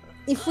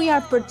 If we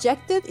are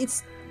projected,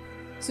 it's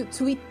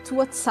to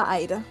what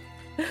side?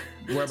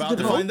 We're about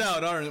to find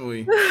out, aren't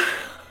we?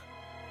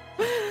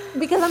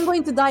 Because I'm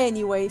going to die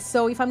anyway,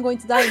 so if I'm going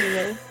to die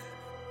anyway,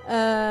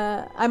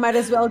 I might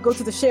as well go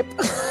to the ship.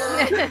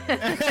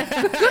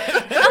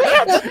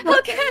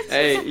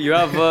 Hey, you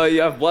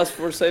have blessed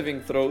for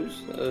saving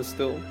throws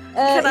still.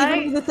 Could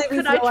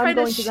I try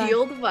to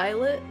shield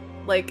Violet?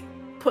 Like,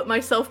 put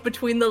myself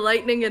between the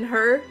lightning and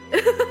her?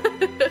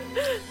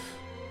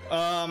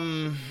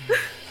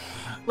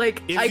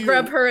 Like, I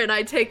grab her and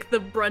I take the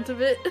brunt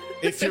of it.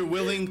 If you're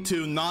willing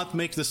to not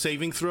make the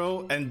saving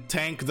throw and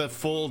tank the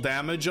full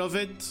damage of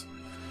it,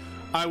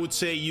 I would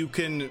say you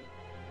can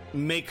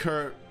make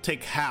her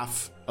take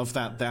half of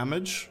that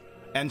damage,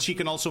 and she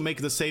can also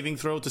make the saving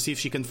throw to see if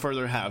she can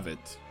further have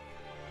it.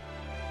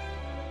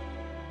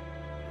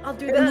 I'll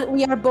do that.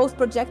 We are both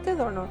projected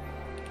or not?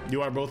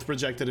 You are both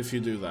projected if you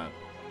do that.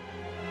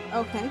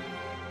 Okay.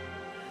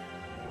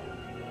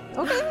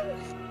 Okay.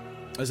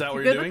 Is that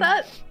what you're you're doing? With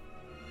that?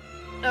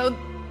 No,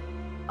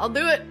 I'll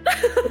do it.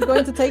 You're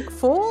going to take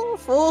full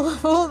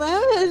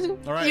damage.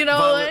 All right. You know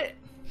Violet,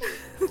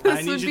 what?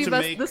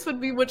 This would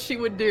be what she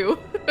would do.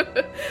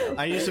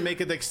 I need to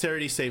make a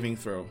dexterity saving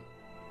throw.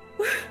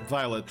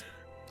 Violet.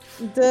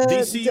 I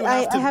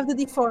have the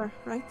D4,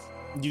 right?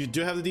 You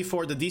do have the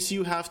D4. The DC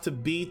you have to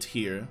beat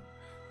here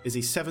is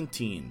a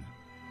 17.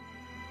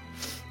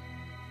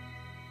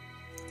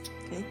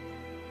 Okay.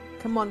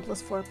 Come on,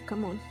 +4.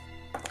 Come on.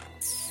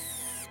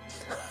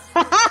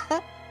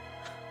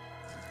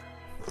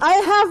 I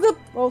have the.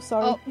 Oh,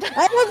 sorry. Oh.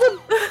 I have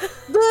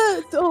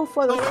the. Oh,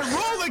 father. Oh,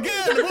 roll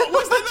again. What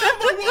was the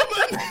number,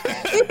 woman?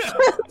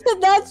 It's the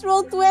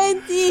natural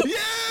 20.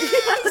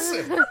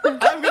 Yes.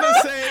 I'm gonna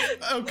say.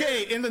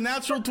 Okay, in the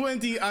natural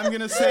 20, I'm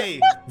gonna say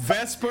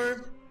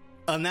Vesper.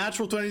 A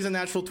natural 20 is a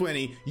natural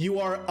 20. You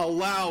are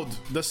allowed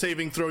the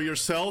saving throw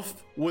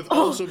yourself, with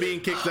also being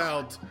kicked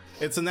out.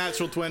 It's a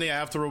natural 20. I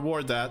have to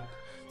reward that.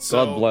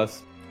 So, God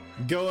bless.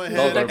 Go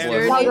ahead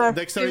and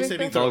dexterity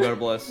saving throw. God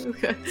bless.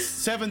 Okay.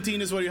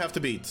 17 is what you have to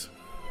beat.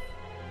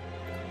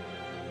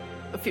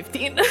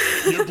 15.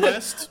 You're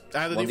blessed.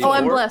 Add a D4. Oh,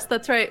 I'm blessed.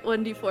 That's right.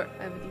 1d4.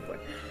 I have a d4.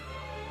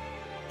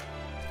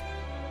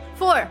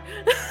 4.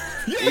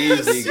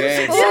 Yes! Easy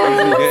game.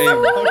 Okay,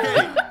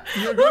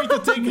 you're going to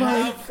take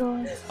half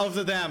of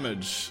the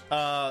damage.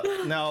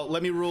 Now,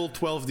 let me roll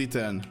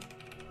 12d10.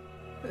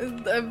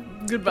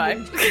 Goodbye.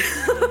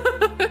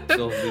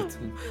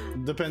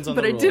 Depends on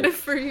but the roll. I did it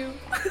for you.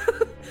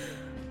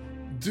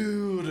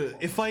 Dude,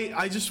 if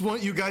I just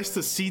want you guys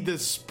to see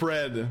this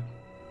spread.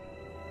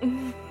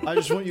 I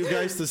just want you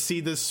guys to see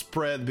this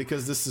spread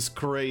because this is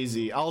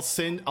crazy. I'll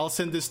send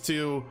this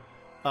to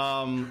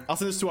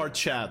our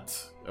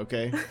chat,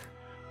 okay?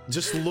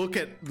 Just look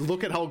at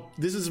how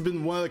this has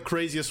been one of the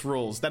craziest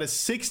rolls. That is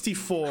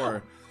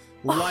 64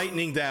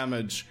 lightning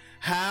damage.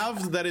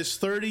 Halved, that is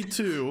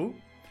 32.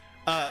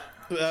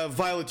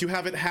 Violet, you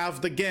have it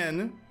halved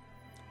again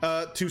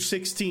to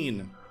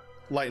 16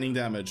 lightning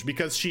damage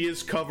because she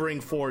is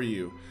covering for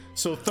you.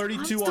 So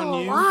 32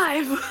 on you.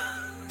 Alive.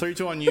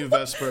 32 on you,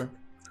 Vesper.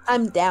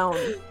 I'm down.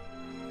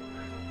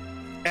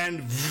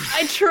 And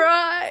I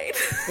tried.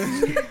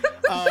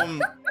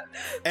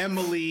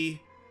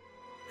 Emily,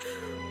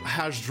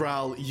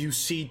 Hasdral, you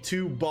see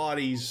two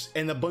bodies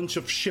and a bunch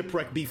of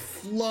shipwreck be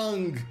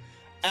flung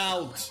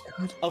out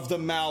of the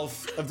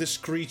mouth of this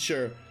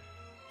creature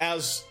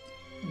as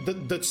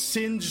the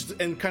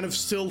singed and kind of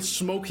still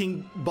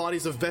smoking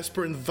bodies of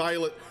Vesper and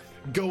Violet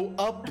go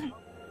up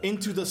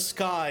into the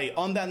sky.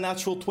 On that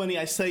natural 20,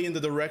 I say in the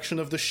direction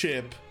of the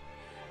ship,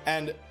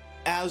 and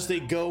as they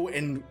go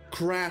and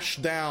crash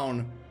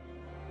down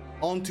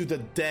onto the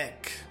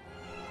deck,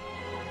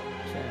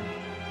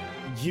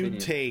 you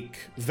take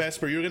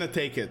Vesper. You're gonna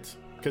take it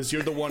because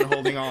you're the one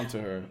holding on to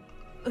her.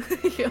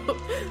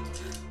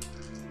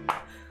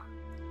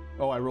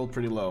 Oh, I rolled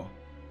pretty low.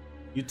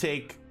 You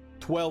take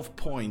 12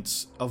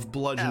 points of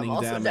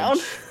bludgeoning damage.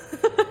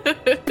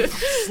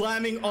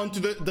 Slamming onto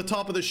the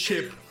top of the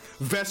ship,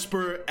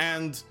 Vesper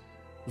and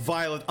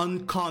Violet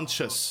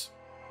unconscious.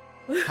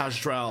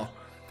 Hasdral.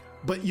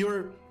 But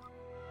your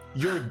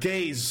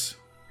gaze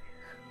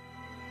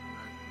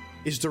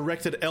is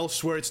directed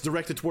elsewhere. It's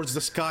directed towards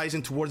the skies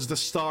and towards the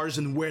stars,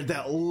 and where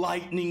that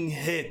lightning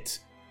hit.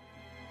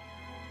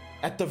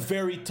 At the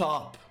very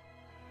top,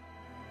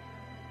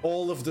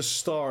 all of the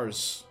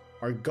stars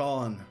are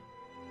gone.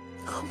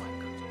 Oh my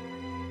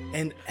god.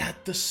 And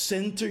at the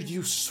center,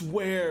 you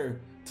swear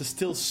to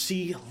still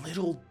see a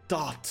little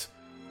dot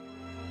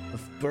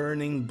of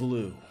burning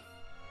blue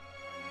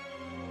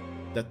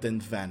that then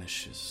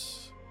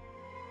vanishes.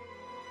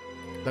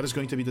 That is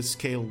going to be the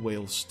scale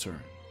whale's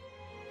turn.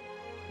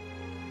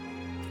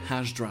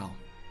 Hasdral,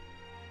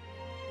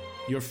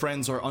 your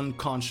friends are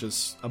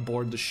unconscious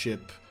aboard the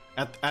ship.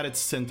 At its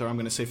center, I'm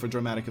going to say for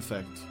dramatic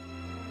effect.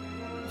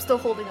 I'm still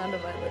holding on to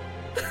Violet.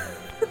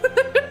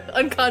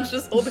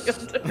 Unconscious, holding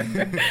on to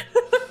her.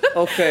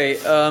 Okay,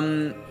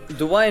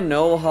 do I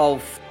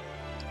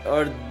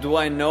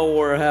know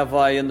or have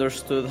I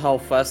understood how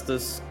fast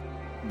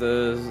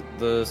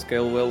the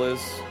scale whale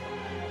is?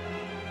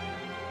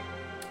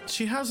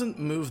 She hasn't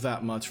moved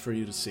that much for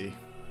you to see.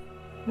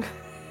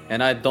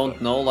 And I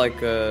don't know,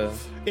 like...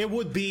 It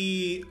would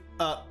be...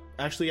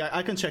 actually,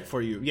 I can check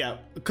for you. Yeah,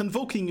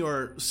 convoking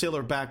your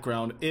sailor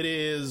background, it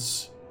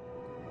is...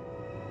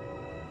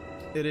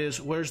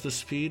 Where's the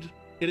speed?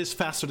 It is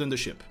faster than the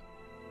ship.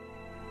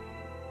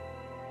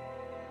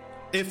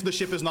 If the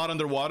ship is not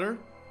underwater,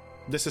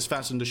 this is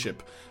faster than the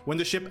ship. When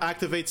the ship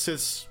activates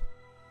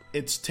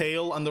its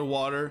tail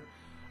underwater,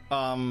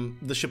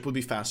 the ship would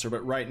be faster.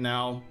 But right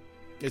now,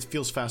 it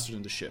feels faster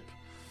than the ship.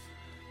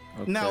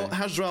 Okay. Now,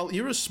 Hasdral,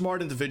 you're a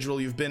smart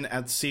individual. You've been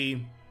at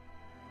sea.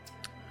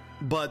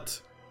 But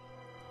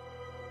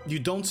you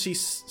don't see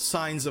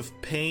signs of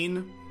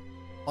pain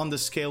on the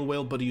scale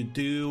whale, but you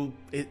do...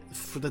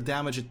 for the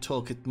damage it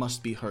took, it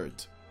must be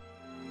hurt.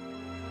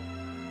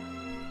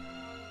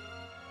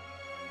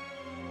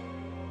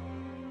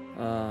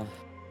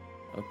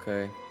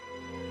 Okay.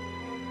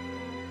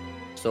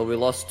 So we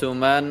lost 2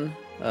 men.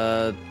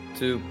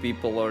 2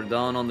 people are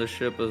down on the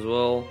ship as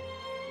well.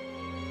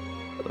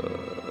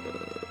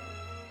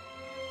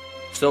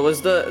 So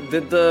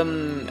did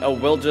the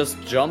whale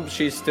just jump?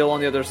 She's still on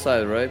the other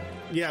side, right?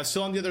 Yeah,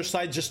 still on the other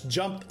side. Just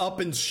jumped up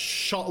and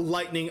shot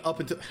lightning up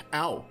into.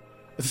 Ow!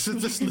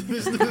 This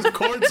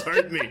cords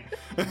hurt me.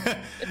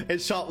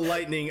 It shot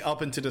lightning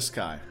up into the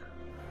sky.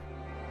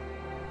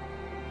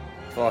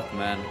 Fuck,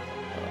 man.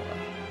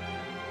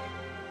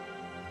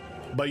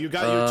 But you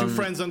got your 2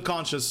 friends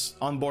unconscious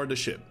on board the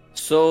ship.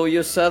 So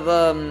you said,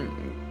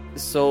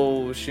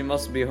 so she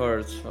must be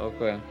hurt.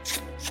 Okay.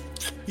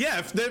 Yeah,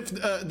 if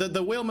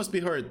the whale must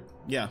be hurt.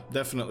 Yeah,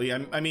 definitely.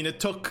 I mean, it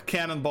took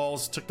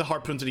cannonballs, took the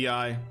harpoon to the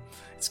eye.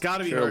 It's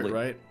gotta be hurt,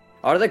 right?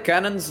 Are the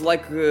cannons,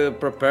 like,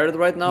 prepared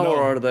right now,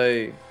 or are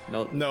they...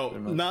 No,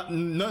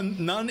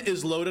 none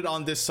is loaded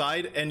on this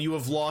side, and you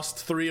have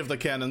lost 3 of the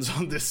cannons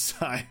on this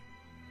side.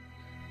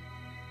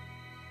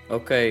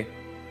 Okay.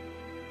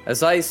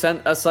 As I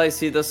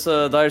see this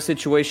dire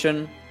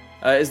situation,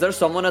 is there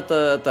someone at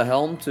the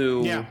helm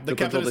to... Yeah, the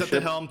captain is at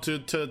ship? the helm to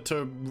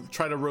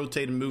try to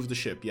rotate and move the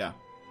ship, yeah.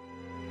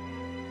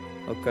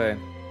 Okay.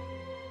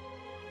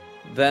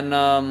 Then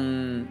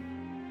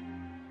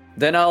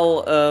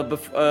I'll,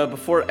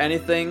 before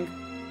anything,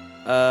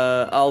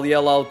 I'll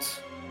yell out,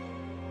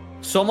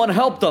 "Someone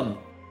help them!"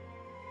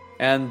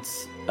 And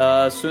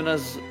as soon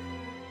as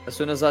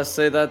I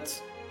say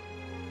that,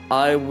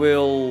 I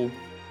will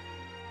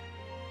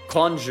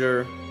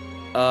conjure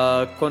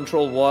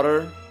control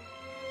water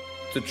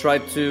to try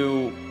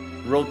to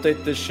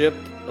rotate the ship,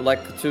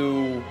 like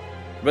to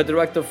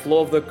redirect the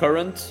flow of the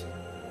current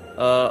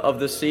of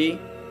the sea,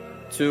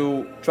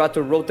 to try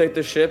to rotate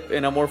the ship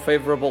in a more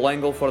favorable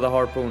angle for the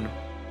harpoon.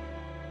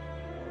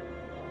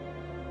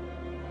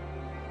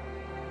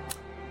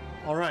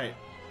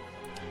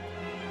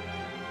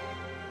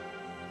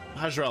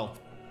 Hajrel,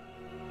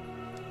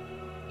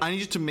 I need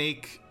you to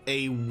make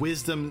a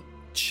wisdom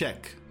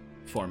check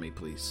for me,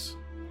 please.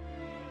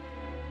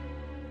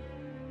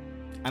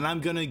 And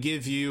I'm gonna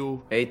give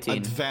you 18.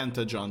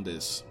 advantage on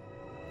this.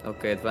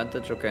 Okay,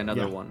 advantage. Okay,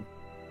 another one.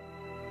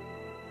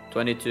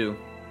 22.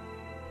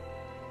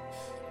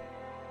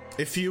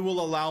 If you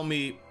will allow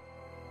me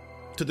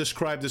to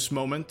describe this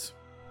moment,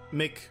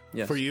 Mick,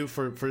 for you,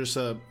 for just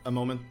a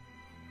moment.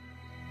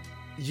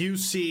 You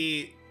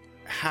see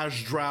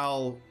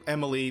Hajrel's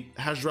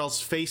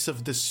face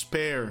of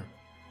despair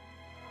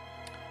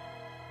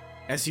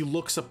as he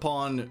looks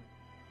upon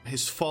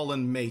his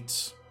fallen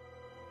mates.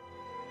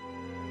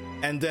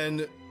 And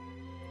then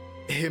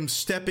him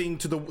stepping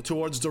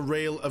towards the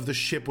rail of the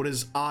ship with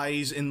his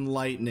eyes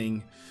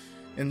enlightening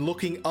and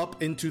looking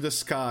up into the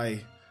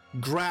sky,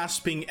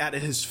 grasping at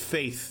his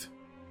faith.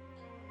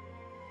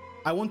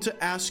 I want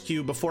to ask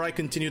you, before I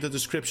continue the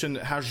description,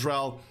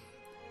 Hajrel,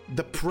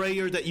 the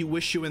prayer that you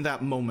wish you in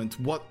that moment,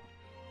 what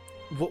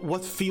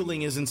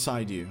feeling is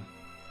inside you?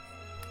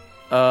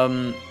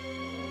 As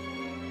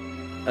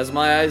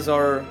my eyes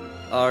are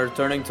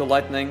turning to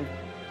lightning,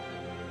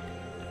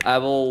 I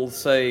will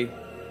say,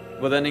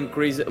 with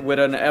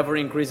an ever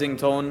increasing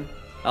tone,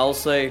 I'll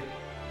say,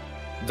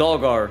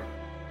 Dalgar,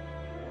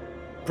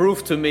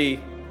 prove to me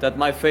that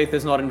my faith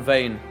is not in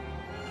vain.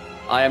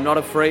 I am not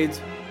afraid,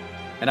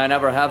 and I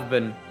never have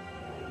been.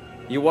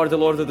 You are the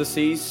Lord of the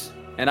Seas,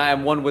 and I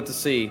am one with the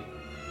sea.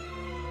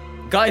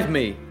 Guide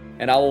me,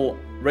 and I will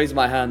raise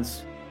my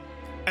hands.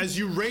 As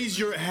you raise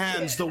your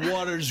hands, the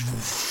waters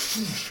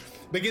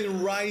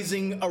begin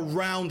rising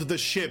around the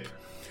ship.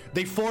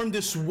 They form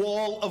this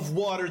wall of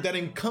water that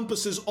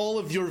encompasses all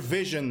of your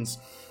visions.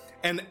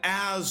 And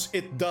as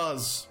it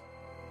does,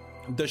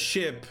 the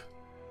ship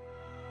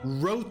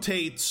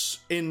rotates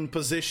in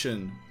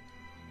position.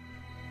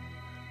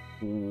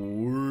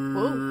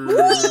 We're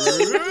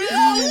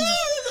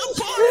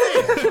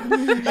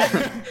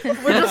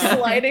just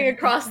sliding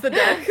across the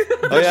deck.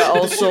 Oh yeah,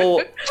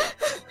 also,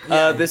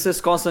 this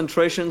is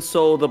concentration,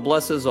 so the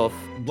bless is off.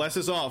 Bless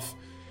is off.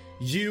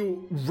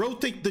 You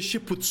rotate the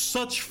ship with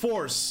such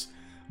force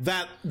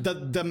that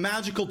the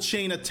magical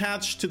chain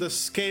attached to the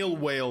scale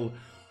whale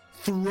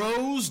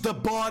throws the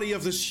body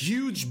of this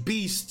huge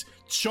beast,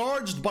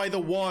 charged by the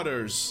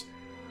waters,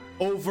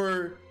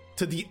 over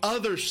to the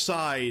other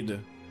side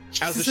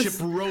as the ship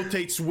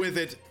rotates with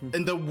it,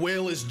 and the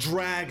whale is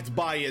dragged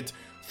by it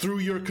through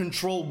your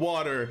controlled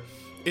water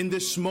in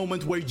this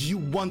moment where you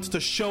want to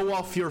show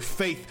off your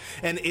faith.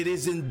 And it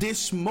is in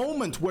this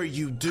moment where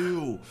you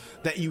do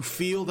that you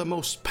feel the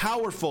most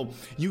powerful.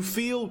 You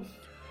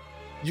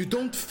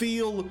don't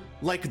feel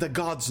like the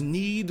gods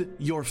need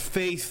your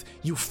faith.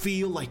 You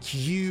feel like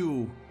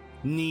you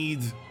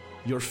need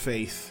your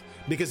faith.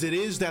 Because it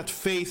is that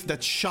faith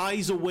that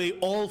shies away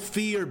all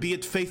fear, be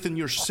it faith in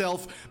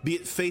yourself, be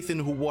it faith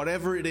in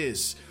whatever it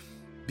is,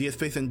 be it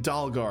faith in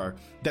Dalgar,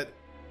 that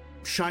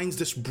shines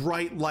this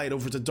bright light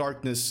over the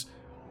darkness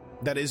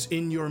that is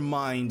in your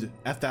mind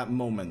at that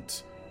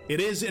moment.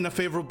 It is in a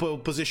favorable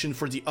position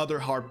for the other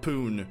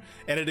harpoon,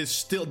 and it is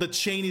still, the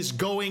chain is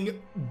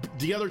going,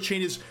 the other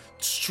chain is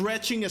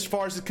stretching as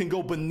far as it can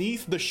go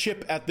beneath the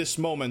ship at this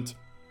moment.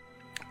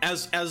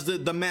 As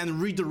the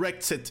man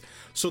redirects it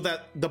so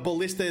that the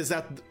ballista is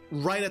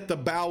right at the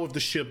bow of the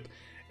ship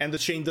and the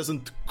chain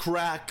doesn't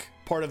crack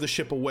part of the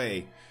ship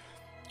away.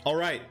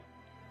 Alright.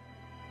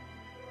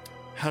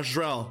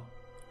 Hajrel,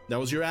 that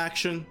was your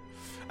action.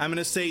 I'm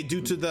gonna say,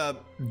 due to the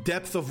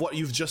depth of what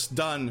you've just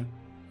done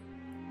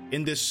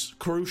in this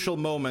crucial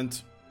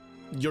moment,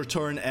 your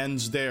turn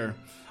ends there.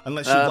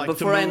 Unless you'd like to move.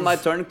 Before I end my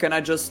turn, can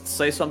I just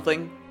say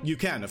something? You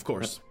can, of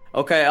course.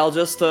 Okay, I'll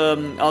just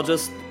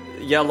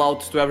yell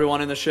out to everyone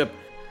in the ship,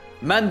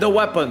 "Man the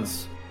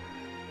weapons!"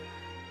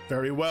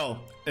 Very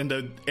well.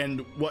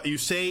 And what you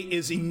say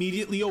is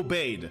immediately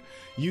obeyed.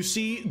 You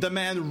see the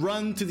man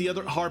run to the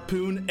other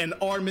harpoon and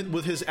arm it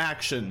with his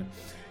action.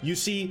 You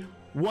see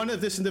one of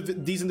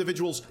these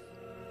individuals,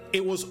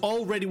 it was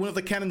already, one of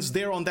the cannons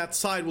there on that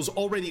side was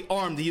already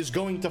armed. He is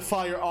going to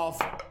fire off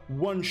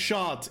one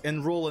shot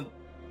and roll an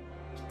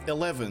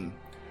 11.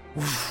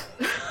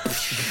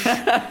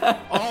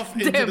 Off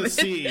into the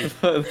sea.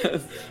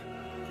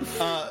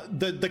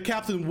 The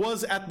captain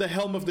was at the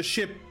helm of the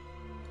ship.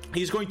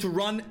 He's going to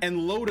run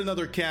and load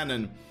another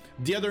cannon.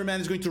 The other man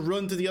is going to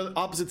run to the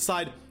opposite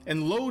side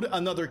and load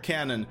another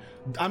cannon.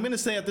 I'm going to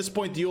say at this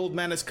point the old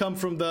man has come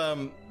from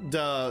the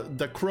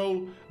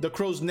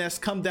crow's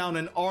nest, come down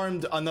and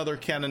armed another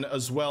cannon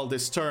as well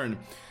this turn.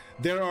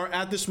 There are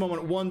at this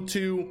moment 1,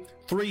 2,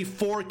 3,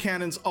 4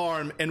 cannons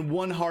armed and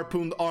 1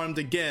 harpoon armed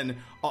again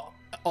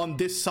on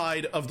this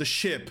side of the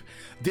ship.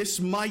 This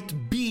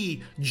might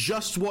be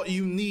just what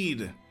you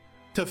need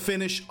to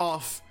finish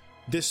off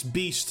this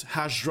beast,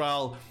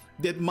 Hajrel.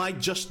 It might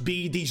just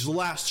be these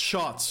last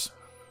shots.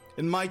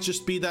 It might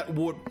just be that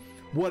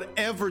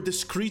whatever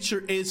this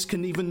creature is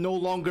can even no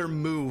longer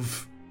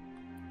move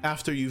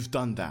after you've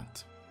done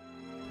that.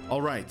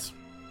 Alright.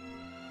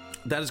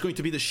 That is going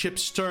to be the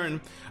ship's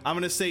turn. I'm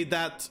going to say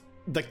that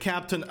the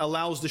captain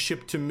allows the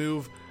ship to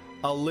move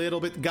a little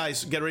bit.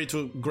 Guys, get ready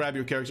to grab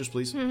your characters,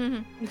 please.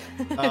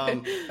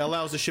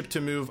 Allows the ship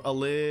to move a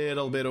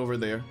little bit over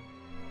there.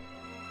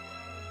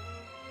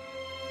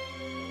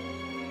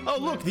 Oh,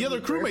 look, the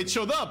other crewmate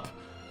showed up.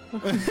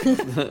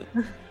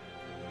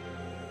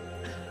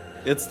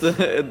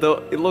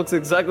 It looks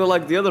exactly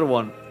like the other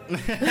one.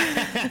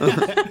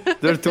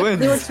 They're twins.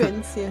 They were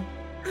twins, yeah.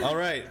 All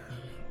right.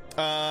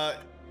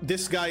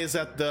 This guy is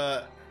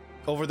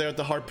over there at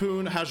the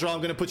harpoon. Hajral,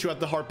 I'm gonna put you at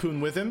the harpoon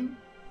with him.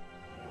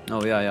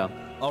 Oh yeah.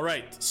 All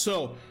right.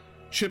 So,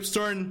 ship's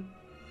turn.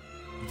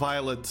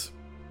 Violet,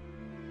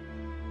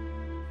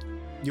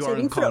 you are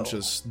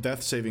unconscious.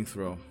 Death saving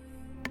throw.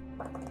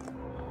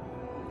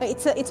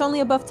 It's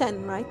only above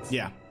 10, right?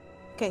 Yeah.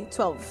 Okay,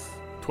 12.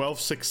 12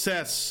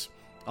 success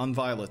on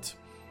Violet.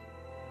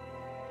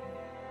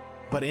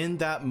 But in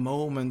that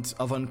moment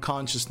of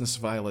unconsciousness,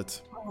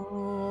 Violet,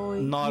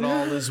 not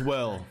all is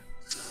well.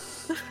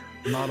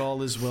 Not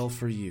all is well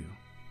for you.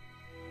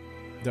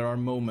 There are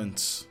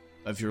moments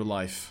of your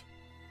life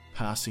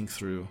passing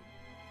through.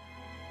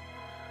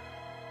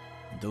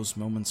 And those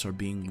moments are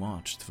being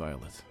watched,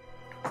 Violet.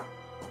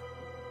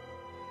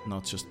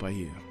 Not just by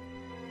you.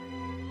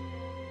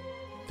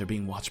 They're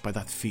being watched by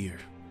that fear.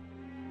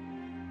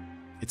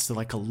 It's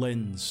like a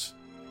lens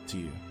to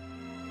you.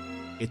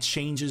 It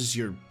changes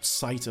your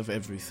sight of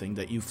everything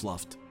that you've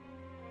loved.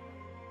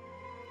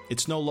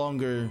 It's no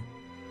longer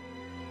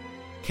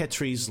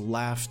Ketri's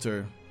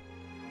laughter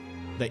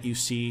that you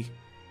see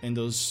in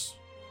those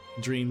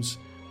dreams.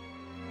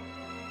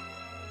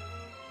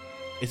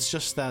 It's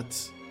just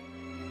that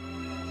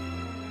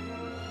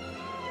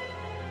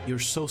you're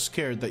so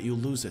scared that you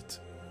lose it.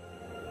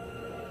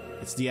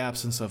 It's the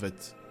absence of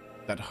it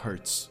that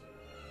hurts,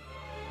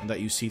 and that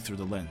you see through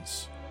the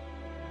lens.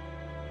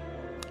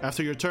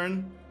 After your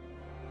turn,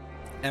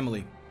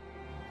 Emily,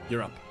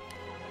 you're up.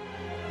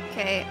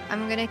 Okay,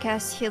 I'm gonna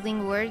cast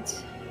Healing Word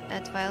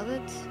at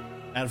Violet.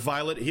 At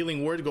Violet,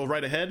 Healing Word, go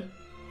right ahead.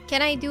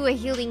 Can I do a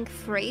healing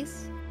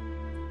phrase?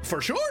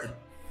 For sure!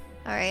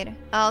 Alright,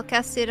 I'll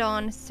cast it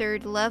on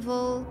 3rd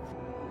level,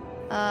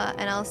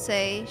 and I'll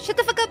say, shut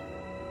the fuck up!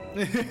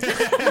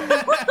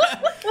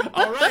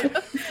 All right.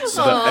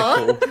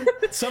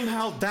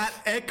 Somehow that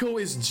echo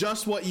is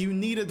just what you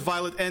needed,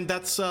 Violet, and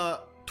that's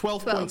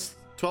 12 points.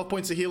 12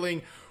 points of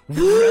healing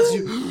as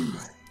you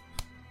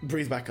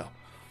breathe back up.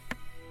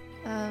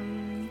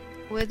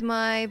 With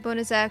my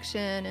bonus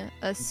action,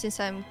 since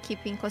I'm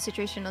keeping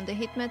concentration on the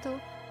hit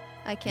metal,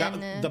 I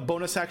can. The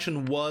bonus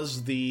action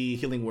was the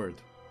Healing Word.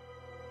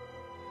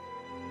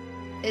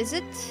 Is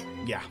it?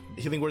 Yeah,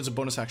 Healing Word is a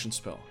bonus action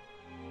spell.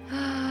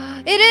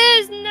 It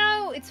is!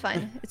 No! It's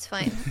fine. It's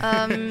fine.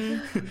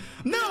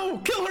 No!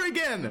 Kill her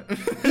again!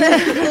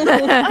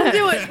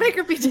 Undo it! Make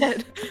her be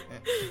dead!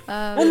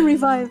 And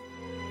revive.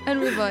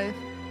 And revive.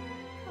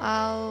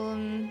 I'll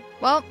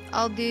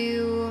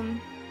do...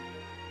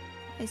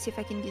 Let's see if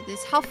I can do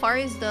this. How far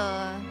is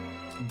the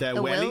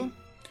whale?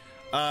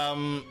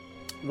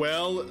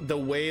 Well, the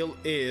whale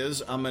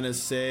is, I'm gonna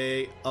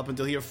say, up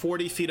until here,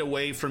 40 feet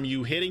away from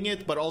you hitting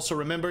it, but also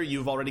remember,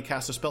 you've already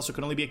cast a spell, so it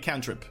can only be a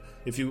cantrip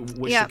if you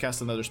wish to cast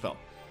another spell.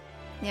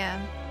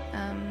 Yeah.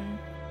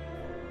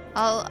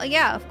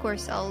 Of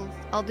course,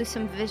 I'll do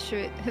some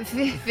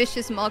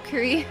vicious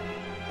mockery.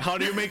 How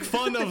do you make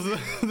fun of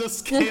the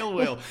scale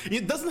whale?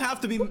 It doesn't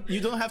have to be, you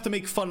don't have to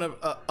make fun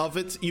of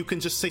it, you can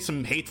just say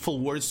some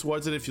hateful words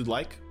towards it if you'd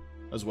like,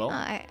 as well.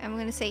 I'm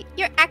gonna say,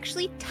 you're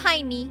actually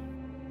tiny.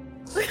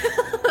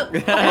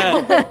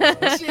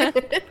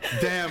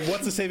 Damn,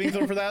 what's the saving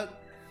throw for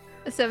that?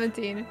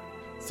 17.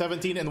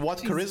 17, and what,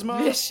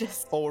 charisma?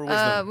 Vicious. Or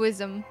wisdom?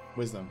 Wisdom.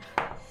 Wisdom.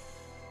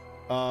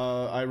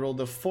 I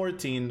rolled a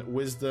 14.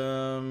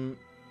 Wisdom,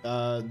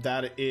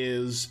 that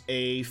is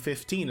a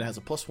 15. It has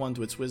a +1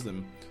 to its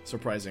wisdom,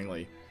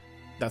 surprisingly.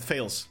 That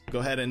fails. Go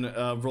ahead and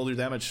roll your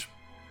damage.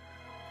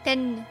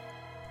 10.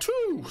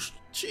 2!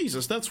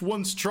 Jesus, that's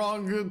one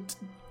strong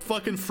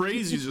fucking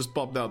phrase you just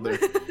popped out there.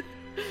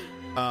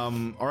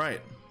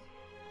 Alright.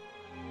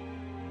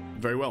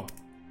 Very well.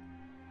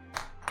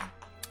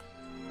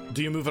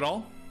 Do you move at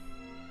all?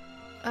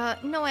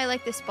 No, I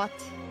like this spot.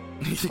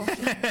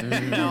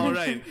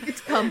 Alright.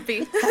 It's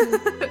comfy.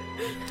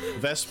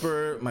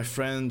 Vesper, my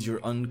friend,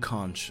 you're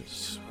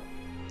unconscious.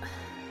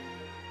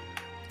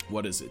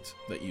 What is it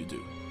that you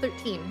do?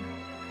 13.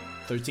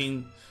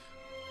 13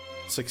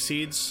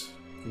 succeeds.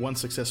 1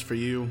 success for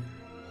you.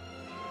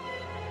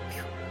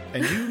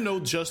 And you know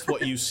just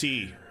what you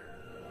see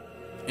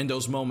in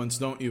those moments,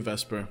 don't you,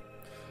 Vesper?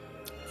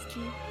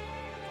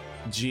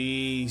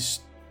 G's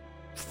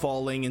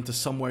falling into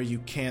somewhere you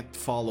can't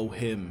follow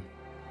him.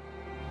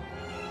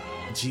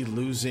 G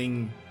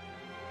losing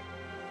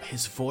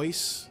his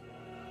voice.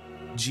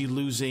 G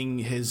losing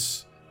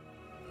his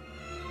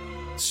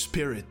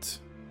spirit.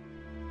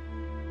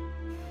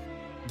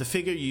 The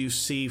figure you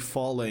see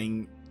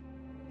falling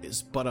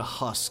is but a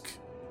husk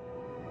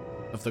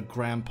of the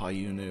grandpa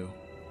you knew.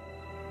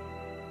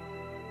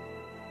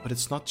 But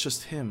it's not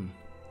just him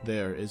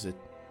there, is it?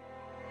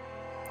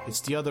 It's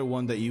the other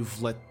one that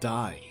you've let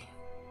die.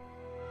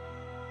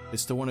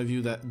 It's the one of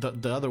you that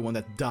the other one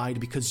that died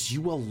because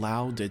you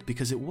allowed it,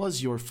 because it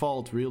was your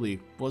fault,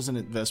 really, wasn't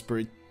it, Vesper?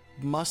 It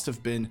must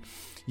have been.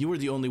 You were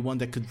the only one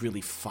that could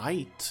really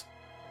fight,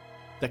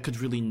 that could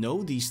really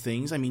know these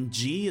things. I mean,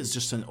 G is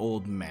just an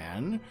old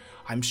man.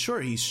 I'm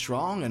sure he's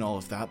strong and all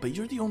of that, but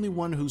you're the only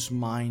one whose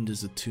mind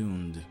is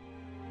attuned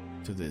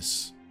to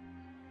this.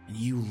 And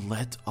you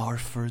let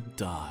Arthur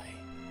die.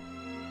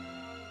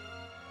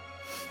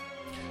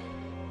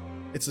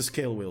 It's the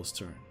scale wheel's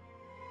turn.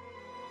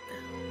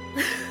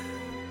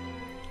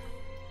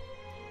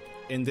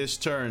 In this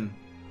turn,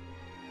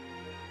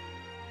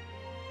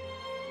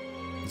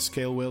 the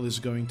scale wheel is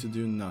going to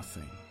do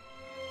nothing.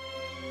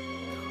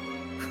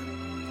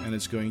 And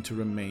it's going to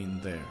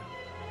remain there.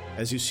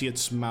 As you see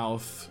its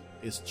mouth,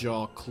 its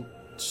jaw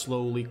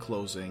slowly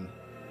closing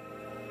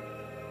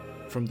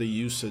from the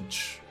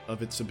usage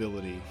of its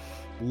ability.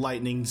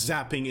 Lightning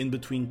zapping in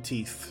between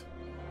teeth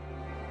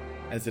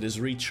as it is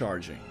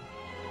recharging.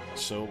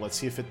 So let's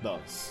see if it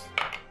does.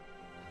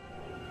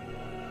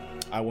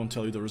 I won't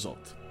tell you the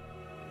result.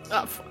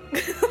 Oh, fuck.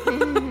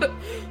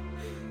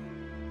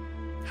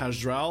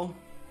 Hasdral,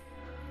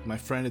 my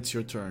friend, it's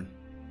your turn.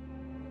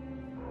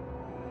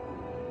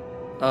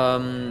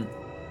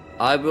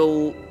 I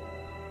will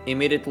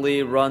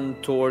immediately run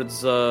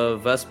towards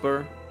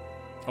Vesper.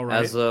 All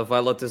right. As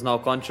Violet is now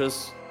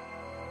conscious.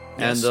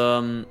 Yes.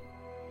 And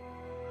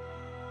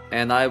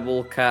I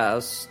will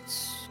cast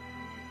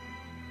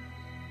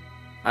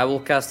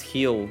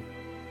heal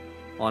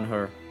on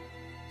her.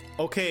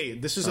 Okay,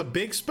 this is a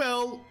big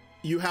spell.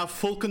 You have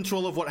full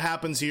control of what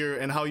happens here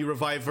and how you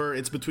revive her.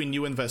 It's between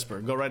you and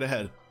Vesper. Go right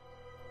ahead.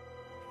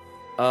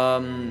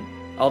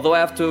 Although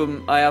I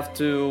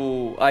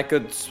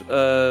could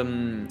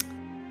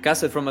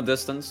cast it from a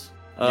distance.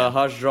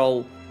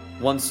 Hasdral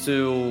wants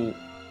to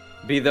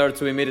be there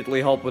to immediately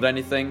help with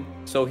anything,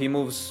 so he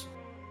moves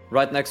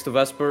right next to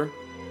Vesper.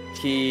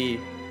 He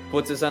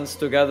puts his hands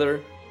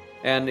together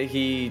and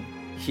he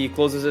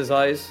closes his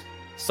eyes,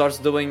 starts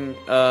doing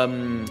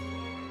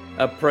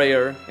a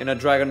prayer in a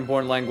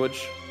dragonborn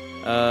language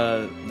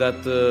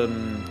that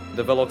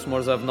the Velox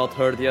Mors have not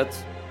heard yet.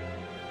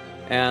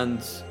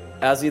 And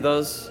as he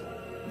does,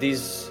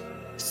 these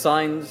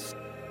signs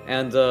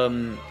and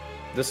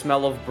the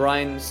smell of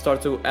brine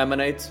start to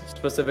emanate,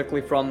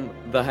 specifically from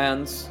the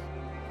hands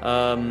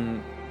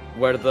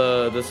where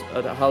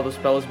how the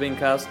spell is being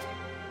cast.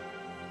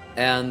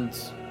 And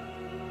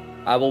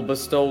I will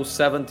bestow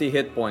 70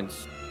 hit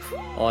points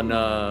on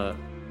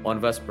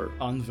Vesper.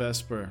 On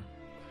Vesper.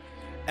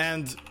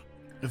 And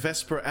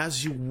Vesper,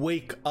 as you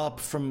wake up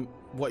from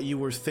what you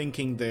were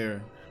thinking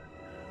there,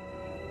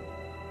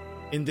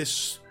 in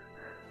this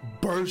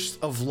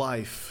burst of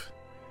life,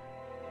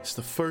 it's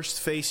the first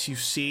face you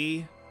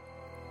see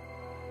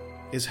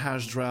is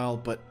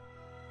Hasdral, but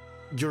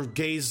your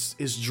gaze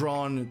is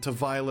drawn to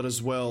Violet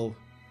as well,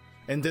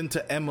 and then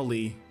to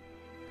Emily.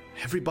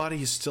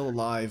 Everybody is still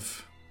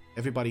alive.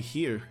 Everybody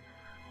here.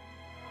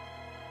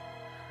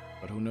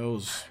 But who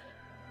knows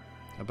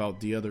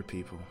about the other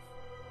people?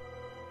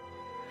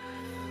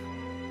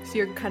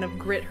 Seer kind of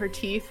grit her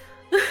teeth,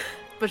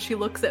 but she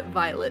looks at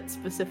Violet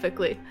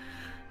specifically.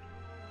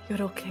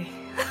 You're okay.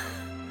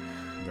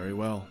 Very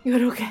well.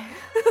 You're okay.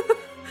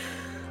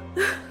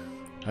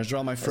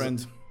 Hasdral, my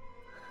friend,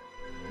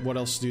 what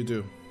else do you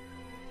do?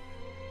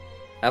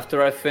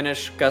 After I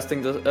finish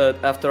casting my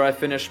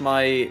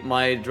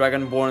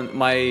Dragonborn,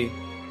 my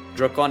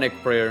Draconic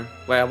prayer.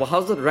 Wait, well,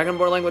 how's the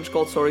Dragonborn language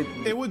called? Sorry.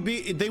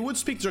 They would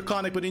speak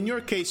Draconic, but in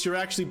your case,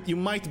 you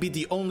might be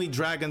the only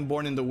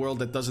Dragonborn in the world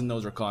that doesn't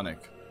know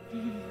Draconic.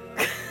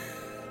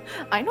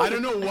 I know. I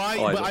don't know why,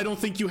 but I don't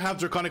think you have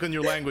Draconic on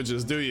your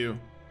languages, do you?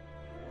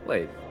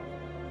 Wait,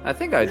 I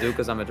think I do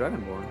because I'm a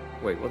Dragonborn.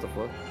 Wait, what the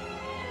fuck?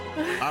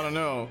 I don't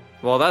know.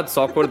 Well, that's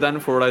awkward then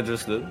for what I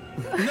just did.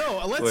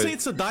 No, let's say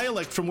it's a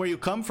dialect from where you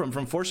come from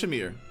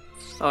Forshamir.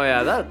 Oh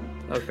yeah, that.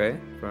 Okay,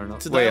 fair enough.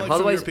 It's a dialect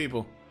from your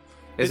people.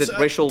 Is it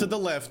racial? To the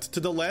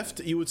left,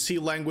 you would see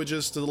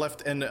languages to the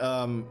left and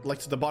like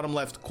to the bottom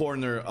left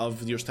corner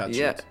of your stat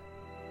sheet. Yeah,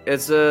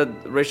 it's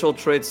racial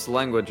traits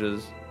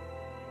languages.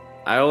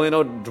 I only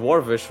know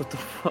Dwarvish. What the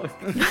fuck?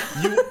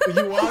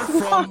 you are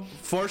from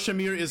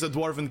Forshamir is a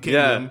dwarven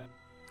kingdom,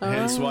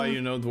 hence why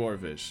you know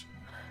Dwarvish.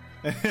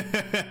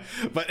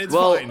 But it's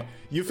fine.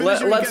 You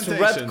finish your let's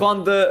incantation.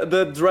 retcon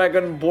the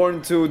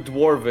Dragonborn to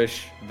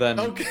Dwarvish then.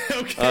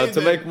 Okay.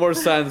 To make more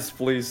sense,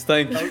 please.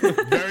 Thank you.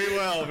 Very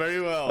well,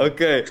 very well.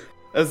 Okay.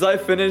 As I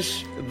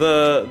finish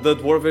the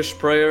Dwarvish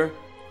prayer,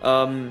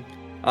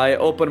 I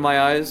open my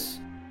eyes,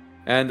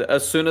 and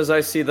as soon as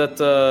I see that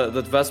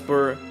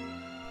Vesper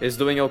is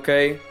doing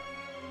okay,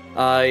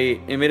 I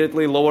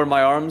immediately lower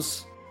my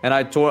arms and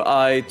I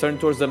turn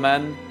towards the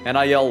man and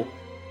I yell,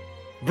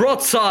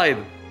 "Broadside!"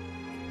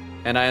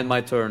 And I end my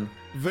turn.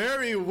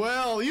 Very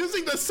well,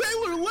 using the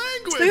sailor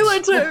language. Sailor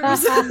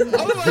terms.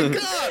 Oh my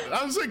god,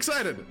 I'm so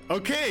excited.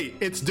 Okay,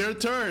 it's their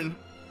turn.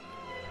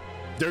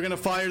 They're gonna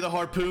fire the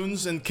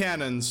harpoons and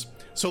cannons.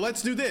 So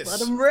let's do this.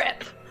 Let them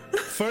rip.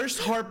 First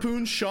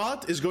harpoon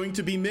shot is going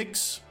to be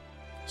Mix.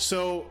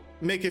 So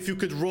Mick, if you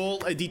could roll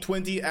a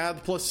d20,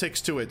 add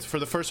 +6 to it for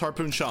the first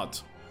harpoon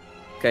shot.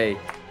 Okay.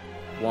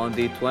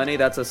 1d20,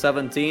 that's a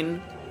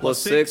 17.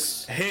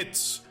 +6.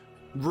 Hits.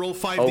 Roll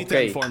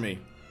 5d10 for me.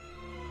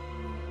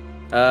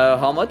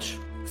 How much?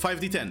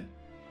 5d10.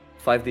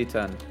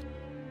 5d10.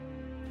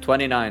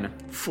 29.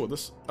 Phew,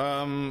 this.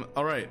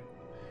 Alright.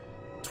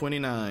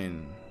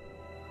 29.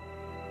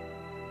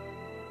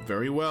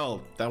 Very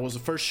well. That was the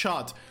first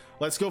shot.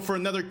 Let's go for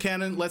another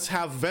cannon. Let's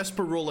have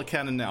Vesper roll a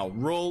cannon now.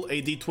 Roll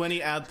a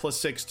d20, add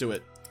 +6 to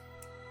it.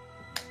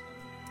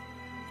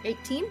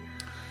 18?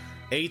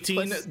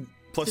 18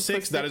 plus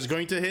 6, that is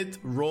going to hit.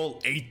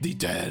 Roll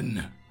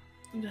 8d10.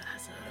 I'm gonna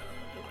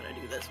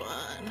do this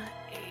one.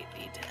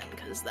 8d10,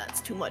 because that's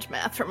too much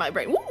math for my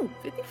brain. Woo!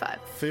 55.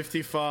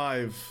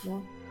 55. Yeah.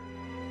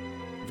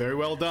 Very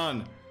well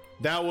done.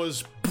 That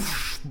was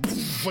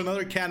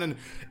another cannon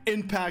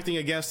impacting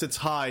against its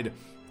hide.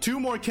 2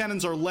 more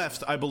cannons are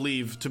left, I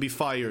believe, to be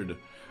fired.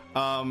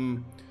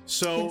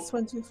 So yes,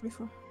 1, 2, 3,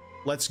 4.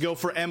 Let's go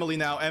for Emily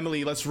now.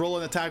 Emily, let's roll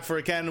an attack for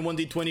a cannon.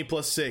 1d20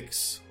 plus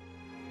 6.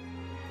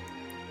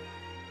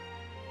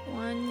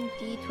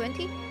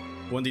 1d20.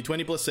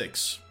 1d20 plus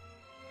 6.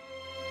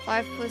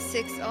 5 plus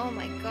 6. Oh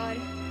my god.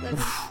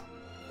 11.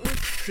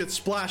 It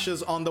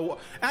splashes on the wall.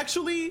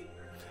 Actually,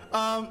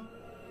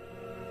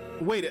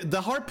 wait,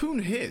 the harpoon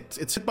hit.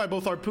 It's hit by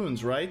both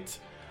harpoons, right?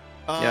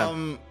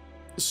 Yeah.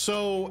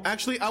 So,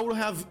 actually, I will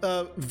have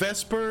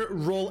Vesper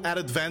roll at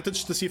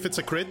advantage to see if it's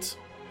a crit.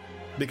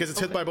 Because it's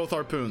hit by both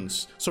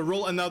harpoons. So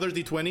roll another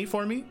d20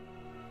 for me.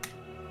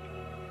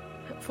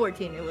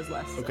 14, it was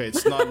less. Okay,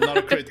 it's not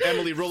a crit.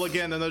 Emily, roll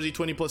again, another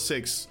d20 plus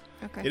 6.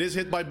 Okay. It is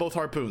hit by both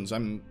harpoons.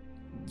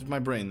 My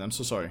brain, I'm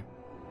so sorry.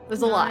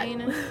 There's a lot.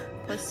 9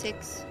 plus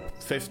 6.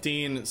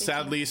 15.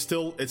 Sadly, it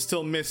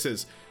still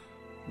misses.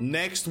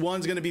 Next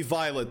one's gonna be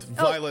Violet.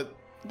 Violet.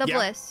 The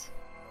bliss.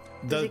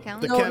 The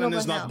No, cannon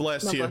is not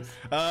bless. blessed here.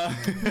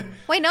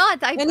 Why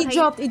not? And he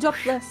dropped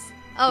bless.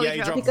 Oh, Yeah, he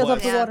he dropped dropped because of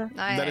the bless. water.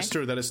 That is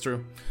true. That is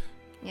true.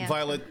 Yeah.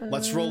 Violet,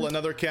 let's roll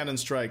another cannon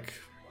strike.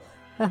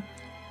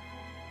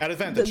 At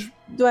advantage.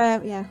 Do I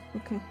have? Yeah.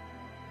 Okay.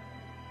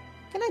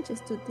 Can I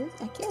just do this?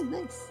 I can.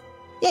 Nice.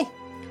 Yay.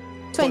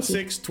 20. Plus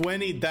 6,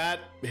 20. That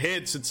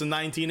hits. It's a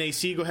 19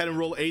 AC. Go ahead and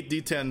roll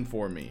 8d10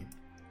 for me.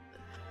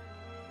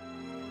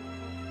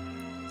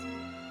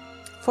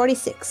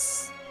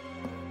 46.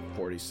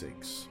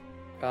 46.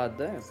 God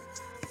damn.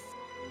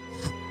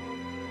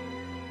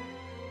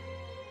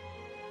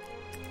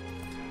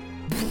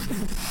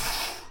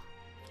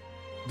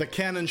 The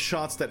cannon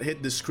shots that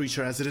hit this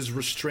creature as it is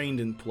restrained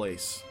in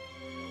place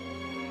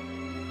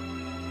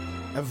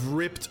have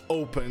ripped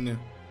open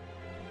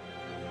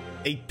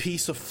a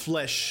piece of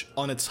flesh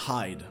on its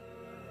hide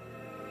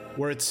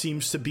where it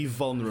seems to be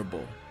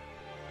vulnerable.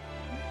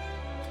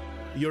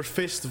 Your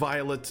fist,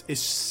 Violet, is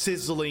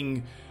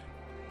sizzling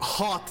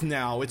hot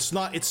now. It's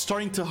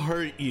starting to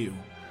hurt you.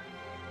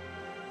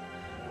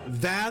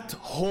 That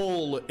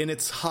hole in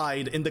its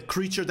hide, in the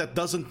creature that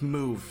doesn't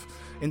move,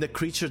 in the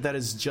creature that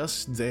is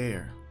just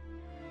there,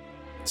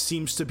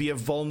 seems to be a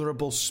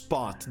vulnerable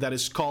spot that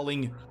is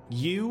calling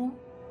you,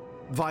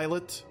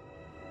 Violet,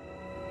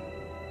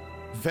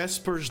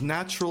 Vesper's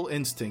natural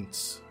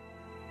instincts,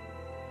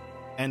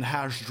 and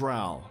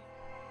Hashdral,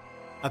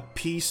 a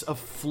piece of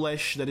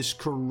flesh that is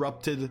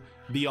corrupted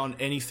beyond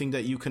anything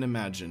that you can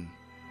imagine.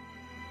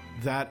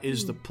 That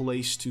is the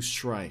place to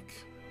strike.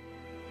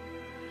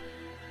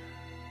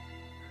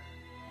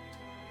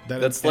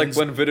 That's like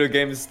when video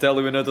games tell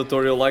you in a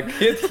tutorial, like,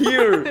 hit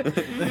here!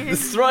 The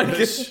strike!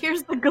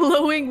 Here's the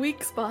glowing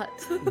weak spot.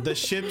 The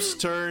ship's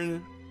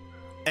turn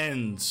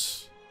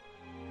ends.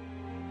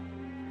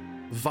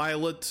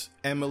 Violet,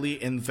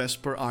 Emily, and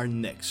Vesper are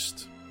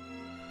next.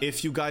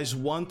 If you guys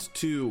want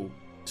to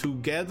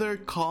together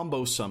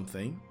combo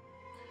something,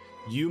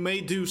 you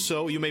may do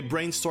so. You may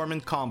brainstorm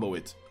and combo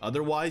it.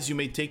 Otherwise, you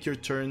may take your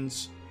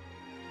turns,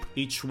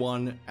 each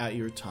one at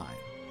your time.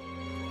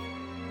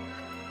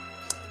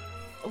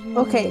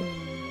 Okay.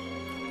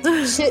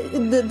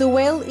 The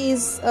whale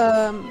is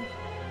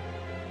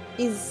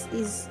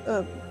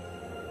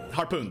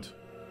Harpooned.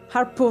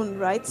 harpoon,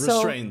 right?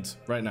 Restrained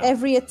right now.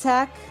 Every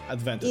attack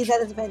Advantage. is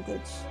at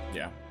advantage.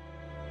 Yeah.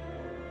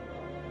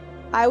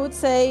 I would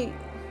say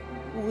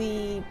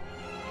we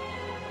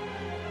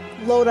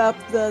load up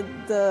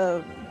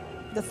the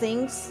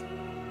things,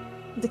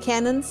 the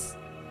cannons,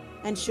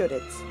 and shoot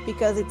it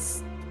because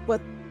it's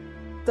what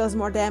does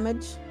more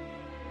damage.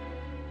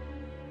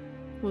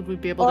 Would we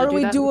be able Or to do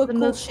we that do a within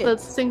cool the shit.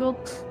 single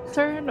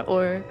turn,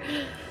 or...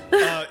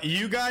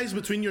 You guys,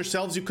 between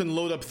yourselves, you can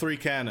load up 3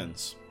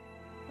 cannons.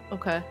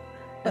 Okay.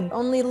 But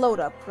only load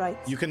up, right?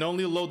 You can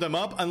only load them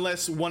up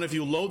unless one of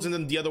you loads and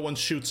then the other one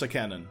shoots a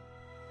cannon.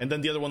 And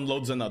then the other one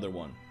loads another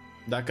one.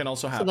 That can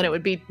also happen. So then it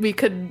would be, we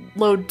could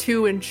load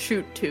 2 and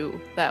shoot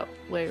 2 that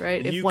way,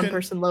 right? If one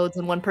person loads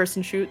and one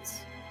person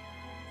shoots?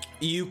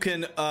 You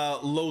can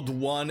load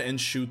 1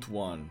 and shoot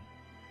 1.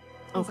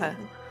 Okay.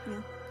 Exactly.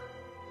 Yeah.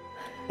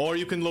 Or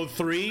you can load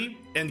 3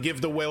 and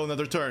give the whale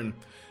another turn.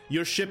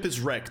 Your ship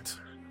is wrecked.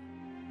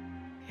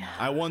 Yeah.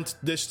 I want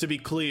this to be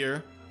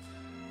clear.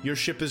 your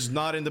ship is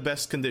not in the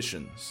best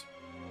conditions.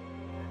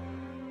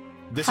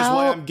 This is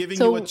why I'm giving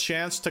you a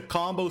chance to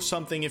combo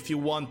something if you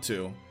want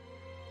to.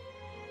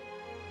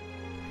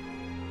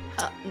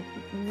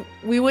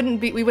 We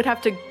would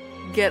have to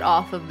get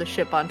off of the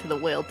ship onto the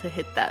whale to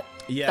hit that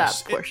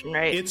portion,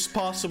 right? It's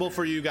possible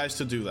for you guys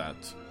to do that.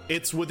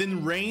 It's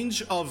within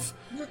range of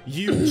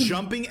you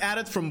jumping at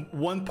it from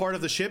one part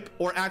of the ship,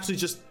 or actually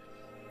just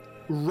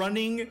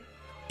running.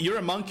 You're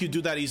a monk, you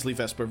do that easily,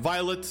 Vesper.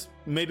 Violet,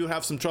 maybe you'll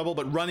have some trouble,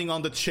 but running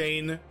on the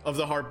chain of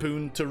the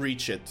harpoon to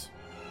reach it.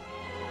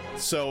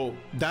 So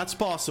that's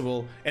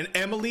possible. And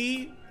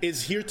Emily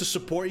is here to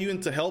support you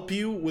and to help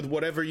you with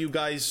whatever you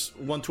guys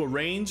want to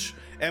arrange.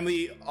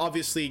 Emily,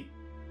 obviously,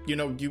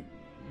 you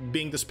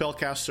being the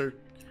spellcaster,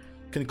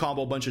 can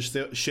combo a bunch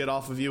of shit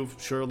off of you,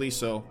 surely.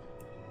 So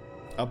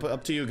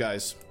up to you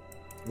guys.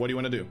 What do you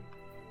want to do?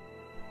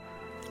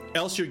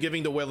 Else you're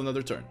giving the whale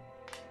another turn.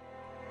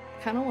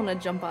 Kind of want to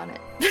jump on it,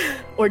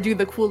 or do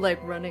the cool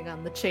running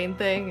on the chain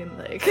thing and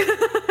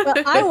Well,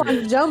 I want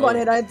to jump on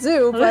it, I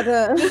do, but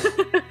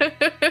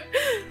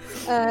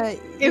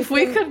if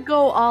we could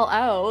go all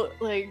out,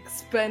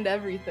 spend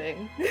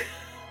everything.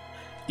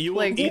 You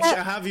will each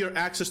have your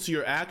access to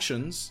your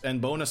actions and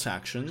bonus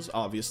actions,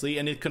 obviously,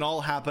 and it can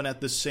all happen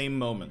at the same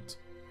moment.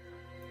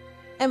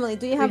 Emily,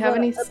 do you have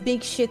a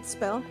big shit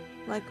spell,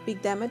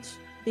 big damage,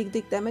 big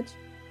dick damage?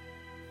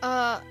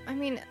 I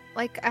mean,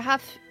 I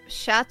have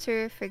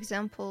Shatter, for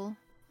example.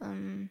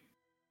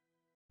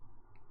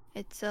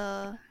 It's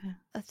a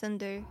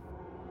thunder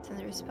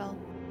spell.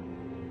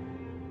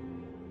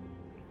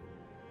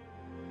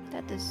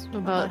 That is. What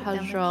about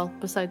Hazral?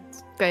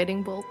 Besides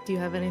Guiding Bolt, do you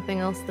have anything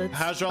else that's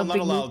Hazral not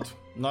allowed.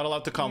 Not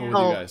allowed to combo with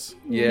you guys.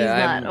 Yeah,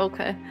 he's not.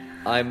 Okay.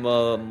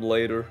 I'm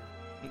later.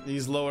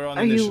 He's lower on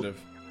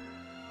initiative.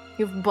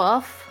 You have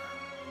buff?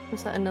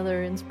 Was that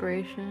another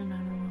inspiration? I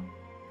don't know.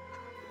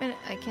 And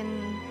I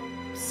can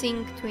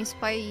sing to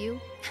inspire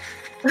you.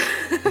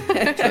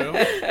 True.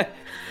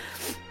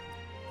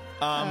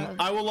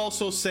 I will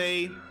also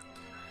say,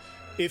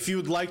 if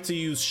you'd like to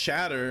use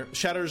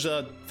Shatter's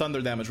a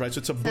thunder damage, right? So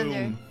it's a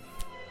boom.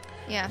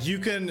 Yeah. You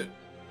can.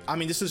 I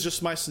mean, this is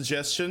just my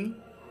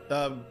suggestion,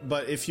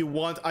 but if you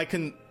want,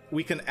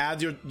 we can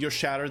add your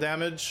Shatter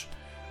damage,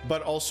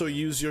 but also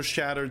use your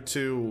Shatter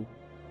to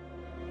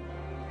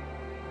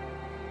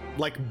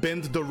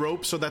bend the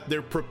rope so that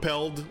they're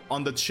propelled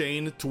on the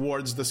chain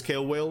towards the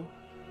scale whale.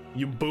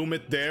 You boom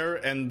it there,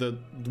 and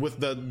with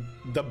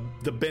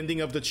the bending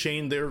of the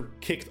chain, they're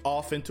kicked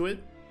off into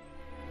it.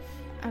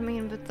 I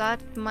mean, but that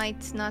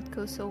might not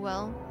go so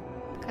well.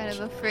 Kind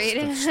of afraid.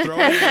 Just throwing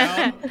it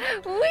out.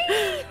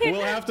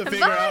 We'll have to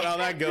figure out how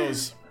that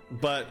goes.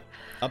 But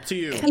up to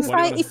you.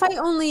 If I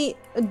only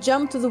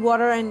jump to the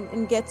water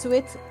and get to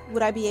it,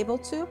 would I be able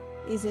to?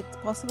 Is it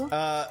possible?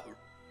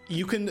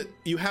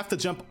 You have to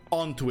jump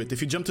onto it.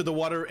 If you jump to the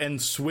water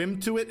and swim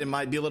to it, it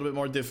might be a little bit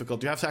more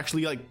difficult. You have to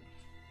actually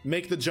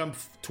make the jump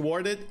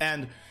toward it,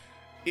 and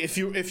if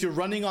you're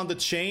running on the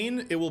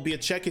chain, it will be a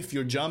check. If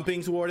you're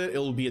jumping toward it, it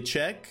will be a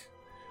check.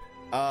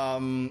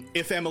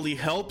 If Emily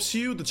helps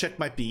you, the check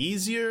might be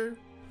easier.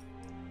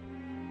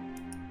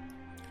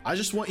 I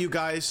just want you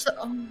guys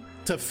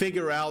to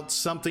figure out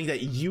something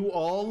that you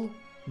all,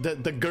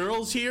 the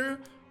girls here,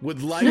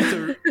 would like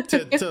to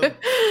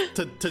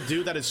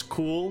do that is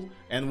cool,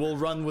 and we'll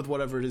run with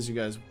whatever it is you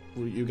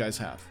guys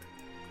have.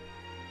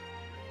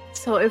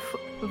 So if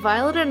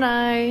Violet and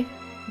I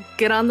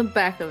get on the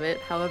back of it,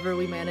 however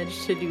we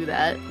manage to do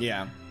that.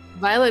 Yeah.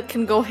 Violet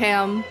can go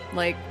ham,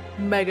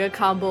 mega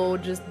combo,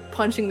 just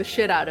punching the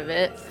shit out of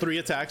it. 3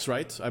 attacks,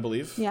 right? I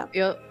believe. Yeah.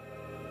 Yep.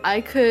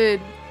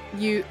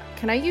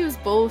 Can I use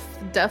both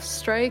Death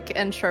Strike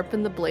and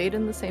Sharpen the Blade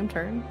in the same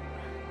turn?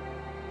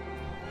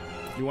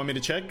 You want me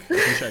to check? I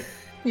can check.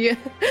 Yeah.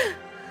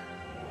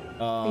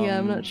 Yeah,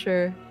 I'm not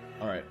sure.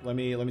 All right, let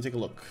me take a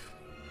look.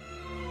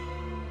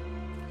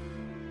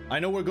 I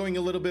know we're going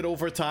a little bit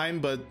over time,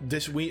 but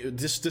this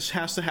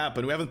has to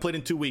happen. We haven't played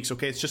in 2 weeks,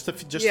 okay? It's just a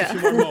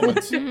few more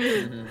moments.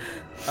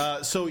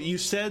 So you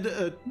said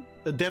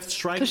a Death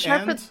Strike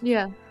and...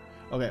 Yeah.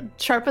 Okay.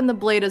 Sharpen the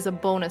Blade is a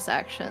bonus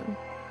action.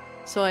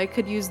 So I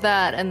could use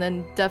that, and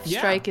then Death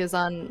Strike is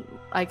on...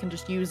 I can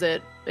just use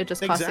it. It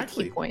just costs a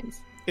key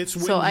points. It's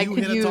when you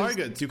hit a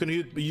target. You can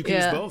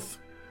use both.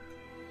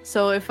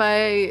 So if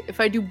I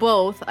do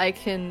both, I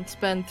can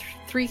spend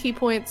 3 key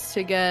points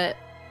to get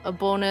a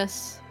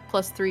bonus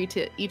 +3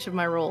 to each of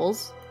my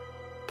rolls.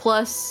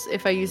 Plus,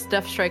 if I use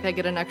Death Strike, I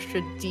get an extra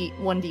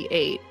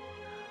 1d8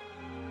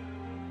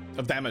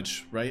 of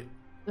damage, right?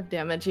 Of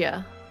damage,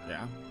 yeah.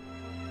 Yeah.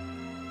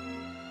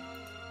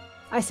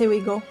 I say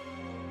we go.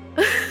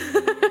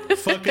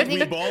 Fuck it,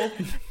 we ball.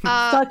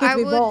 Fuck it,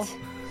 we ball.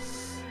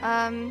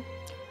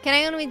 Can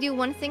I only do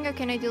one thing, or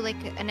can I do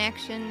an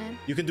action?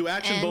 You can do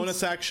action,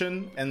 bonus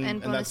action,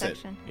 and that's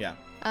action. It. Yeah.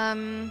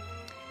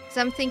 So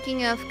I'm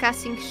thinking of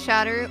casting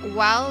Shatter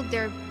while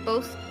they're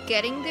both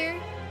getting there.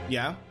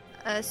 Yeah.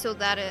 So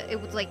that it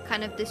would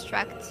kind of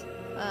distract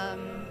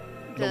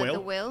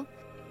the whale.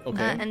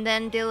 Okay. And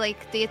then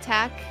they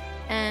attack,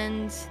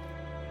 and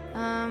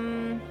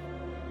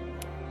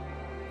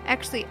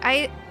Actually,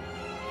 I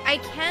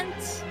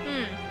can't.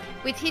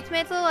 With heat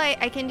metal,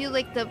 I can do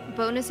like the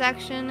bonus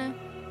action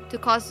to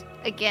cause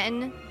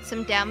again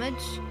some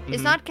damage.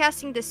 It's not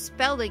casting the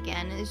spell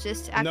again. It's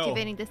just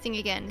activating the thing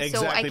again.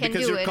 Exactly, so I can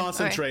because do you're it.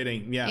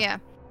 concentrating. Right. Yeah.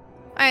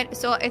 All right.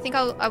 So I think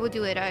I will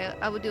do it.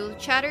 I will do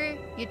chatter.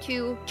 You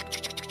two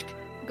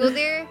go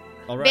there.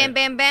 All right. Bam,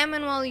 bam, bam,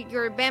 and while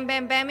you're bam,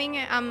 bam,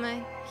 bamming,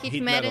 I'm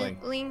heat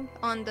meddling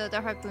on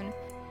the harpoon.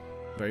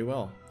 Very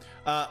well.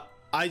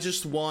 I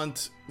just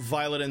want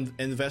Violet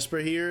and Vesper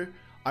here.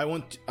 I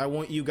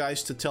want you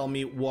guys to tell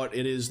me what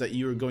it is that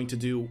you're going to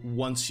do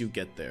once you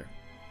get there.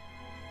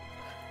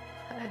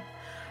 Okay.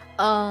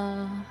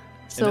 And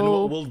then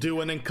we'll do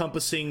an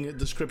encompassing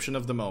description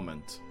of the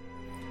moment,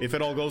 if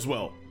it all goes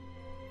well.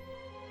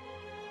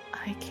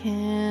 I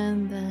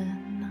can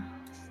then.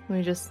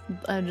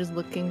 I'm just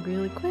looking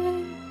really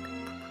quick.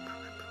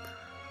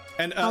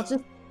 And I'll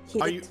just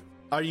hit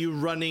are you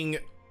running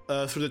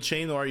through the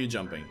chain or are you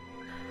jumping?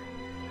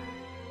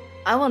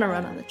 I want to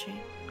run on the chain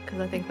because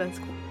I think that's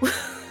cool.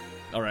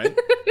 All right.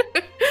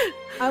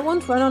 I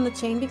won't run on the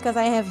chain because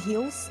I have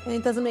heels and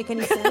it doesn't make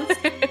any sense.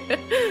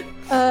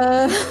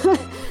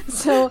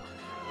 So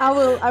I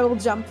will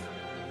jump.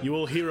 You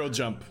will hero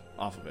jump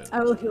off of it.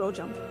 I will hero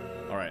jump.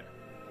 All right.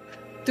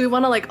 Do we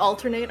want to like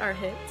alternate our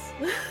hits?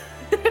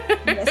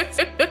 Yes.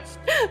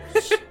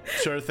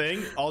 Sure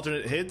thing.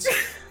 Alternate hits.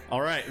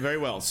 All right. Very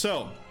well.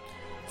 So,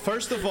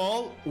 first of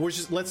all,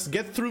 let's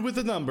get through with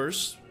the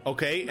numbers,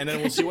 okay? And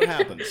then we'll see what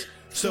happens.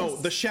 So,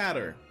 Yes. the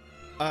shatter.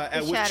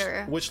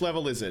 Shatter. Which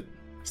level is it?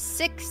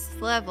 6th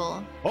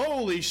level.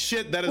 Holy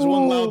shit! That is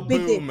one loud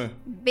big boom.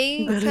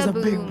 Big That is a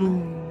big kaboom.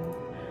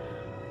 boom.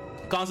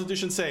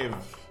 Constitution save.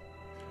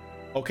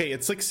 Okay,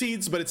 it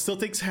succeeds, but it still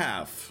takes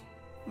half.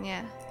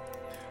 Yeah.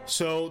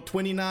 So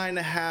 29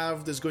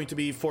 halved is going to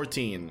be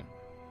 14.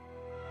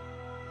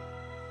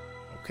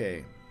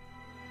 Okay.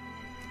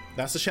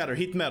 That's the shatter.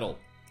 Heat metal.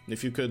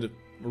 If you could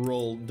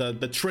roll the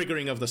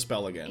triggering of the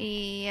spell again.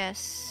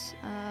 Yes.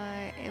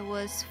 It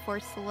was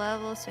 4th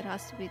level, so it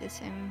has to be the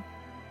same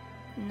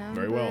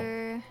number. Very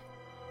well.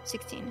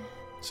 16.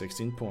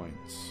 16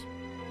 points.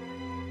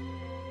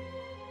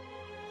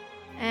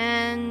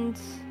 And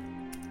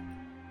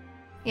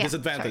yeah,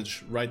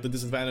 Disadvantage, right? The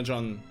disadvantage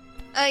on...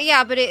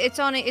 yeah, but it's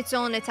on its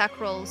own attack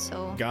roll,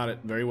 so... Got it.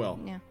 Very well.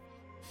 Yeah.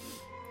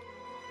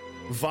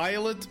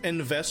 Violet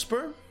and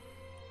Vesper?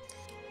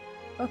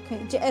 Okay,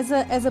 as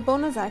a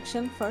bonus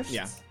action first.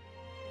 Yeah.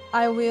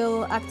 I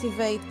will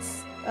activate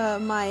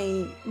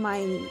my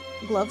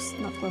gloves,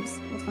 not gloves.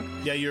 What the fuck?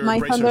 Yeah, your My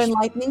bracers. thunder and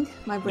lightning,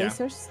 my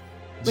bracers.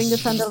 Bring the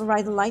thunder,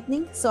 ride the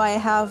lightning. So I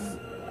have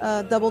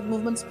doubled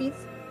movement speed.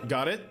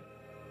 Got it.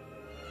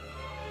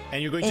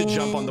 And you're going to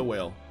jump on the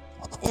whale.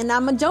 And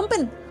I'm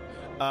jumping.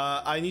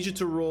 I need you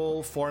to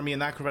roll for me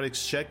an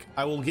acrobatics check.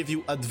 I will give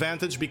you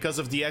advantage because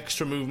of the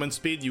extra movement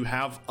speed. You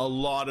have a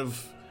lot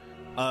of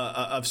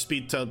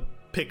speed to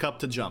pick up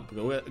to jump.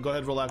 Go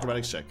ahead, roll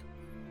acrobatics check.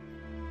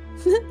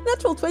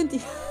 Natural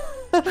 20.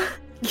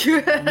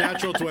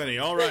 Natural 20.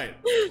 All right.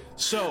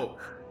 So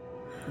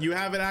you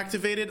have it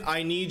activated.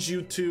 I need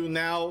you to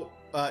now.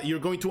 You're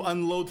going to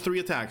unload 3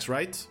 attacks,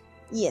 right?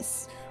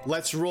 Yes.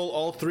 Let's roll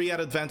all 3 at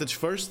advantage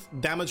first.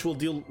 Damage will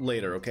deal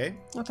later. Okay.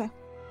 Okay.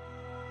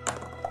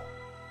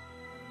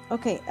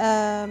 Okay.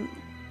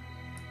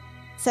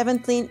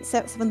 17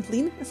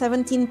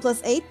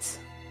 plus 8.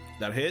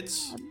 That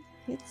hits.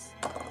 Hits.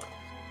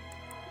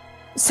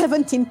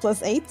 17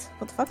 plus 8.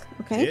 What the fuck?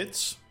 Okay.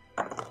 Hits.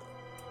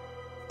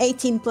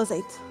 18 plus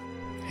 8.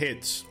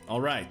 Hits.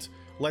 All right.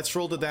 Let's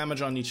roll the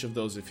damage on each of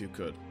those if you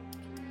could.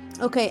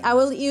 Okay, I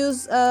will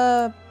use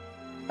a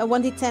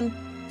 1d10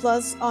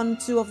 plus on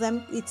 2 of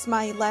them. It's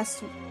my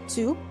last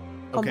 2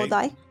 combo Okay.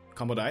 die.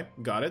 Combo die.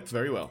 Got it.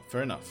 Very well.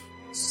 Fair enough.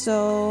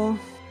 So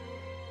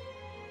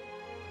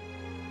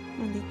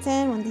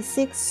 1d10,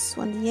 1d6,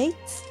 1d8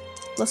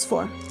 plus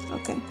 4.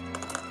 Okay.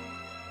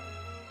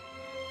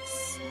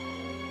 So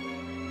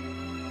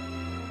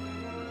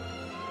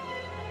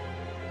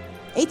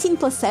 18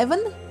 plus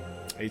 7?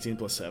 18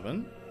 plus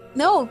 7.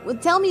 No,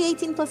 tell me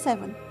 18 plus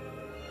 7.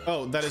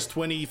 Oh, that is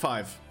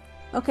 25.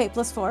 Okay,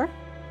 plus 4.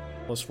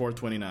 Plus 4,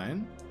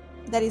 29.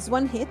 That is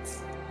 1 hit.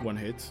 1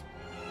 hit.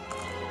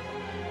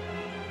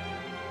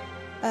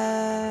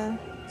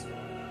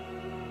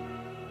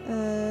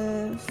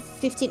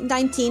 15,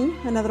 19,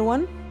 another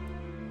one.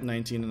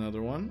 19,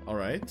 another one. All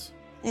right.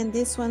 And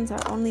these ones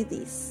are only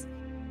these.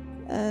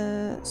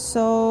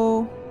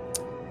 So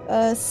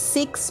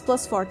 6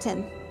 plus 4,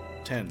 10.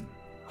 10.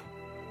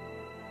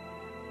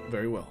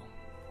 Very well.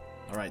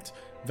 All right.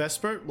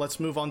 Vesper, let's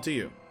move on to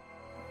you.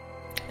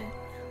 Okay.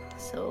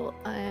 So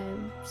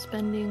I'm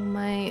spending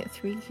my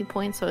 3 key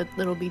points, so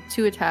it'll be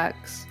 2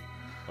 attacks.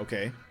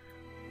 Okay.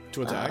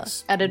 2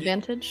 attacks. At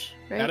advantage,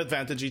 right? At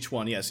advantage each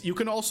one, yes. You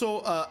can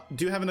also...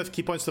 do you have enough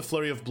key points to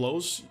Flurry of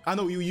Blows? I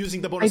know you're using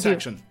the bonus do.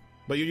 action.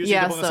 But you're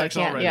using the bonus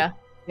action already.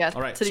 Yeah.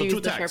 All right, To so use 2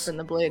 the attacks. sharpen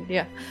the blade,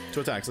 yeah.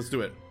 2 attacks, let's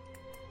do it.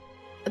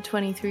 A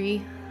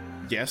 23,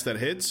 Yes, that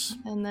hits.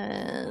 and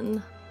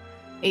then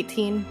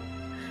 18,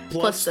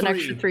 Plus plus an 3.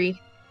 extra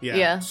 3. Yeah,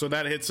 yeah. so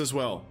that hits as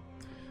well.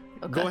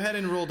 Okay. Go ahead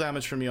and roll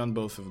damage for me on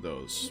both of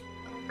those.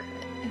 Okay.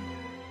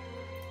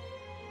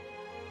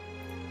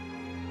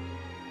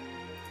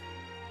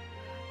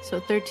 So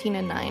 13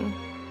 and 9.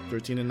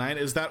 13 and 9.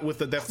 Is that with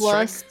the death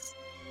Plus,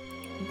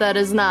 strike? that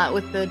is not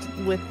with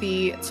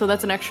the. So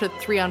that's an extra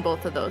 3 on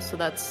both of those. So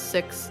that's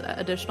 6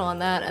 additional on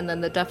that, and then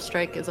the death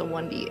strike is a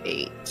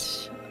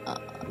 1d8.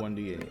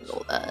 1d8.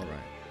 Roll that. All right.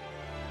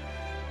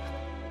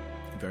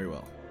 Very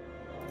well.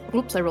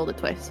 Oops, I rolled it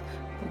twice.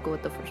 We'll go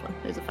with the first one.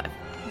 There's a 5.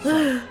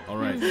 All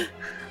right.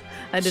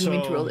 I didn't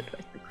mean to roll it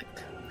twice.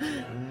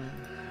 Yeah.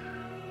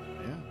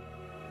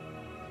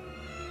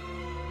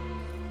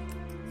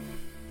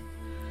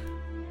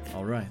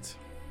 All right.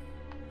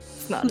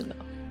 It's not enough.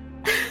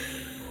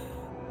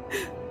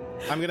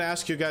 I'm going to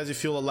ask you guys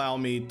if you'll allow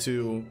me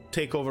to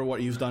take over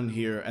what you've done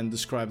here and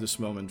describe this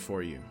moment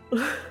for you.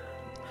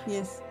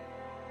 Yes.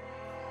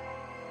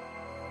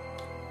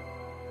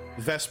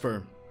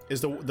 Vesper is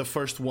the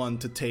first one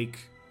to take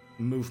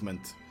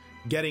movement.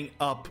 Getting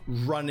up,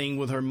 running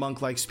with her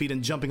monk-like speed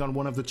and jumping on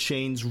one of the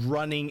chains,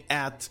 running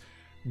at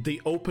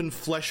the open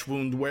flesh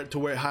wound where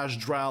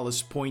Hasdral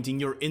is pointing,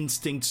 your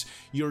instincts,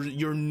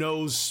 your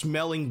nose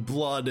smelling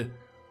blood.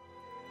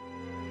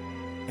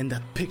 And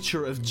that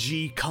picture of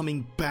G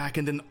coming back,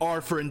 and then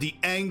Arthur and the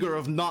anger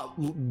of not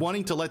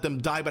wanting to let them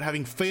die but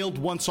having failed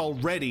once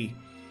already,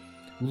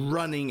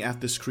 running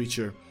at this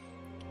creature.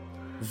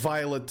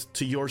 Violet,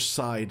 to your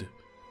side,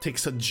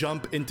 takes a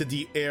jump into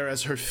the air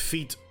as her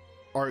feet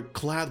are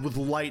clad with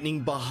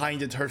lightning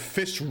behind it, her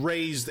fist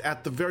raised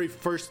at the very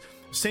first,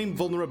 same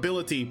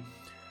vulnerability.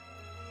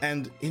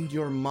 And in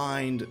your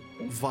mind,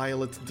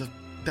 Violet,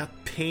 that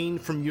pain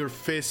from your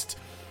fist,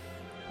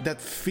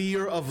 that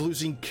fear of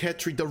losing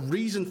Ketri, the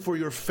reason for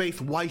your faith,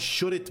 why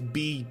should it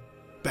be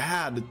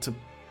bad to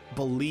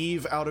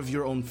believe out of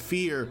your own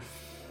fear?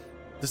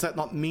 Does that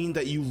not mean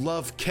that you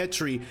love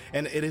Ketri?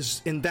 And it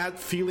is in that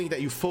feeling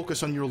that you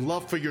focus on your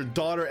love for your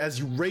daughter as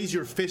you raise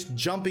your fist,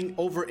 jumping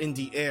over in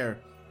the air.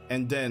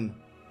 And then,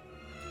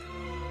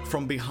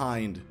 from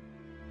behind,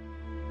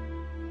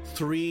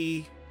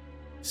 3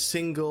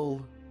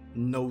 single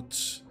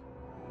notes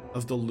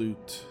of the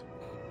lute.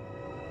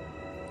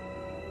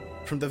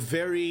 From the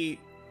very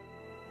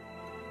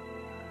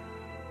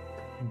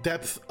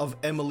depth of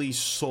Emily's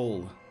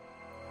soul,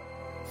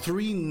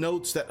 3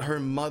 notes that her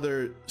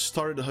mother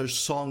started her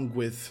song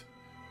with.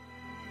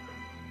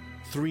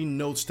 3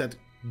 notes that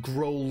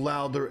grow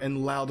louder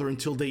and louder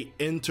until they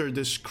enter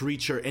this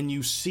creature, and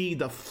you see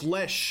the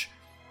flesh,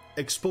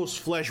 exposed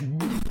flesh,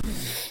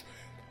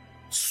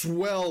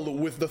 swell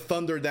with the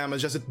thunder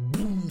damage as it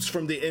booms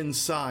from the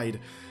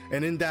inside.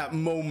 And in that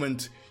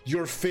moment,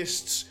 your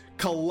fists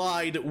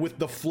collide with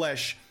the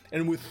flesh,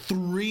 and with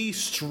 3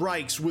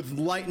 strikes with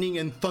lightning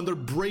and thunder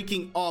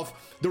breaking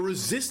off, the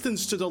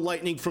resistance to the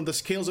lightning from the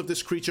scales of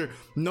this creature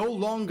no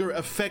longer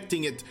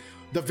affecting it,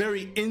 the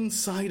very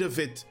inside of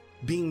it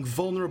being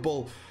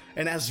vulnerable.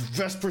 And as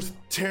Vesper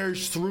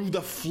tears through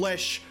the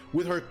flesh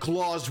with her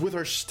claws, with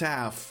her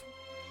staff,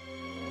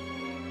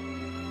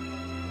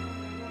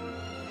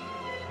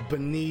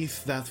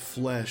 beneath that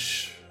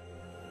flesh,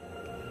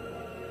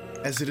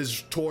 as it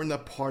is torn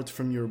apart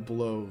from your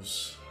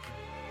blows,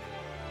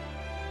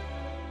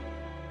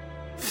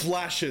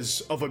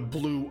 flashes of a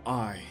blue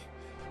eye,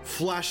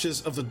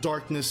 flashes of the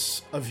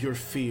darkness of your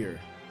fear,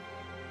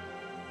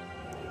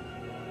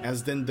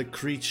 as then the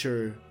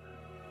creature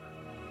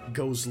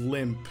goes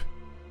limp.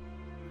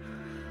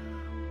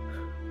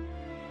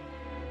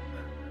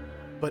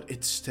 But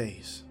it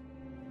stays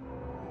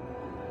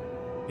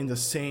in the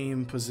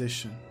same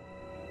position.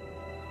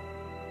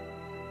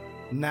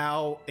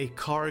 Now a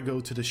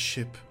cargo to the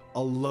ship,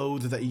 a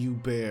load that you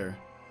bear.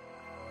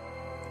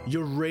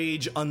 Your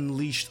rage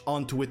unleashed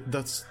onto it,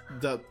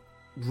 the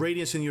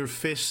radiance in your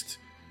fist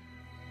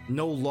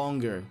no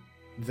longer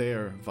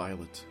there,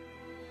 Violet.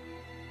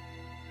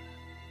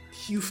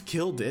 You've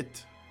killed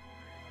it,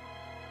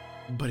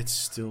 but it's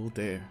still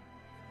there.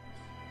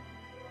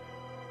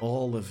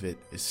 All of it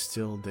is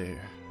still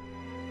there.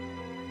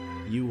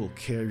 You will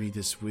carry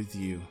this with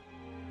you,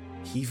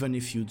 even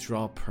if you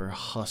drop her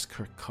husk,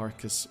 her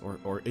carcass,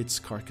 or its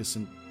carcass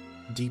in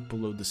deep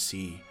below the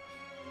sea.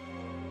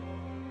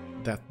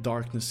 That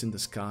darkness in the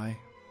sky,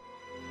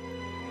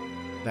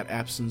 that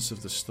absence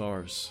of the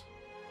stars.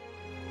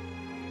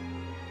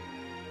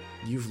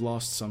 You've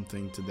lost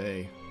something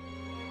today.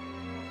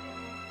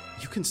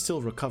 You can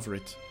still recover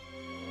it,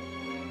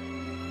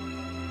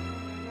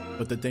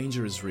 but the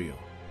danger is real.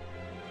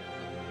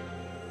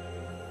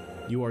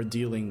 You are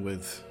dealing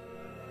with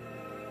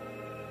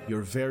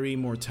your very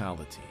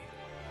mortality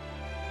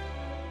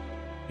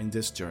in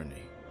this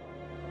journey.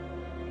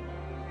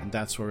 And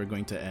that's where we're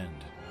going to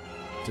end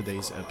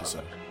today's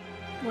episode.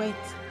 Wait.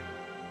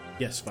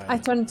 Yes, Violet. I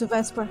turn to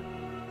Vesper.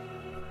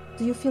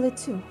 Do you feel it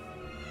too?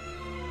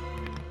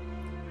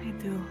 I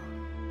do.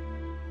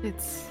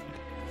 It's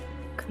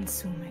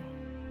consuming.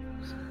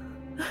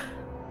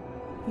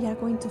 We are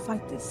going to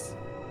fight this.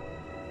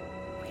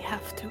 We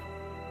have to.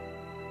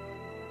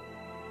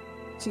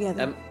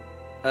 Together.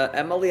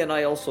 Emily and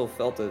I also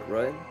felt it,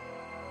 right?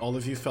 all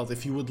of you felt.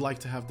 If you would like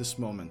to have this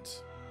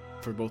moment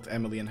for both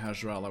Emily and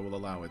Hajral, I will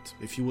allow it.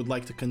 If you would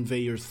like to convey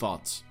your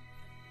thoughts.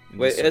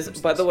 Wait,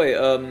 by the way,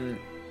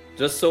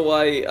 just so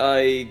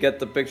I get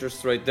the picture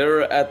straight,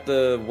 they're at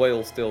the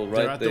whale still, right?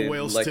 They're at the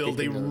whale still.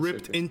 They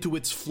ripped into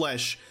its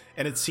flesh,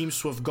 and it seems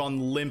to have gone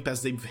limp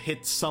as they've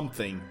hit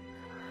something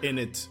in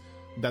it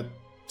that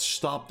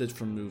stopped it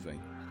from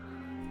moving.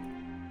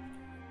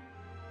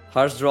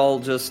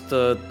 Harsdral just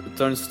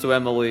turns to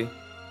Emily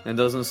and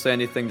doesn't say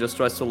anything, just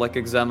tries to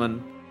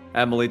examine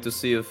Emily to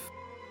see if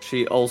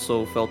she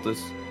also felt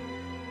this.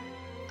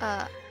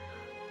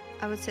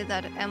 I would say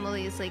that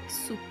Emily is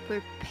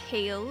super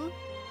pale,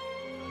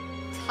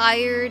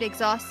 tired,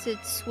 exhausted,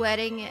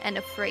 sweating, and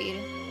afraid.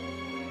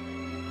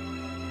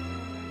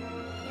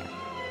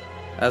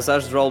 As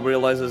Ashdral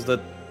realizes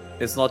that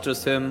it's not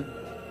just him,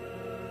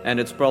 and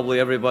it's probably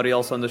everybody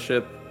else on the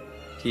ship,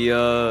 he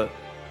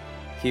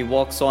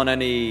walks on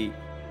and he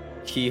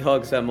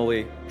hugs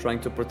Emily,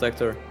 trying to protect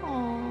her.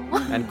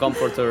 Aww. And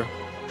comfort her.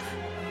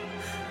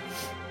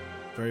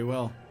 Very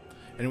well.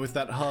 And with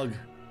that hug,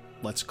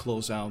 let's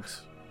close out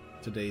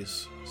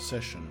today's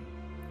session.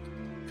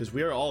 Because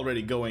we are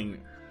already going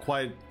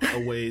quite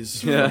a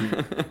ways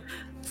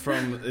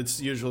from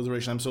its usual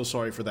duration. I'm so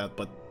sorry for that,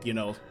 but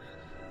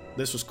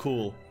this was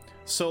cool.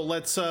 So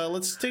let's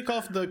take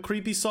off the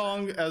creepy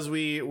song as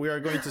we are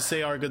going to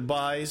say our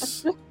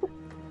goodbyes.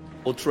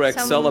 Ultra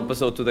Excel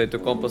episode today to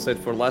compensate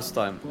for last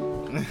time.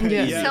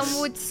 Yes.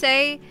 Some would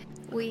say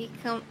we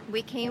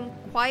came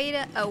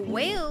quite a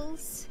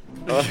Wales.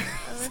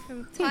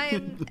 From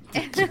time.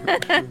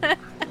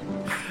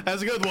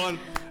 That's a good one.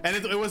 And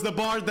it was the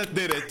bard that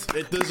did it.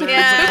 It deserves a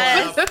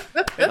clap.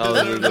 It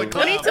deserves a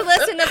clap. We need to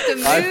lessen up the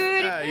mood.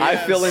 I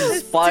feel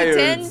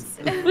inspired.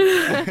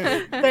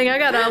 Dang, I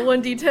got a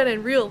 1d10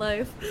 in real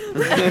life.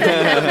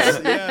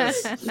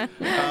 Yes.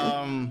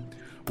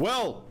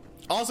 Well,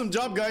 awesome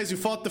job, guys. You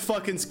fought the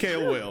fucking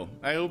scale whale.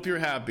 I hope you're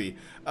happy.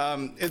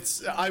 I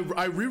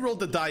rerolled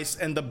the dice,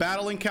 and the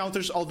battle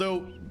encounters,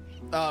 although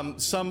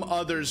some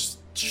others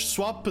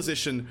swap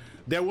position,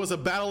 there was a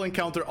battle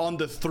encounter on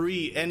the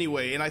 3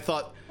 anyway, and I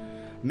thought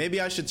maybe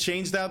I should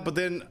change that, but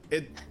then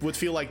it would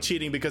feel like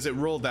cheating because it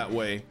rolled that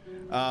way.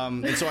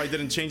 And so I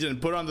didn't change it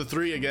and put on the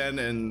 3 again,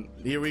 and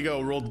here we go.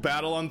 Rolled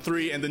battle on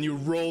 3, and then you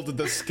rolled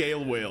the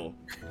scale whale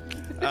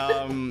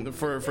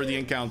for the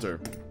encounter.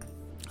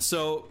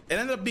 So it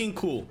ended up being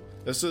cool.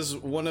 This is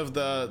one of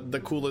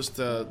the coolest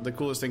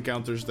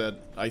encounters that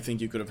I think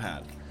you could have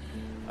had.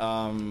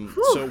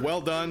 So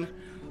well done.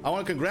 I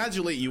want to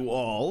congratulate you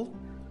all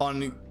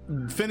on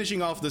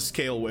finishing off the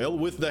scale whale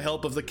with the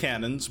help of the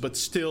cannons, but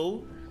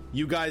still,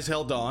 you guys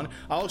held on.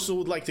 I also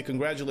would like to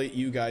congratulate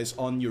you guys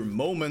on your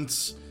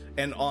moments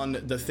and on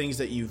the things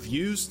that you've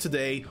used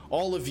today.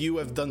 All of you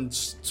have done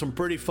some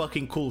pretty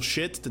fucking cool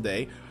shit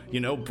today.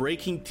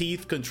 Breaking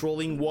teeth,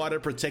 controlling water,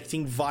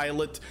 protecting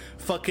Violet,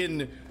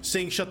 fucking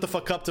saying shut the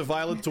fuck up to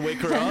Violet to wake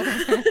her up.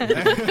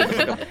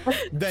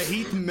 The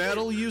heat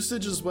metal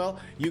usage as well.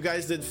 You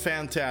guys did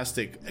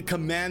fantastic.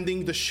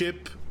 Commanding the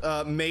ship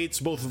mates,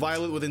 both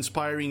Violet with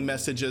inspiring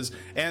messages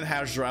and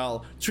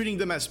Hajral, treating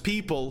them as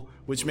people,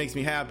 which makes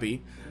me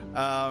happy.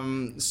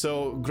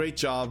 So great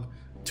job.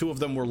 2 of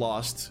them were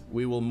lost.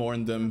 We will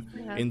mourn them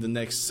in the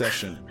next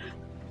session.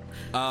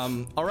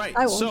 All right,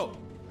 so...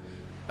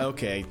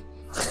 Okay.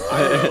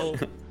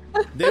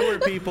 They were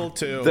people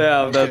too.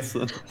 Damn, that's...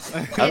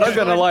 I'm not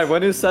gonna lie,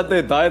 when you said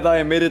they died, I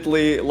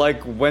immediately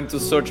went to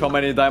search how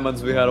many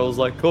diamonds we had. I was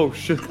like, oh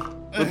shit.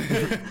 Oh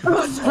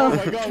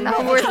my god,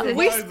 Not worth it.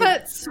 We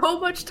spent so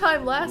much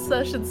time last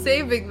session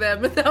saving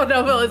them, and now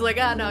Novel is like,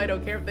 no, I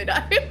don't care if they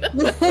die.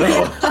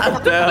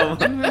 Damn.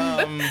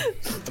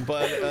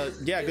 But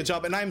yeah, good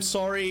job. And I'm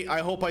sorry. I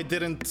hope I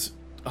didn't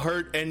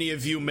hurt any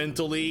of you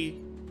mentally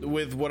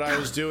with what I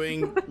was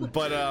doing.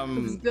 But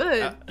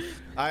good.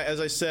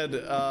 As I said,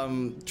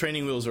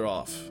 training wheels are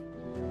off,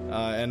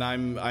 and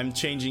I'm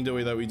changing the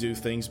way that we do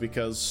things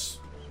because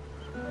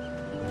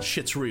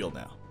shit's real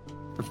now.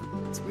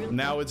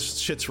 Now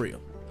shit's real.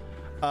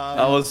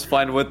 I was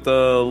fine with the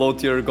low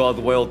tier god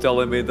whale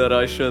telling me that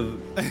I should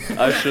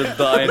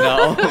die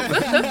now.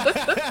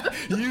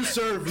 You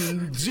serve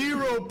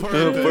 0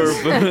 purpose.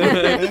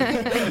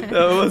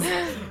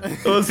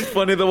 It was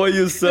funny the way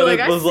you said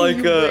it. Was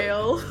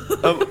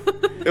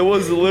it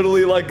was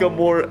literally a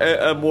more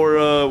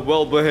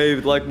well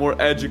behaved, more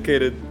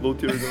educated low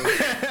tier god.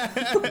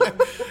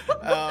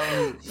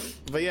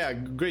 But yeah,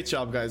 great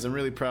job, guys. I'm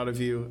really proud of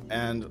you,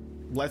 and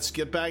let's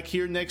get back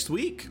here next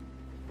week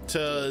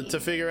to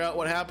figure out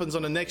what happens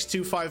on the next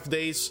 5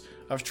 days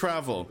of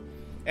travel.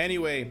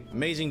 Anyway,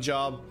 amazing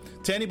job.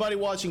 To anybody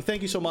watching,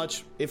 thank you so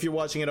much. If you're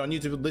watching it on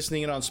YouTube,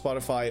 listening it on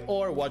Spotify,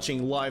 or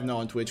watching live now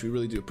on Twitch, we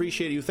really do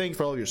appreciate you. Thank you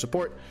for all of your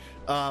support.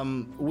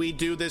 We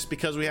do this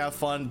because we have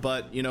fun,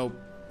 but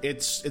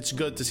it's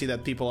good to see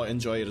that people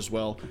enjoy it as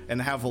well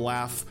and have a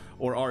laugh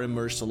or are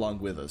immersed along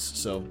with us.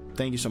 So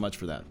thank you so much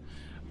for that.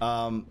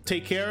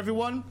 Take care,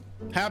 everyone.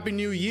 Happy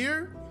New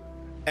Year.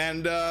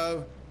 And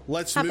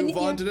let's move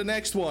on to the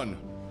next one.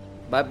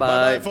 Bye-bye.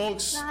 Bye-bye,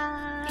 folks.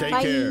 Bye. Take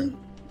Bye. care.